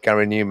by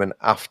Gary Newman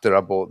after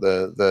I bought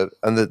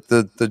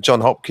the John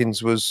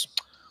Hopkins was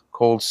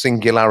called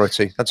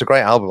Singularity. That's a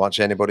great album,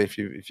 actually. Anybody, if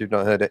you've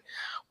not heard it,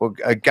 well,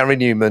 Gary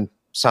Newman,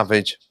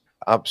 Savage,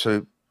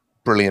 absolute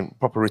brilliant,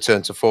 proper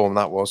return to form.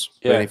 That was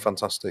really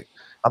fantastic.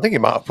 I think he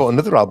might have put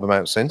another album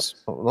out since.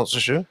 I'm not so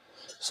sure.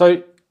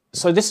 So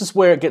this is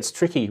where it gets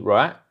tricky,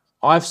 right?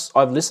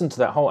 I've listened to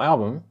that whole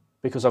album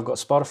because I've got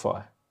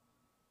Spotify.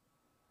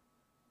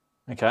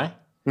 Okay,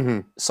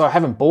 so I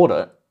haven't bought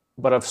it,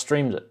 but I've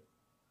streamed it,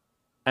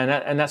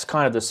 and that's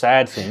kind of the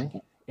sad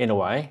thing in a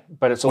way.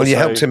 But it's also, well, you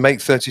helped him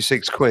make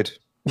 36 quid.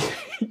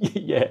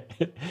 Yeah,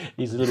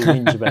 he's a little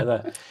whinge about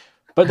that.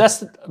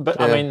 But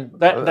I mean,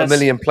 that's a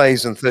million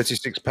plays and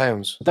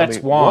 £36.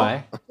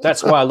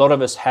 That's why a lot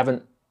of us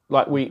haven't,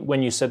 like,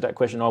 when you said that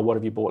question, what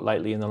have you bought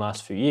lately in the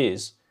last few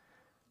years,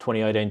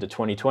 2018 to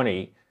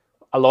 2020.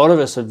 A lot of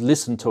us have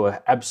listened to an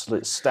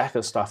absolute stack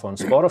of stuff on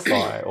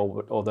Spotify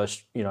or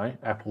those,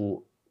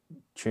 Apple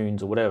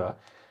tunes or whatever,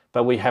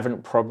 but we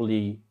haven't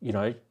probably,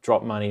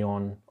 dropped money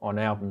on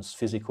albums,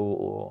 physical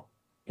or,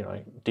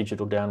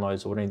 digital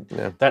downloads or anything.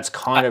 Yeah. That's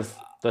kind of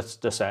the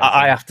sad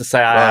I have to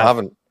say I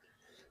haven't.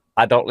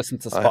 I don't listen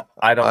to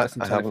I don't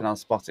listen to anything on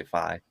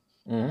Spotify.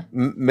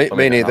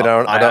 Me neither.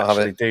 I don't have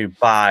it. Do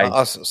buy.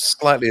 I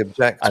slightly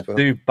object. I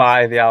do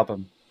buy the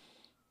album.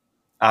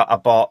 I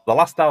bought the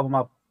last album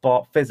I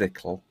bought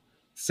physical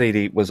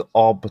CD was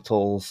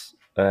Orbital's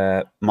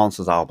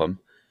Monsters album,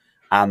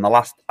 and the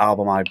last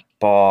album I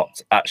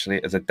bought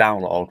actually as a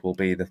download will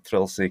be the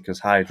Thrill Seekers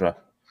Hydra.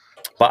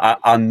 But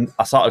I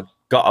sort of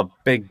got a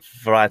big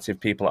variety of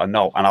people I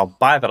know, and I'll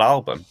buy that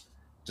album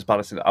just by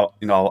listening.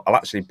 I'll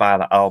actually buy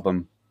that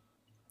album.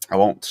 I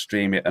won't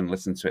stream it and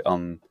listen to it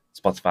on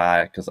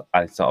Spotify because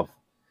I sort of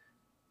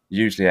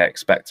usually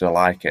expect to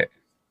like it.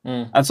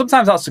 And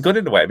sometimes that's good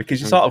in a way because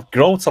you sort of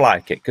grow to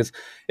like it. Because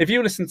if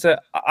you listen to,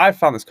 I've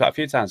found this quite a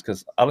few times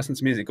because I listen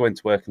to music going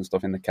to work and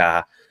stuff in the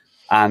car,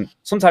 and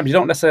sometimes you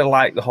don't necessarily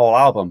like the whole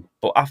album,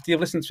 but after you've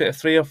listened to it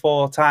 3 or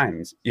 4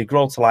 times, you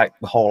grow to like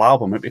the whole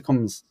album. It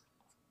becomes,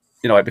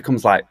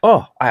 like,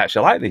 oh, I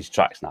actually like these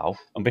tracks now.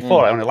 And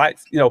before I only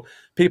liked,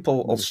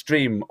 people will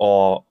stream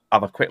or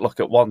have a quick look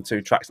at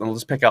 1-2 tracks and they'll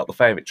just pick out the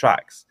favourite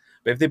tracks.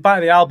 But if they buy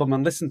the album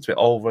and listen to it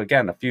over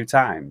again a few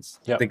times,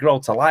 they grow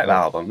to like the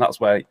album. That's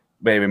where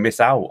we miss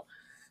out.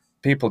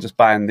 People just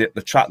buying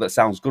the track that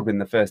sounds good in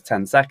the first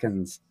 10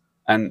 seconds,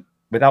 and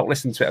without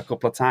listening to it a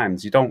couple of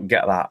times, you don't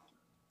get that,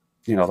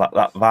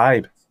 that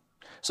vibe.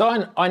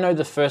 So I know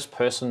the first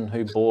person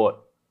who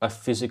bought a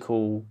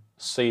physical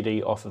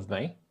CD off of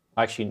me.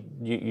 Actually,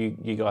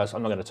 you guys,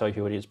 I'm not going to tell you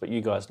who it is, but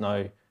you guys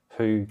know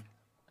who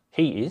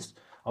he is.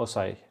 I'll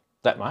say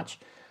that much.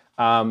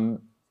 And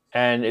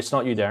it's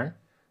not you, Daren,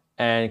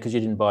 and because you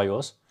didn't buy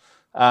yours.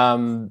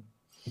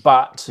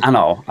 But I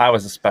know, I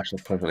was a special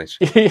privilege.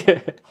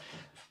 Yeah.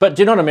 But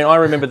do you know what I mean? I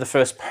remember the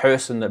first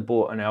person that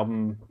bought an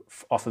album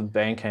off of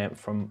Bandcamp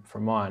from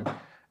mine,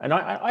 and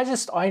I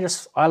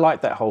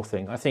like that whole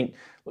thing. I think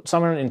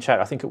someone in chat,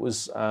 I think it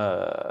was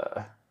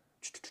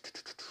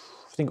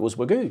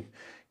Wagoo.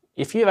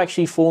 if you've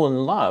actually fallen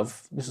in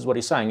love, this is what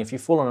he's saying, if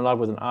you've fallen in love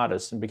with an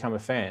artist and become a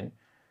fan,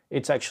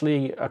 it's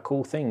actually a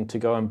cool thing to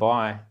go and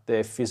buy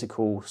their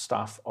physical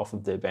stuff off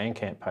of their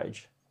Bandcamp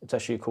page. It's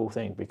actually a cool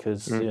thing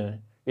because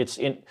it's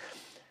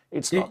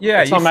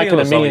not making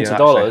them millions of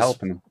dollars.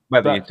 Helping them,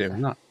 whether you do or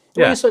not.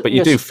 Well, yeah, but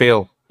you do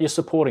feel you're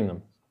supporting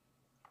them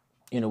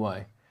in a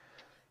way.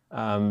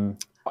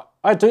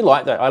 I do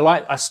like that.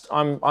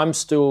 I'm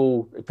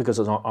still, because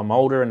I'm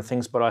older and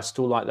things, but I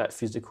still like that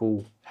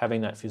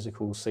having that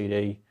physical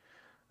CD.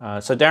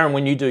 So Daren,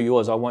 when you do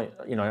yours,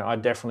 I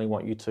definitely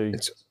want you to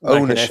make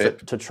an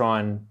effort to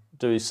try and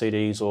do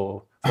CDs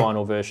or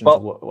vinyl versions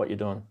of what you're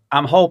doing.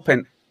 I'm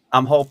hoping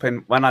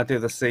when I do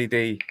the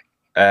CD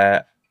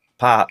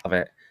part of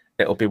it,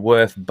 it'll be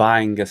worth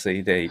buying a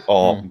CD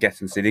or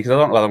getting a CD, because I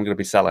don't know whether I'm going to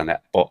be selling it,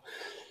 but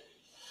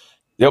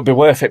it'll be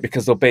worth it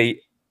because there'll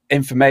be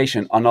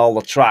information on all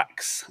the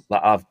tracks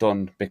that I've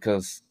done,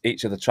 because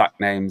each of the track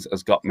names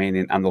has got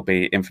meaning, and there'll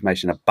be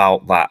information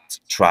about that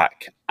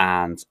track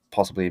and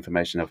possibly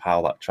information of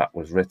how that track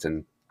was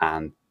written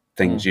and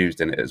things used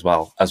in it as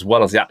well as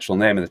the actual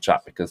name of the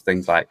track, because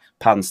things like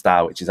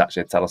Pan-Star, which is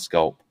actually a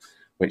telescope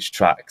which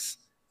tracks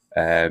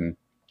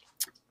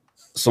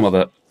some of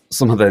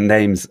the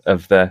names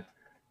of the,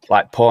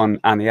 like Porn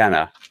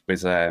Aniana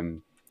was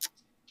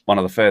one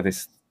of the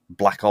furthest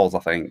black holes, I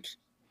think,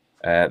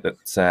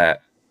 that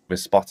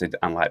was spotted,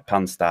 and like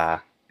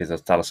Pan-Star is a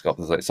telescope.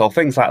 So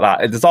things like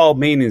that. There's all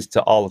meanings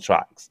to all the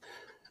tracks.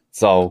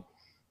 So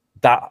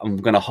that I'm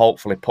going to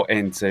hopefully put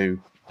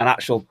into an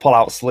actual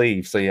pull-out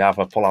sleeve. So you have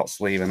a pull-out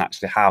sleeve and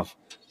actually have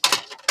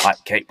like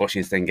Kate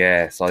Bush's thing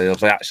here. So there'll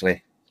be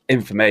actually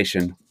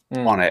information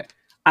on it,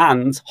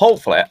 and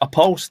hopefully a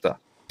poster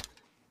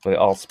with it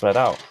all spread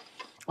out.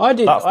 That's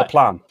the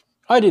plan.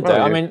 I did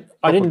that. I mean,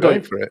 I didn't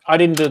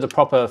do the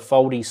proper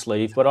foldy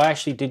sleeve, but I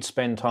actually did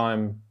spend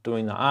time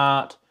doing the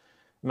art,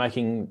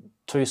 making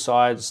 2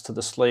 sides to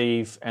the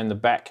sleeve and the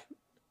back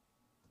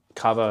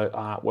cover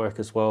artwork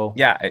as well.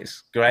 Yeah,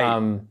 it's great.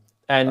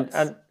 And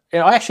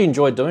I actually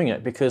enjoyed doing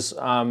it because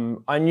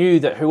I knew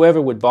that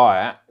whoever would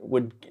buy it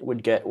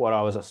would get what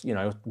I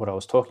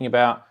was talking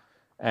about,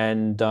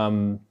 and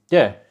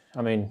yeah,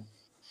 I mean,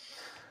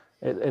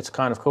 it's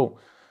kind of cool.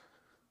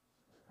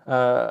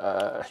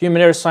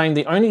 Human Air is saying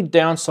the only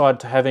downside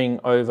to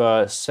having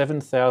over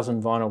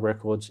 7,000 vinyl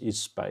records is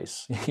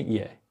space.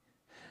 yeah.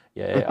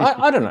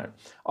 I don't know.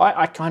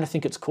 I kind of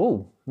think it's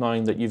cool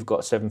knowing that you've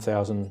got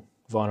 7,000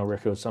 vinyl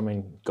records. I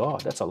mean,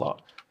 God, that's a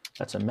lot.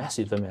 That's a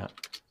massive amount.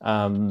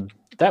 I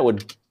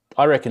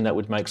reckon that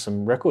would make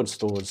some record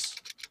stores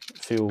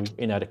feel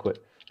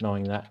inadequate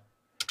knowing that.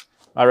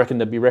 I reckon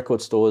there'd be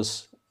record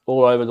stores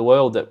all over the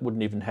world that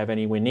wouldn't even have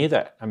anywhere near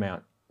that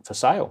amount for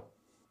sale.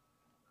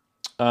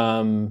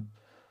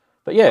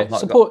 But yeah,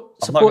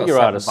 support your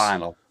artists.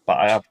 Vinyl, but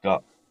I have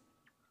got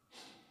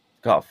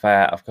a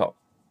fair. I've got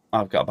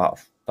about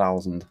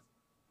 1,000.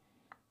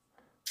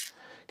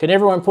 Can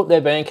everyone put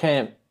their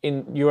Bandcamp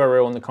in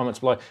URL in the comments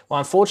below? Well,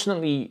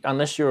 unfortunately,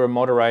 unless you're a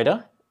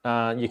moderator,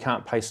 you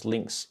can't paste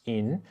links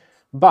in.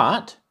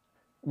 But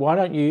why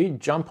don't you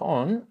jump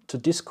on to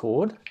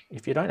Discord?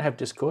 If you don't have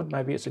Discord,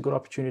 maybe it's a good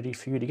opportunity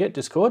for you to get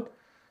Discord,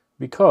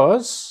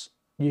 because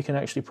you can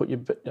actually put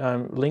your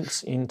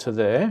links into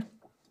there.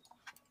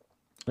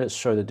 Let's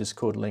show the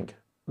Discord link.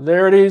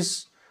 There it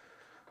is.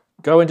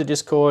 Go into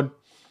Discord.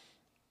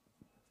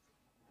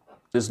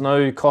 There's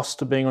no cost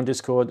to being on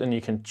Discord, and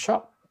you can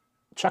chuck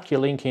your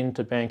link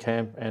into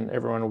Bandcamp, and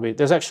everyone will be.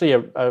 There's actually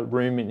a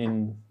room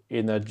in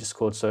the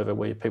Discord server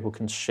where people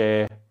can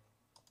share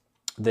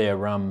their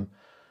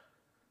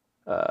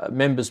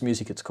members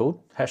music. It's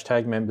called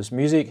 #members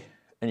music,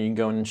 and you can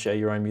go in and share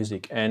your own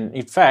music. And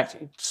in fact,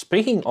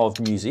 speaking of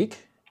music,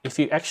 if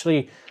you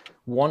actually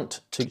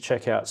want to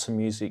check out some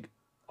music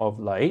of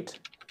late,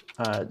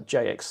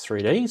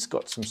 JX3D's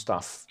got some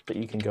stuff that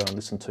you can go and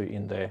listen to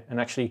in there.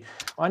 And actually,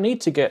 I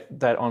need to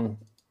get that on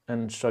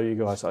and show you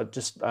guys. I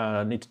just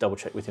need to double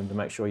check with him to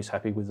make sure he's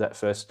happy with that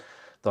first,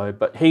 though.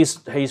 But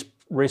he's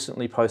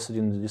recently posted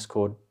in the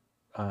Discord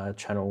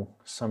channel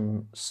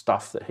some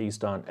stuff that he's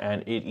done,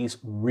 and it is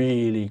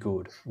really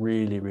good,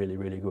 really, really,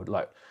 really good.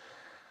 Like,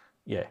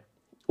 yeah,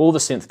 all the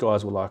synth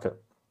guys will like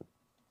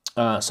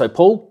it. So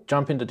Paul,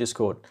 jump into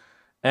Discord.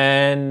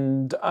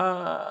 And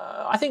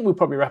I think we'll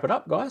probably wrap it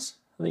up, guys.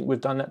 I think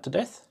we've done that to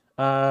death.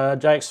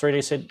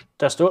 JX3D said,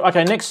 let's do it.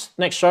 Okay,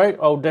 next show,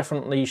 I'll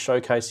definitely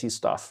showcase his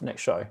stuff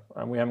next show.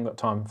 We haven't got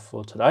time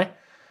for today.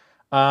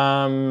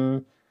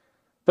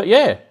 But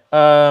yeah,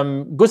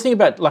 good thing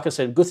about, like I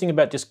said, good thing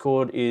about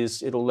Discord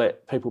is it'll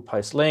let people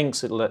post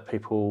links. It'll let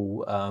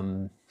people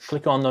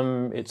click on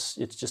them. It's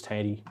just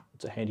handy.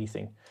 It's a handy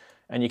thing.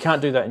 And you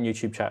can't do that in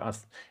YouTube chat.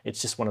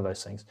 It's just one of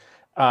those things.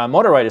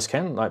 Moderators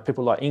can, like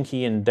people like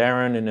Inky and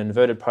Daren and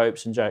Inverted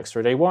Popes and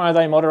JX3D. Why are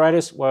they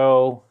moderators?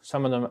 Well,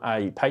 some of them are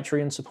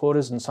Patreon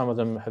supporters, and some of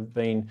them have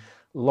been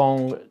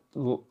long,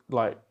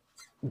 like,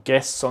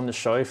 guests on the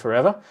show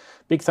forever.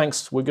 Big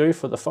thanks to Wagoo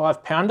for the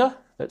 £5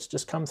 that's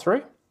just come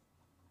through.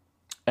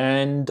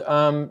 And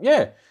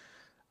yeah,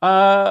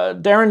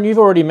 Daren, you've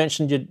already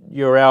mentioned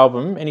your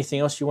album. Anything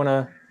else you want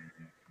to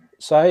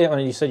say? I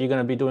mean, you said you're going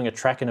to be doing a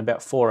track in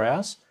about 4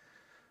 hours.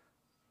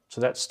 So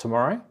that's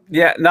tomorrow?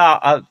 Yeah,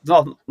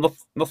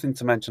 nothing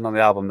to mention on the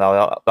album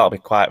now. That'll be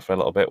quiet for a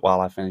little bit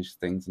while I finish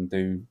things and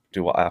do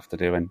what I have to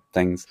do and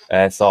things.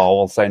 So I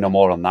will say no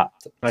more on that,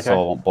 so I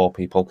won't bore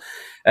people.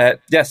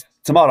 Yes,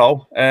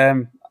 tomorrow, yeah,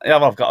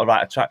 I've got to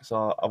write a track,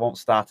 so I won't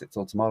start it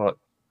till tomorrow at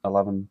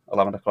 11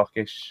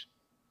 o'clock-ish.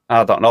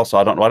 I don't know, so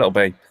I don't know what it'll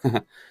be.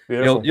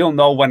 You'll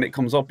know when it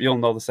comes up. You'll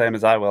know the same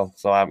as I will,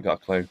 so I haven't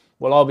got a clue.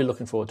 Well, I'll be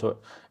looking forward to it.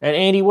 And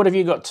Andy, what have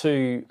you got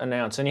to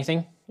announce?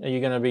 Anything? Are you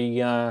going to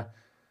be...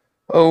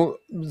 Oh,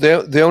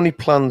 the only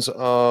plans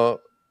are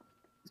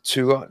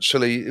to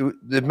actually...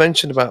 They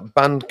mentioned about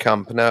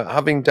Bandcamp. Now,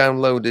 having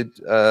downloaded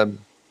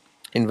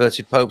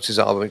Inverted Popes'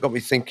 album, it got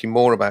me thinking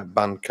more about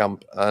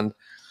Bandcamp, and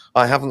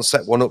I haven't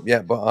set one up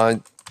yet,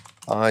 but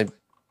I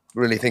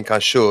really think I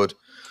should.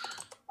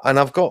 And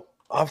I've got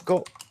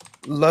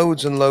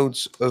loads and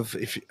loads of,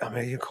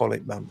 you call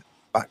it, man,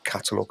 back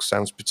catalogue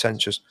sounds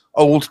pretentious,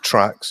 old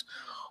tracks,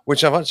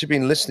 which I've actually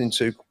been listening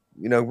to,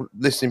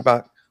 listening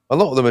back. A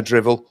lot of them are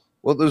drivel.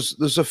 Well,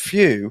 there's a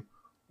few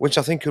which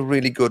I think are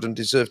really good and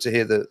deserve to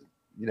hear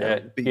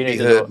be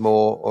heard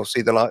more or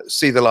see the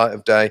light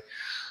of day.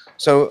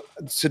 So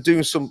to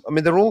do some, I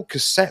mean, they're all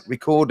cassette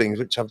recordings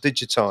which I've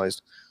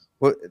digitized.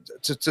 But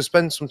to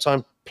spend some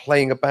time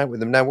playing about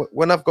with them. Now,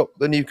 when I've got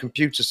the new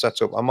computer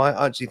set up, I might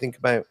actually think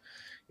about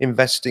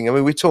investing. I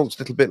mean, we talked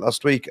a little bit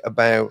last week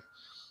about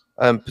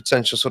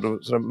potential sort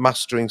of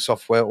mastering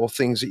software or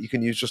things that you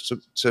can use just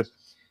to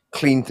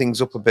clean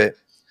things up a bit.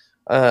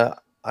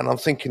 And I'm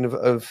thinking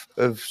of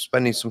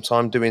spending some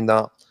time doing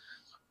that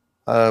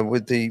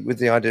with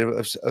the idea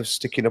of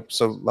sticking it up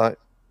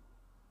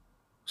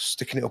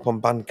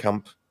on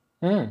Bandcamp,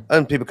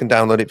 and people can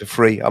download it for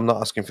free. I'm not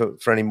asking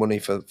for any money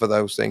for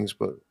those things,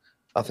 but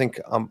I think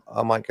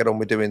I might get on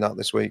with doing that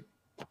this week.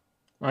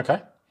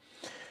 Okay.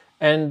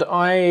 And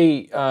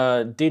I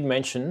did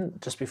mention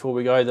just before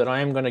we go that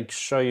I am going to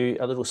show you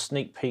a little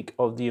sneak peek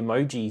of the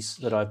emojis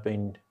that I've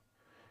been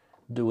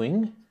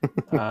doing.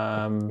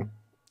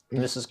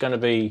 And this is going to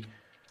be,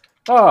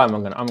 I'm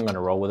going to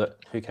roll with it.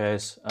 Who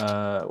cares? Where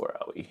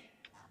are we?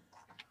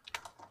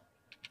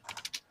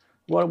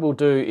 What we'll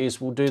do is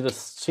we'll do the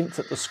synth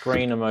at the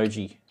screen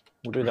emoji.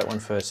 We'll do that one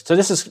first. So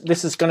this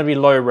is going to be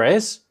low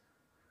res,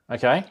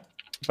 okay?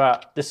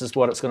 But this is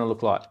what it's going to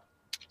look like.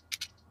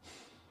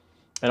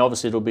 And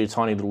obviously it'll be a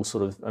tiny little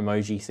sort of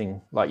emoji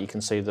thing, like you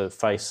can see the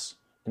face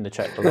in the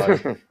chat below.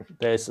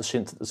 There's the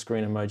synth at the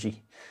screen emoji.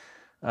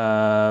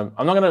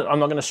 I'm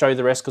not gonna show you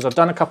the rest because I've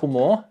done a couple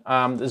more.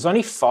 There's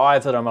only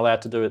 5 that I'm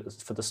allowed to do it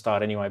for the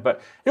start anyway,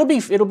 but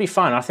it'll be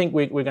fun. I think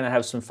we're going to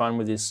have some fun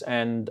with this,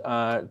 and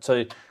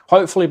so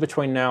hopefully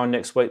between now and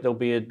next week there'll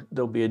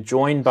be a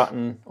join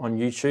button on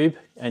YouTube,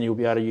 and you'll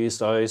be able to use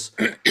those.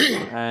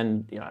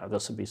 And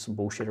there's will be some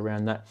bullshit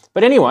around that.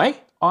 But anyway,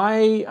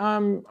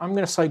 I'm going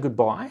to say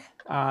goodbye,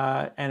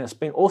 and it's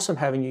been awesome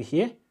having you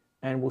here.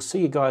 And we'll see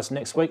you guys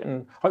next week.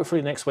 And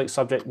hopefully next week's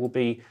subject will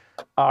be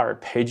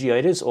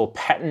arpeggiators or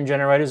pattern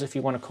generators, if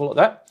you want to call it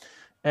that.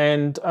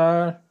 And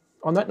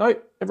on that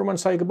note, everyone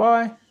say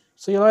goodbye.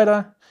 See you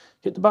later.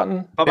 Hit the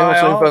button. Bye-bye,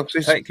 all.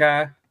 Take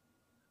care.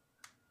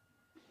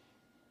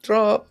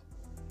 Drop.